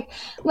 like,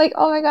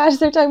 oh my gosh,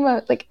 they're talking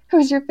about, like,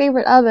 who's your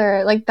favorite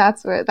other? Like,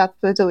 that's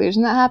the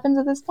delusion that happens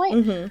at this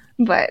point.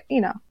 But,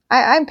 you know,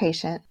 I'm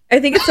patient. I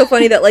think it's so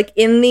funny that, like,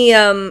 in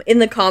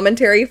the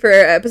commentary for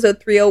episode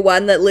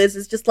 301, that Liz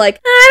is just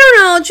like, I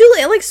don't know,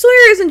 Juliet, like,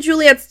 Sawyer isn't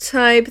Juliet's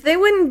type. They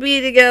wouldn't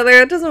be together.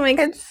 It doesn't make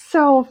It's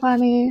so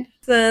funny.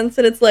 sense.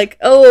 And it's like,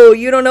 oh,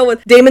 you don't know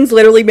what Damon's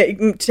literally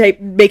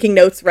making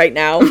notes right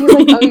now. He's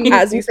like, oh,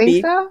 as you think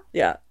speak. so?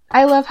 Yeah.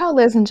 I love how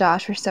Liz and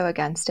Josh are so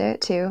against it,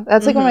 too.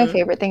 That's, like, one of my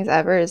favorite things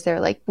ever, is they're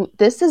like,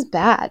 this is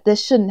bad.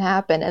 This shouldn't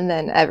happen. And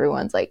then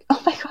everyone's like,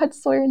 oh my god,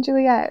 Sawyer and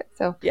Juliet.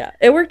 So Yeah,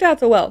 it worked out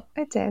so well.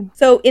 It did.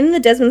 So in the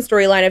Desmond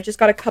storyline, I've just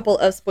got a couple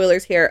of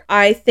spoilers here.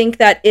 I think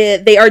that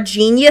they are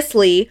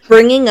geniusly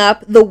bringing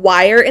up the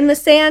wire in the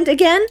sand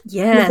again.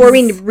 Yes. Before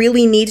we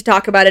really need to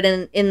talk about it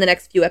in the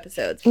next few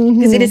episodes.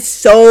 Because it is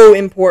so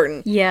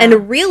important. Yeah.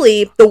 And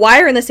really, the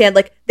wire in the sand,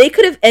 like, they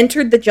could have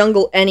entered the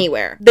jungle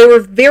anywhere. They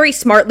were very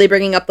smartly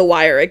bringing up the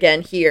wire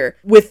again here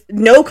with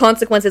no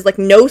consequences, like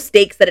no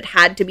stakes that it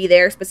had to be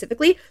there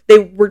specifically. They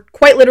were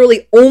quite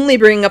literally only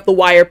bringing up the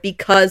wire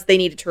because they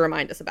needed to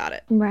remind us about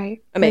it.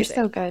 Right. Amazing.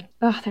 They're so good.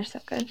 Oh, they're so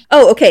good.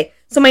 Oh, okay.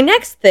 So my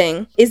next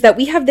thing is that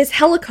we have this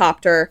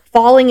helicopter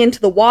falling into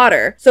the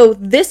water. So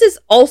this is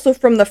also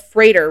from the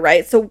freighter,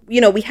 right? So, you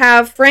know, we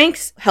have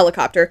Frank's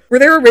helicopter. Were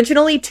there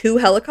originally 2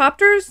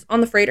 helicopters on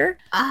the freighter?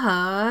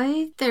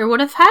 There would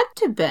have had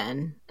to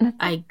been,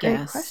 I Great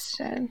guess.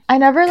 question. I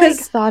never, like,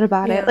 thought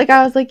about it. Like,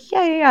 I was like,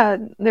 yeah,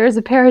 there's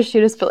a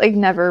parachutist, but, like,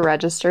 never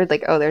registered.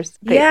 Like, oh,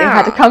 they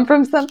had to come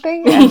from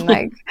something. And,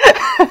 like,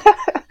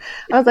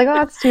 I was like, oh,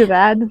 that's too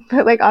bad.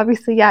 But, like,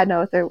 obviously, yeah,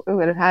 no, it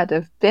would have had to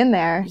have been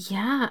there.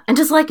 Yeah, and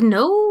just, like,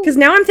 no. Because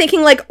now I'm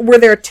thinking, like, were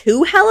there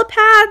 2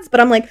 helipads? But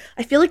I'm like,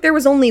 I feel like there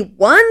was only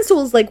one, so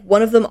was, like,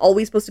 one of them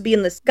always supposed to be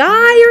in the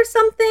sky or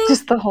something?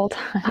 Just the whole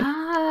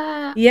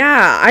time.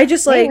 Yeah, I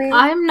just, like...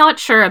 I'm not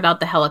sure about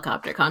the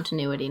helicopter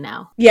continuity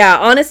now. Yeah,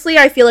 honestly,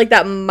 I feel like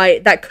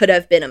that could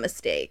have been a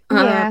mistake.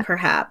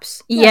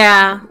 Perhaps.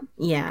 Yeah.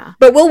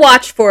 But we'll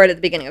watch for it at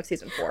the beginning of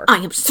season 4. I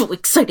am so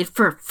excited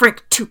for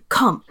Frank to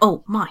come.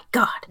 Oh my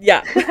god.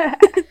 Yeah.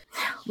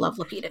 Love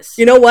Lapidus.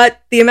 You know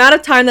what? The amount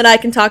of time that I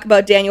can talk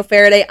about Daniel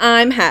Faraday,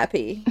 I'm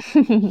happy.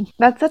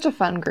 That's such a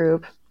fun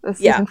group. The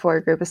season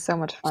 4 group is so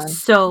much fun.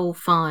 So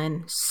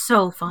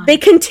fun. They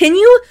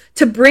continue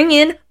to bring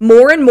in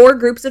more and more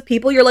groups of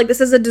people. You're like,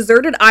 this is a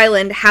deserted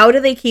island. How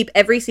do they keep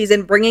every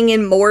season bringing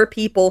in more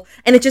people?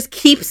 And it just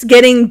keeps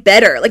getting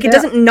better. Like, it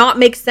doesn't not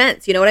make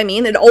sense. You know what I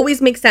mean? It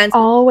always makes sense.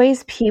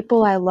 Always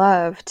people I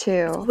love,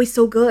 too. It's always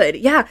so good.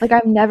 Yeah. Like,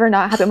 I'm never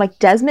not happy. I'm like,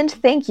 Desmond,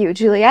 thank you.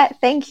 Juliet,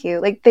 thank you.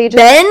 Like, they just...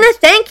 Ben,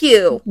 thank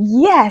you.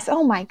 Yes.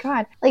 Oh, my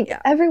God. Like,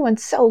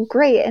 everyone's so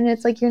great. And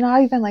it's like, you're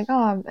not even like,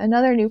 oh,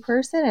 another new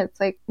person. It's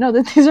like, no,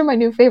 these are my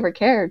new favorite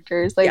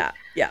characters. Like,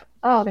 yeah.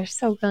 Oh, they're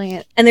so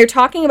brilliant. And they're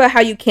talking about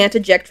how you can't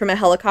eject from a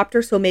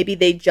helicopter, so maybe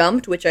they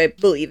jumped, which I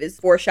believe is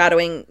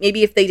foreshadowing.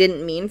 Maybe if they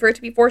didn't mean for it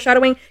to be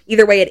foreshadowing,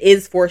 either way, it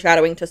is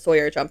foreshadowing to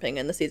Sawyer jumping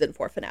in the season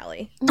 4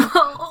 finale.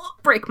 Oh,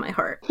 break my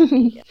heart.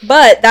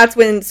 But that's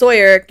when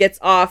Sawyer gets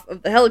off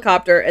of the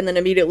helicopter and then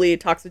immediately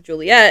talks with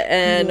Juliet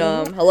and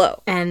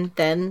hello. And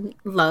then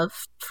love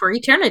for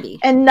eternity.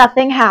 And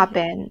nothing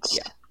happened.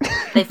 Yeah.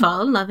 They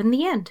fall in love in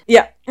the end.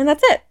 Yeah, and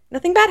that's it.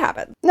 Nothing bad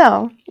happened.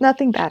 No,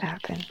 nothing bad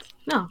happened.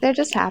 No. They're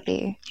just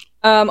happy.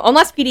 On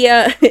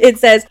Lostpedia, it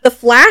says, the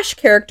Flash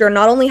character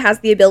not only has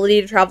the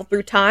ability to travel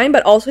through time,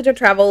 but also to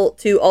travel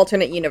to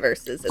alternate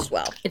universes as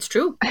well. It's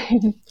true.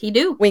 He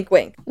do. Wink,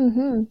 wink.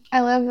 Mm-hmm.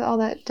 I love all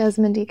that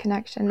Desmondy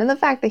connection. And the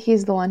fact that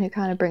he's the one who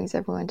kind of brings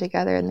everyone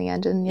together in the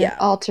end in the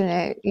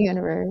alternate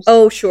universe.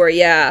 Oh, sure,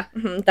 yeah.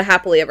 Mm-hmm. The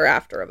happily ever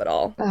after of it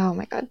all. Oh,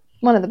 my God.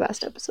 One of the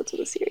best episodes of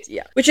the series.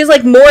 Yeah. Which is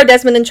like more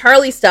Desmond and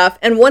Charlie stuff.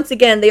 And once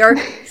again, they are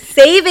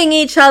saving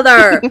each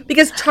other.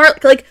 Because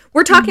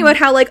we're talking about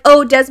how, like,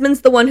 oh,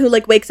 Desmond's the one who,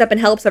 like, wakes up and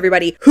helps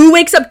everybody. Who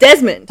wakes up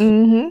Desmond?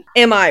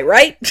 Am I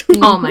right?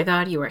 Oh my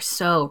god, you are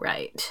so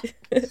right.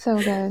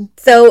 So good.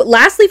 So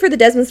lastly, for the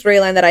Desmond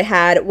storyline that I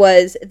had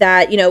was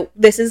that, you know,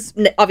 this is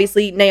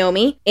obviously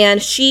Naomi,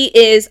 and she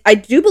is, I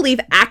do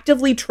believe,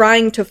 actively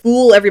trying to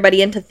fool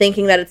everybody into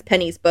thinking that it's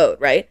Penny's boat,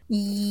 right?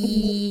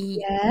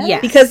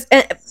 Yes.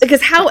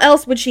 Because how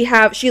else would she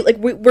have,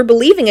 we're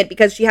believing it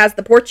because she has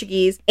the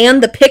Portuguese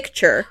and the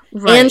picture,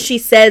 and she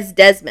says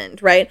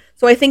Desmond, right?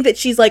 So I think that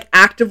she's, like,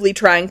 actively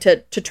trying to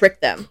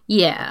trick them.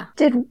 Yeah.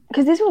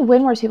 Because these were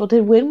Winmore's people.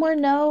 Did Winmore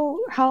know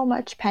how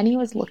much Penny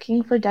was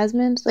looking for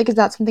Desmond? Like, is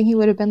that something he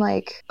would have been,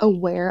 like,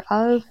 aware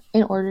of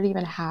in order to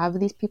even have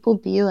these people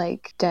be,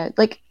 like, dead?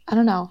 Like, I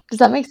don't know. Does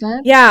that make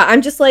sense? Yeah,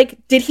 I'm just like,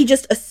 did he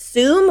just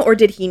assume or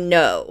did he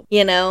know?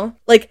 You know?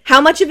 Like,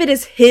 how much of it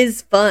is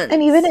his funds?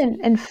 And even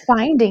in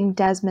finding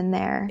Desmond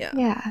there.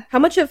 Yeah. How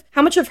much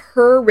of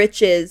her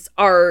riches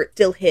are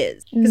still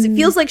his? Because it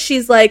feels like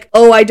she's like,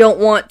 oh, I don't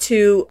want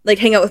to, like,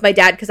 hang out with my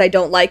dad because I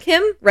don't like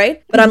him,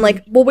 right? But I'm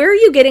like, well, where are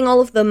you getting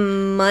all of the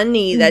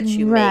money that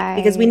you make?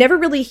 Because we never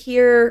really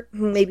hear,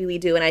 maybe we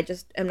do, and I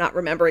just am not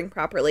remembering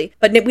properly,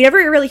 but we never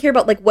really hear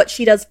about, like, what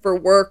she does for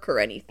work or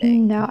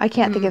anything. No, I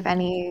can't think of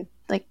any,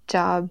 like,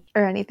 job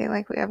or anything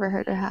like we ever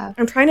heard her have.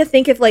 I'm trying to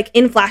think if, like,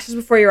 in Flashes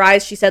Before Your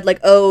Eyes, she said, like,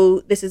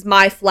 oh, this is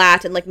my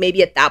flat, and, like,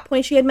 maybe at that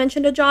point she had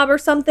mentioned a job or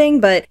something,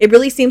 but it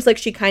really seems like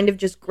she kind of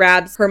just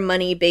grabs her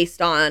money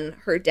based on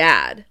her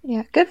dad.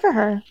 Yeah, good for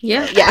her.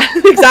 Yeah. Yeah,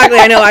 exactly.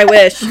 I know, I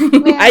wish.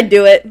 I'd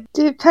do it.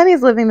 Dude,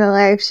 Penny's living the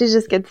life. She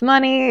just gets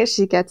money,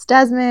 she gets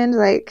Desmond,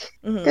 like,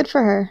 good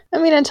for her. I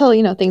mean, until,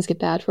 you know, things get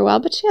bad for a while,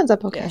 but she ends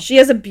up okay. Yeah, she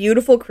has a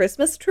beautiful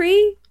Christmas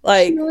tree.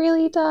 Like, she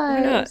really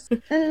does.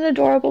 And an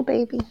adorable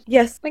baby.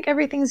 Yes. Like,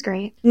 everything's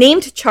great.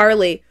 Named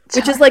Charlie,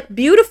 which is, like,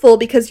 beautiful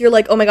because you're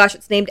like, oh my gosh,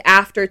 it's named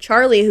after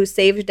Charlie, who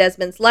saved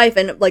Desmond's life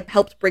and, like,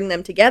 helped bring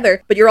them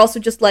together. But you're also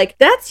just like,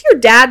 that's your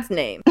dad's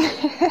name.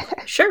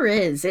 Sure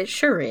is. It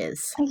sure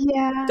is.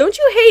 Yeah. Don't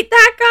you hate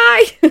that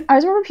guy? I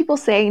just remember people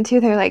saying, too,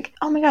 they're like,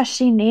 oh my gosh,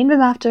 she named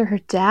him after her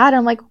dad.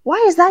 I'm like,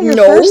 why is that your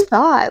first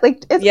thought?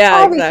 Like, it's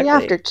obviously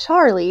after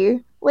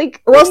Charlie.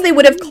 Like, or else they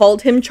would have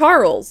called him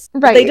Charles.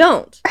 Right. But they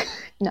don't.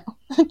 No.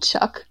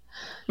 Chuck.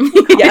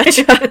 Yeah,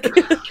 Chuck.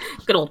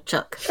 Good old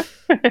Chuck.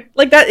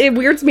 Like, that, it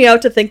weirds me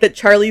out to think that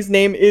Charlie's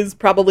name is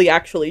probably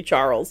actually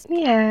Charles.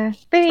 Yeah.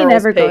 But he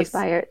never goes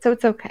by it, so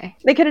it's okay.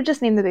 They could have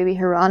just named the baby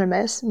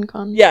Hieronymus and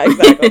gone. Yeah,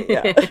 exactly.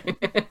 Yeah.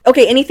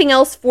 Okay, anything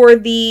else for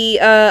the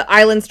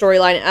Island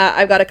storyline?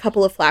 I've got a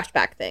couple of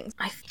flashback things.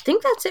 I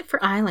think that's it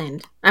for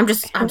Island. I'm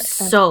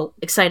so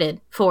excited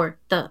for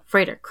the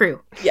freighter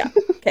crew. Yeah.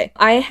 Okay.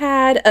 I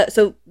had,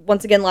 so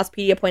once again,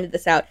 Lostpedia pointed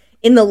this out.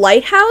 In the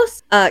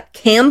lighthouse,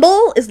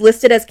 Campbell is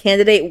listed as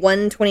candidate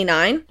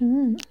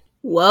 129.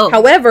 Whoa.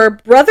 However,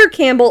 Brother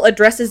Campbell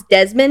addresses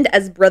Desmond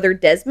as Brother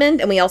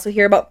Desmond, and we also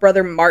hear about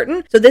Brother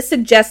Martin. So this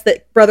suggests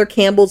that Brother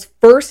Campbell's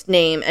first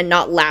name and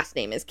not last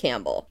name is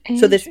Campbell.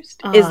 So this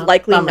is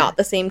likely not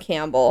the same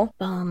Campbell.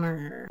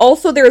 Bummer.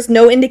 Also, there is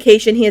no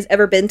indication he has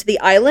ever been to the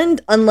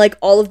island, unlike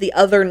all of the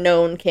other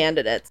known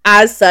candidates.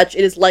 As such,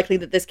 it is likely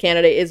that this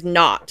candidate is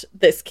not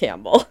this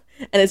Campbell.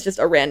 And it's just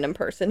a random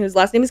person whose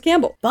last name is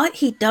Campbell. But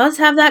he does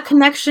have that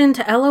connection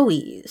to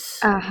Eloise.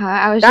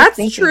 I was That's just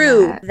thinking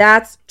true. that.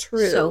 That's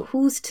true. So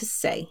who's to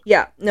say?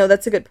 Yeah, no,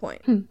 that's a good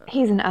point.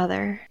 He's an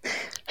other.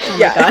 Oh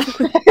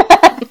my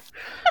god.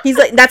 He's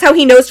like, that's how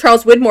he knows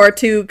Charles Widmore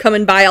to come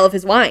and buy all of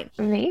his wine.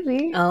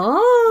 Maybe.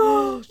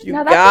 Oh. You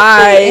now, that's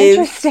guys.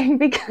 interesting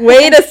because...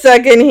 Wait a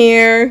second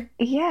here.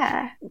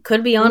 Yeah.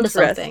 Could be onto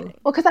something.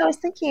 Well, because I was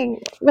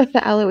thinking with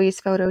the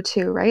Eloise photo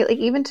too, right? Like,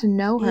 even to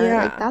know her,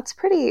 like, that's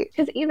pretty...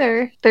 Because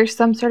either there's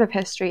some sort of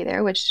history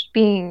there, which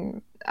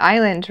being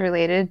island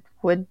related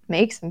would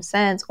make some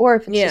sense, or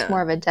if it's just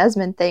more of a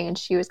Desmond thing and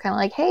she was kind of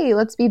like, hey,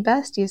 let's be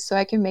besties so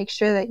I can make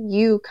sure that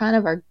you kind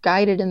of are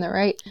guided in the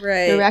right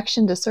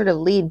direction to sort of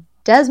lead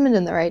Desmond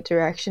in the right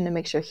direction to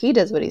make sure he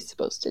does what he's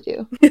supposed to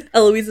do.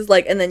 Eloise is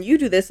like, and then you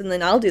do this, and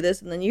then I'll do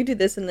this, and then you do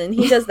this, and then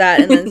he does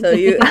that, and then so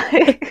you...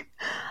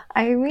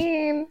 I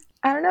mean,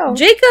 I don't know.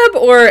 Jacob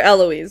or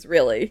Eloise,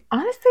 really?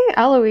 Honestly,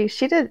 Eloise,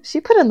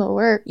 she put in the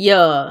work.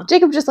 Yeah.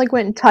 Jacob just, like,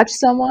 went and touched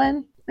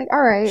someone. Like,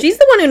 all right. She's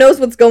the one who knows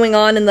what's going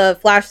on in the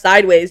Flash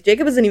sideways.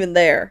 Jacob isn't even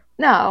there.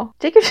 No.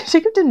 Jacob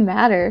didn't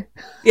matter.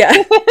 Yeah.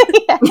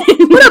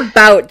 What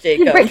about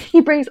Jacob?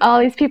 He brings all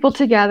these people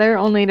together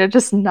only to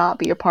just not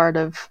be a part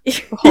of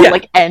the whole,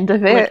 like, end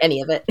of it. Like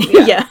any of it.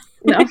 Yeah.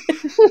 No. Well,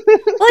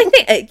 I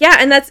think,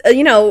 and that's,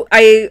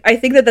 I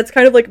think that that's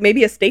kind of like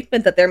maybe a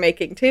statement that they're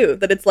making too,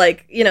 that it's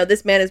like,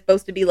 this man is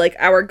supposed to be like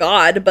our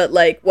god, but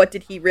like, what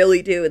did he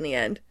really do in the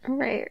end?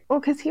 Right.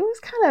 Well, because he was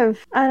kind of,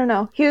 I don't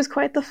know, he was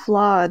quite the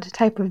flawed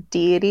type of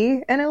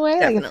deity in a way.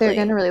 Definitely. Like, if they're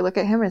going to really look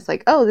at him, it's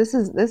like, oh, this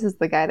is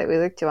the guy that we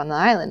look to on the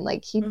island.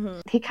 Like, he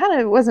kind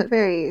of wasn't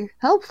very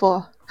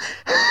helpful.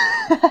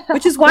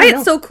 Which is why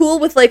it's so cool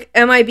with, like,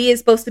 MIB is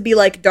supposed to be,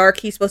 like, dark,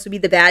 he's supposed to be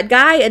the bad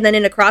guy, and then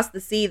in Across the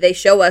Sea, they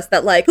show us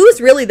that, like, who's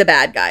really the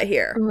bad guy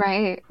here?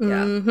 Right.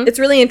 Yeah. It's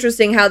really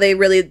interesting how they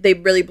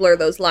really blur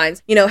those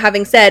lines. You know,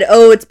 having said,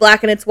 oh, it's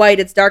black and it's white,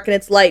 it's dark and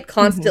it's light,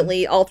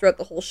 constantly all throughout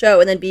the whole show,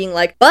 and then being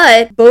like,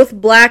 but both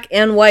black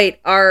and white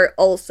are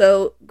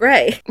also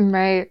gray.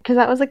 Right. Because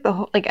that was, like, the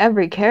whole, like,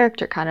 every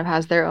character kind of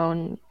has their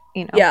own,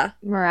 you know,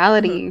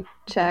 morality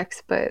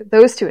checks, but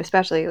those two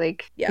especially,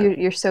 like,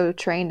 you're so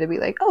trained to be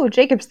like, oh,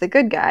 Jacob's the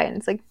good guy, and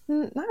it's like,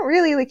 not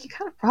really, like, you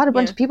kind of brought a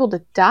bunch of people to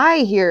die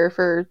here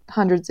for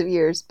hundreds of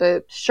years,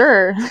 but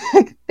sure.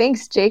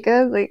 Thanks,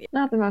 Jacob. Like,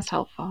 not the most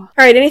helpful. All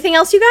right, anything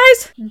else, you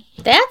guys?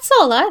 That's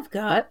all I've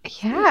got.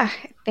 Yeah,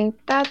 I think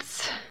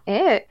that's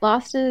it.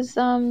 Lost is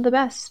the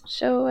best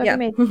show ever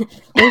made.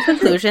 In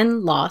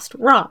conclusion, Lost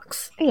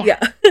rocks. Yeah.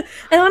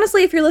 And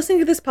honestly, if you're listening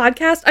to this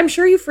podcast, I'm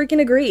sure you freaking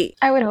agree.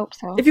 I would hope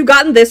so. If you've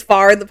gotten this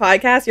far in the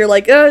podcast, you're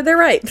like, oh, they're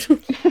right.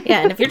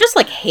 Yeah, and if you're just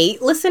like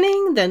hate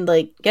listening, then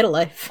like get a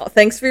life. Well,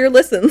 thanks for your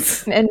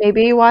listens. And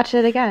maybe watch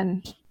it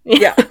again.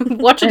 Yeah.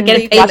 Watch it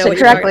again. Watch it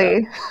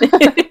correctly.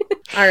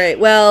 All right.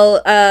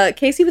 Well,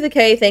 Casey with a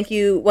K, thank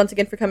you once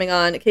again for coming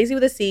on. Casey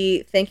with a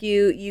C, thank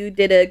you. You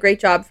did a great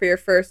job for your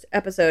first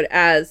episode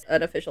as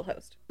an official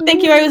host.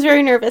 Thank you. I was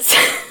very nervous.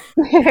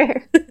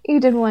 You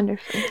did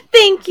wonderfully.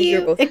 Thank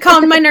you. It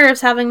calmed my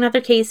nerves having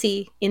another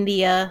Casey in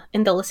the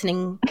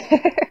listening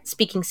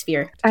speaking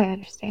sphere. I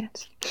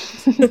understand.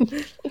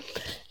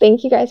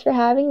 Thank you guys for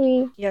having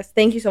me. Yes,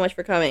 thank you so much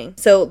for coming.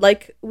 So,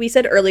 like we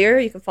said earlier,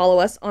 you can follow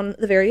us on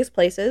the various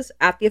places.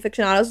 At The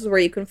Aficionados is where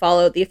you can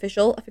follow the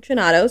official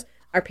Aficionados.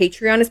 Our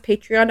Patreon is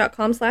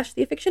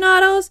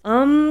patreon.com/theaficionados.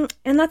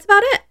 And that's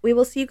about it. We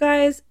will see you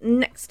guys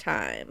next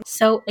time.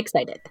 So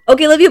excited.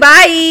 Okay, love you,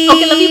 bye!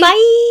 Okay, love you,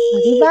 bye!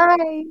 Love you,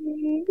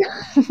 bye!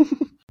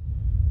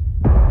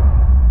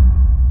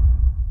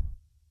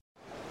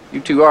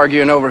 You two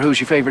arguing over who's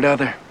your favorite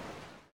other?